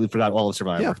 You completely forgot all of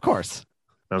Survivor. Yeah, of course.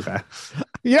 Okay.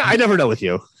 Yeah, I never know with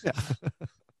you. Yeah.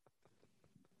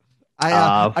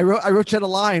 I wrote Chet a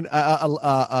line,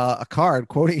 a card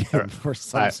quoting him for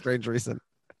some strange reason.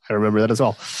 I remember that as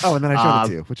well. Oh, and then I showed it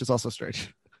to you, which is also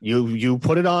strange. You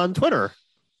put it on Twitter.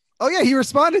 Oh yeah, he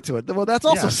responded to it. Well, that's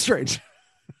also strange.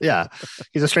 Yeah,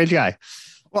 he's a strange guy.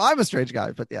 Well, I'm a strange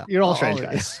guy, but yeah, you're all strange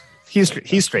guys.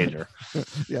 He's stranger.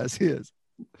 Yes, he is.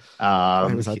 He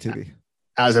was on TV.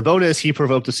 As a bonus, he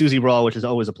provoked a Susie brawl, which is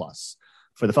always a plus.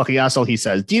 For the fucking asshole, he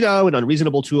says, Dino, an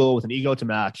unreasonable tool with an ego to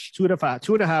match.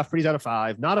 2.5 pretties out of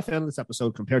 5. Not a fan of this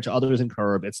episode compared to others in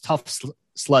Curb. It's tough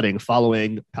sledding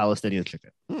following Palestinian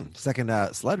chicken. Second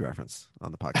sled reference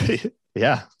on the podcast.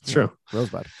 Yeah, it's true.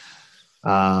 Rosebud.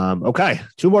 Okay,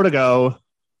 2 more to go.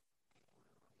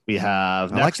 We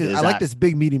have I like this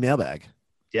big meaty mailbag.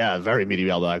 Yeah, very meaty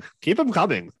mailbag. Keep them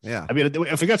coming. Yeah. I mean,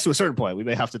 if it gets to a certain point, we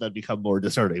may have to then become more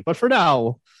discerning. But for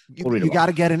now, you got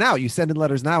to get it out. You send in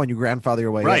letters now and you grandfather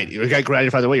your way right. in. You get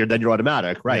grandfather away, then you're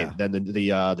automatic. Right. Yeah. Then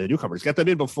the newcomers. Get them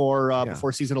in before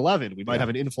season 11. We might have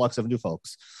an influx of new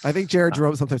folks. I think Jared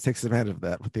Jerome sometimes takes advantage of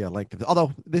that with the length of it.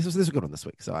 Although this is a good one this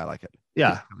week, so I like it.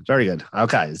 Yeah, very good.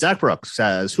 Okay. Zach Brooks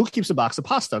says, who keeps a box of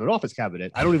pasta in an office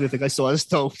cabinet? I don't even think I saw a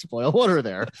stove to boil water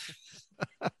there.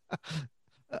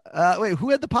 Wait, who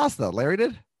had the pasta? Larry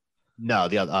did? No,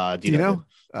 the other Dino?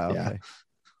 Oh, okay.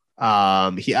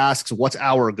 Yeah. He asks, what's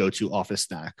our go-to office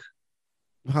snack?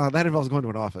 That involves going to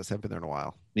an office. I haven't been there in a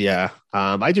while. Yeah.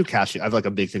 I do cashew. I have like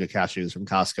a big thing of cashews from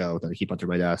Costco that I keep under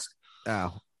my desk.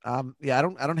 Oh. Yeah, I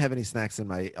don't have any snacks in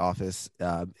my office.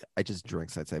 I just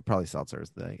drinks, I'd say. Probably seltzers.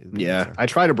 Yeah. I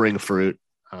try to bring fruit,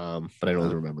 but I don't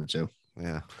always remember to.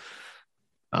 Yeah.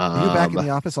 Are you back in the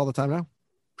office all the time now?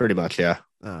 Pretty much, yeah.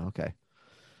 Oh, okay.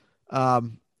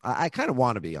 I kind of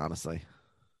want to be, honestly.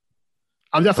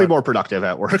 I'm definitely more productive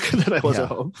at work than I was at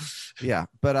home. Yeah,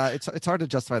 but it's hard to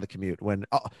justify the commute when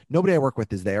nobody I work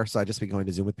with is there, so I just be going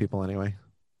to Zoom with people anyway.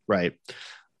 Right.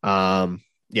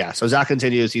 Yeah. So Zach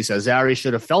continues. He says Zari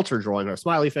should have felt her drawing her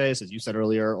smiley face, as you said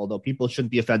earlier. Although people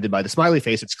shouldn't be offended by the smiley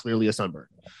face, it's clearly a sunburn.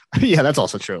 Yeah, that's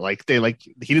also true. He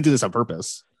didn't do this on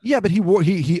purpose. Yeah, but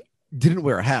he didn't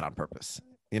wear a hat on purpose.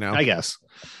 You know, I guess.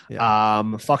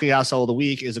 Yeah. Fucking asshole of the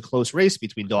week is a close race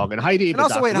between Dog and Heidi. And but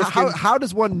also, Dr. wait, Rifkin- how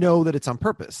does one know that it's on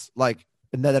purpose? Like,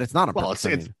 and that it's not on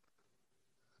purpose?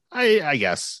 I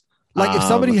guess. Like if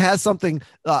somebody has something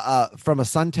from a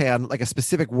suntan, like a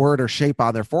specific word or shape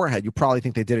on their forehead, you probably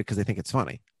think they did it because they think it's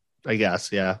funny. I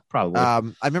guess, yeah, probably. I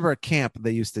remember at camp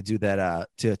they used to do that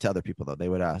to other people though.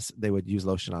 They would use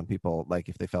lotion on people like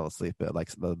if they fell asleep. Like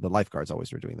the lifeguards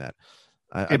always were doing that.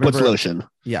 I puts remember, lotion.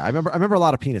 Yeah, I remember a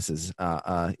lot of penises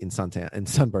in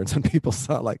sunburns on people's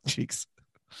like cheeks.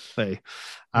 Hey.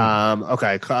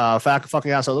 Okay.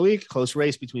 Fucking asshole of the week. Close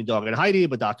race between Dog and Heidi,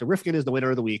 but Dr. Rifkin is the winner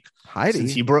of the week.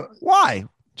 Heidi? Why?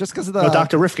 Just because of the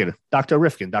Dr. Rifkin. Dr.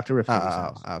 Rifkin.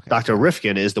 Okay. Dr.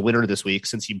 Rifkin is the winner this week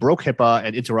since he broke HIPAA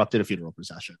and interrupted a funeral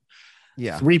procession.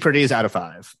 Yeah. 3 pretties out of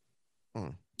 5.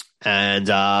 And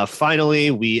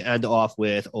finally, we end off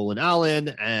with Olin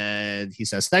Allen, and he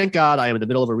says, "Thank God I am in the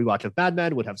middle of a rewatch of Mad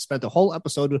Men. Would have spent the whole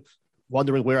episode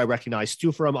wondering where I recognize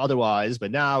Stu from otherwise,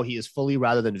 but now he is fully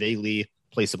rather than vaguely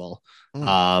placeable."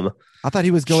 I thought he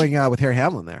was going with Harry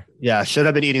Hamlin there. Yeah, should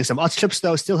have been eating some Utz chips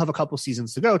though. Still have a couple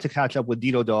seasons to go to catch up with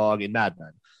Dino Dog in Mad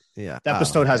Men. Yeah, the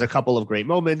episode has a couple of great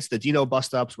moments. The Dino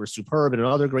bust ups were superb, and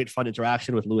another great fun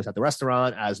interaction with Lewis at the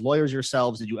restaurant. As lawyers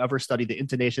yourselves, did you ever study the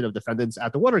intonation of defendants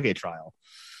at the Watergate trial?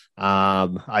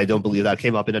 I don't believe that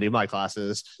came up in any of my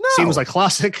classes. No. Seems like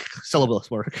classic syllabus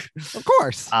work. Of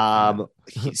course.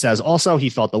 He says also he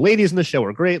thought the ladies in the show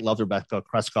were great. Loved Rebecca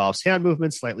Kreskoff's hand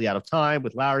movements, slightly out of time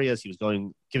with Larry as he was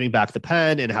giving back the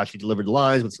pen, and how she delivered the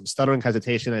lines with some stuttering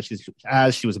hesitation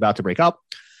as she was about to break up.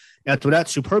 Antoinette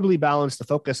superbly balanced the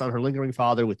focus on her lingering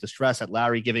father with distress at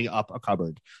Larry giving up a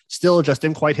cupboard. Still just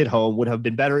didn't quite hit home. Would have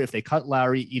been better if they cut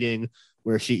Larry eating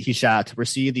where he sat,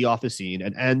 recede the office scene,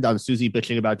 and end on Susie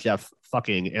bitching about Jeff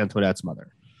fucking Antoinette's mother.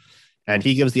 And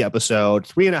he gives the episode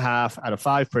 3.5 out of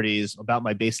 5 pretties, about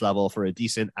my base level for a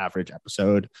decent average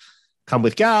episode. Come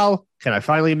with Gal. Can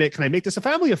I make this a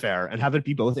family affair and have it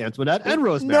be both Antoinette and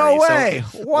Rosemary? No way.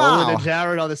 So, wow. Olin and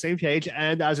Jared on the same page.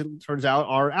 And as it turns out,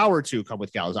 our 2 come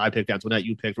with Gals. I picked Antoinette.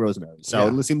 You picked Rosemary. So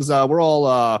it seems we're all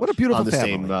what a beautiful on the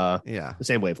family. the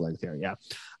same wavelength here. Yeah.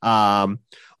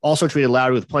 Also treated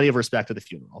Larry with plenty of respect at the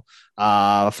funeral.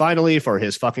 Finally, for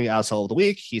his fucking asshole of the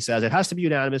week, he says it has to be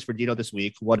unanimous for Dino this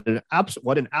week. What an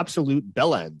absolute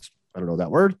bell end. I don't know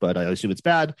that word, but I assume it's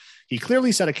bad. He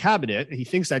clearly set a cabinet, and he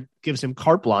thinks that gives him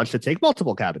carte blanche to take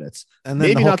multiple cabinets. And then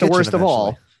maybe the not the whole worst kitchen of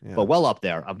all, eventually. but well up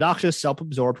there. Obnoxious,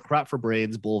 self-absorbed, crap for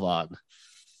brains, Boulevard.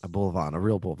 A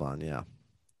real Boulevard, yeah.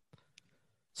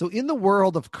 So in the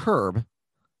world of Curb,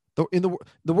 in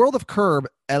the world of Curb,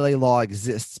 LA Law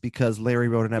exists because Larry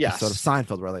wrote an episode of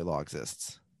Seinfeld where LA Law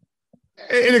exists.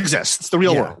 It exists. It's the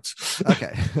real world.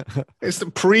 Okay. It's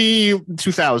the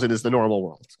pre-2000 is the normal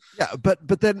world. Yeah,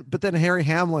 but then Harry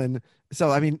Hamlin. So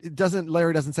I mean,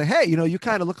 Larry doesn't say, "Hey, you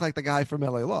kind of look like the guy from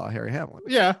LA Law, Harry Hamlin."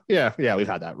 Yeah. We've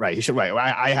had that, right?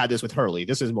 I had this with Hurley.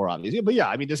 This is more obvious, but yeah,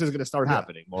 I mean, this is going to start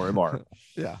happening more and more.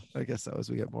 Yeah, I guess so. As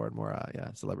we get more and more,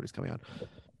 celebrities coming on.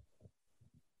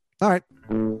 All right.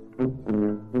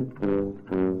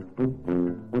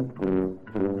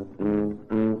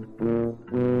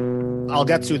 I'll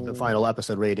get to the final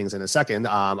episode ratings in a second.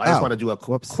 I just want to do a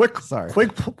quick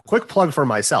plug for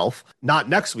myself. Not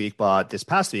next week, but this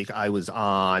past week, I was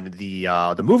on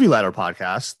the Movie Ladder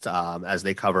podcast as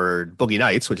they covered Boogie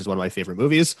Nights, which is one of my favorite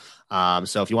movies.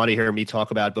 So if you want to hear me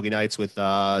talk about Boogie Nights with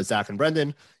Zach and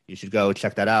Brendan, you should go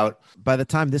check that out. By the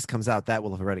time this comes out, that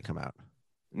will have already come out.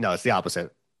 No, it's the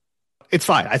opposite. It's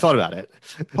fine. I thought about it.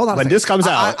 Hold on. When this comes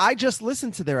out, I just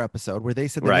listened to their episode where they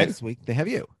said that next week they have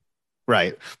you.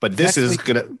 Right, but this is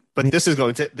going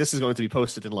to be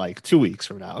posted in like 2 weeks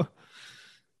from now.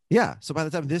 Yeah, so by the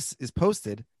time this is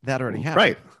posted, that already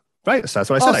happened. Right. So that's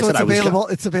what I said. It's available.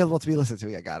 It's available to be listened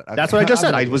to. I got it. Okay. That's what I just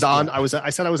said. I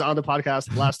said I was on the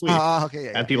podcast last week.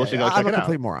 Okay. And people should go check it out. I'm a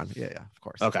complete moron. Yeah, of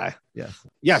course. Okay. Yes.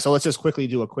 Yeah. So let's just quickly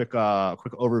do a quick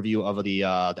overview of the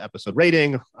episode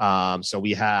rating. So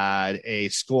we had a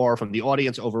score from the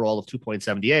audience overall of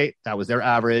 2.78. That was their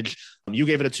average. You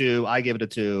gave it a 2. I gave it a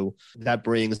 2. That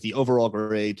brings the overall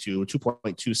grade to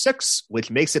 2.26, which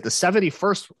makes it the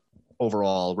 71st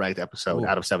overall ranked episode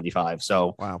out of 75.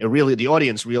 So it really, the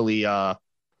audience really, not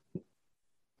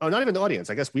even the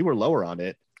audience. I guess we were lower on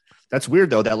it. That's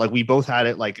weird though, that like we both had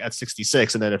it like at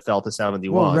 66 and then it fell to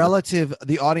 71. Well, relative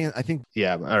the audience, I think.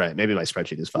 Yeah. All right. Maybe my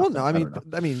spreadsheet is fine. Well, no, I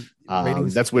mean,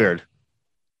 ratings, that's weird.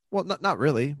 Well, not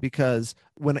really, because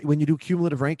when you do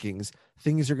cumulative rankings,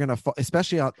 things are going to,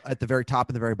 especially at the very top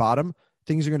and the very bottom,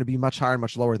 things are going to be much higher and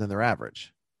much lower than their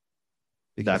average.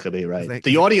 That could be right.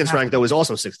 The audience rank though is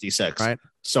also 66. Right.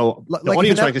 So the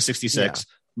audience rank is 66.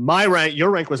 Your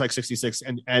rank was like 66,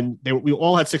 and we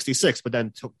all had 66, but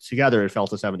then together it fell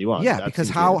to 71. Yeah, That because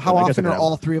seems how weird, but I guess often it are could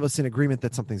all three of us in agreement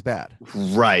that something's bad?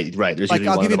 Right. There's Like, usually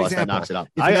I'll one give you of an us that example. knocks it up.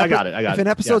 If I an got it. If an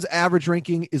episode's average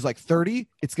ranking is like 30,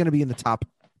 it's going to be in the top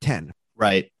 10.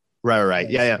 Right.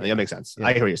 Yeah. That makes sense.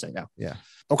 I hear what you're saying now. Yeah.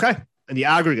 Okay. And the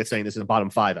aggregate saying this is a bottom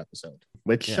 5 episode,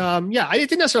 which I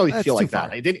didn't necessarily That's feel like too far.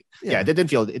 that. I didn't. Yeah. It didn't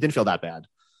feel that bad.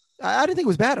 I didn't think it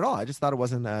was bad at all. I just thought it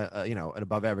wasn't an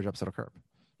above average episode of Curb.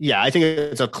 Yeah, I think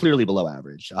it's a clearly below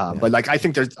average. But like, I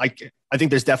think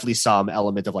there's definitely some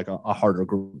element of like a harder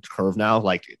curve now.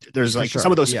 Like there's like sure.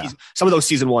 some of those Yeah.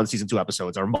 season 1, season 2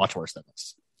 episodes are much worse than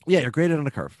this. Yeah, you're graded on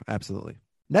a curve. Absolutely.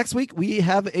 Next week, we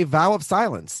have a vow of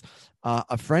silence.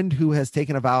 A friend who has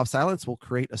taken a vow of silence will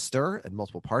create a stir at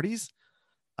multiple parties.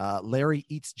 Larry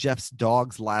eats Jeff's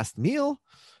dog's last meal.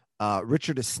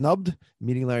 Richard is snubbed,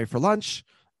 meeting Larry for lunch.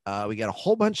 We got a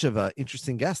whole bunch of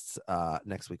interesting guests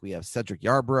next week. We have Cedric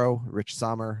Yarbrough, Rich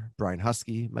Sommer, Brian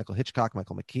Husky, Michael Hitchcock,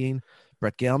 Michael McKean,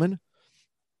 Brett Galeman.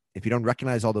 If you don't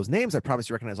recognize all those names, I promise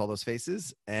you recognize all those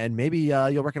faces. And maybe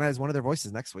you'll recognize one of their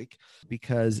voices next week,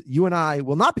 because you and I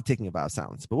will not be taking a vow of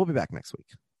silence, but we'll be back next week.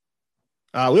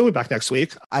 We'll be back next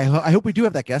week. I hope we do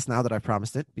have that guest now that I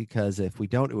promised it, because if we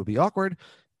don't, it would be awkward.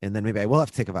 And then maybe I will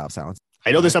have to take a vow of silence.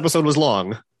 I know this episode was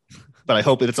long, but I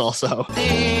hope that it's also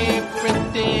pretty good.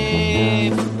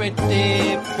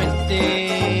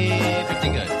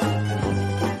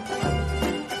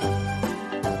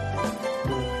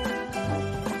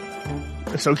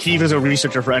 So Keith is a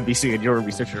researcher for NBC, and you're a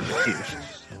researcher for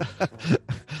Keith.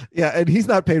 Yeah, and he's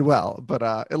not paid well, but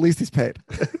at least he's paid.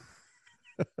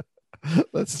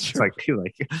 That's true. It's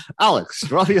like Alex,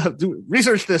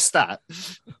 research this stat.